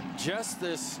 And just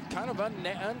this kind of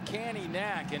uncanny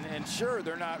knack. And sure,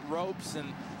 they're not ropes,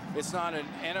 and it's not an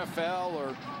NFL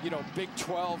or, Big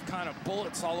 12 kind of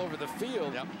bullets all over the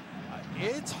field. Yep.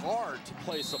 It's hard to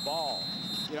place a ball.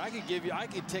 I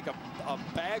could take a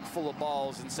bag full of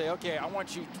balls and say, okay, I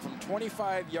want you from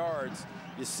 25 yards.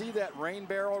 You see that rain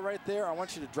barrel right there? I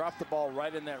want you to drop the ball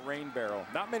right in that rain barrel.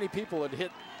 Not many people would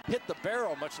hit the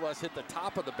barrel, much less hit the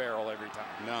top of the barrel every time.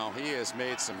 No, he has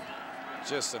made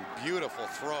just some beautiful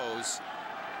throws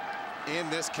in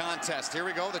this contest. Here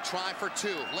we go, the try for 2.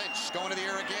 Lynch going to the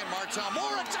air again. Martell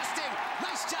Moore adjusting.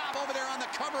 Nice job over there on the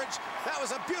coverage. That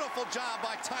was a beautiful job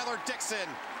by Tyler Dixon.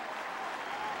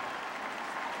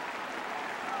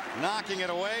 Knocking it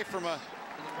away from a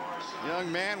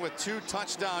young man with 2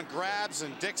 touchdown grabs,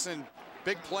 and Dixon,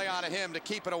 big play out of him to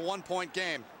keep it a 1-point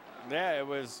game. Yeah, it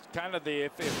was kind of the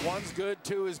if one's good,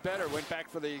 2 is better. Went back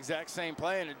for the exact same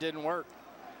play, and it didn't work.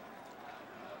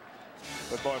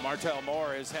 But boy, Martell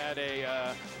Moore has had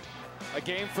a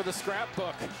game for the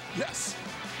scrapbook. Yes.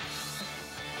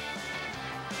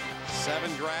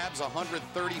 7 grabs,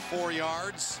 134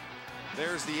 yards.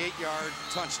 There's the 8-yard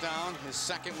touchdown, his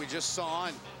second we just saw,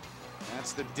 and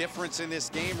that's the difference in this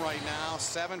game right now.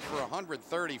 7 for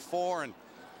 134,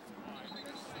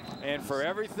 and for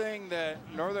everything that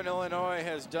Northern Illinois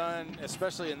has done,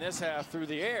 especially in this half through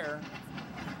the air,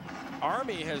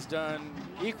 Army has done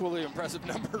equally impressive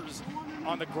numbers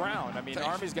on the ground. I mean,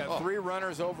 Army's got 3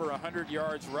 runners over 100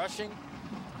 yards rushing.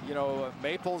 You know,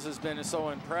 Maples has been so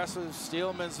impressive.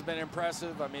 Steelman's been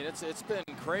impressive. I mean, it's been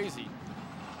crazy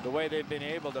the way they've been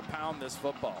able to pound this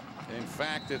football. In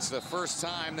fact, it's the first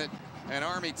time that an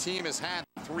Army team has had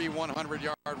 3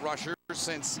 100-yard rushers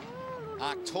since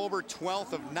October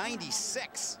 12th of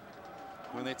 '96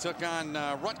 when they took on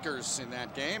Rutgers in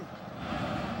that game.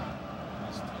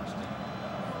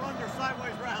 Run your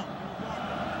sideways route.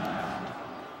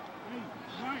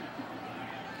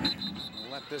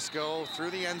 Let this go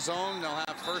through the end zone. They'll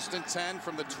have 1st and 10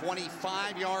 from the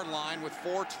 25-yard line with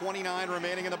 4:29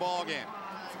 remaining in the ball game.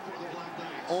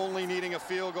 Only needing a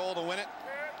field goal to win it.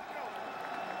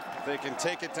 They can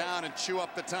take it down and chew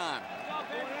up the time.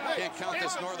 Can't count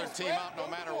this Northern team out no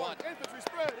matter what.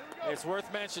 It's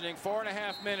worth mentioning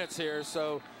 4.5 minutes here,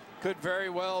 so could very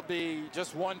well be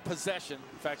just one possession.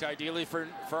 In fact, ideally for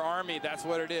Army, that's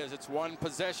what it is. It's one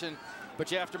possession,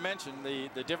 but you have to mention the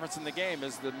difference in the game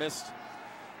is the missed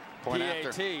point PAT,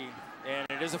 after. and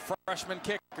it is a freshman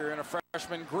kicker and a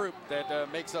freshman group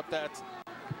that makes up that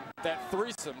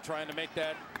threesome trying to make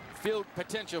that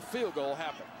potential field goal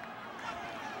happen.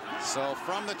 So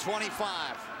from the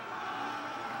 25,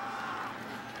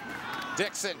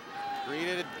 Dixon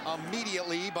greeted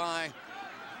immediately by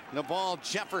Nabal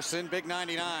Jefferson, big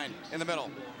 99 in the middle.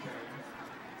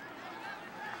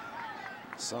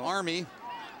 So Army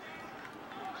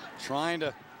trying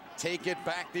to take it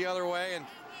back the other way, and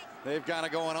they've got to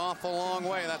go an awful long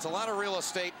way. That's a lot of real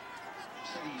estate.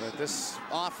 But this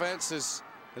offense is,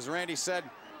 as Randy said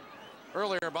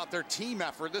earlier about their team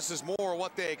effort, this is more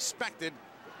what they expected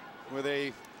with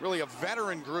really a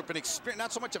veteran group,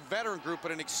 not so much a veteran group, but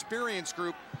an experienced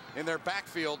group in their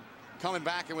backfield, coming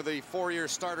back and with a 4-year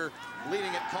starter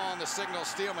leading it, calling the signal.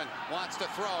 Steelman wants to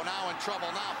throw, now in trouble,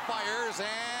 now fires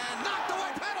and knocked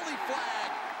away, penalty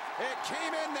flag. It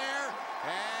came in there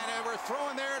and we're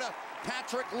throwing there to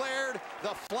Patrick Laird.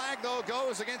 The flag though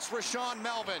goes against Rashawn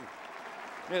Melvin.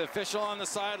 Yeah, the official on the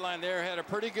sideline there had a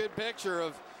pretty good picture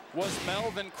of was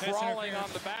Melvin crawling on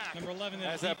the back Number 11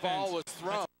 as that ball was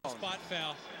thrown. Spot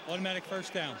foul, automatic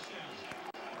first down.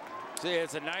 See,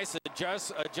 it's a nice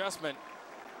adjustment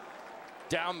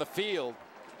down the field.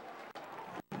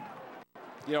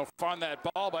 You know, on that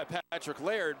ball by Patrick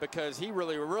Laird, because he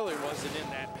really wasn't in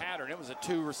that pattern. It was a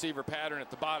 2-receiver pattern at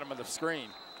the bottom of the screen,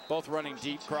 both running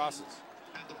deep crosses.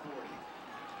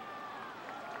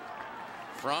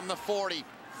 From the 40,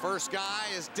 first guy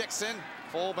is Dixon,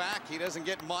 fullback. He doesn't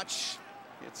get much.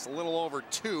 It's a little over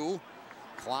 2.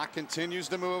 Clock continues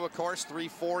to move, of course,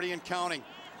 3:40 and counting.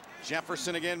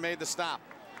 Jefferson again made the stop.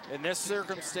 In this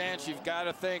circumstance, you've got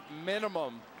to think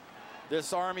minimum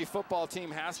this Army football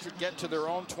team has to get to their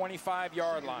own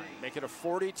 25-yard line, make it a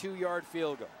 42-yard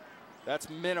field goal. That's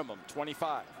minimum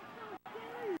 25.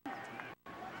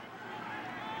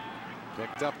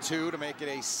 Picked up 2 to make it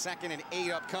a 2nd and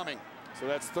 8 upcoming. So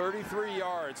that's 33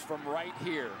 yards from right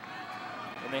here.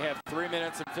 And they have 3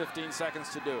 minutes and 15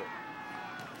 seconds to do it.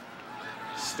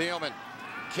 Steelman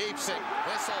keeps it.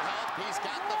 This will help. He's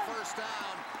got the first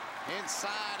down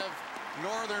inside of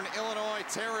Northern Illinois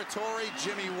territory.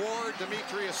 Jimmie Ward,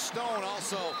 Demetrius Stone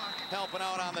also helping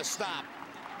out on the stop.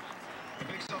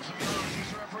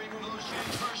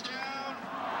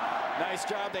 Nice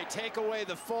job. They take away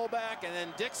the fullback, and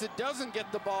then Dixon doesn't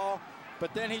get the ball,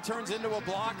 but then he turns into a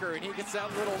blocker, and he gets that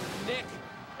little nick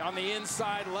on the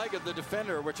inside leg of the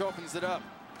defender, which opens it up.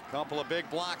 Couple of big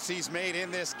blocks he's made in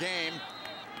this game.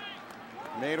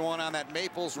 Made one on that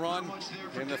Maples run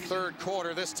in the 3rd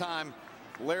quarter. This time,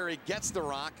 Larry gets the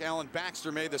rock. Alan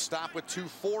Baxter made the stop with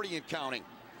 2:40 and counting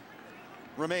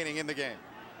remaining in the game.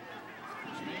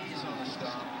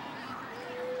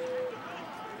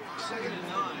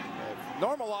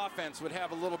 Normal offense would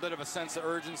have a little bit of a sense of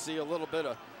urgency, a little bit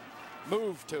of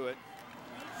move to it.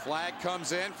 Flag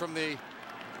comes in from the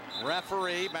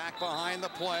referee back behind the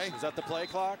play. Is that the play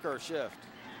clock or shift?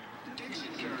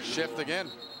 Shift again.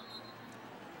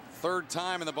 3rd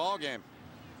time in the ball game.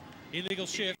 Illegal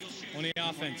shift on the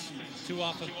offense. 2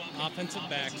 offensive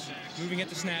backs moving at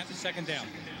the snap, 2nd down.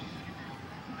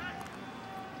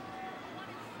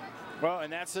 Well,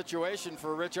 in that situation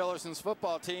for Rich Ellerson's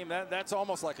football team, that's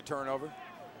almost like a turnover.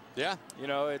 Yeah. You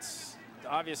know, it's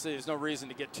obviously there's no reason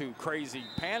to get too crazy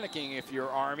panicking if you're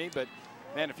Army, but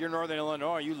man, if you're Northern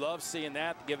Illinois, you love seeing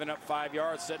that, giving up 5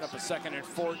 yards, setting up a 2nd and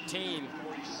 14.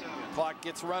 Clock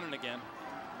gets running again.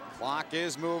 Clock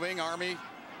is moving. Army,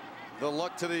 the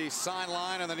look to the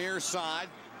sideline on the near side.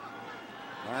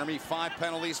 Army 5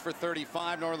 penalties for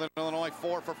 35. Northern Illinois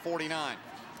 4 for 49.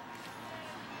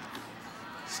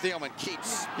 Steelman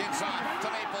keeps, gives off to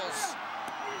Maples.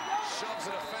 Shoves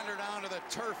a defender down to the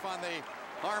turf on the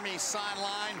Army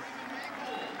sideline.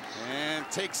 And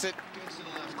takes it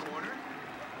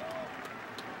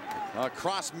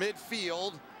across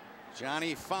midfield.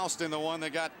 Johnny Faustin, the one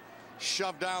that got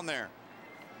shoved down there.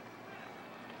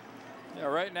 Yeah,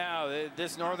 right now,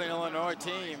 this Northern Illinois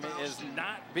team is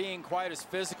not being quite as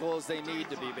physical as they need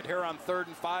to be. But here on 3rd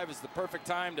and 5 is the perfect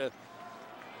time to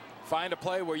find a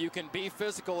play where you can be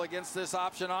physical against this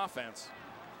option offense.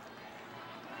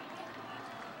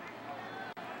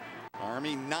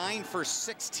 Army 9 for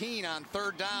 16 on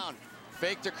 3rd down.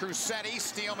 Fake to Crucetti.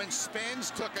 Steelman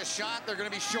spins, took a shot. They're going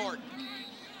to be short.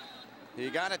 He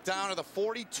got it down to the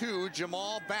 42.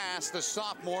 Jamal Bass, the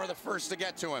sophomore, the first to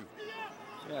get to him.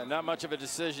 Yeah, not much of a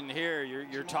decision here.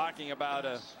 You're talking about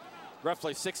a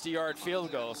roughly 60-yard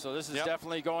field goal. So this is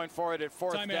definitely going for it at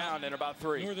 4th down and about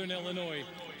 3. Northern Illinois,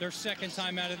 their 2nd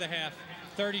timeout of the half.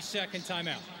 32nd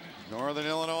timeout. Northern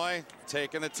Illinois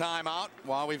taking the timeout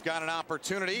while we've got an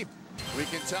opportunity. We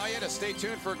can tell you to stay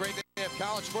tuned for a great day of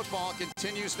college football.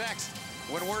 Continues next.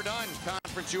 When we're done,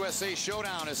 Conference USA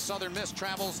Showdown as Southern Miss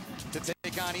travels to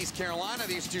take on East Carolina.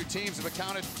 These two teams have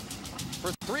accounted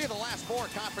for 3 of the last 4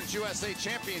 Conference USA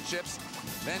championships.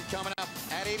 Then coming up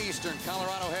at 8 Eastern,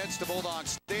 Colorado heads to Bulldog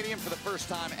Stadium for the first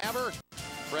time ever.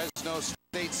 Fresno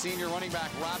State senior running back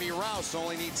Robbie Rouse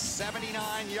only needs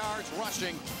 79 yards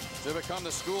rushing to become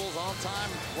the school's all-time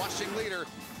rushing leader.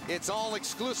 It's all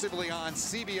exclusively on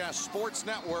CBS Sports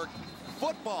Network.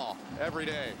 Football every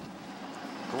day.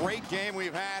 Great game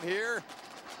we've had here.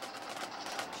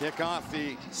 Kick off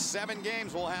the 7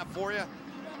 games we'll have for you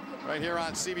right here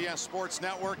on CBS Sports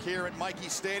Network here at Michie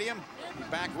Stadium. Be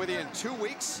back with you in 2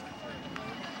 weeks.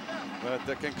 But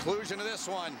the conclusion of this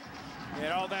one.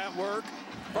 And all that work,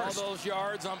 all those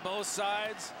yards on both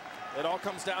sides, it all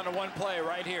comes down to one play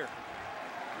right here.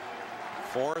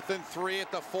 4th and 3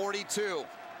 at the 42.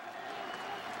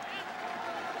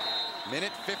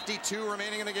 Minute 52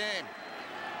 remaining in the game.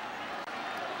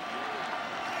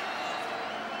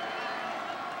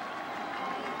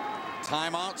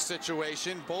 Timeout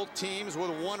situation, both teams with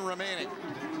 1 remaining.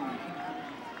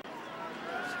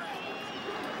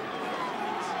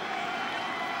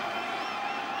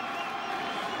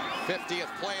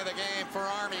 '50th play of the game for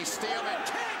Army. Steelman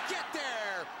can't get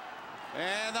there.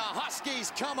 And the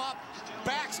Huskies come up.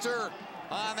 Baxter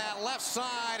on that left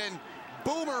side, and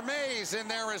Boomer Mays in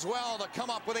there as well to come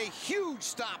up with a huge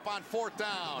stop on 4th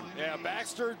down. Yeah,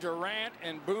 Baxter, Durant,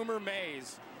 and Boomer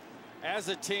Mays as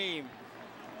a team.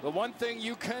 The one thing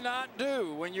you cannot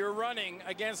do when you're running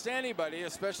against anybody,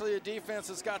 especially a defense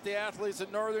that's got the athletes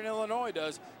that Northern Illinois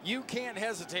does, you can't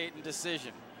hesitate in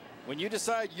decision. When you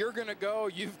decide you're going to go,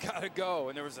 you've got to go.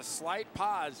 And there was a slight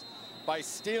pause by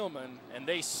Steelman, and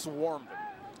they swarmed him.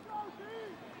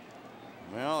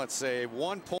 Well, it's a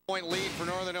 1-point lead for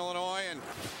Northern Illinois, and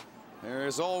there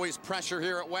is always pressure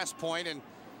here at West Point. And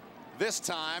this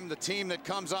time, the team that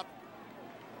comes up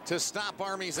to stop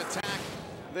Army's attack,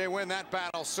 they win that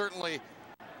battle, certainly.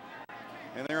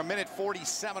 And they're a minute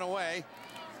 47 away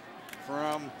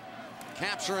from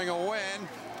capturing a win.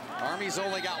 Army's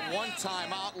only got 1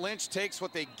 timeout. Lynch takes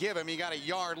what they give him. He got a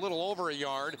yard, little over a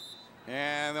yard.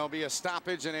 And there'll be a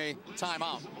stoppage and a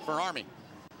timeout for Army.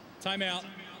 Timeout,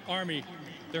 Army.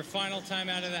 Their final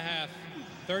timeout of the half.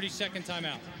 32nd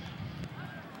timeout.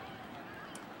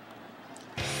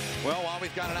 Well, while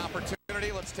we've got an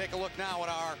opportunity, let's take a look now at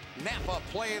our Napa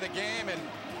play of the game. And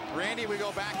Randy, we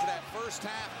go back to that first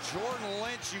half. Jordan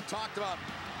Lynch, you talked about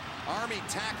Army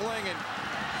tackling, and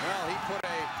well, he put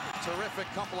a terrific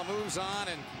couple of moves on,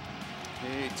 and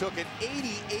he took it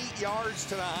 88 yards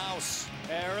to the house.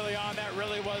 And early on, that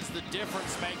really was the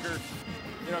difference maker.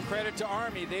 You know, credit to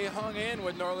Army. They hung in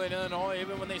with Northern Illinois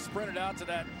even when they sprinted out to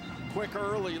that quick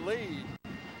early lead.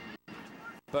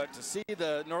 But to see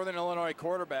the Northern Illinois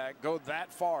quarterback go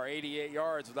that far, 88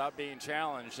 yards, without being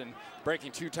challenged and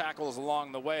breaking 2 tackles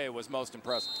along the way was most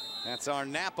impressive. That's our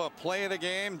Napa play of the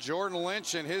game. Jordan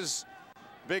Lynch and his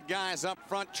big guys up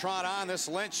front trot on. This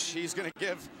Lynch, he's going to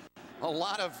give a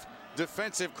lot of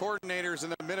defensive coordinators in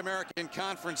the Mid-American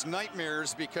Conference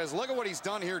nightmares, because look at what he's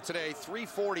done here today.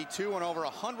 342 and over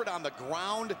 100 on the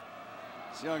ground.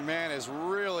 This young man is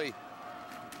really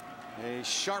a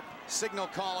sharp signal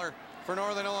caller for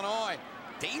Northern Illinois.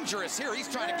 Dangerous here. He's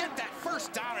trying to get that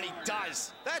first down, and he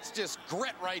does. That's just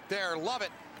grit right there. Love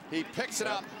it. He picks it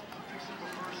up.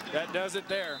 That does it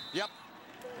there. Yep.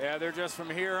 Yeah, they're just from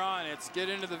here on. It's get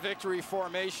into the victory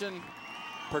formation,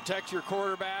 protect your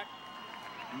quarterback,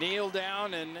 kneel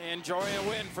down, and enjoy a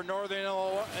win for Northern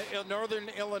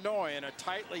Illinois in a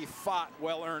tightly fought,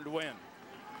 well-earned win.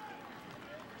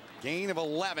 Gain of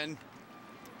 11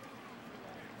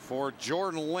 for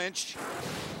Jordan Lynch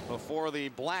before the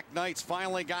Black Knights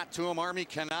finally got to him. Army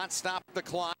cannot stop the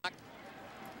clock.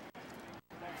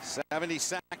 70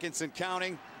 seconds and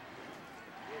counting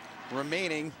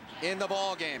remaining in the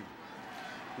ball game.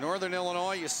 Northern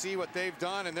Illinois, you see what they've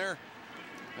done, and they're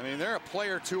a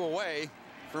player or two away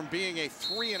from being a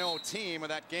 3-0 team.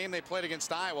 And that game they played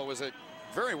against Iowa was a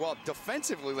very well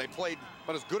defensively. They played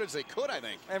about as good as they could, I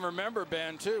think. And remember,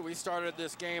 Ben, too, we started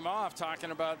this game off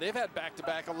talking about they've had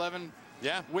back-to-back 11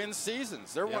 win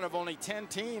seasons. They're one of only 10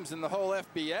 teams in the whole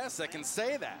FBS that can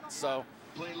say that. So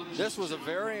this was a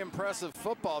very impressive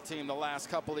football team the last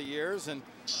couple of years, and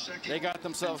they got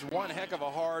themselves one heck of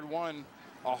a hard-won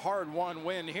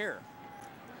win here.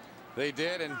 They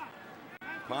did, and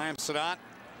Chaim Sadat,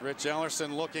 Rich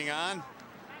Ellerson looking on.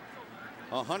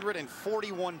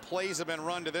 141 plays have been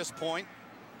run to this point.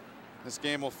 This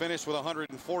game will finish with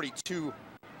 142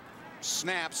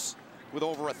 snaps with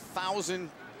over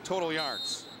 1,000 total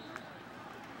yards.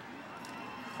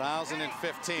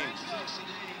 1,015.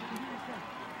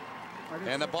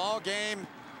 And the ball game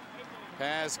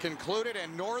has concluded,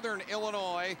 and Northern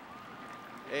Illinois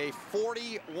a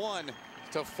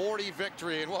 41-40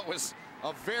 victory in what was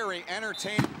a very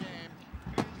entertaining game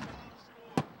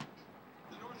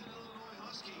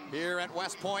here at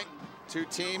West Point. Two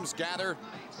teams gather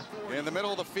in the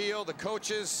middle of the field. The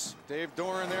coaches, Dave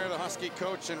Doran there, the Husky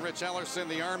coach, and Rich Ellerson,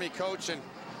 the Army coach. And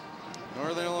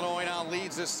Northern Illinois now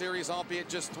leads this series, albeit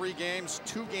just 3 games,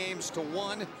 2 games to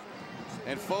 1.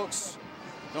 And folks,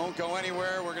 don't go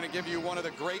anywhere. We're going to give you one of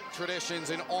the great traditions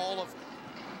in all of,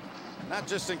 not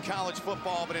just in college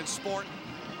football, but in sport.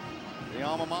 The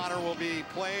alma mater will be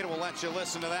played. We'll let you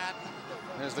listen to that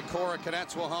as the Corps of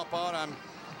Cadets will help out. I'm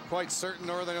quite certain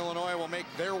Northern Illinois will make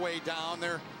their way down.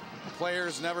 Their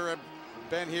players never have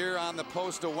been here on the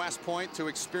post of West Point to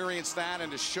experience that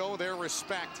and to show their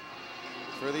respect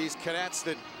for these cadets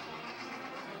that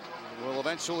will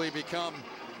eventually become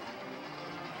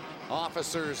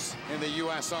officers in the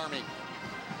U.S. Army.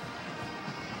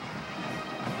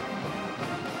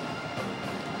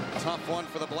 Tough one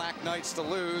for the Black Knights to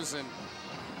lose, and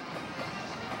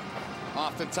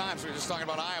oftentimes, we were just talking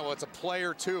about Iowa, it's a play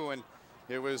or two, and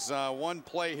it was one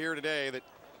play here today that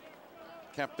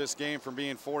kept this game from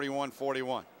being 41-41.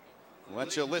 We'll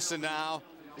let you listen now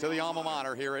to the alma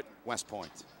mater here at West Point.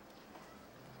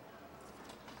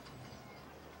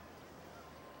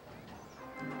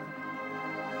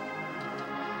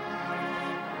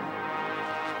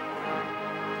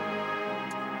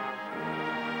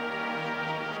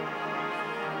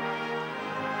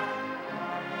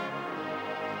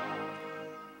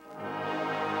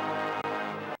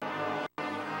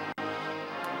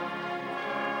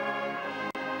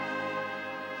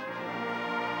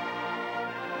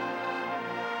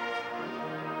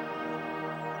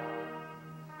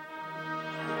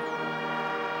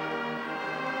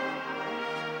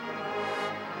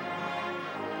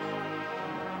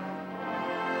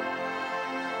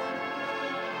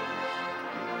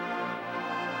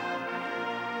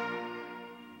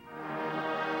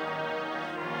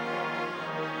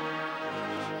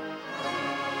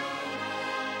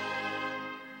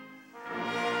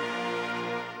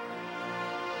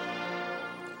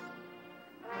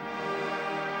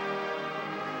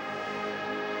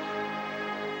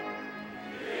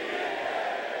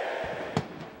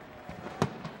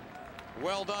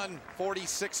 Well done,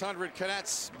 4,600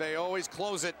 cadets. They always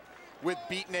close it with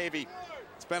Beat Navy.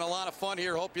 It's been a lot of fun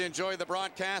here. Hope you enjoyed the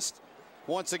broadcast.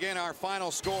 Once again, our final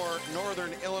score,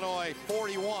 Northern Illinois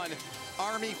 41,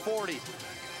 Army 40.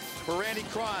 For Randy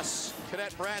Cross,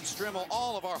 Cadet Brad Strimmel,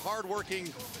 all of our hardworking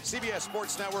CBS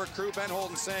Sports Network crew, Ben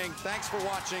Holden saying thanks for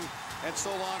watching and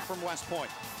so long from West Point.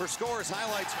 For scores,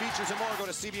 highlights, features, and more, go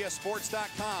to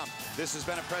CBSSports.com. This has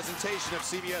been a presentation of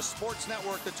CBS Sports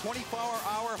Network, the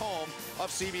 24-hour home of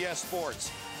CBS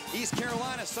Sports. East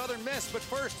Carolina Southern Miss, but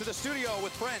first to the studio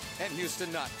with Brent and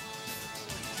Houston Nutt.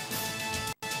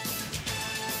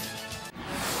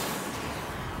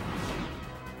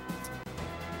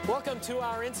 Welcome to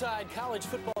our Inside College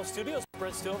Football Studios.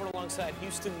 Brent Stover alongside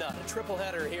Houston Nutt. A triple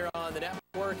header here on the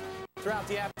network throughout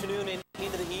the afternoon and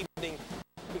into the evening.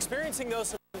 Experiencing, though,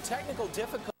 some technical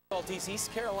difficulties.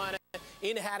 East Carolina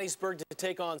in Hattiesburg to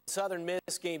take on Southern Miss,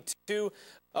 game 2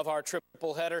 of our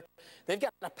triple header. They've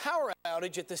got a power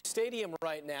outage at the stadium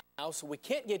right now, so we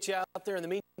can't get you out there. In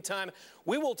the meantime,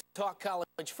 we will talk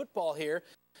college football here.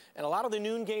 And a lot of the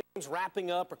noon games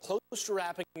wrapping up or close to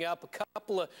wrapping up. A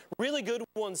couple of really good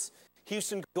ones.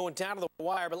 Houston going down to the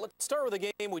wire. But let's start with a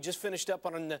game we just finished up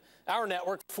on our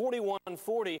network,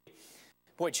 41-40.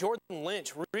 Boy, Jordan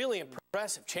Lynch, really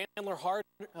impressive. Chandler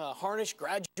Harnish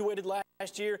graduated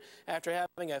last year after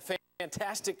having a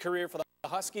fantastic career for the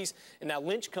Huskies, and now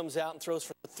Lynch comes out and throws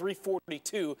for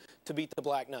 342 to beat the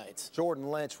Black Knights. Jordan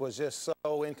Lynch was just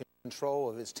so in control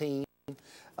of his team.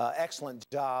 Excellent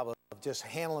job of just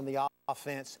handling the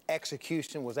offense.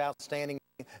 Execution was outstanding.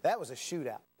 That was a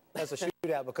shootout. That's a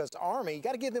shootout because Army, you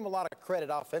got to give them a lot of credit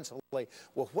offensively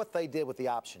with what they did with the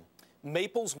option.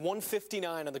 Maples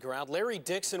 159 on the ground. Larry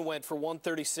Dixon went for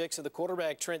 136, and the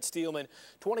quarterback Trent Steelman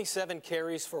 27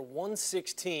 carries for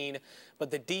 116,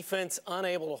 but the defense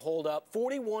unable to hold up.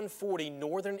 41-40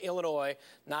 Northern Illinois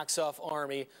knocks off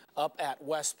Army up at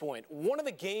West Point. One of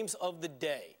the games of the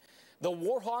day, the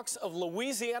Warhawks of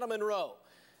Louisiana Monroe.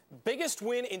 Biggest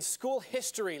win in school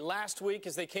history last week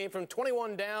as they came from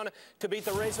 21 down to beat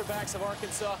the Razorbacks of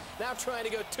Arkansas. Now trying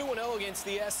to go 2-0 against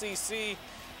the SEC.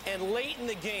 And late in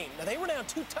the game, now they were down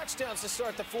 2 touchdowns to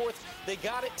start the fourth. They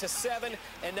got it to 7,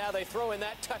 and now they throw in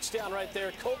that touchdown right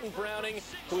there. Colton Browning,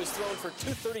 who has thrown for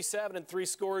 237 and 3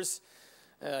 scores.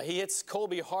 He hits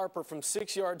Colby Harper from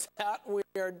 6 yards out. We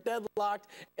are deadlocked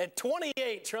at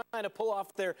 28, trying to pull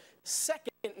off their second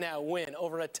now win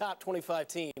over a top 25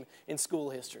 team in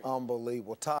school history.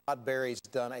 Unbelievable. Todd Berry's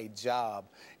done a job,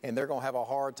 and they're going to have a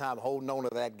hard time holding on to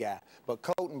that guy. But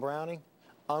Colton Browning,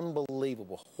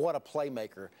 unbelievable. What a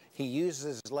playmaker. He uses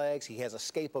his legs. He has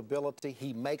escapability.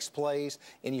 He makes plays.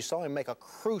 And you saw him make a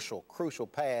crucial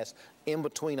pass in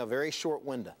between a very short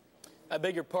window. I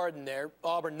beg your pardon there.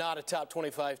 Auburn not a top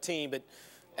 25 team, but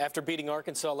after beating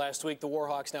Arkansas last week, the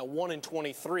Warhawks now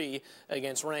 1-23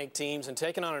 against ranked teams and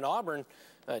taking on an Auburn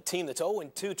team that's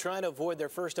 0-2, trying to avoid their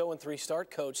first 0-3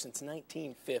 start, coach, since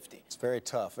 1950. It's very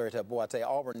tough, very tough. Boy, I tell you,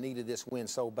 Auburn needed this win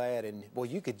so bad. And, boy,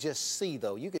 you could just see,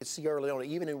 though, you could see early on,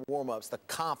 even in warm-ups, the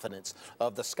confidence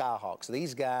of the Skyhawks.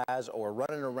 These guys are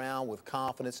running around with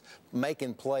confidence,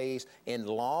 making plays. And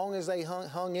long as they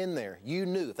hung in there, you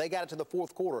knew if they got it to the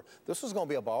fourth quarter, this was going to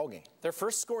be a ball game. Their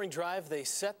first scoring drive, they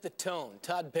set the tone.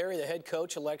 Todd Berry, the head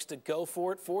coach, elects to go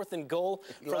for it. 4th and goal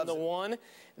from the 1.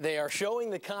 They are showing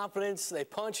the confidence. They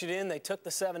punch it in. They took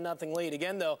the 7-0 lead.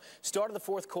 Again, though, start of the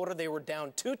fourth quarter, they were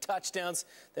down 2 touchdowns.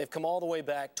 They've come all the way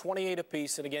back, 28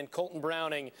 apiece. And again, Colton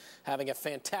Browning having a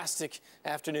fantastic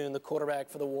afternoon, the quarterback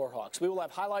for the Warhawks. We will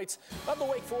have highlights of the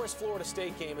Wake Forest-Florida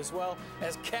State game as well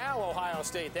as Cal-Ohio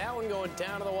State. That one going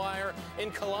down to the wire. In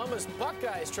Columbus,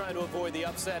 Buckeyes trying to avoid the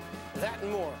upset. That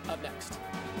and more up next.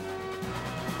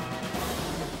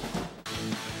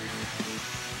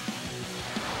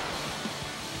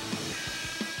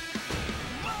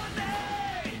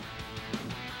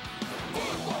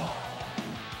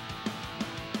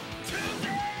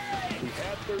 We've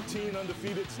had 13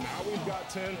 undefeateds. Now we've got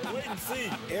 10. Wait and see.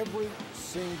 Every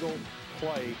single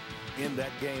play in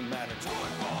that game matters.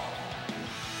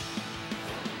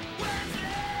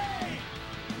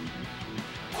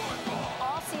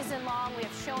 All season long, we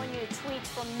have shown you tweets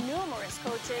from numerous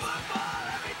coaches.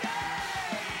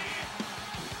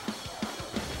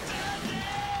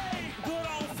 Good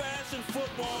old-fashioned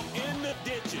football in the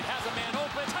ditches. Has a man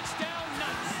open. Touchdown,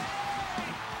 Knights.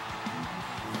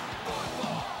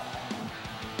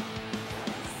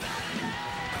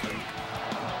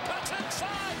 Touch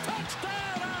inside.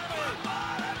 Touchdown,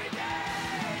 Army.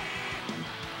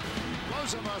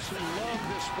 Those of us who love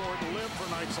this sport live for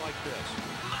nights like this.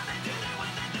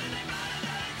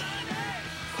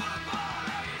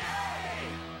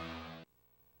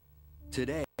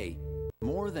 Today,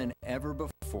 more than ever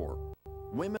before,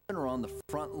 women are on the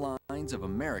front lines of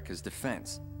America's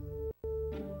defense.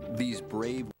 These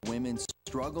brave women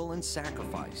struggle and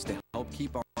sacrifice to help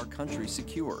keep our country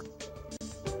secure.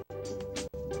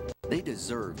 They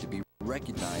deserve to be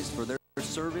recognized for their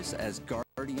service as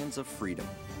guardians of freedom.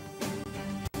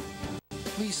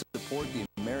 Please support the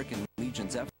American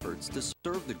Legion's efforts to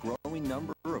serve the growing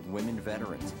number of women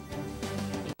veterans.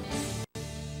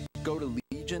 Go to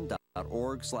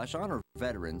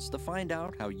legion.org/honor-veterans to find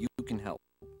out how you can help.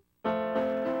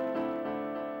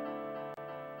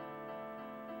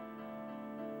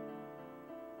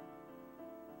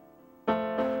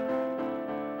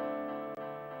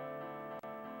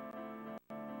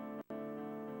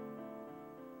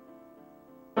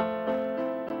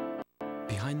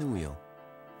 Behind the wheel,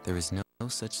 there is no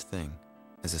such thing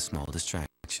as a small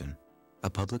distraction. A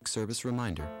public service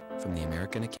reminder from the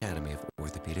American Academy of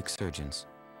Orthopedic Surgeons.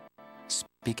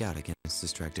 Speak out against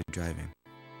distracted driving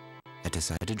at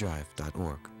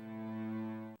decidetodrive.org.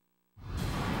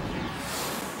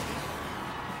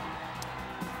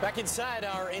 Back inside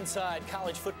our Inside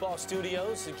College Football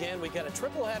studios. Again, we got a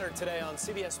triple header today on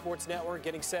CBS Sports Network,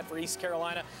 getting set for East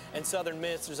Carolina and Southern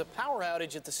Miss. There's a power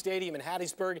outage at the stadium in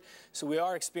Hattiesburg, so we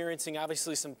are experiencing,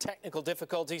 obviously, some technical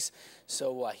difficulties.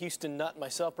 So Houston Nutt and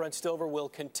myself, Brent Stover, will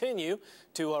continue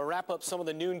to wrap up some of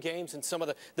the noon games and some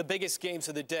of the biggest games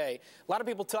of the day. A lot of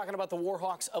people talking about the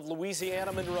Warhawks of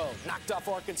Louisiana Monroe. Knocked off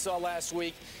Arkansas last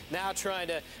week, now trying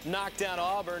to knock down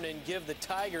Auburn and give the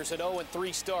Tigers an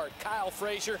 0-3 start. Kyle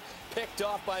Frazier picked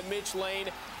off by Mitch Lane.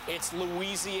 It's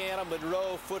Louisiana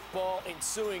Monroe football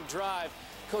ensuing drive.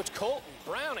 Coach Colton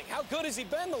Browning, how good has he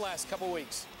been the last couple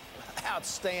weeks?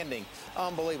 Outstanding.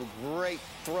 Unbelievable. Great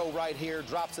throw right here.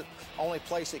 Drops it only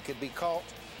place it could be caught.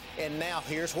 And now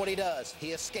here's what he does.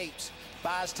 He escapes,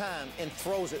 buys time, and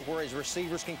throws it where his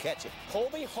receivers can catch it.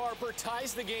 Colby Harper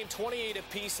ties the game 28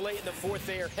 apiece late in the fourth.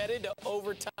 They are headed to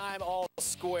overtime all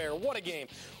square. What a game.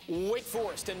 Wake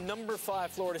Forest and number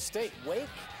 5 Florida State. Wake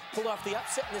pulled off the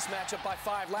upset in this matchup by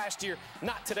 5 last year.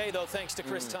 Not today, though, thanks to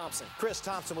Chris Thompson. Chris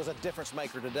Thompson was a difference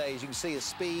maker today. As you can see, his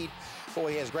speed.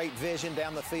 Boy, he has great vision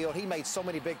down the field. He made so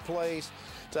many big plays.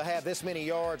 To have this many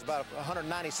yards, about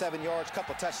 197 yards, a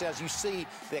couple of touchdowns. You see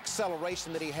the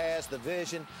acceleration that he has, the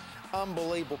vision.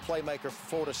 Unbelievable playmaker for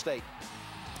Florida State.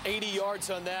 80 yards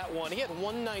on that one. He had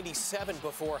 197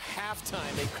 before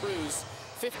halftime. They cruise.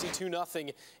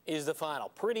 52-0 is the final.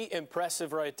 Pretty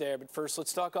impressive right there. But first,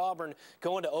 let's talk Auburn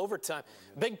going to overtime.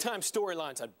 Big-time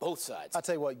storylines on both sides. I'll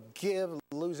tell you what, give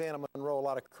Louisiana Monroe a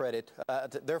lot of credit.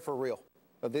 They're for real.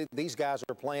 These guys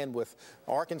are playing with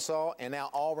Arkansas and now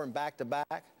Auburn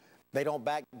back-to-back. They don't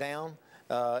back down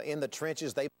in the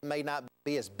trenches. They may not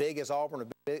be as big as Auburn or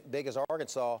big as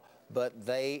Arkansas, but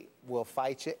they will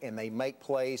fight you, and they make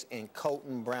plays, and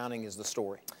Colton Browning is the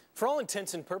story. For all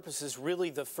intents and purposes, really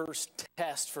the first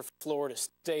test for Florida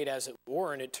State, as it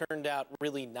were, and it turned out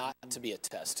really not to be a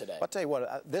test today. I'll tell you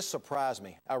what, this surprised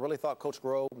me. I really thought Coach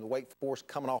Grove and the Wake Forest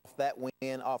coming off that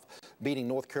win, off beating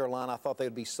North Carolina, I thought they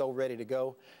would be so ready to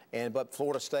go. But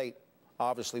Florida State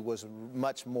obviously was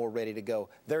much more ready to go.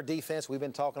 Their defense, we've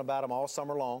been talking about them all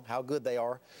summer long, how good they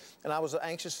are. And I was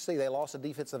anxious to see they lost a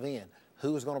defensive end.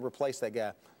 Who was going to replace that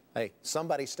guy? Hey,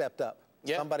 somebody stepped up.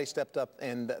 Yep. Somebody stepped up,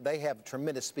 and they have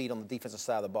tremendous speed on the defensive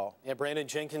side of the ball. Yeah, Brandon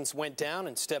Jenkins went down,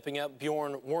 and stepping up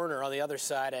Bjorn Werner on the other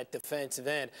side at defensive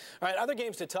end. All right, other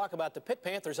games to talk about. The Pitt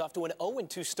Panthers off to an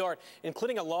 0-2 start,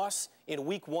 including a loss in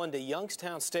Week 1 to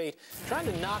Youngstown State, trying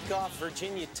to knock off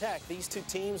Virginia Tech. These two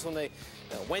teams, when they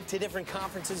went to different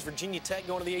conferences, Virginia Tech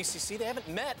going to the ACC, they haven't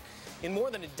met in more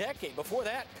than a decade. Before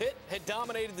that, Pitt had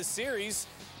dominated the series,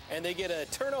 and they get a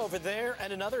turnover there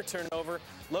and another turnover.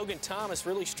 Logan Thomas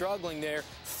really struggling there.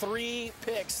 3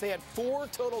 picks. They had 4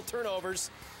 total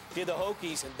turnovers. Did the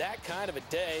Hokies, and that kind of a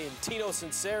day. And Tino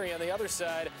Sinceri on the other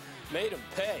side made him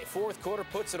pay. Fourth quarter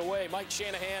puts it away. Mike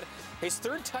Shanahan, his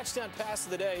 3rd touchdown pass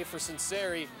of the day for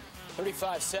Sinceri.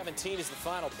 35-17 is the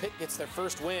final. Pitt gets their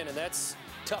first win, and that's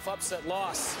tough upset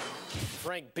loss.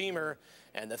 Frank Beamer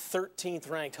and the 13th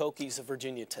ranked Hokies of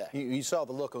Virginia Tech. You saw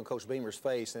the look on Coach Beamer's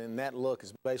face, and that look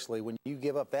is basically when you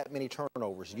give up that many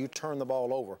turnovers, you turn the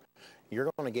ball over, you're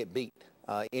going to get beat.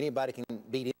 Anybody can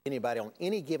beat anybody on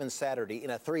any given Saturday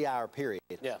in a 3-hour period.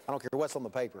 Yeah. I don't care what's on the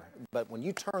paper. But when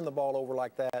you turn the ball over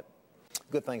like that,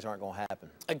 good things aren't going to happen.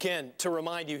 Again, to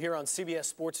remind you, here on CBS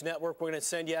Sports Network, we're going to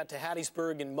send you out to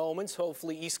Hattiesburg in moments,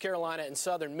 hopefully East Carolina and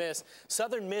Southern Miss.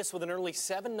 Southern Miss with an early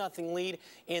 7-0 lead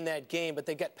in that game, but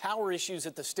they got power issues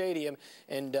at the stadium,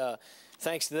 and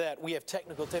thanks to that, we have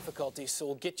technical difficulties, so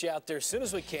we'll get you out there as soon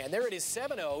as we can. There it is,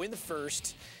 7-0 in the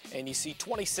first, and you see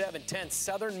 27-10.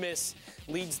 Southern Miss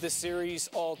leads the series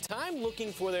all time,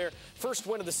 looking for their first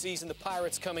win of the season. The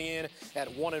Pirates coming in at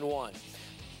 1-1.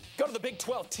 Go to the Big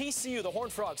 12. TCU, the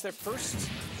Horned Frogs, their first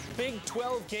Big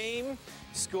 12 game.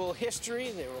 School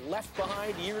history. They were left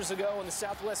behind years ago in the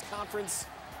Southwest Conference.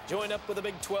 Joined up with the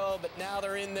Big 12, but now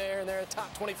they're in there, and they're a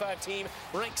top 25 team.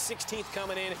 Ranked 16th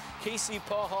coming in. Casey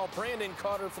Paul Hall, Brandon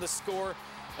Carter for the score,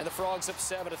 and the Frogs up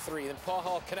 7-3. Then Paul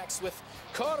Hall connects with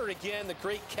Carter again. The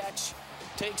great catch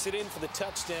takes it in for the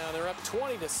touchdown. They're up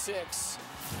 20-6.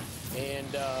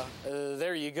 And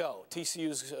there you go.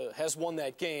 TCU has won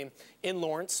that game in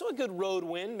Lawrence. So a good road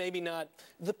win, maybe not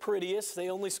the prettiest. They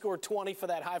only scored 20 for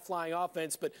that high-flying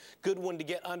offense, but good one to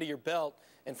get under your belt.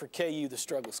 And for KU, the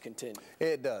struggles continue.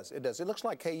 It does. It does. It looks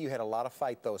like KU had a lot of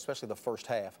fight, though, especially the first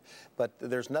half. But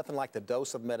there's nothing like the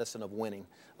dose of medicine of winning,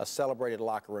 a celebrated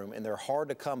locker room, and they're hard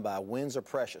to come by. Wins are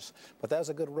precious. But that was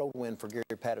a good road win for Gary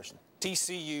Patterson.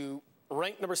 TCU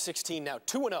ranked number 16 now,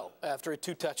 2-0 after a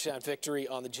 2-touchdown victory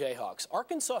on the Jayhawks.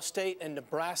 Arkansas State and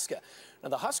Nebraska. Now,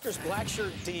 the Huskers'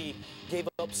 black-shirt D gave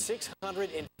up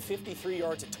 653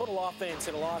 yards of total offense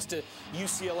in a loss to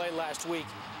UCLA last week.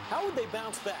 How would they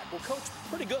bounce back? Well, Coach,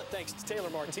 pretty good thanks to Taylor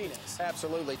Martinez.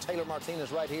 Absolutely. Taylor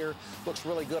Martinez right here looks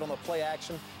really good on the play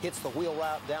action, hits the wheel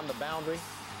route down the boundary,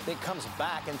 then comes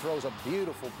back and throws a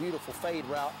beautiful, beautiful fade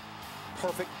route.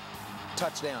 Perfect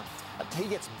touchdown. He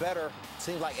gets better.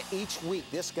 Seems like each week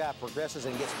this guy progresses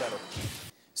and gets better.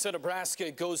 So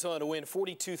Nebraska goes on to win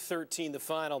 42-13 the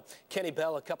final. Kenny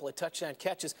Bell, a couple of touchdown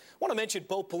catches. I want to mention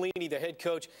Bo Pelini, the head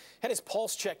coach, had his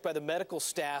pulse checked by the medical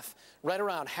staff right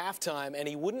around halftime, and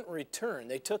he wouldn't return.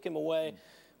 They took him away,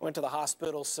 went to the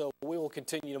hospital, so we will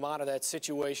continue to monitor that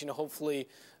situation, hopefully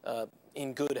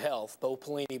in good health. Bo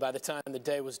Pelini, by the time the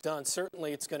day was done,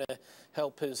 certainly it's going to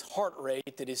help his heart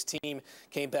rate that his team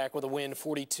came back with a win.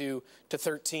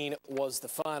 42-13 was the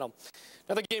final.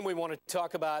 Another game we want to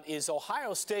talk about is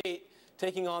Ohio State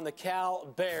taking on the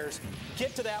Cal Bears.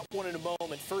 Get to that one in a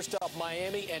moment. First up,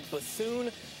 Miami and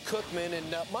Bethune-Cookman.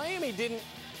 And Miami didn't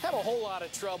have a whole lot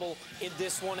of trouble in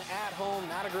this one at home.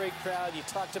 Not a great crowd. You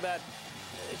talked about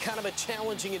kind of a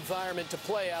challenging environment to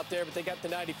play out there, but they got the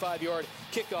 95-yard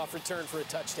kickoff return for a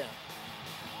touchdown.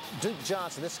 Duke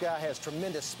Johnson, this guy has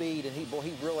tremendous speed, and he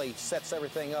really sets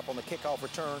everything up on the kickoff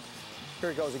return.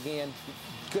 Here he goes again.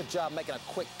 Good job making a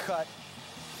quick cut.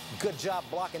 Good job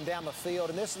blocking down the field.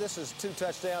 And this is 2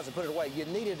 touchdowns and put it away. You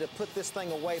needed to put this thing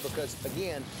away because,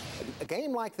 again, a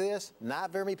game like this,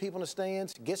 not very many people in the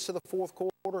stands, gets to the fourth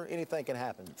quarter, anything can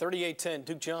happen. 38-10,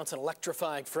 Duke Johnson,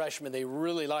 electrifying freshman they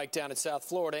really like down in South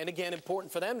Florida. And, again,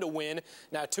 important for them to win.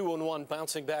 Now 2-1,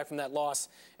 bouncing back from that loss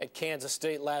at Kansas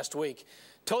State last week.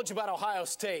 Told you about Ohio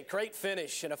State. Great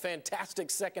finish and a fantastic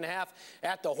second half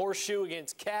at the Horseshoe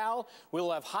against Cal.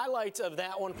 We'll have highlights of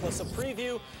that one plus a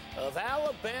preview of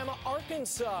Alabama,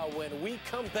 Arkansas when we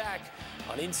come back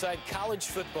on Inside College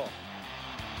Football.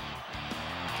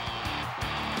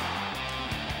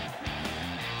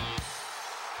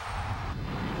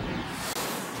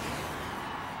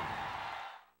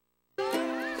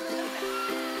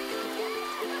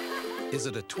 Is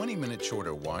it a 20-minute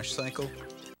shorter wash cycle?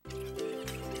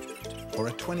 Or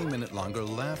a 20-minute longer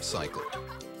lap cycle?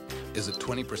 Is it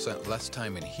 20% less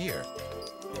time in here?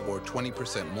 Or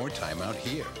 20% more time out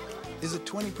here? Is it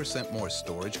 20% more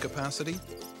storage capacity?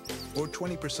 Or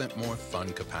 20% more fun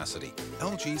capacity?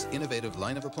 LG's innovative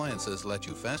line of appliances let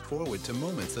you fast forward to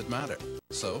moments that matter.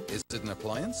 So, is it an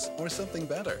appliance or something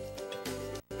better?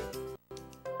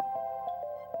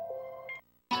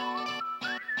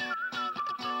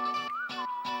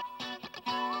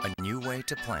 A new way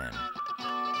to plan.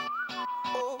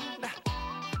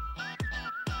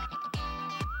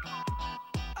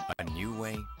 A new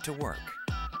way to work.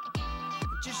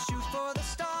 Just shoot for the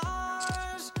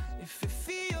stars if it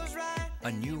feels right.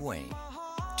 A new way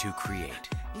to create.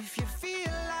 If you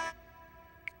feel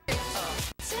like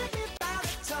take me by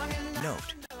the tongue and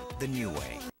Note the new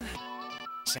way.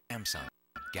 Samsung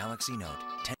Galaxy Note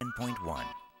 10.1.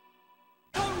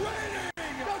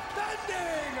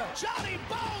 Johnny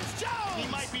Bones Jones! He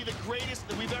might be the greatest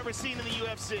that we've ever seen in the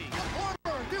UFC.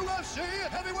 Former UFC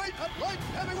heavyweight and light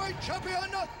heavyweight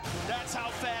champion. That's how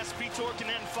fast Vitor can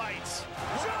end fights.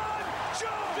 John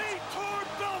Jones! Vitor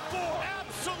Belfort!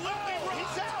 Absolutely right!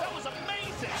 He's out! That was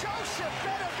amazing! Joseph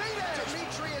Benavidez!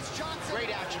 Demetrius Johnson! Great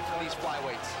action from these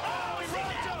flyweights. Oh, he's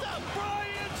nailed him!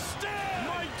 Brian Stann!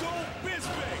 Michael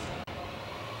Bisping!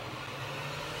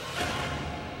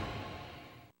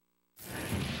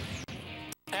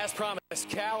 As promised,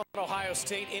 Cal and Ohio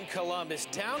State in Columbus,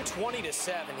 down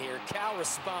 20-7 here. Cal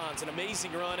responds, an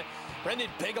amazing run. Brendan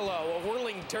Bigelow, a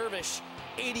whirling dervish,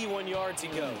 81 yards he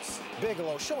goes.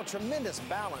 Bigelow showing tremendous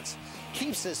balance,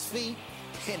 keeps his feet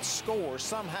and scores,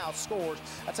 somehow scores.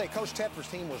 I'd say Coach Tepper's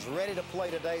team was ready to play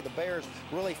today. The Bears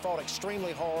really fought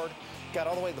extremely hard, got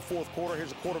all the way to the fourth quarter.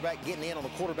 Here's a quarterback getting in on the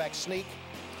quarterback sneak.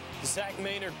 Zach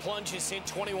Maynard plunges in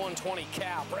 21-20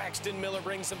 Cal. Braxton Miller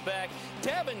brings him back.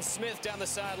 Devin Smith down the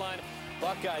sideline.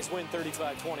 Buckeyes win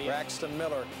 35-20. Braxton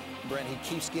Miller, Brent, he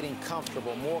keeps getting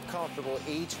comfortable, more comfortable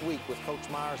each week with Coach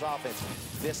Meyer's offense.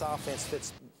 This offense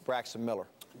fits Braxton Miller.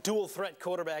 Dual threat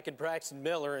quarterback in Braxton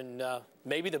Miller and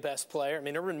maybe the best player. I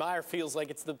mean, Urban Meyer feels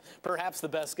like it's perhaps the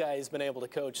best guy he's been able to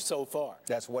coach so far.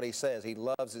 That's what he says. He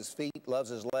loves his feet, loves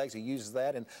his legs. He uses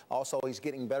that, and also he's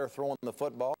getting better throwing the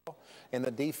football. And the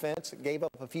defense gave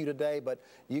up a few today, but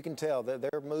you can tell that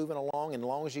they're moving along, and as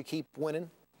long as you keep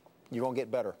winning, you're going to get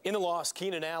better. In the loss,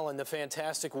 Keenan Allen, the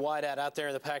fantastic wideout out there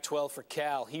in the Pac-12 for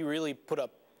Cal, he really put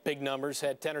up big numbers,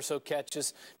 had 10 or so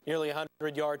catches, nearly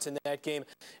 100 yards in that game.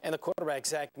 And the quarterback,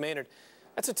 Zach Maynard,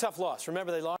 That's a tough loss.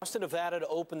 Remember, they lost to Nevada to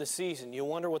open the season. You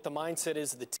wonder what the mindset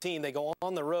is of the team. They go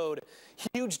on the road.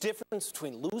 Huge difference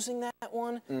between losing that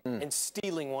one and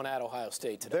stealing one at Ohio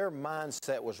State today. Their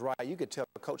mindset was right. You could tell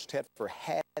Coach Tedford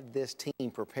had this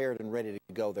team prepared and ready to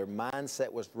go. Their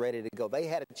mindset was ready to go. They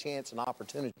had a chance and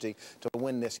opportunity to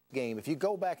win this game. If you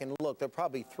go back and look, there are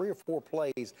probably 3 or 4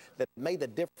 plays that made the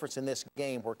difference in this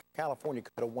game where California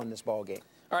could have won this ball game.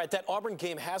 All right, that Auburn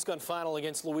game has gone final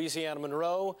against Louisiana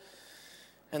Monroe.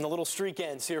 And the little streak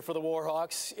ends here for the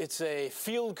Warhawks. It's a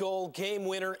field goal game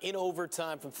winner in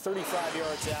overtime from 35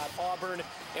 yards out. Auburn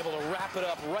able to wrap it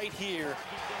up right here.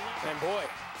 And boy,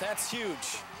 that's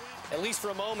huge. At least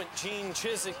for a moment, Gene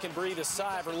Chizik can breathe a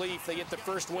sigh of relief. They get the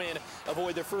first win,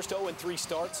 avoid their first 0-3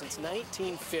 start since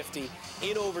 1950.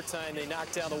 In overtime, they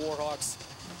knocked down the Warhawks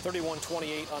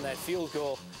 31-28 on that field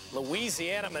goal.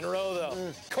 Louisiana Monroe,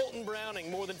 though. Colton Browning,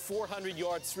 more than 400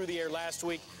 yards through the air last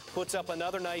week. Puts up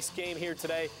another nice game here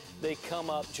today. They come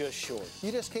up just short.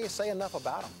 You just can't say enough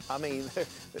about them. I mean,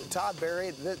 Todd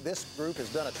Berry, this group has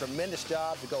done a tremendous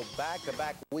job to go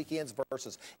back-to-back weekends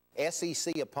versus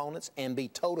SEC opponents and be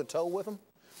toe-to-toe with them.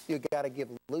 You've got to give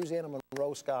Louisiana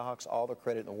Monroe Skyhawks all the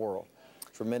credit in the world.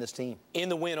 Tremendous team. In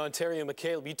the win, Ontario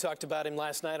McCaleb, you talked about him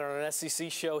last night on an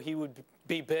SEC show. He would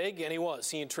be big, and he was.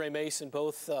 He and Trey Mason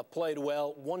both played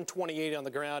well. 128 on the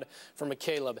ground for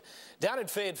McCaleb. Down in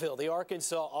Fayetteville, the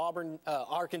Arkansas-Bama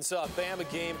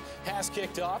game has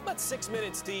kicked off. About 6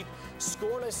 minutes deep,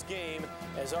 scoreless game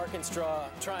as Arkansas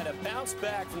trying to bounce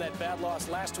back from that bad loss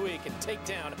last week and take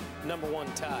down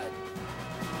 #1 Tide.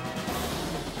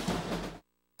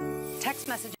 Text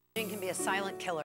messaging can be a silent killer.